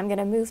 Yes, I'm going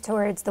to move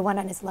towards the one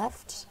on his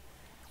left.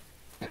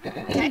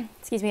 Okay.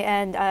 Excuse me,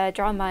 and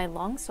draw my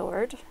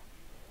longsword.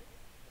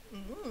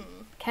 Mm.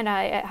 Can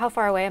I, how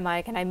far away am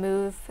I? Can I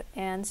move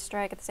and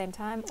strike at the same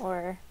time,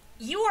 or?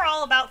 You are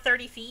all about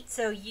 30 feet,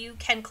 so you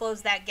can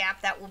close that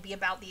gap. That will be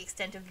about the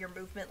extent of your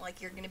movement,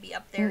 like you're going to be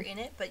up there in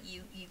it, but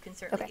you can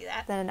certainly do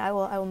that. Then I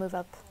will move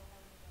up.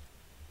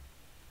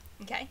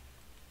 Okay.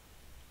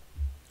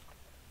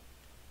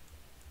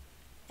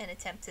 An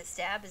attempt to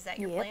stab, is that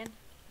your Yep. plan?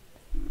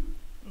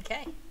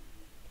 Okay.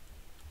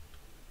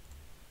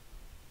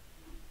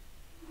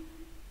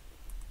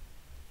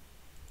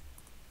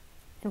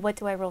 And what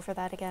do I roll for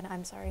that again?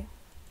 I'm sorry.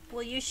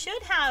 Well, you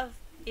should have,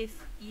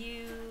 if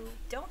you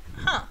don't,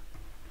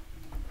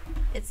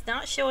 It's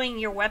not showing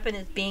your weapon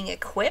as being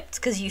equipped,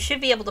 because you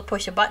should be able to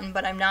push a button,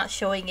 but I'm not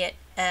showing it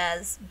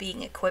as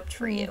being equipped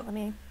for you. Let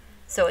me...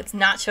 So it's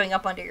not showing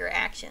up under your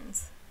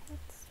actions.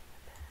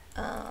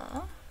 You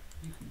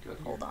can go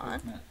to Hold your on.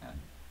 equipment and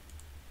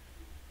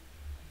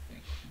I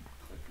think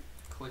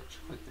click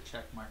the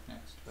check mark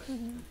next. But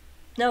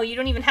No, you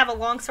don't even have a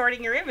longsword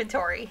in your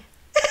inventory.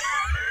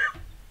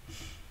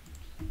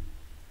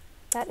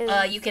 That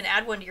is... You can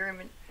add one to your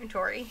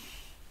inventory.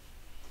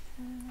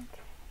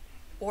 Okay.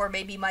 Or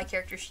maybe my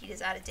character sheet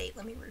is out of date.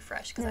 Let me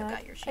refresh, because No, I've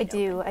got your sheet I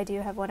do. open. I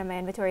do have one in my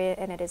inventory,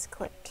 and it is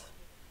clicked.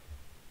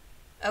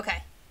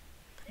 Okay.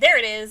 There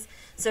it is.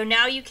 So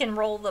now you can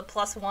roll the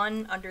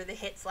 +1 under the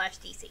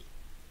hit/DC.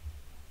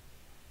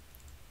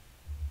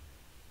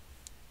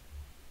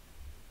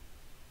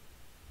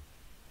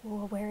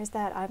 Whoa, where is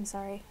that? I'm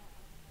sorry.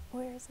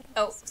 Where is it?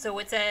 Oh, so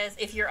it says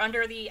if you're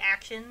under the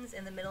actions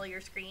in the middle of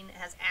your screen, it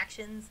has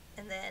actions,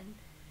 and then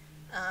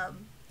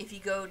if you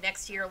go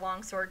next to your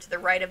longsword to the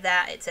right of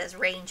that, it says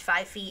range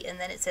 5 feet, and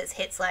then it says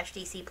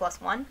hit/DC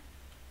 +1.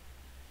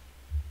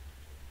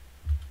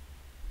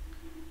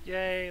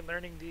 Yay,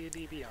 learning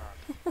D&D Beyond.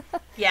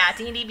 Yeah,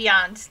 D&D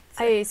Beyond.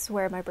 I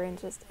swear my brain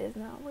just is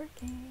not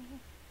working.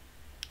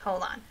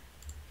 Hold on.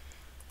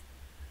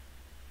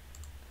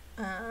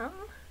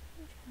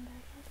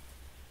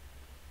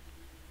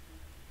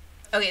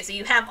 Okay, so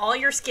you have all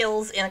your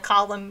skills in a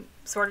column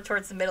sort of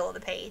towards the middle of the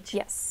page.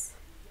 Yes.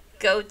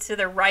 Go to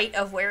the right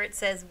of where it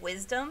says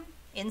Wisdom,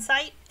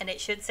 Insight, and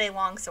it should say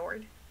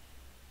Longsword.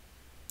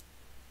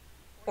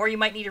 Or you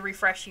might need to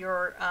refresh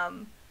your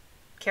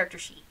character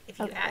sheet if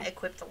you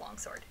equip the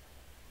Longsword.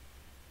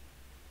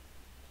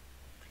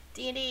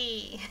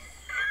 D&D.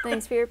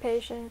 Thanks for your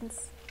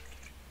patience.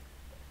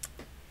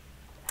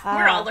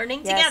 We're all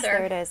learning yes, together.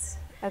 There it is.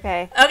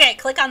 Okay. Okay,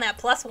 click on that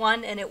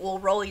 +1 and it will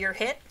roll your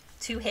hit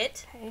to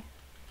hit. Okay.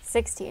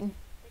 16.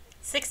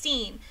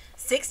 16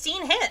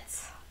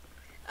 hits.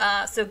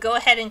 So go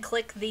ahead and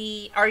click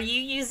the... Are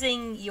you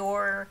using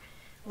your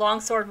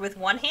longsword with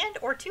one hand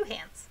or two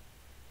hands?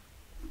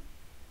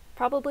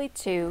 Probably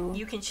 2.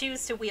 You can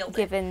choose to wield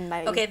given it.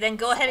 my Okay, then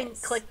go ahead and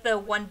size. click the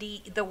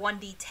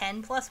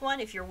 1d10 +1.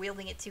 If you're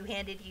wielding it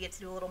two-handed, you get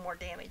to do a little more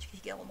damage because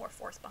you get a little more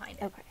force behind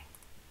it. Okay.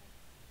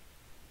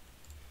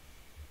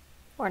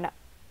 Or not.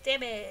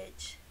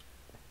 Damage.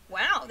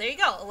 Wow, there you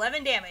go.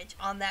 11 damage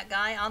on that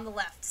guy on the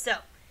left. So,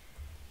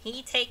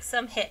 he takes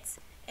some hits,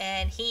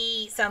 and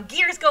some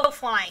gears go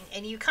flying,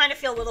 and you kind of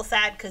feel a little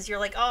sad because you're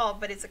like, oh,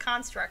 but it's a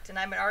construct, and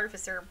I'm an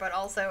artificer, but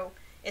also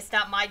it's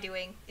not my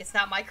doing. It's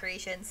not my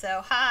creation,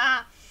 so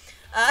ha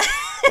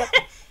ha.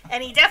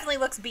 And he definitely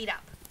looks beat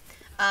up.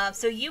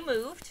 So you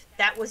moved.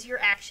 That was your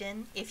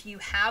action. If you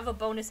have a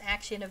bonus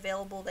action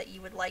available that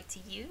you would like to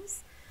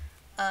use,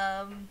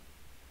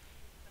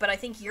 but I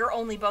think your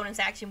only bonus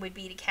action would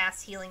be to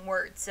cast Healing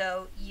Word.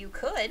 So you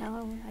could,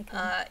 I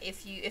can.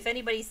 if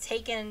anybody's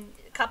taken,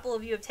 a couple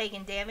of you have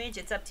taken damage,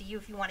 it's up to you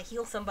if you want to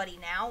heal somebody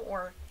now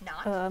or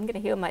not. I'm gonna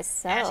heal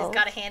myself. Ash has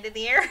got a hand in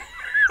the air,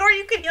 or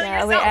you can heal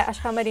yeah. yourself. Wait, Ash.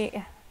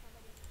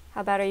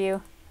 How bad are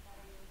you?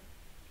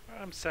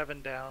 I'm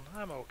 7 down.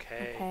 I'm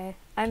okay. Okay.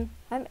 I'm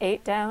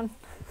 8 down.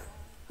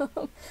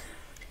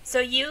 So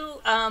you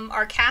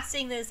are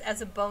casting this as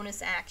a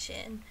bonus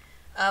action.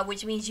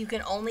 Which means you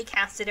can only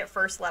cast it at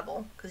first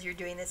level because you're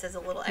doing this as a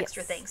little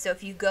extra Yes. thing. So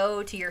if you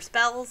go to your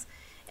spells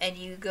and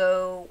you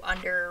go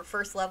under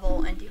first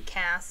level and do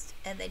cast,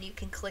 and then you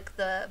can click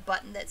the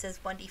button that says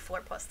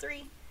 1d4 +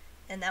 3,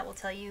 and that will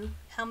tell you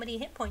how many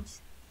hit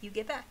points you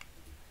get back.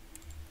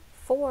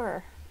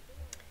 4.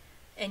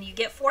 And you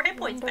get 4 hit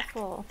points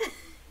Wonderful.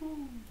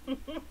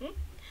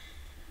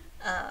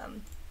 back.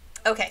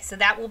 Okay, so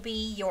that will be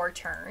your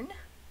turn.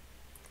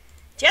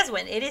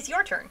 Jeswyn, it is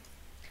your turn.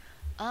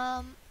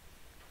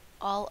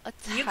 I'll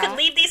attack. You can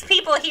leave these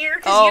people here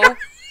because Oh. you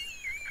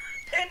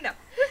don't... No.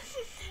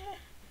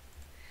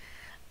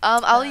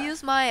 I'll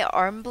use my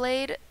arm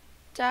blade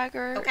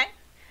dagger. Okay.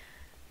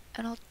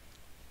 And I'll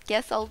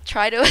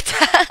try to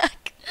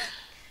attack.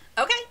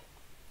 Okay.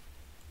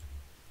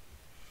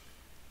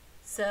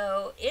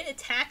 So it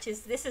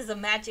attaches. This is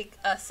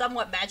a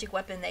somewhat magic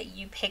weapon that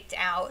you picked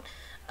out.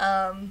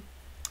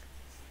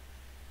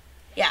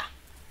 Yeah.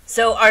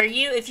 So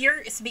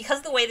it's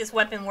because the way this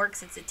weapon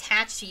works, it's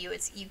attached to you.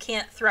 You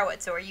can't throw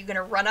it. So are you going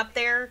to run up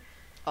there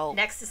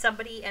next to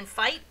somebody and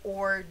fight,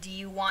 or do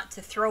you want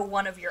to throw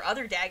one of your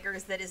other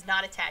daggers that is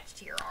not attached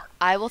to your arm?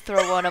 I will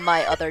throw one of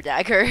my other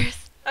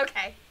daggers.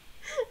 Okay.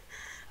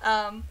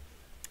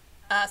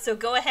 So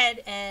go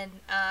ahead and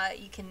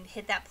you can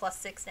hit that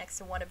 +6 next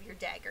to one of your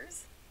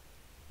daggers.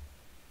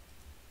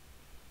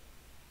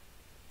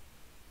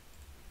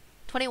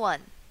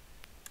 21.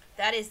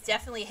 That is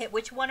definitely a hit.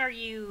 Which one are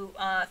you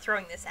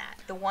throwing this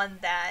at? The one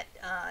that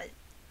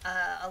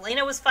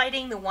Elayna was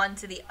fighting? The one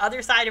to the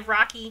other side of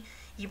Rocky?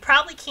 You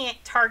probably can't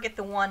target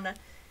the one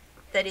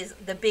that is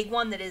the big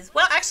one that is...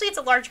 Well, actually, it's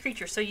a large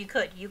creature, so you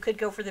could. You could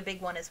go for the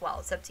big one as well.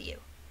 It's up to you.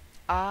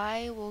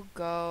 I will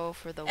go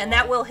for the one. And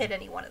that will hit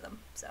any one of them,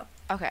 so...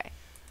 Okay.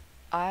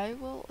 I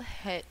will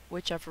hit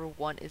whichever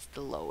one is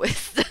the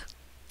lowest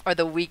or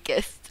the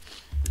weakest.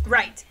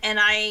 Right, and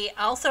I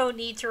also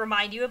need to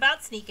remind you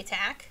about sneak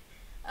attack,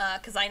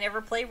 because I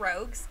never play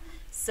rogues.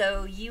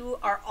 So you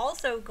are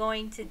also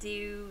going to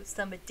do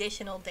some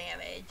additional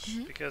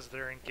damage. Because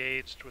they're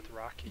engaged with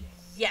Rocky.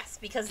 Yes,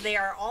 because they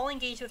are all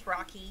engaged with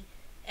Rocky.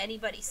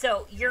 Anybody.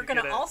 So you're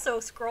going to also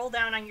scroll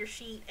down on your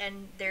sheet,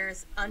 and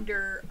there's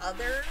under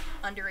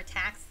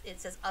attacks,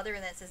 it says other,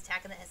 and then it says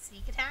attack, and then it has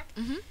sneak attack.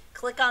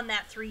 Click on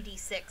that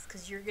 3d6,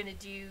 because you're going to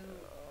do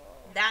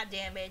that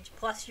damage,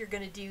 plus you're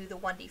going to do the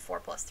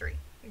 1d4 plus 3.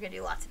 You're going to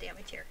do lots of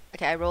damage here.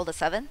 Okay, I rolled a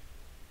 7.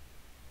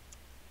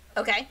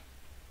 Okay.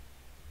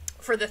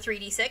 For the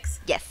 3d6?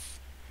 Yes.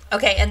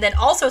 Okay, and then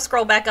also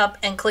scroll back up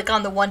and click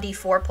on the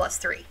 1d4 plus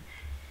 3.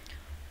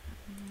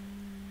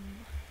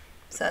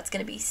 So that's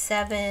going to be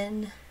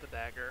 7. The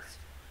dagger.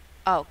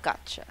 Oh,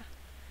 gotcha.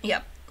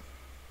 Yep.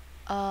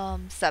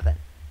 7.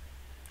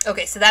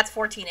 Okay, so that's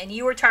 14. And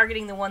you were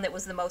targeting the one that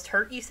was the most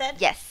hurt, you said?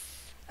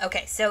 Yes.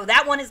 Okay, so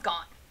that one is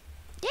gone.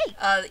 Yay.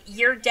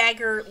 Your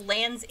dagger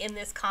lands in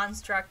this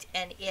construct,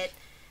 and it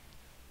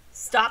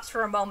stops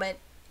for a moment,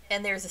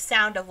 and there's a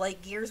sound of,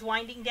 like, gears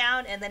winding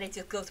down, and then it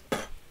just goes,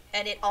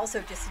 and it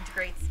also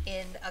disintegrates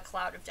in a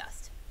cloud of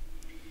dust.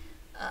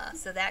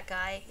 So that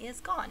guy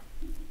is gone.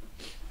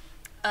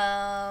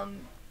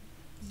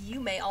 You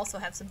may also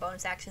have some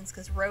bonus actions,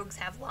 because rogues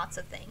have lots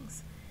of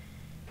things.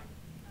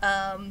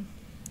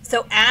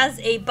 So as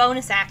a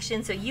bonus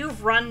action, so you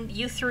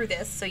through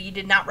this, so you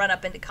did not run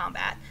up into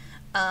combat.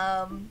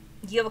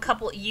 You have a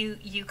couple,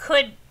 you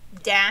could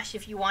dash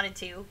if you wanted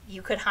to.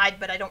 You could hide,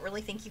 but I don't really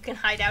think you can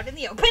hide out in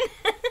the open.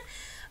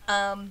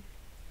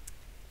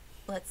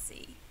 Let's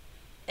see.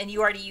 And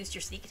you already used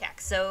your sneak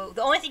attack. So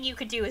the only thing you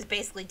could do is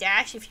basically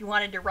dash if you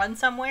wanted to run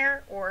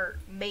somewhere, or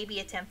maybe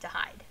attempt to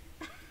hide.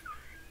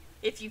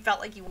 If you felt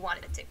like you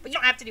wanted to. But you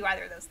don't have to do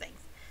either of those things.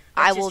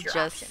 I will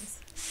just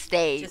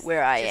stay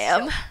where I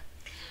am. Chill.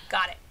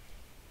 Got it.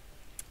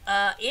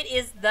 It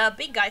is the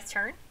big guy's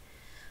turn.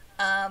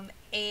 Let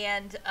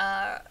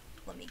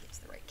me get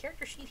to the right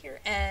character sheet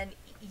here. And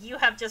you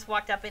have just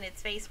walked up in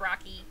its face,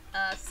 Rocky.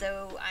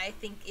 So I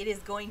think it is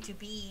going to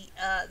be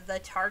the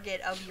target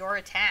of your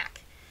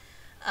attack.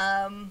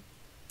 The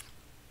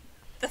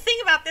thing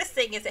about this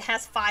thing is it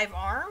has 5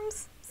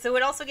 arms, so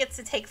it also gets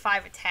to take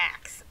 5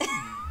 attacks.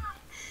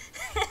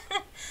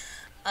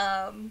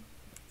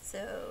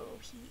 So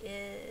he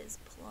is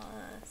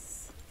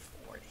plus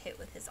 4 to hit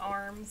with his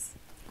arms.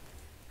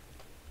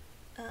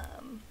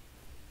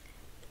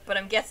 But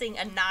I'm guessing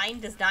a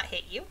 9 does not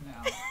hit you.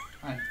 No,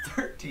 I'm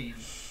 13.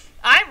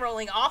 I'm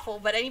rolling awful,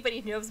 but anybody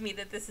who knows me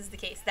that this is the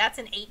case. That's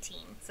an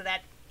 18, so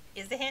that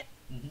is the hit.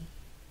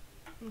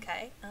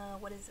 Okay,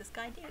 what does this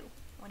guy do?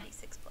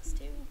 1d6 plus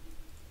 2.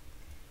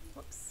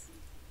 Whoops.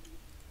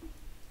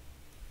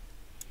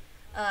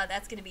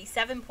 That's going to be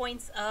 7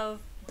 points of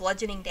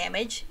bludgeoning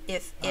damage,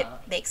 if it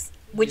makes,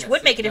 which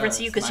would make a difference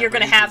to you, because you're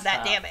going to have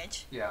that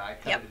damage. Yeah, I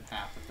cut it in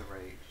half with the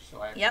rage.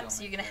 So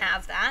so you're going to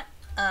have that.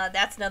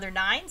 That's another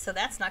 9, so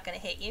that's not going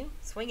to hit you.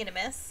 Swing and a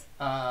miss.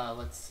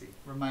 Let's see.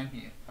 Remind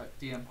me,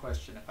 DM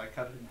question, if I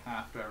cut it in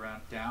half, do I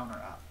round down or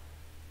up?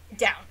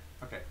 Down.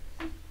 Okay.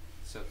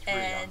 So 3 on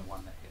the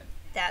one that hit.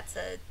 That's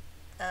a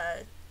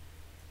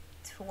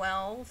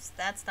 12. So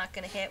that's not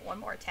going to hit. One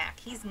more attack.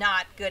 He's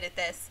not good at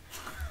this.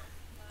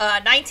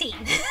 19.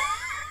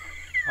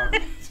 All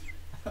right.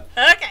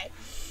 Okay.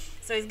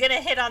 So he's going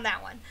to hit on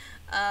that one.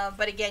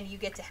 But again, you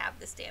get to have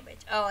this damage.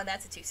 Oh, and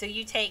that's a 2. So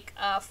you take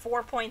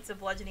 4 points of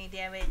bludgeoning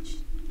damage,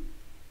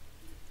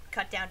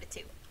 cut down to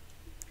 2.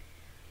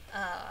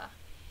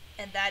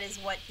 And that is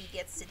what he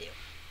gets to do.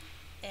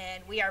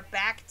 And we are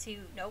back to,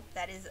 nope,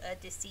 that is a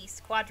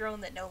deceased quadrone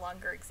that no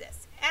longer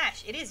exists.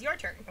 Ash, it is your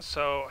turn.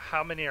 So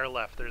how many are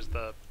left? There's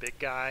the big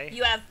guy.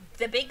 You have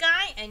the big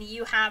guy, and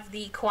you have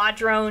the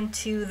quadrone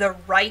to the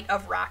right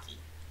of Rocky.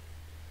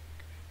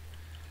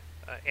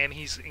 And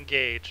he's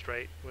engaged,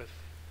 right? With.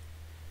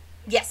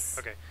 Yes.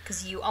 Okay.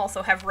 Because you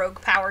also have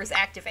rogue powers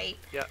activate.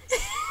 Yeah.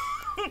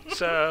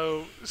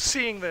 So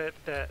seeing that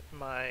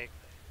my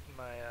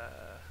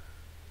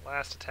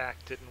last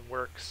attack didn't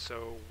work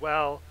so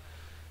well,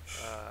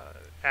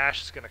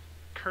 Ash is gonna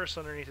curse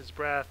underneath his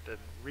breath and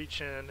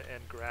reach in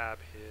and grab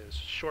his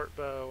short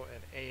bow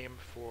and aim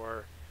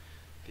for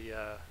the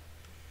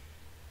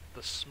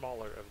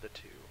smaller of the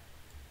 2.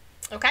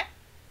 Okay.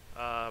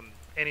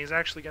 And he's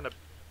actually gonna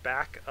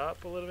back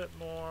up a little bit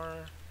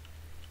more.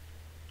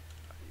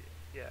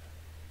 Yeah,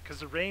 because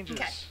the range is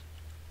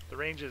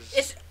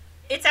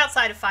it's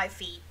outside of 5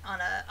 feet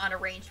on a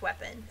ranged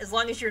weapon. As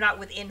long as you're not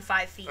within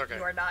 5 feet,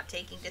 you are not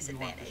taking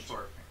disadvantage.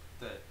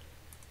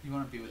 You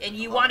want to be within. And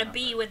you want to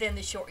be within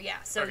the short.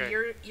 Yeah. So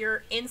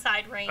your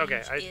inside range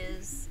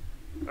is.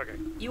 Okay.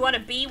 You want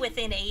to be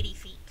within 80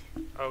 feet.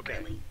 Okay.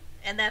 Really.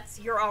 And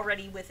you're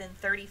already within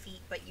 30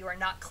 feet, but you are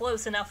not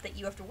close enough that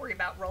you have to worry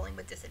about rolling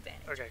with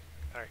disadvantage. Okay.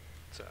 All right.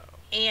 So.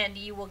 And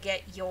you will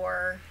get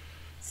your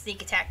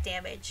sneak attack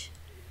damage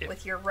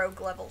with your rogue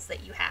levels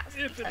that you have.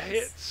 If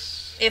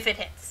it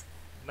hits.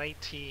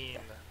 19. 19.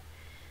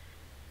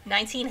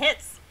 19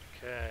 hits.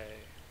 Okay.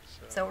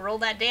 So roll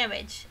that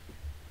damage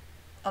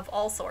of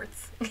all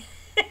sorts.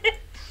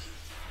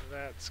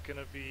 That's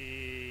gonna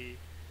be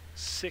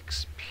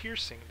 6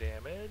 piercing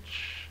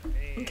damage.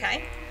 And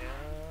Okay.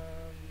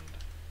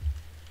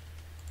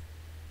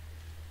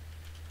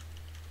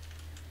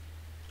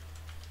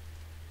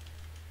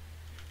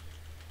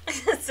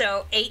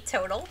 So 8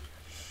 total.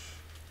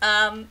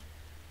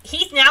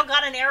 He's now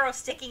got an arrow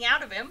sticking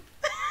out of him.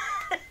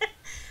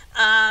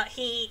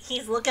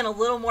 He's looking a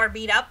little more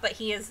beat up, but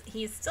he's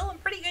still in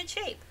pretty good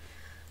shape.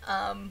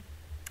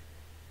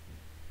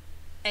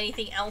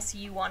 Anything else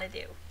you want to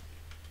do,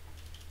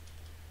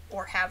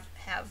 or have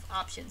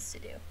options to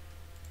do?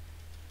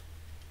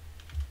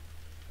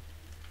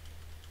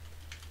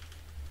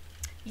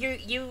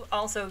 You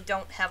also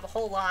don't have a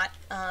whole lot.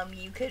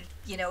 You could,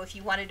 if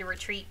you wanted to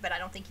retreat, but I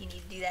don't think you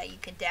need to do that. You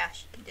can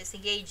dash and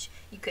disengage.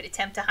 You could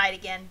attempt to hide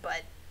again,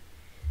 but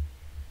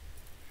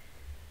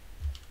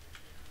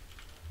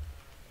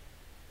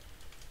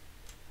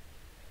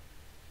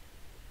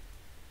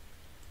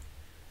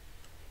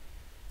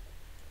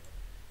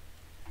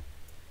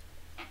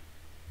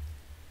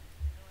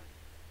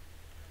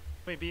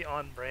may be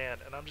on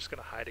brand, and I'm just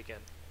gonna hide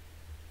again.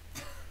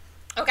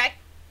 okay.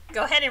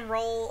 Go ahead and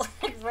roll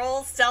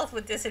stealth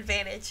with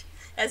disadvantage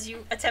as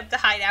you attempt to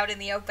hide out in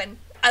the open.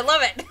 I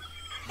love it.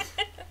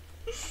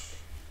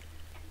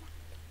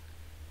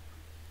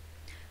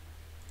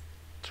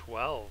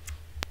 12.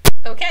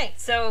 Okay,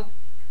 so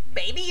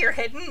maybe you're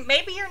hidden,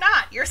 maybe you're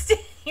not. You're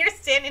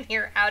standing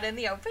here out in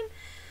the open.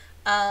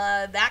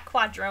 That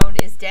quadrone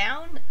is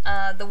down.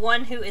 The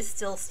one who is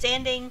still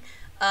standing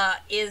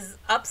is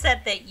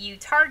upset that you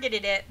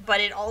targeted it,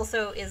 but it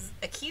also is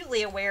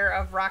acutely aware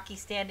of Rocky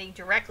standing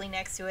directly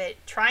next to it,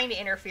 trying to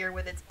interfere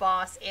with its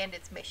boss and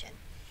its mission.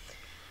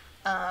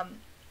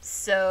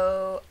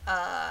 So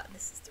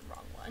this is the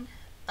wrong one.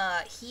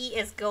 He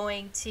is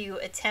going to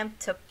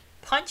attempt to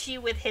punch you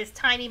with his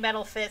tiny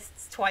metal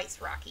fists twice,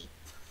 Rocky.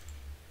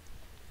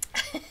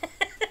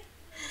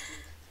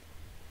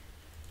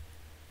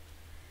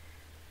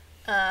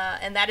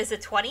 And that is a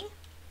 20. Ooh,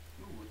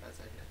 that's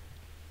a hit.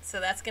 So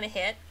that's gonna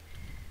hit.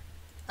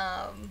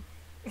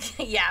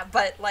 Yeah,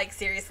 but like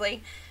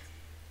seriously,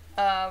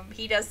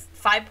 he does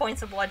 5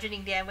 points of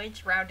bludgeoning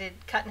damage,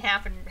 cut in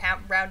half and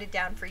rounded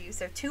down for you.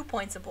 So 2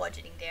 points of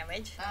bludgeoning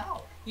damage.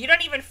 Ow. You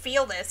don't even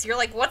feel this. You're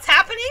like, what's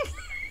happening?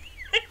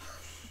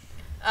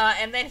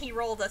 And then he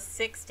rolled a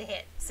 6 to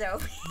hit.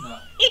 So No.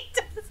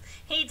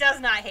 he does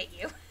not hit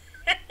you.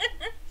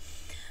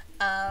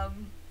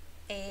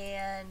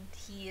 And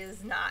he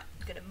is not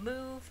gonna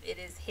move. It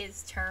is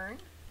his turn.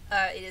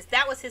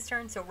 That was his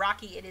turn, so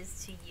Rocky, it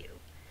is to you.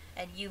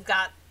 And you've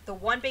got the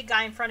one big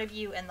guy in front of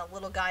you and the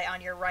little guy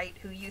on your right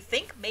who you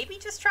think maybe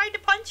just tried to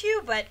punch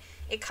you, but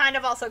it kind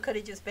of also could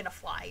have just been a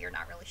fly. You're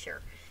not really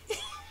sure.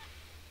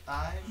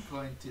 I'm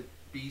going to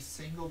be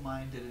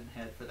single-minded and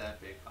head for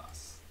that big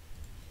boss.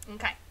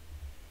 Okay.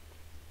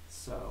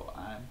 So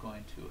I'm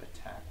going to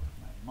attack with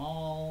my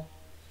maul.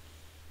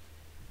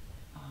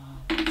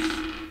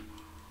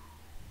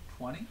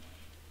 20?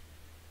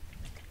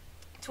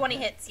 20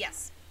 Okay. hits,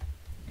 yes.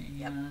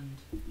 And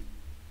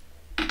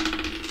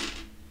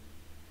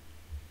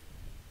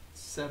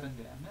 7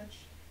 damage.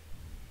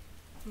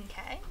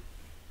 Okay.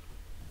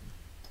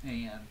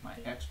 And my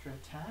extra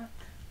attack,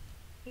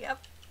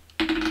 Yep.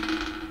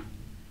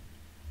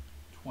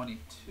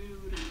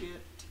 22 to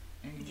hit.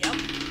 And Yep.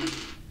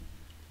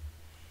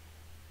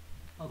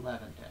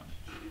 11 damage.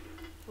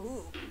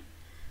 Ooh.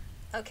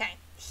 Okay.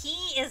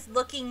 He is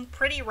looking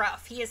pretty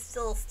rough. He is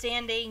still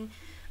standing,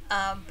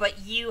 but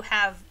you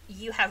have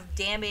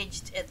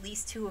damaged at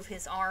least 2 of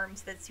his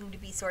arms that seem to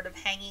be sort of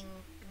hanging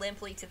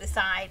limply to the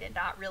side and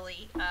not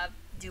really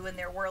doing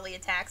their whirly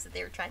attacks that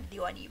they were trying to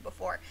do on you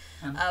before.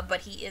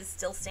 But he is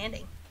still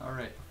standing.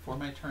 Alright, before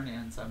my turn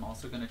ends, I'm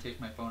also going to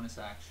take my bonus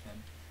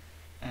action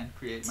and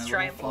create my Let's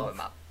try little and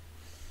blow fluff.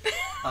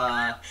 him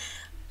up.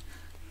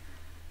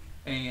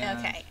 And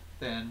Okay.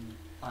 then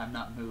I'm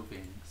not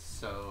moving,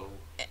 so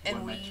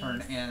And when my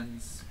turn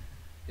ends,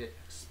 it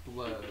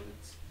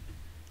explodes.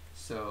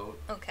 So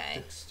Okay.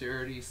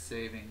 dexterity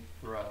saving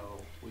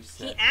throw. We He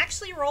said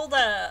actually rolled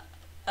a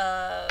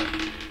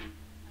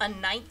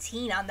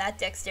 19 on that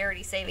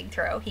dexterity saving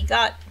throw. He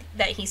got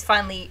that. He's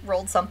finally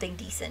rolled something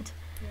decent.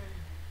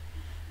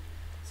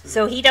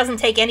 So he doesn't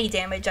take any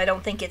damage. I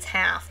don't think it's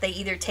half. They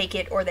either take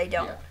it or they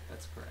don't. Yeah,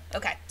 that's correct.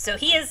 Okay, so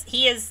he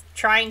is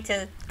trying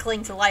to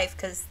cling to life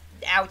because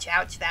ouch,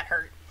 that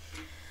hurt.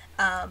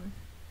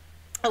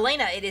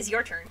 Elayna, it is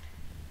your turn.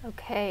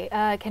 Okay,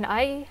 can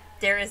I...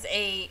 There is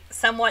a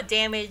somewhat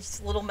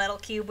damaged little metal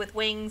cube with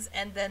wings,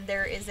 and then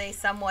there is a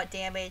somewhat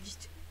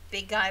damaged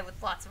big guy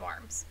with lots of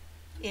arms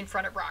in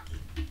front of Rocky.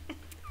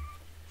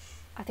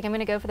 I think I'm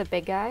gonna go for the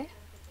big guy.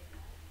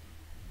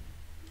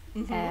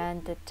 Mhm.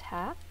 And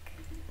attack.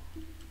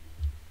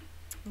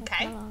 with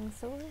Okay. my long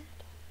sword.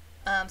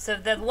 So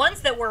the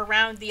ones that were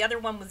around, the other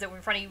one was that were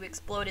in front of you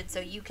exploded, so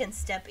you can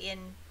step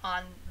in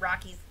on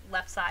Rocky's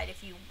left side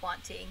if you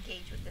want to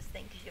engage with this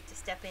thing, because you have to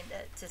step in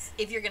to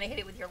if you're going to hit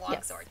it with your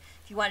longsword.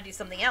 If you want to do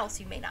something else,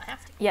 you may not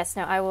have to. Yes,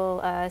 no, I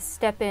will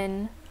step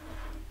in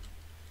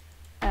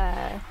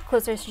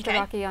closer to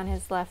Rocky on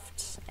his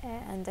left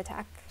and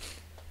attack.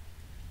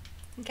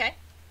 Okay.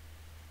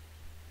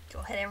 Go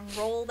ahead and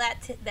roll that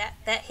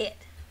hit.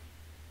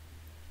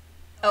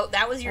 Oh,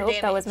 that was your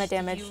damage. That was my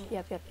damage.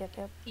 Yep.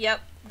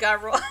 Yep, gotta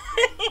roll.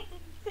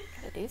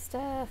 Gotta do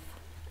stuff.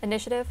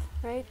 Initiative,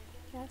 right?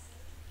 Yes.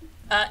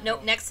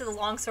 Nope, next to the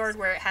longsword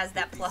where it has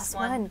that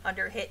 +1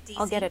 under hit DC.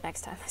 I'll get it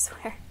next time, I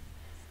swear.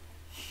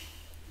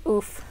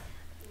 Oof.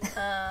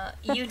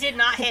 You did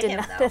not hit him,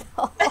 not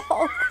though. At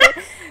all.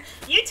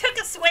 You took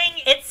a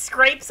swing, it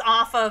scrapes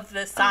off of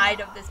the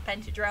side of this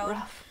pentadrone.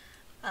 Rough.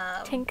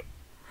 Tink.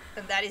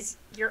 And that is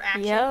your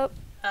action. Yep.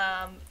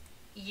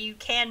 You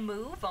can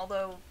move,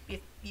 although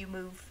if you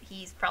move,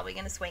 he's probably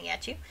going to swing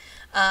at you.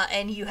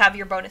 And you have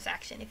your bonus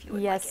action if you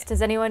would like it.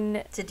 Does anyone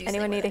need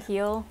a it.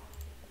 heal?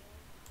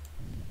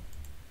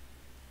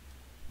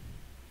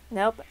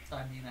 Nope. So,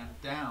 I mean, I'm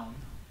down.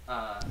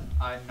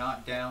 I'm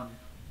not down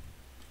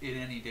in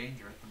any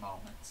danger at the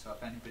moment, so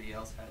if anybody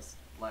else has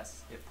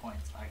less hit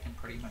points, I can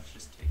pretty much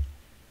just take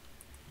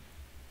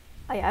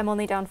it. I'm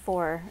only down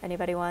 4.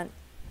 Anybody want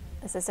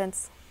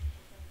assistance?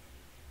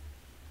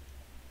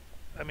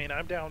 I mean,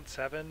 I'm down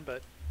 7,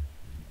 but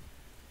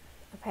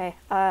Okay,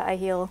 I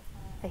heal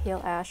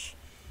Ash.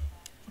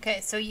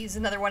 Okay, so use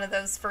another one of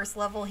those first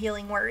level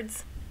healing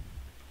words.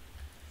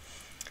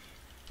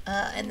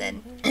 And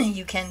then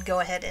you can go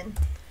ahead and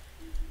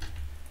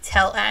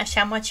tell Ash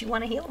how much you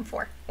want to heal him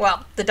for.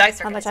 Well, the dice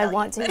are How going to much tell I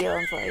want you, to heal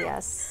him for,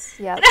 yes.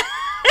 Yep. Can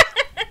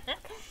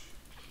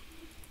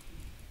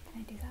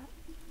I do that?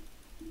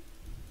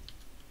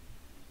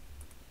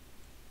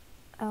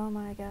 Oh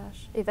my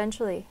gosh.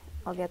 Eventually,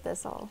 I'll get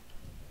this all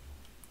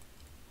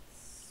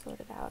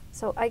sorted out.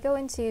 So I go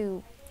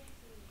into...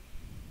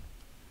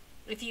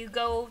 If you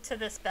go to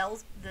the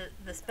spells,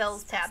 the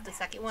spells tab, the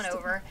second one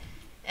over,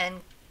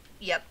 and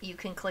yep, you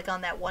can click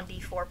on that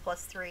 1d4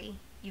 plus 3.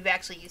 You've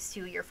actually used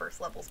 2 of your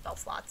first level spell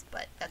slots,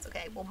 but that's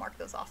okay. We'll mark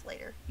those off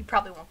later. You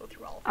probably won't go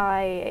through all of them.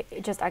 I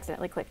just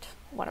accidentally clicked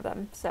one of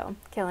them, so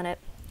killing it.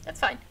 That's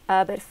fine.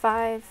 But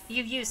 5...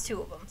 You've used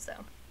 2 of them, so.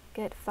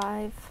 Get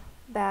 5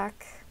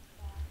 back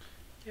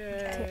yay.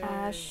 to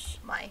Ash.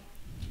 My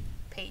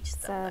page It's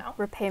still a now.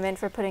 repayment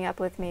for putting up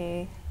with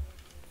me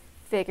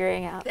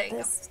figuring out There you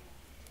this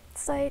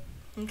site.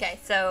 Okay,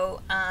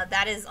 so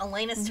that is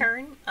Elayna's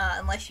turn,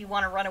 unless you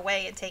want to run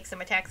away and take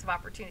some attacks of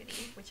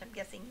opportunity, which I'm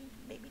guessing you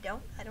maybe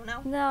don't. I don't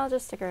know. No, I'll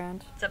just stick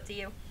around. It's up to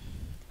you.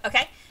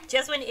 Okay,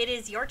 Jeswyn, it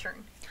is your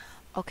turn.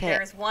 Okay.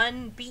 There's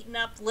one beaten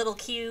up little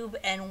cube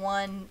and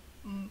one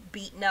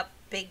beaten up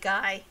big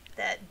guy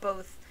that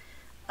both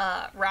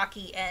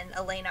Rocky and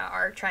Elayna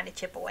are trying to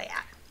chip away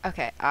at.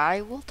 Okay,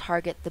 I will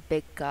target the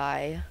big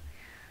guy.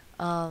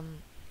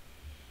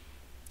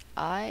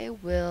 I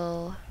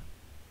will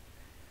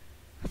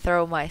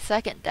throw my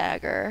second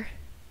dagger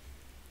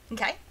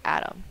Okay,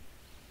 at him.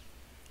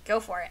 go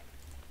for it.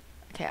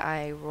 Okay,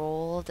 I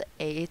rolled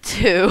a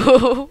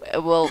 2.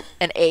 Well,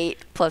 an 8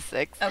 plus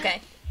 6.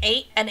 Okay,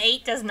 an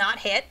 8 does not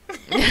hit.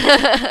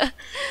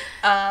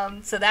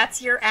 So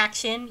that's your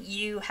action.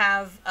 You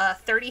have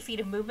 30 feet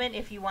of movement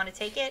if you want to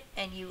take it,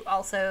 and you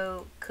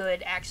also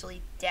could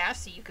actually dash,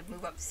 so you could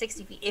move up to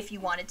 60 feet if you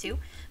wanted to,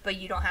 but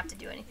you don't have to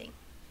do anything.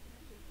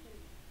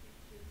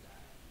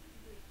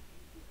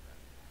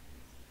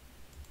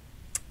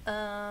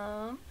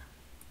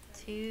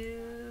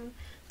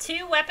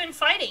 Two weapon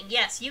fighting.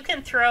 Yes, you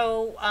can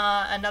throw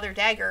another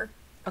dagger.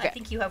 Okay. I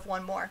think you have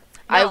one more.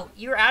 No,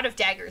 you're out of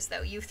daggers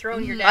though. You've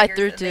thrown your I daggers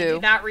threw and they do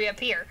 2. not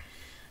reappear.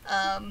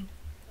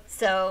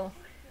 So.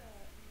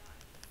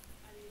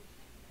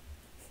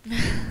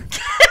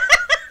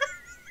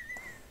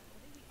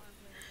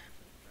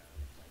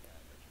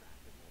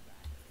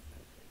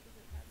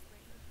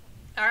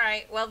 All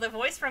right. Well, the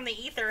voice from the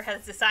ether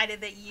has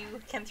decided that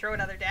you can throw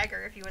another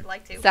dagger if you would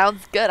like to.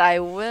 Sounds good, I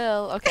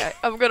will. Okay,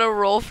 I'm gonna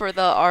roll for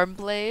the arm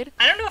blade.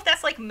 I don't know if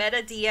that's like meta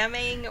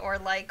DMing or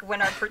like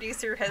when our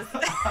producer has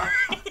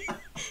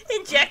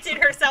injected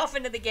herself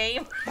into the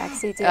game.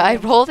 Backseat I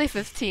rolled a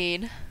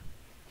 15.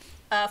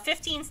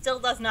 15 still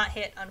does not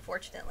hit,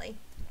 unfortunately.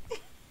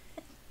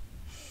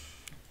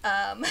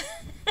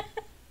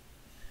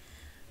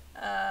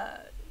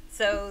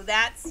 So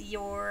that's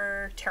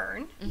your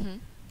turn. Mm-hmm.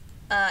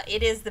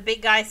 It is the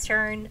big guy's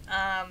turn.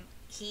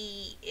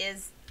 He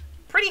is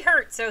pretty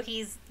hurt, so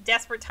he's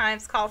desperate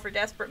times call for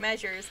desperate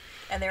measures,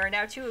 and there are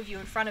now 2 of you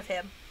in front of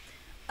him.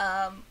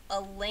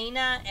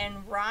 Elayna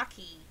and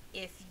Rocky,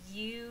 if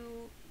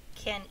you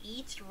can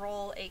each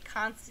roll a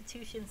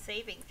Constitution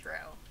saving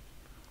throw.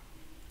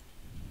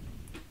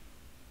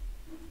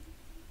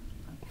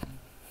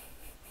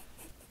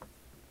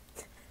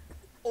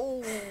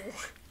 Oh.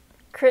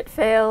 Crit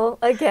fail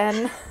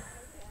again.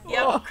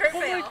 Yep, crit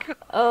fail.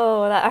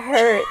 Oh, that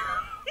hurt.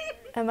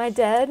 Am I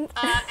dead?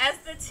 As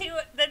the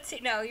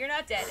No, you're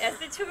not dead. As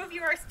the two of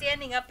you are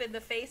standing up in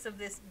the face of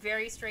this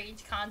very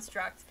strange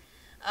construct,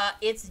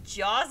 its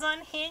jaws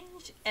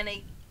unhinge and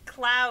a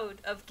cloud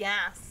of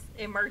gas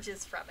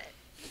emerges from it.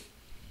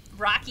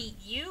 Rocky,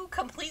 you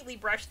completely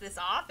brush this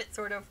off. It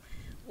sort of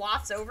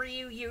wafts over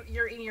you.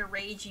 You're in your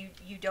rage.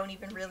 You don't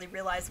even really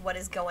realize what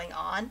is going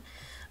on.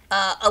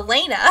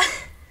 Elayna,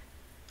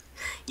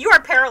 you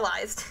are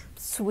paralyzed.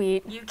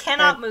 Sweet. You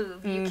cannot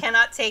move. You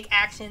cannot take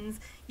actions.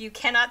 You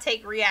cannot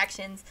take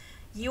reactions.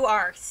 You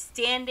are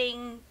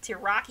standing to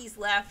Rocky's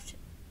left,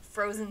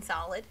 frozen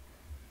solid.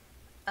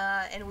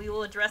 And we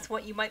will address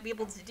what you might be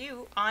able to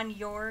do on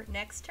your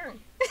next turn.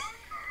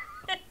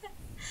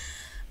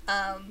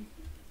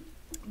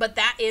 But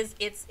that is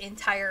its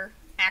entire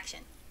action.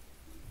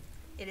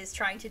 It is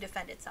trying to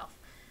defend itself.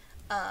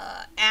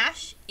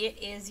 Ash,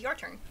 it is your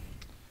turn.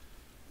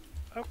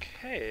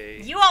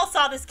 Okay. You all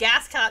saw this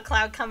gas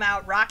cloud come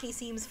out. Rocky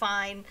seems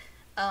fine.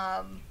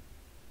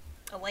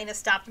 Elayna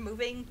stopped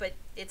moving, but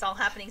it's all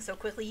happening so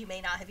quickly you may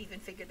not have even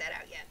figured that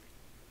out yet.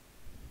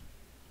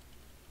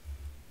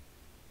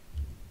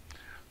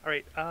 All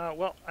right.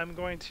 Well, I'm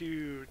going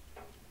to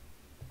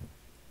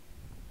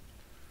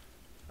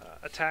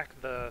attack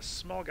the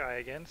small guy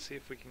again, see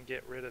if we can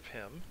get rid of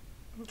him.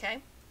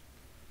 Okay.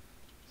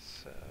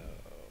 So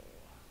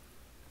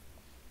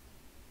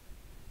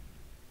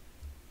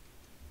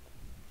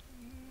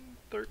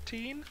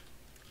 13.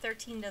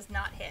 13 does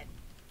not hit.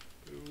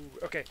 Ooh,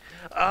 okay.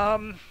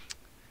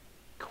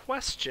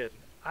 Question.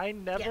 I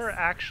never Yes.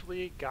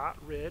 actually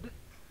got rid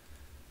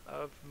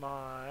of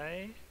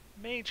my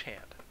mage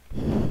hand.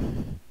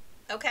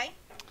 Okay.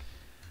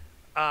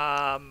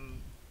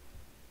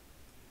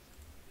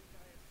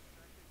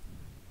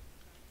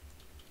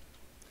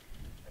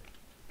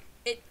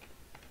 It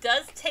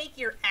does take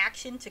your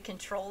action to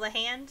control the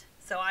hand,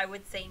 so I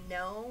would say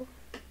no.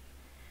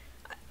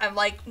 I'm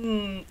like,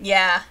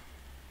 yeah.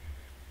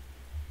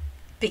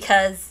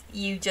 Because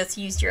you just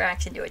used your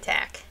action to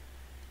attack.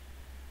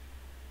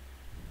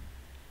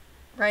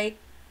 Right?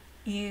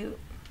 You...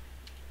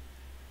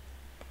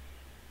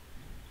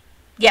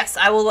 Yes,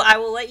 I will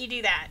let you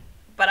do that.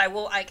 But I'm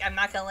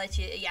not going to let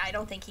you... Yeah, I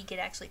don't think he could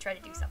actually try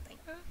to do something.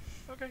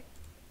 Okay.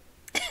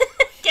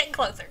 Getting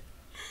closer.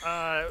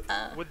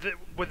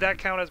 Would that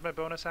count as my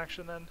bonus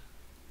action then?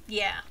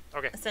 Yeah.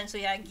 Okay.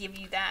 Essentially, I give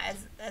you that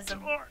as a...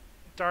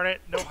 Darn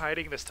it, no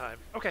hiding this time.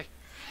 Okay.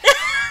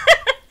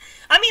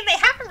 I mean, they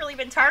haven't really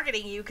been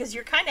targeting you because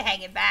you're kind of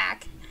hanging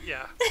back.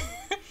 Yeah.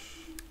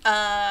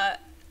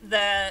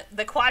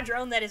 The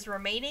quadrone that is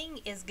remaining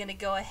is going to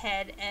go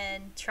ahead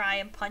and try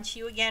and punch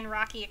you again,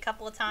 Rocky, a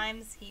couple of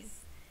times. He's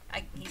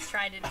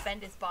trying to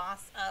defend his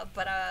boss,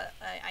 but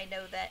I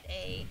know that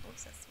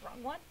oops, that's the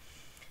wrong one.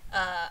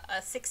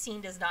 A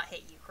 16 does not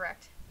hit you,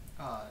 correct?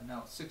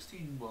 No,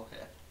 16 will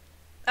hit.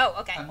 Oh,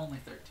 okay. I'm only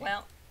 13.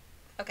 Well,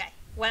 okay.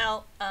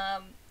 Well,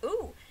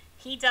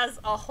 he does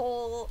a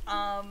whole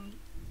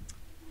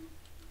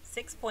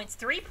 6 points,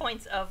 3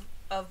 points of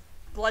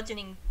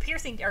bludgeoning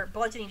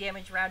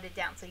damage rounded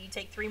down. So you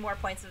take 3 more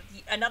points of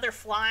another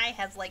fly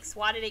has like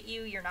swatted at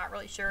you. You're not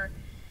really sure.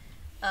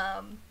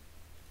 And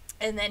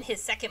then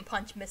his second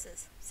punch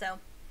misses. So,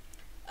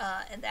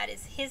 and that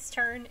is his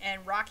turn.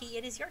 And Rocky,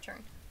 it is your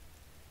turn.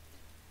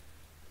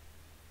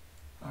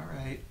 All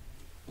right,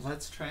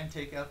 let's try and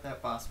take out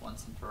that boss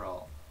once and for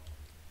all.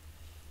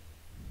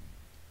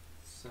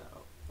 So,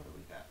 what do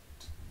we got?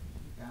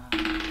 We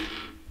got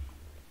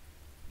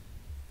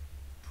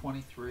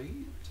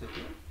 23 to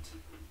hit,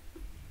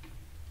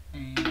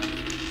 and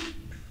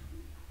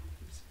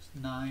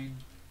 9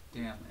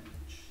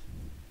 damage.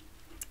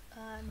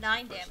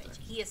 9 damage.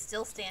 He is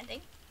still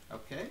standing.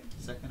 Okay,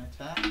 second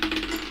attack.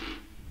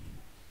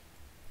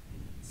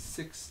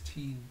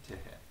 16 to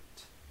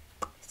hit.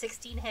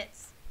 16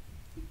 hits.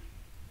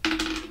 9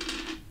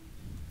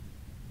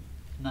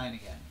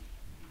 again.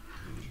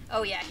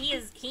 Oh yeah, he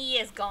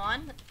is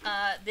gone.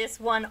 This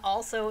one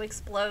also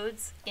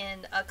explodes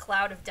in a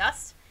cloud of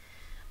dust.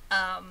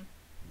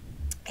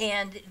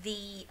 And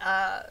the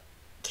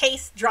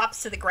case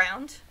drops to the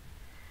ground.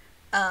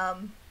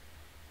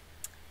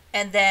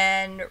 And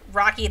then,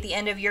 Rocky, at the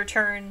end of your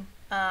turn,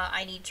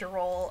 I need to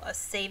roll a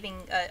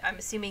saving... I'm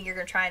assuming you're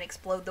going to try and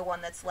explode the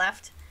one that's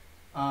left.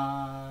 No,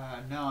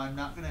 I'm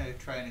not going to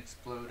try and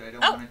explode. I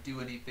don't want to do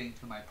anything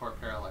to my poor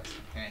paralyzed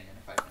companion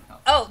if I can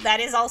help. Oh, that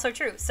is also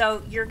true.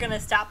 So, you're going to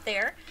stop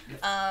there. Yep.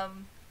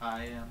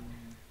 I am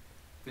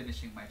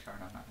finishing my turn.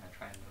 I'm not going to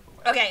try and move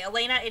away. Okay,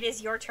 Elayna, it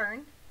is your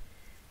turn.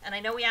 And I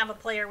know we have a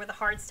player with a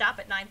hard stop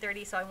at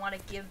 9:30, so I want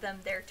to give them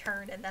their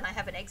turn, and then I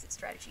have an exit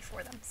strategy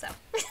for them, so...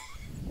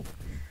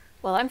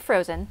 Well, I'm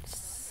frozen,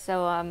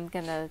 so I'm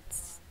gonna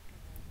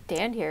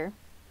stand here.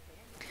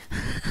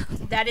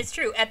 That is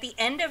true. At the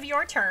end of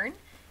your turn,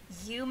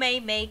 you may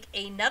make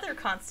another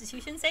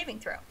Constitution saving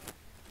throw.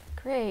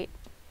 Great.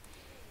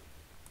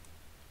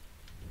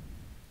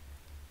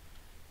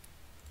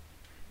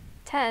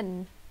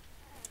 10.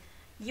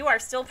 You are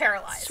still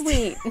paralyzed.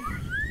 Sweet.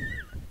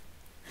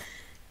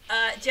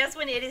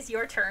 Jeswyn, it is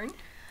your turn.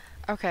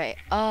 Okay,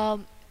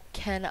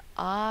 can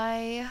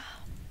I...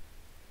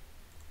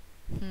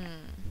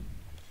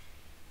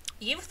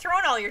 You've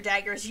thrown all your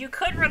daggers. You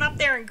could run up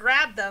there and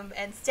grab them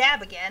and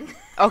stab again.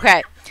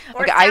 Okay.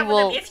 Or okay, stab I with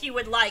will. them if you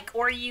would like.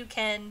 Or you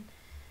can...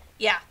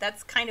 Yeah,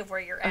 that's kind of where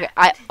you're Okay, at.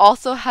 I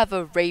also have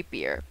a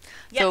rapier.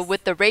 So Yes.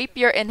 with the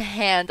rapier in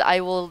hand,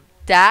 I will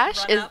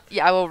dash. Run up.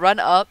 Yeah, I will run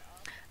up.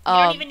 You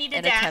don't even need to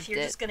and dash. attempt You're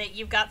it. just gonna...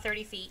 You've got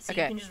 30 feet, so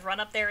Okay. you can just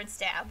run up there and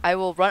stab. I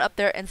will run up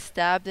there and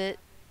stab it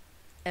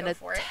and Go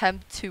for it.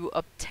 attempt to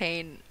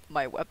obtain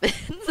my weapons.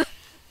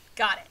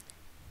 Got it.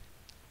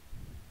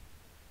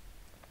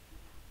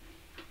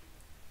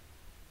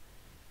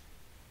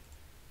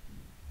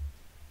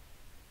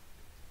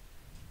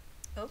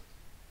 Oh.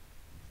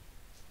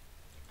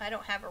 I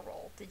don't have a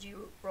roll. Did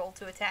you roll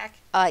to attack?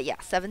 Yeah,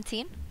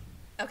 17.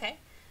 Okay.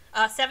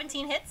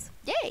 17 hits.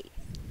 Yay.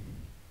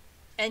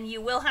 And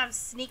you will have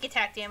sneak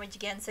attack damage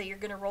again, so you're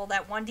going to roll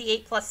that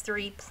 1d8 plus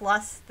 3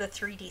 plus the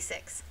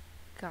 3d6.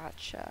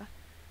 Gotcha.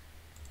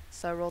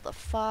 So I rolled a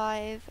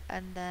 5,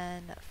 and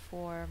then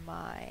for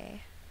my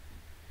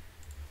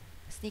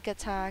sneak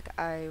attack,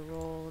 I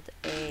rolled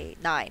a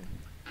 9.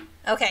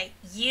 Okay,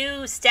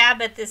 you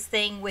stab at this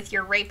thing with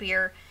your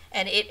rapier,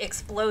 and it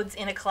explodes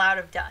in a cloud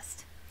of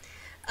dust.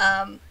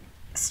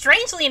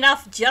 Strangely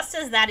enough, just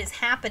as that is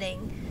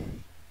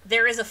happening,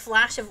 there is a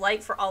flash of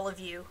light for all of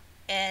you,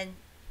 and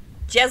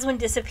Jeswyn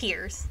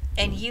disappears,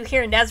 and you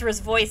hear Nezra's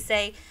voice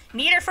say,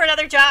 "Need her for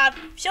another job.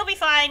 She'll be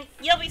fine.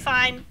 You'll be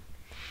fine."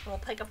 We'll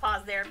take a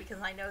pause there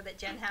because I know that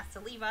Jenn has to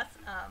leave us.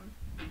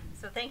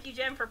 So thank you,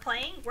 Jenn, for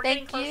playing. We're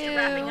getting Thank close to you.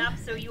 wrapping up,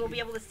 so you will be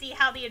able to see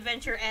how the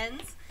adventure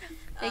ends.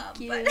 Thank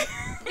you. but-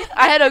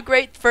 I had a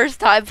great first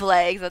time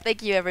playing, so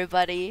thank you,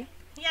 everybody.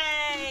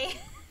 Yay!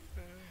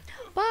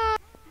 Bye.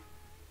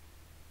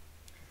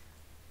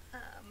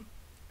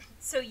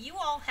 So you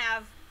all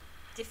have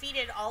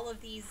defeated all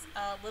of these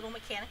little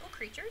mechanical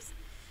creatures.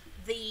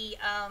 The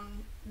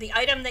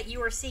item that you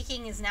were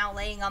seeking is now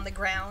laying on the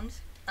ground,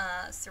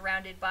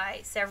 surrounded by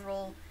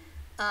several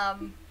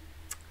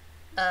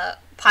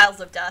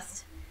piles of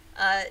dust.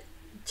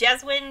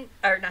 Jeswyn,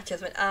 or not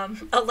Jeswyn,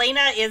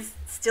 Elayna is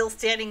still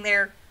standing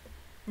there,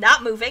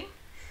 not moving,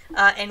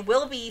 and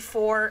will be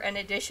for an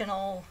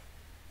additional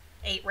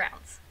 8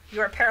 rounds.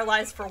 You are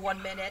paralyzed for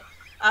 1 minute.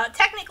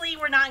 Technically,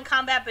 we're not in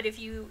combat, but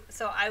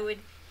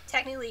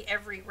technically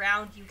every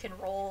round you can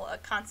roll a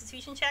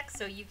constitution check,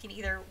 so you can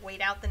either wait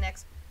out the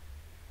next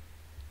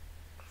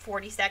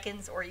 40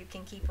 seconds, or you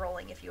can keep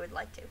rolling if you would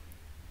like to.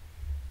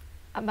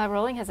 My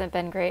rolling hasn't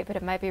been great, but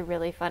it might be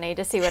really funny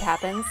to see what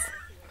happens.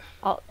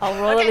 I'll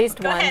roll Okay, at least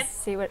go once, ahead.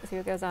 see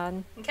what goes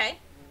on. Okay?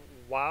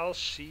 While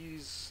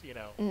she's,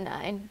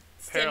 9.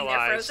 Standing there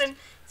Paralyzed. frozen,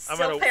 I'm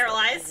still gonna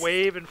paralyzed.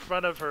 wave in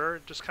front of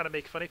her, just kind of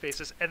make funny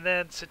faces, and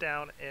then sit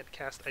down and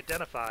cast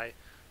Identify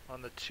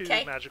on the 2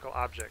 Okay. magical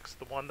objects.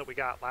 The one that we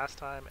got last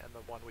time and the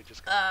one we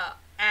just got.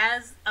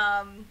 As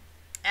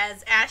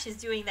Ash is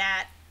doing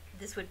that,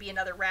 this would be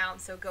another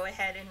round, so go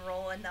ahead and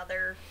roll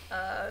another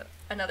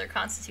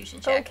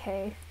constitution check.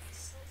 Okay.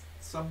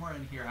 Somewhere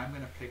in here, I'm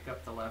going to pick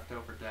up the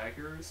leftover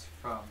daggers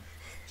from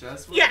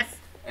Jeswyn. Yes.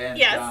 And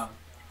Yes.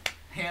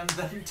 hand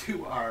them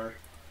to our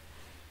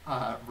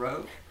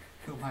rogue,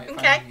 who might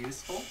Okay. find them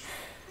useful.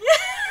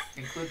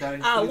 Include One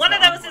of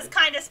the those is envoy.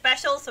 kind of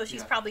special, so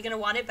she's Yeah. probably going to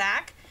want it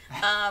back.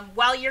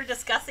 While you're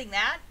discussing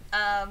that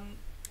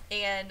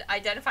and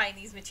identifying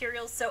these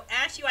materials, so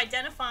Ash, you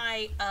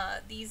identify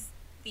the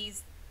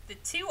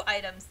 2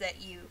 items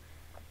that you,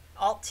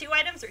 all 2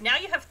 items, or now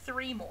you have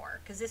 3 more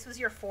because this was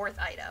your 4th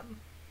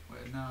item.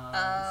 Wait,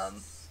 no,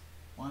 this is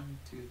 1,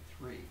 2,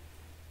 3,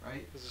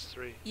 right? This is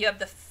 3. You have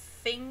the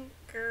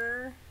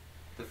finger,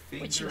 The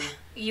finger. which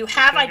you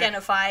have finger.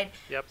 identified.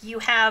 Yep. You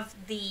have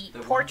the The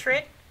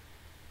portrait,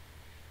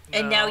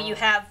 and now you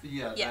have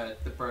Yeah,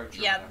 the brooch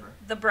or yeah whatever.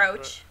 the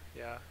brooch.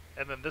 Yeah.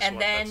 And then this And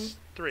one, then- that's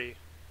 3.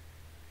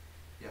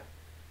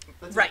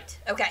 That's Right.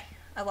 Okay.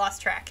 I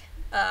lost track.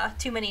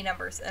 Too many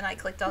numbers, and I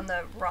clicked on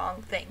the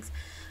wrong things.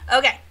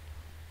 Okay.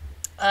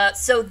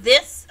 So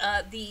this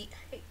hey,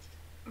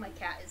 my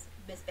cat is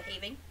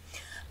misbehaving.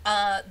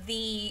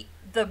 The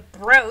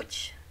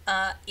brooch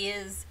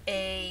is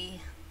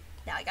a.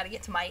 Now I got to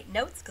get to my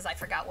notes because I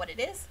forgot what it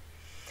is.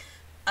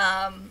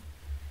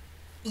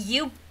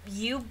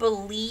 You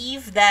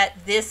believe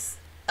that this,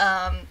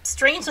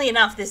 strangely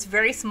enough, this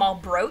very small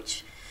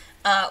brooch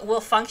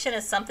will function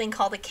as something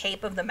called a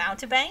Cape of the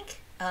Mountebank.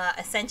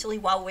 Essentially,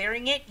 while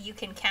wearing it, you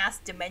can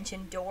cast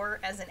Dimension Door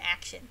as an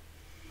action.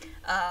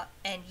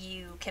 And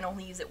you can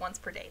only use it once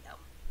per day, though.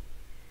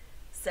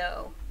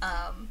 So,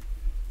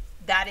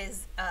 that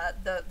is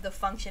the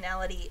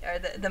functionality, or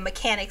the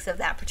mechanics of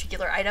that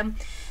particular item.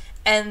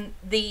 And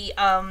the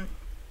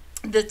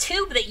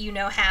tube that you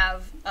now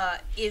have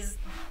is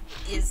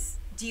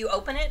do you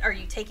open it? Are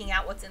you taking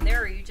out what's in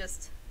there, or are you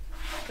just,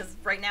 because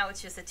right now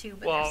it's just a tube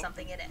and Well, there's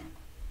something in it.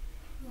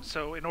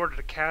 So in order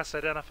to cast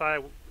Identify,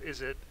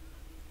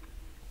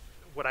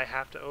 would I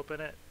have to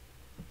open it?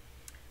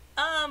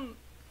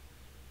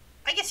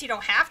 I guess you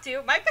don't have to.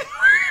 It might be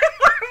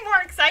more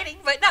more exciting,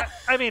 but no.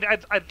 I mean,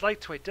 I'd like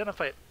to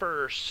identify it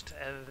first,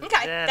 and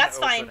Okay, then that's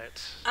open fine.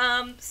 it.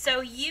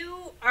 So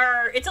you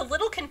are. It's a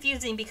little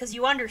confusing because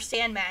you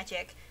understand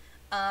magic,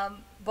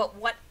 but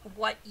what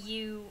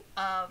you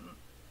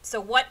so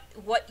what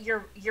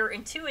your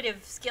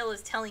intuitive skill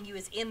is telling you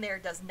is in there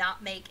does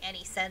not make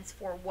any sense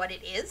for what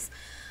it is.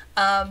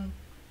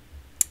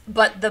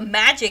 But the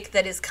magic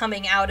that is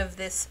coming out of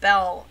this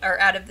spell, or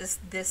out of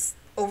this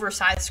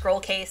oversized scroll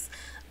case,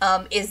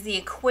 is the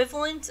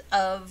equivalent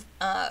of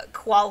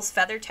Qual's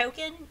feather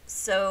token.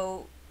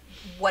 So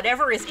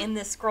whatever is in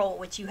this scroll,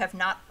 which you have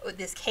not,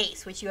 this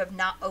case, which you have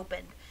not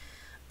opened,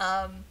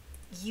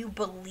 you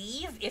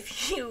believe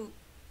if you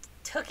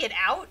took it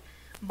out,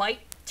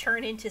 might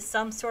turn into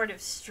some sort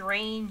of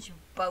strange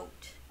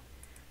boat.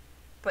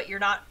 But you're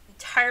not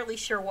entirely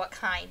sure what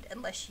kind,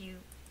 unless you...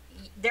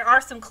 There are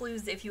some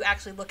clues if you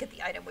actually look at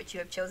the item, which you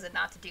have chosen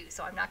not to do,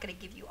 so I'm not going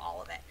to give you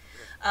all of it.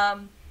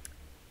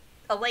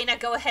 Elayna,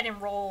 go ahead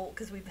and roll,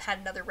 because we've had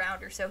another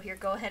round or so here.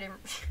 Go ahead and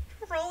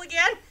roll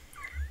again.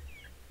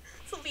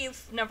 This will be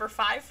number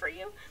 5 for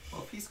you.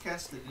 Well, if he's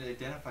cast it and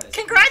identified as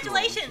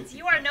Congratulations!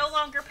 You are no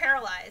longer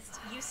paralyzed.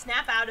 You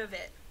snap out of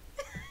it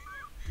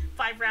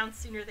 5 rounds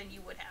sooner than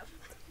you would have.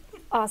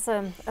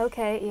 Awesome.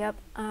 Okay, yep.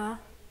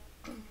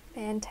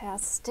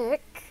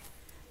 Fantastic.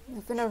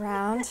 Moving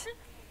around.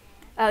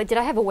 Did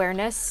I have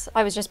awareness?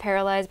 I was just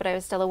paralyzed, but I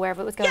was still aware of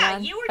what was going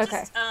on? Yeah, you were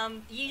okay. just,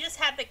 you just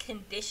had the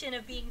condition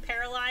of being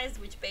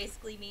paralyzed, which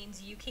basically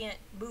means you can't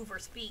move or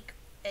speak,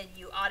 and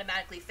you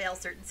automatically fail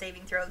certain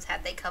saving throws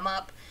had they come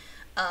up,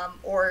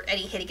 or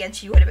any hit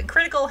against you would have been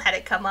critical had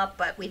it come up,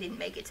 but we didn't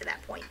make it to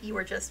that point. You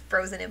were just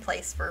frozen in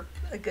place for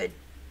a good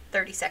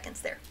 30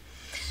 seconds there.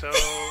 So,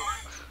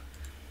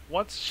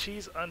 once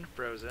she's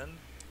unfrozen,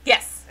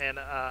 yes, and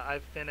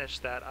I've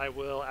finished that, I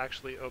will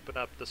actually open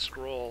up the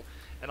scroll,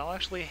 and I'll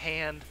actually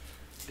hand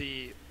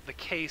the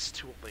case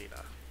to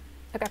Elayna.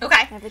 Okay.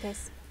 I have the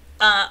case.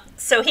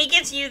 So he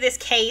gives you this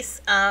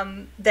case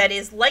that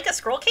is like a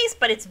scroll case,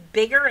 but it's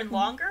bigger and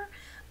longer.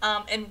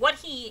 And what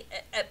he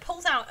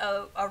pulls out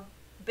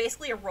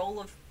basically a roll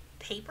of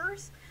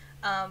papers.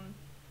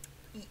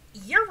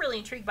 You're really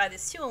intrigued by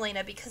this too,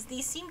 Elayna, because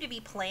these seem to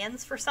be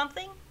plans for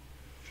something.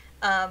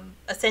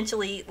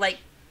 Essentially, like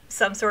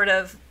some sort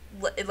of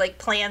like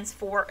plans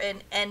for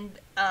and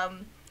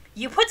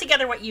you put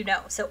together what you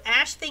know. So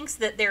Ash thinks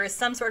that there is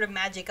some sort of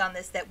magic on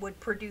this that would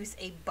produce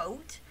a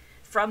boat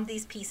from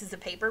these pieces of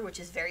paper, which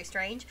is very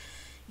strange.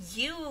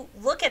 You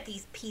look at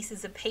these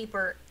pieces of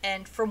paper,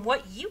 and from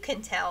what you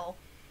can tell,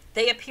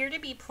 they appear to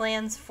be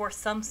plans for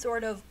some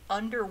sort of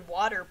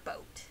underwater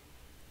boat.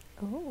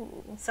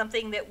 Ooh.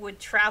 Something that would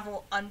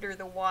travel under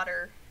the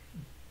water,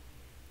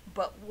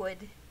 but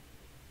would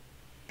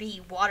be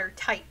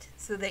watertight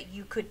so that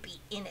you could be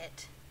in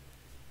it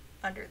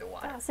under the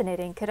water.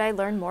 Fascinating. Could I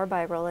learn more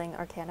by rolling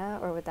Arcana,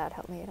 or would that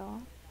help me at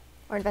all?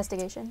 Or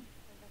Investigation?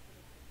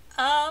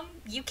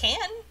 You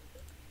can.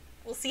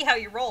 We'll see how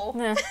you roll.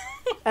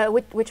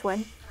 Which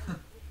one?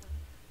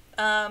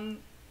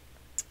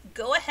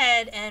 Go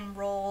ahead and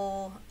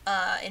roll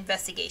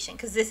Investigation,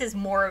 because this is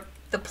more...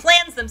 The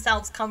plans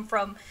themselves come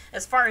from,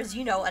 as far as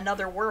you know,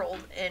 another world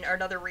or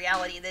another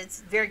reality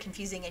that's very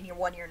confusing and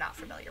one you're not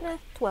familiar with.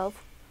 12.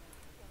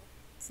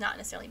 It's not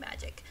necessarily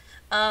magic.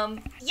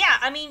 Yeah,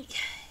 I mean...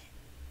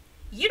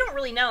 You don't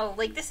really know.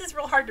 Like, this is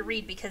real hard to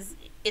read because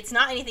it's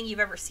not anything you've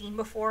ever seen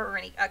before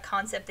or a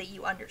concept that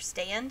you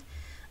understand.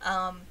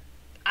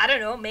 I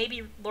don't know.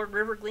 Maybe Lord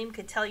Rivergleam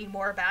could tell you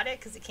more about it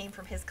because it came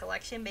from his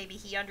collection. Maybe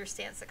he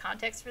understands the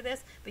context for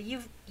this. But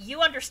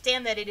you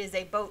understand that it is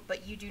a boat,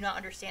 but you do not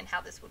understand how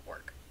this would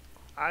work.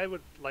 I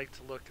would like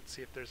to look and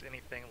see if there's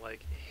anything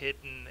like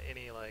hidden,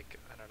 any like,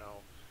 I don't know,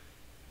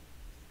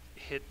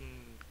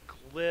 hidden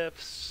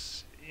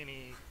glyphs,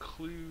 any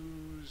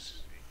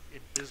clues,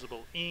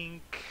 invisible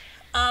ink.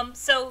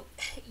 So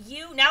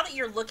now that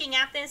you're looking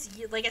at this,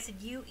 like I said,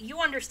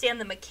 you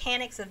understand the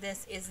mechanics of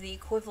this is the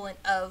equivalent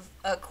of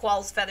a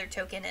Qual's feather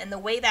token, and the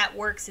way that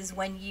works is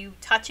when you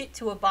touch it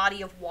to a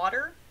body of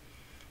water,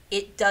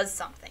 it does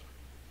something.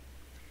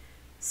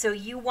 So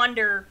you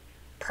wonder,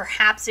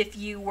 perhaps if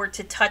you were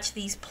to touch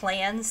these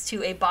plans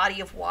to a body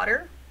of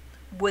water,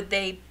 would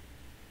they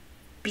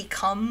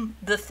become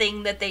the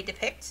thing that they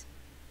depict?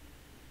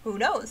 Who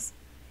knows?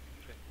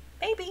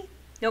 Maybe.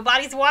 No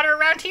bodies of water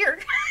around here.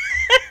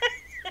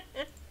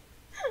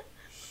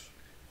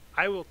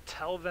 I will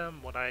tell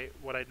them what I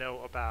know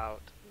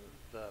about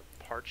the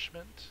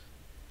parchment.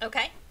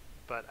 Okay.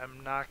 But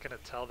I'm not going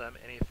to tell them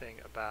anything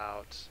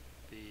about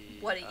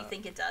the... What do you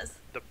think it does?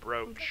 The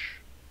brooch.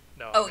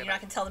 No. Oh, you're not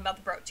going to tell them about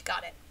the brooch.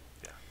 Got it.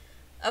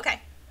 Yeah. Okay.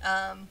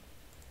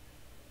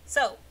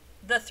 So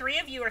the three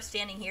of you are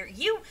standing here.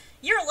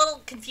 You're a little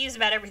confused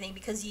about everything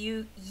because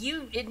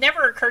it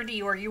never occurred to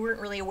you, or you weren't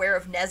really aware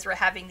of Nezra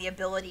having the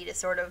ability to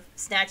sort of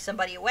snatch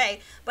somebody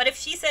away. But if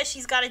she says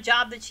she's got a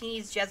job that she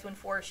needs Jeswyn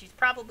for, she's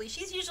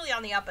usually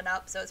on the up and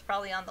up, so it's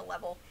probably on the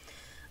level.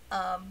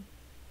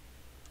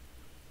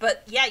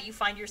 But yeah, you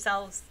find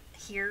yourselves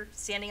here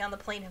standing on the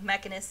plane of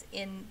Mechanus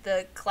in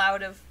the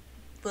cloud of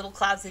little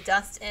clouds of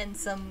dust and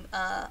some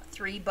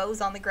 3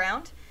 bows on the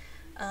ground.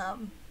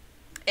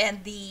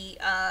 And the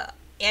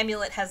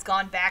amulet has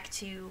gone back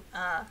to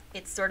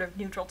its sort of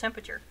neutral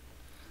temperature.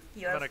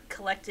 You have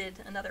collected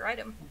another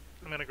item.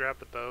 I'm gonna grab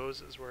the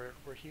bows as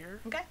we're here.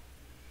 Okay.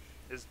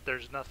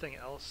 There's nothing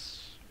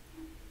else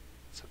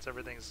since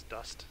everything's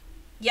dust?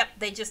 Yep,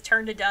 they just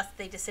turn to dust.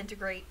 They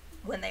disintegrate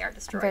when they are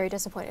destroyed. I'm very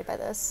disappointed by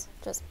this.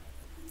 Just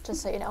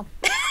so you know.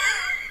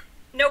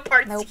 No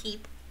parts to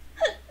keep.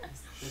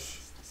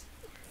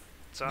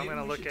 So I'm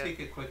gonna look at. Take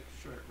a quick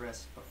short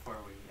rest before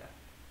we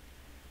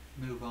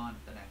move on to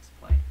the next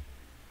play.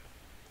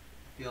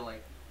 I feel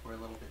like we're a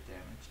little bit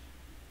damaged.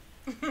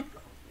 Probably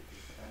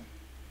due to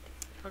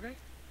that. Okay.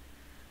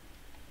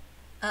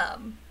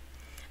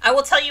 I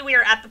will tell you we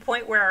are at the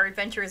point where our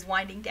adventure is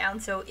winding down,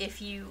 so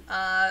if you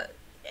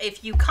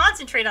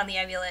concentrate on the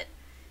amulet,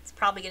 it's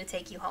probably going to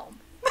take you home.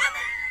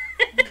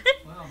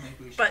 Well,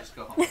 maybe we should just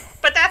go home.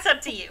 But that's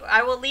up to you.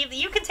 I will leave.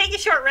 You can take a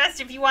short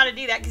rest if you want to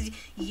do that, because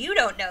you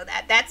don't know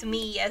that. That's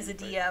me as a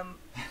DM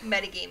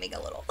metagaming a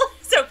little.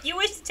 So if you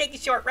wish to take a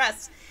short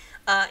rest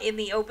in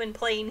the open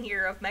plane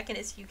here of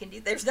Mechanist, you can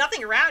do. There's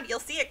nothing around. You'll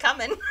see it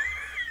coming.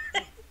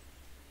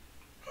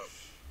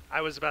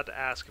 I was about to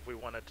ask if we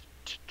wanted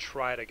to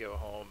try to go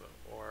home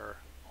or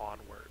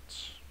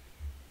onwards.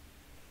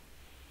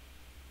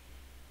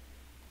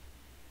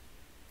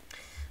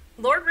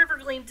 Lord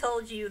Rivergleam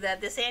told you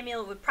that this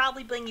amulet would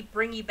probably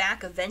bring you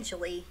back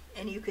eventually,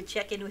 and you could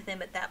check in with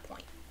him at that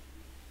point.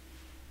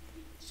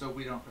 So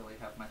we don't really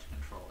have much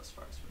control as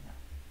far as we know.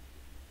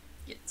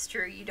 It's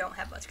true, you don't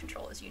have much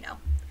control, as you know.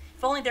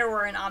 If only there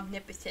were an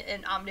omnipotent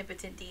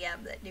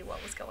DM that knew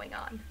what was going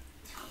on.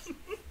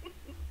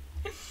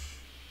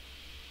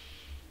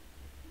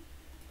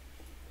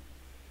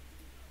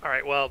 All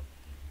right, well,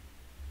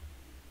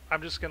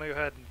 I'm just going to go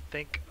ahead and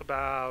think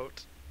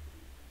about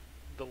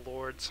the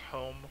Lord's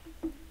home.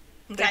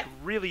 Okay. Think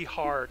really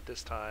hard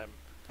this time,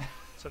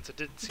 since it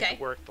didn't seem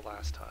to work the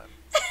last time.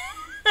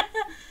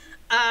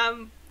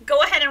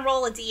 Go ahead and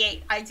roll a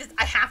d8. I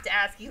have to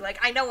ask you, like,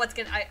 I know what's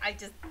gonna, I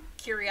just,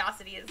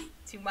 curiosity is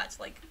too much,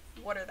 like,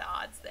 what are the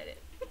odds that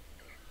it...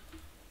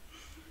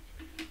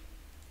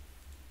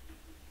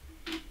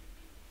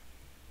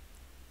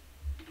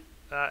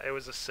 It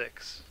was a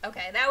 6.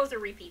 Okay, that was a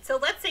repeat. So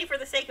let's say, for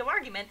the sake of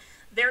argument,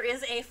 there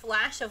is a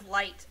flash of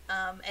light,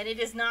 and it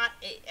is not,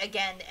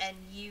 again, and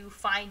you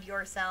find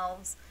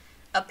yourselves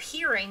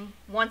appearing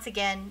once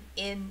again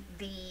in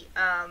the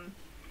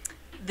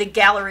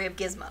gallery of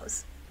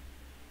gizmos.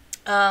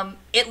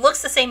 It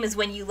looks the same as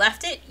when you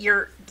left it.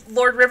 Your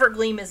Lord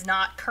Rivergleam is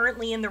not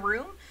currently in the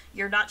room.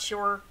 You're not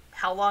sure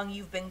how long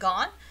you've been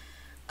gone,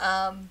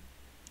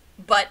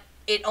 but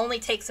it only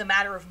takes a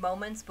matter of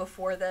moments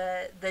before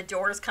the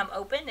doors come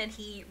open and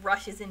he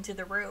rushes into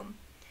the room.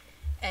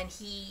 And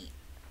he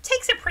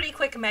takes a pretty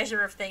quick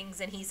measure of things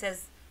and he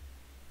says,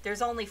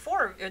 there's only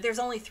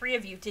 3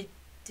 of you.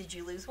 Did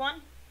you lose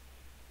one?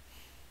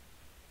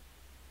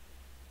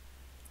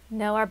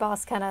 No, our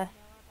boss kind of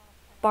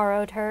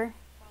borrowed her.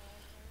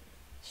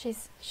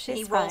 She's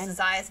he fine. rolls his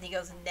eyes and he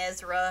goes,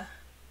 Nezra.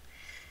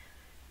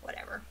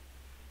 Whatever.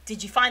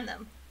 Did you find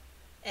them?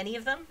 Any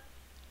of them?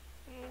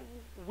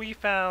 We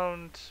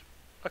found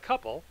a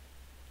couple.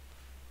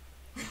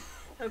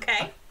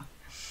 Okay.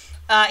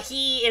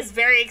 He is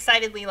very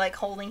excitedly, like,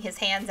 holding his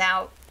hands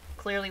out.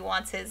 Clearly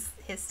wants his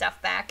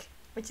stuff back,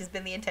 which has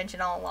been the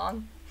intention all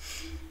along.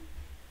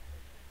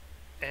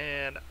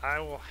 And I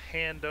will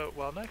hand over...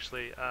 Well,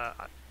 actually,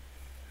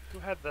 who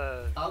had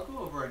the... I'll go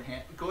over and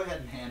go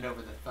ahead and hand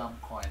over the thumb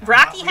coin.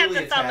 Rocky I'm not had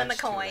really the thumb in the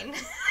attached to coin.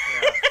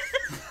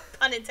 Yeah.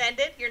 Pun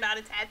intended. You're not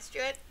attached to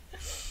it.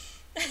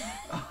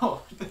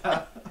 Oh,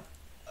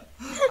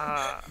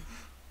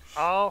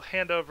 I'll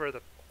hand over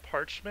the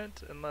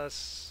parchment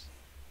unless...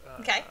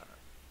 Okay.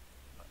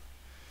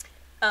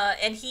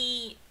 And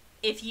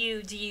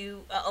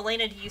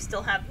Elayna, do you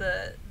still have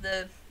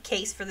the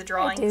case for the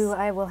drawings? I do.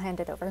 I will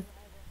hand it over.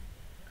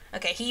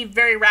 Okay, he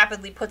very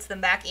rapidly puts them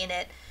back in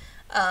it.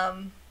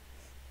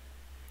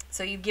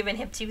 So you've given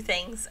him 2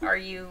 things. Are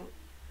you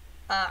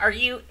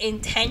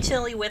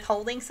intentionally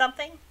withholding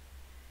something?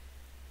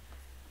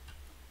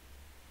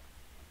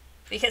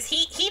 Because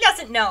he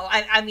doesn't know.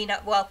 I mean,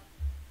 well,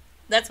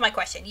 that's my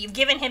question. You've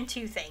given him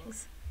 2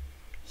 things.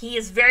 He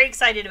is very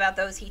excited about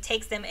those. He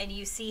takes them, and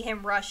you see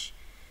him rush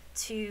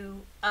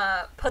to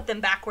put them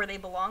back where they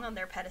belong on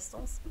their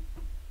pedestals.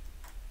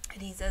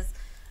 And he says,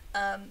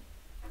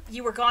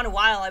 "You were gone a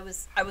while. I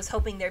was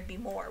hoping there'd be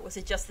more. Was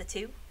it just the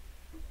 2?"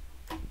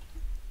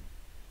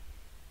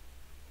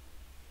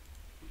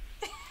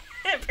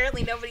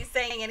 Apparently, nobody's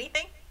saying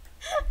anything.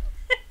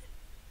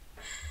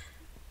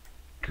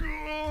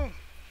 I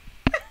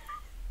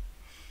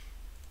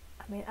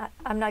mean,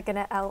 I'm not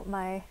gonna out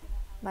my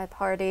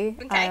party,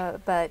 Okay.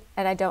 but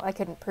I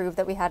couldn't prove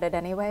that we had it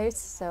anyways,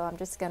 so I'm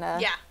just gonna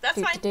that's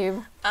do fine.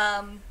 do.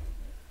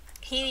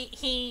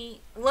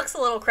 He looks a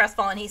little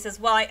crestfallen. He says,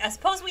 "Well, I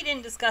suppose we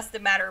didn't discuss the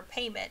matter of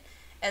payment."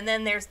 And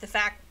then there's the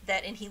fact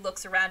that, and he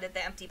looks around at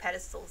the empty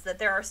pedestals, that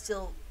there are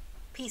still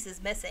pieces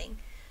missing.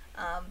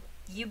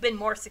 you've been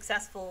more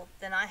successful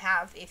than I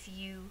have. If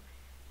you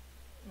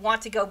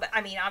want to go back,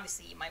 I mean,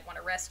 obviously you might want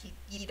to rest.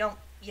 You don't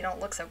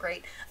look so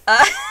great.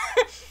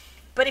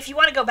 But if you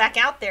want to go back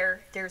out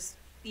there, there's,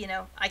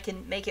 I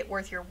can make it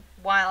worth your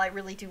while. I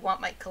really do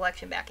want my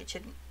collection back. It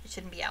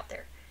shouldn't be out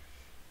there.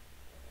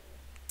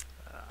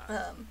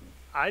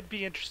 I'd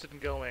be interested in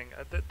going.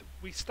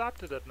 We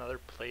stopped at another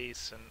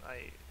place, and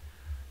I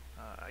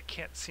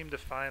can't seem to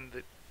find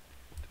that.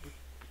 We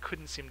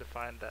couldn't seem to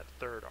find that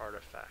third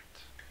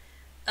artifact.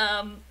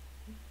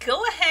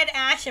 Go ahead,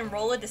 Ash, and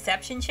roll a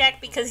deception check,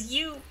 because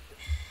he's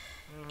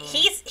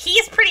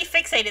pretty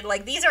fixated.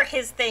 Like, these are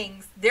his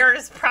things.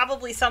 There's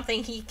probably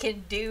something he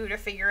can do to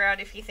figure out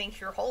if he thinks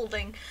you're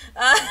holding.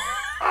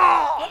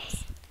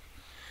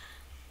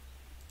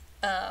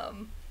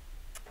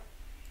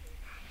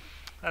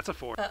 That's a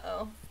 4.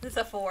 Uh-oh. This is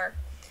a 4.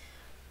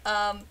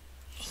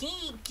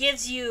 He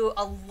gives you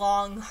a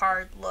long,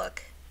 hard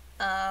look.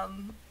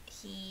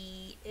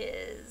 He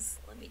is...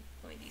 Let me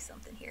do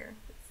something here.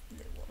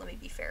 Let me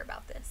be fair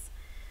about this.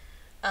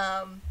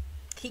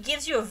 He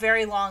gives you a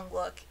very long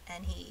look,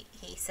 and he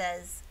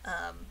says,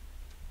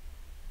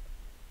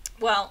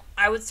 well,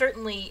 I would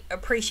certainly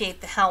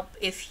appreciate the help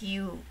if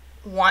you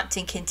want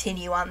to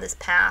continue on this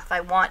path. I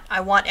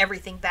want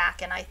everything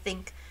back, and I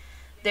think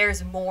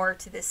there's more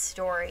to this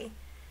story.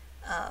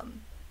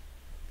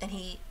 And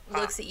he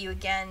looks at you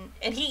again,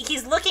 and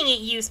he's looking at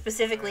you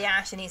specifically,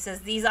 Ash, and he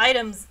says, these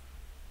items,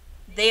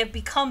 they have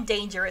become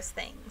dangerous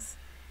things.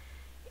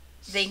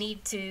 They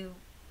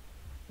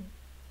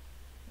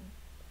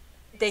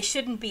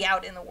shouldn't be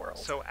out in the world.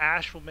 So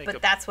Ash will make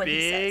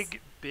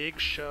big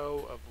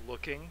show of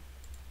looking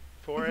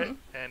for it,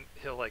 and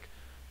he'll like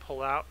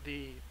pull out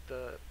the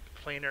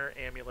planar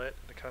amulet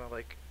and kind of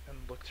like and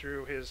look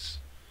through his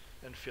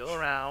and feel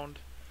around,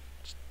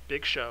 just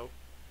big show,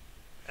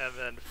 and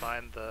then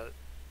find the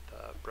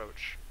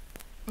brooch.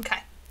 Okay.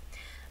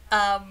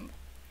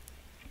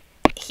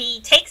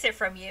 He takes it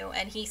from you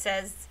and he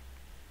says,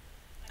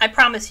 I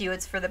promise you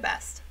it's for the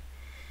best.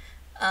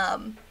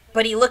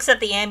 But he looks at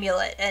the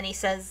amulet and he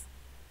says,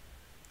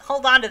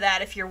 hold on to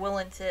that if you're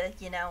willing to,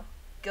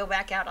 go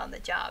back out on the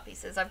job. He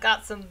says, I've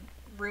got some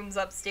rooms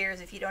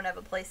upstairs if you don't have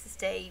a place to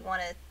stay, you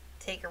want to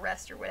take a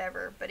rest or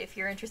whatever, but if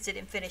you're interested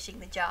in finishing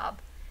the job.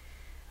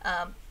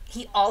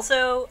 He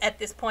also, at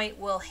this point,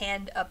 will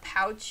hand a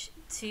pouch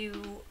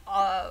to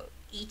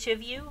each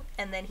of you,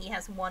 and then he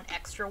has one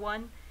extra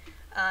one.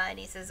 And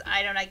he says,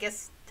 I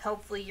guess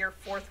hopefully your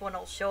fourth one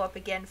will show up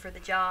again for the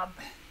job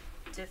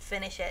to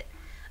finish it.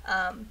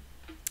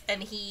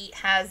 And he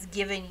has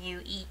given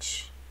you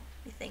each,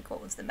 let me think,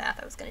 what was the math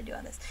I was going to do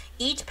on this?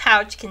 Each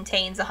pouch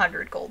contains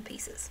 100 gold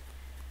pieces.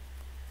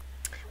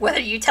 Whether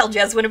you tell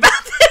Jeswyn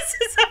about this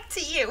is up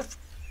to you.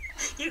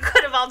 You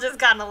could have all just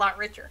gotten a lot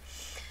richer.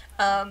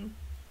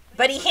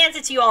 But he hands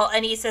it to you all,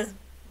 and he says,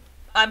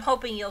 I'm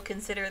hoping you'll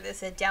consider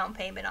this a down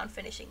payment on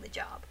finishing the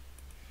job.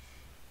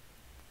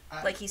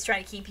 Like, he's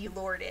trying to keep you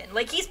lured in.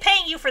 Like, he's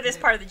paying you for this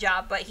part of the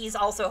job, but he's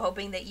also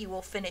hoping that you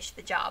will finish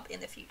the job in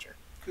the future.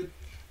 Could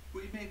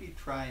we maybe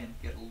try and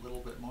get a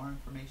little bit more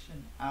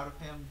information out of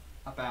him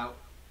about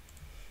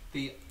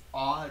the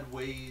odd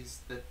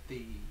ways that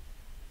the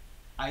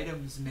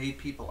items made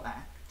people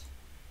act?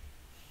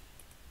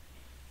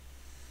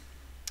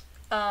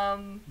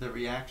 The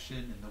reaction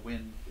in the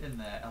wind, in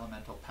the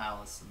elemental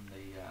palace, and the...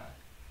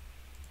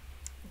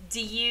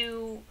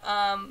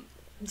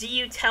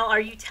 Are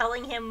you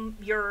telling him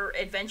your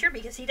adventure?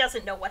 Because he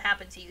doesn't know what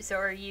happened to you, so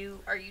are you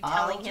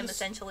telling him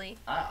essentially?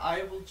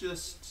 I will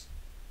just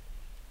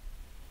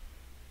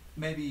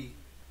maybe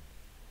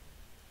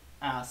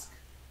ask,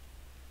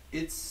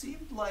 it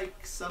seemed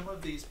like some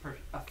of these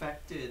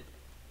affected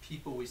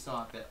people we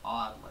saw a bit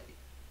oddly.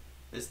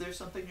 Is there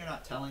something you're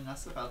not telling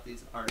us about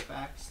these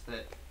artifacts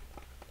that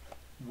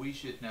we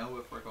should know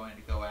if we're going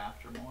to go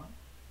after more?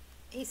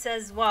 He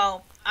says,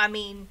 well, I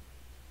mean,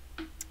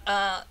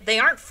 they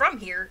aren't from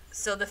here,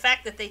 so the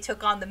fact that they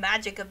took on the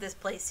magic of this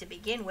place to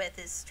begin with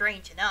is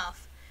strange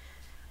enough.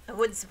 It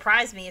wouldn't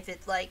surprise me if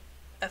it, like,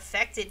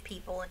 affected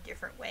people in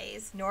different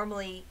ways.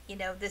 Normally,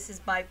 this is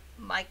my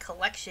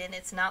collection.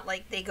 It's not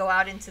like they go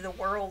out into the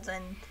world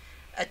and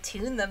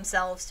attune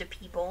themselves to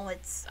people.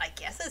 I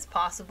guess it's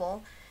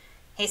possible.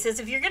 He says,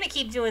 if you're going to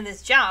keep doing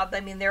this job, I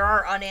mean, there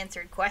are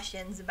unanswered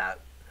questions about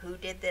who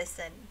did this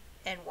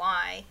and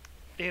why.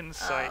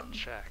 Insight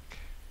check.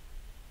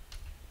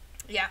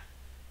 Yeah.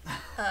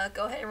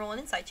 Go ahead and roll an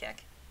insight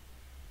check.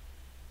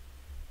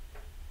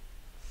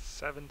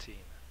 17.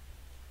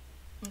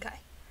 Okay.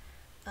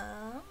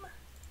 Let's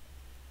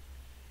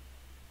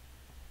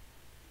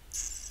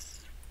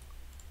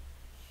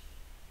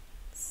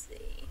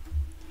see.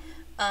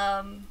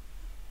 You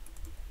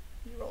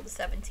rolled a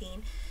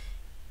 17.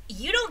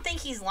 You don't think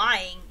he's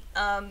lying.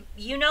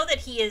 You know that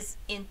he is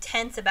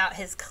intense about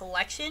his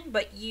collection,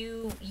 but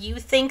you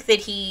think that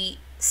he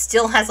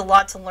still has a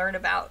lot to learn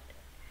about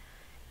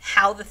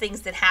how the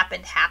things that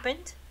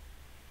happened.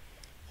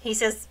 He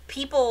says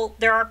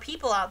there are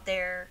people out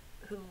there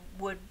who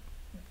would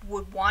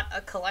want a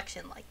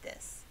collection like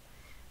this.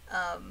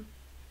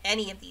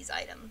 Any of these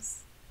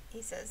items.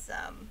 he says,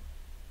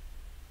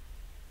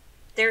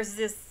 there's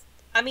this,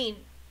 I mean,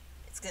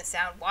 it's going to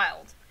sound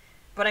wild,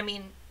 but I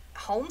mean,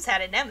 Holmes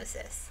had a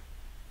nemesis.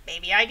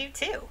 Maybe I do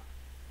too.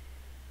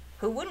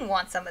 Who wouldn't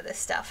want some of this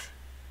stuff?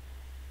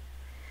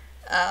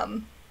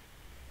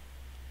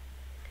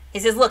 He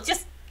says, look,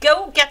 just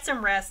go get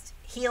some rest,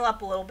 heal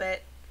up a little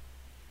bit,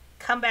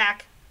 come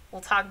back,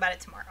 we'll talk about it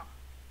tomorrow.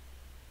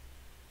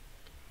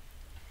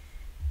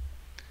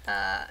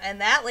 And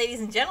that, ladies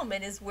and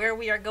gentlemen, is where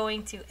we are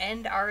going to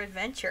end our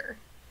adventure.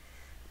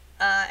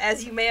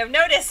 As you may have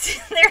noticed,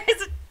 there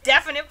is a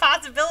definite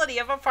possibility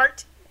of a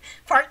part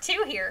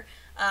two here.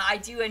 I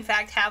do, in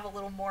fact, have a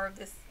little more of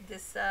this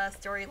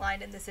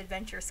storyline and this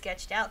adventure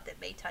sketched out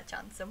that may touch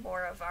on some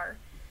more of our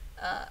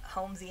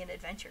Holmesian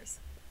adventures.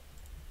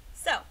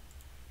 So,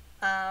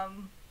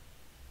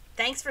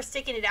 thanks for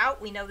sticking it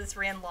out. We know this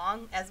ran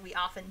long, as we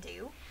often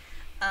do.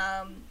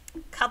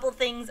 Couple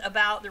things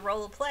about the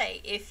role of play.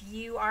 If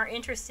you are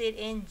interested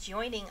in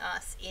joining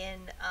us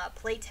in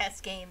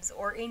playtest games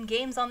or in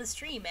games on the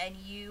stream, and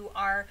you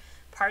are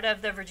part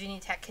of the Virginia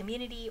Tech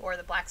community or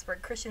the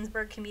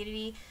Blacksburg-Christiansburg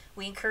community,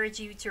 we encourage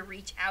you to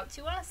reach out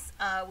to us.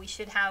 We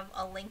should have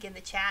a link in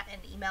the chat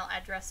and email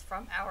address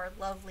from our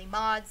lovely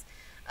mods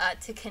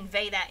to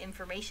convey that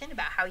information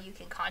about how you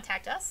can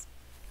contact us.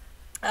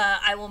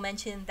 I will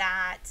mention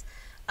that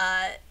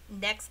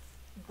next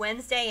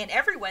Wednesday and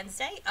every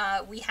Wednesday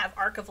we have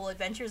archival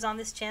adventures on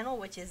this channel,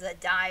 which is a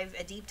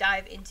deep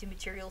dive into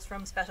materials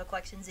from special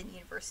collections and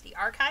university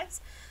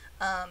archives,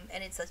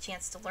 and it's a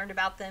chance to learn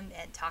about them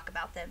and talk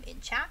about them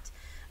in chat.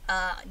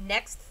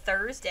 Next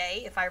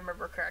Thursday, if I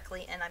remember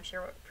correctly, and I'm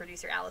sure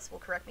producer Alice will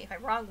correct me if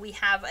I'm wrong, we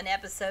have an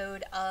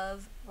episode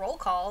of Roll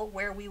Call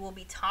where we will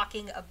be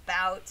talking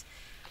about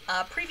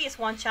previous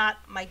one shot.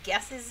 My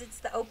guess is it's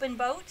the Open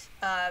Boat,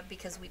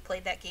 because we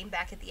played that game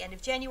back at the end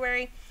of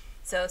January.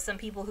 So some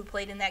people who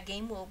played in that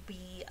game will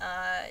be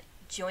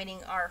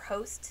joining our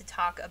host to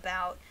talk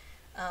about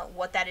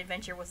what that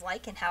adventure was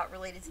like and how it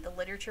related to the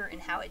literature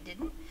and how it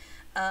didn't.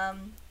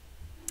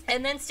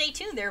 And then stay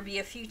tuned. There will be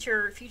a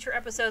future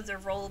episodes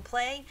of Role of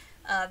Play.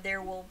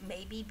 There will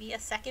maybe be a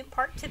second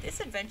part to this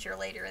adventure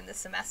later in the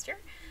semester.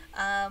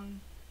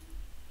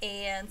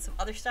 And some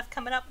other stuff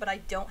coming up, but I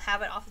don't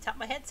have it off the top of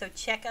my head. So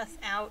check us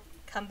out.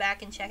 Come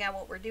back and check out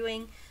what we're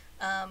doing.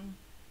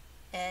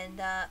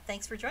 And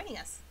thanks for joining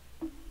us.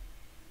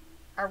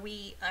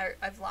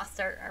 I've lost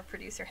our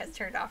producer has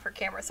turned off her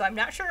camera, so I'm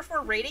not sure if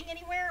we're raiding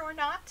anywhere or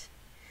not.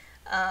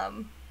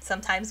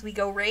 Sometimes we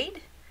go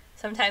raid,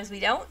 sometimes we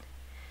don't.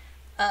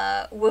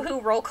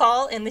 Woohoo roll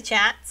call in the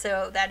chat,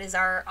 so that is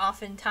our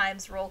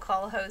oftentimes roll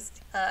call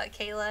host,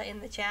 Kayla,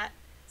 in the chat.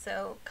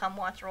 So come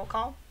watch roll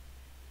call.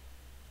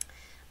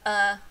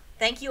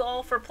 Thank you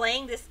all for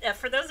playing this.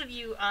 For those of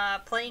you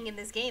playing in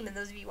this game and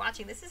those of you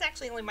watching, this is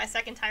actually only my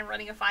second time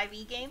running a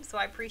 5e game, so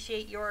I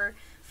appreciate your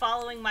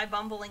following my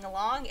bumbling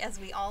along as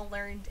we all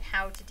learned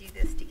how to do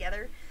this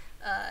together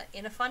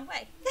in a fun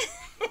way.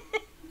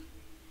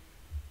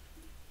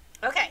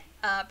 Okay,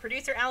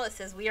 producer Alice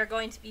says we are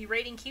going to be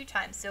raiding queue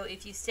time, so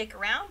if you stick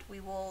around, we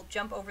will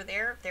jump over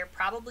there. They're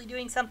probably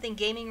doing something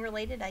gaming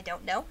related, I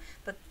don't know,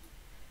 but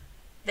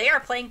they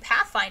are playing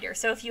Pathfinder,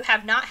 so if you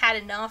have not had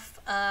enough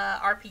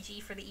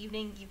RPG for the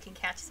evening, you can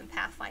catch some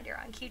Pathfinder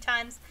on queue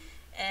times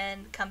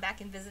and come back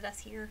and visit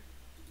us here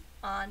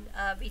on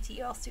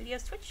VTUL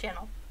Studios Twitch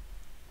channel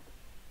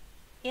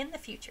in the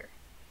future.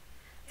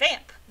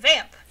 Vamp!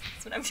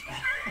 That's what I'm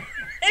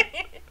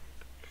doing.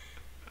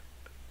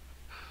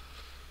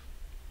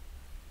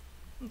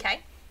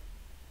 Okay.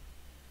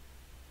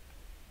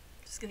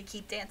 Just gonna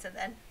keep dancing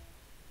then.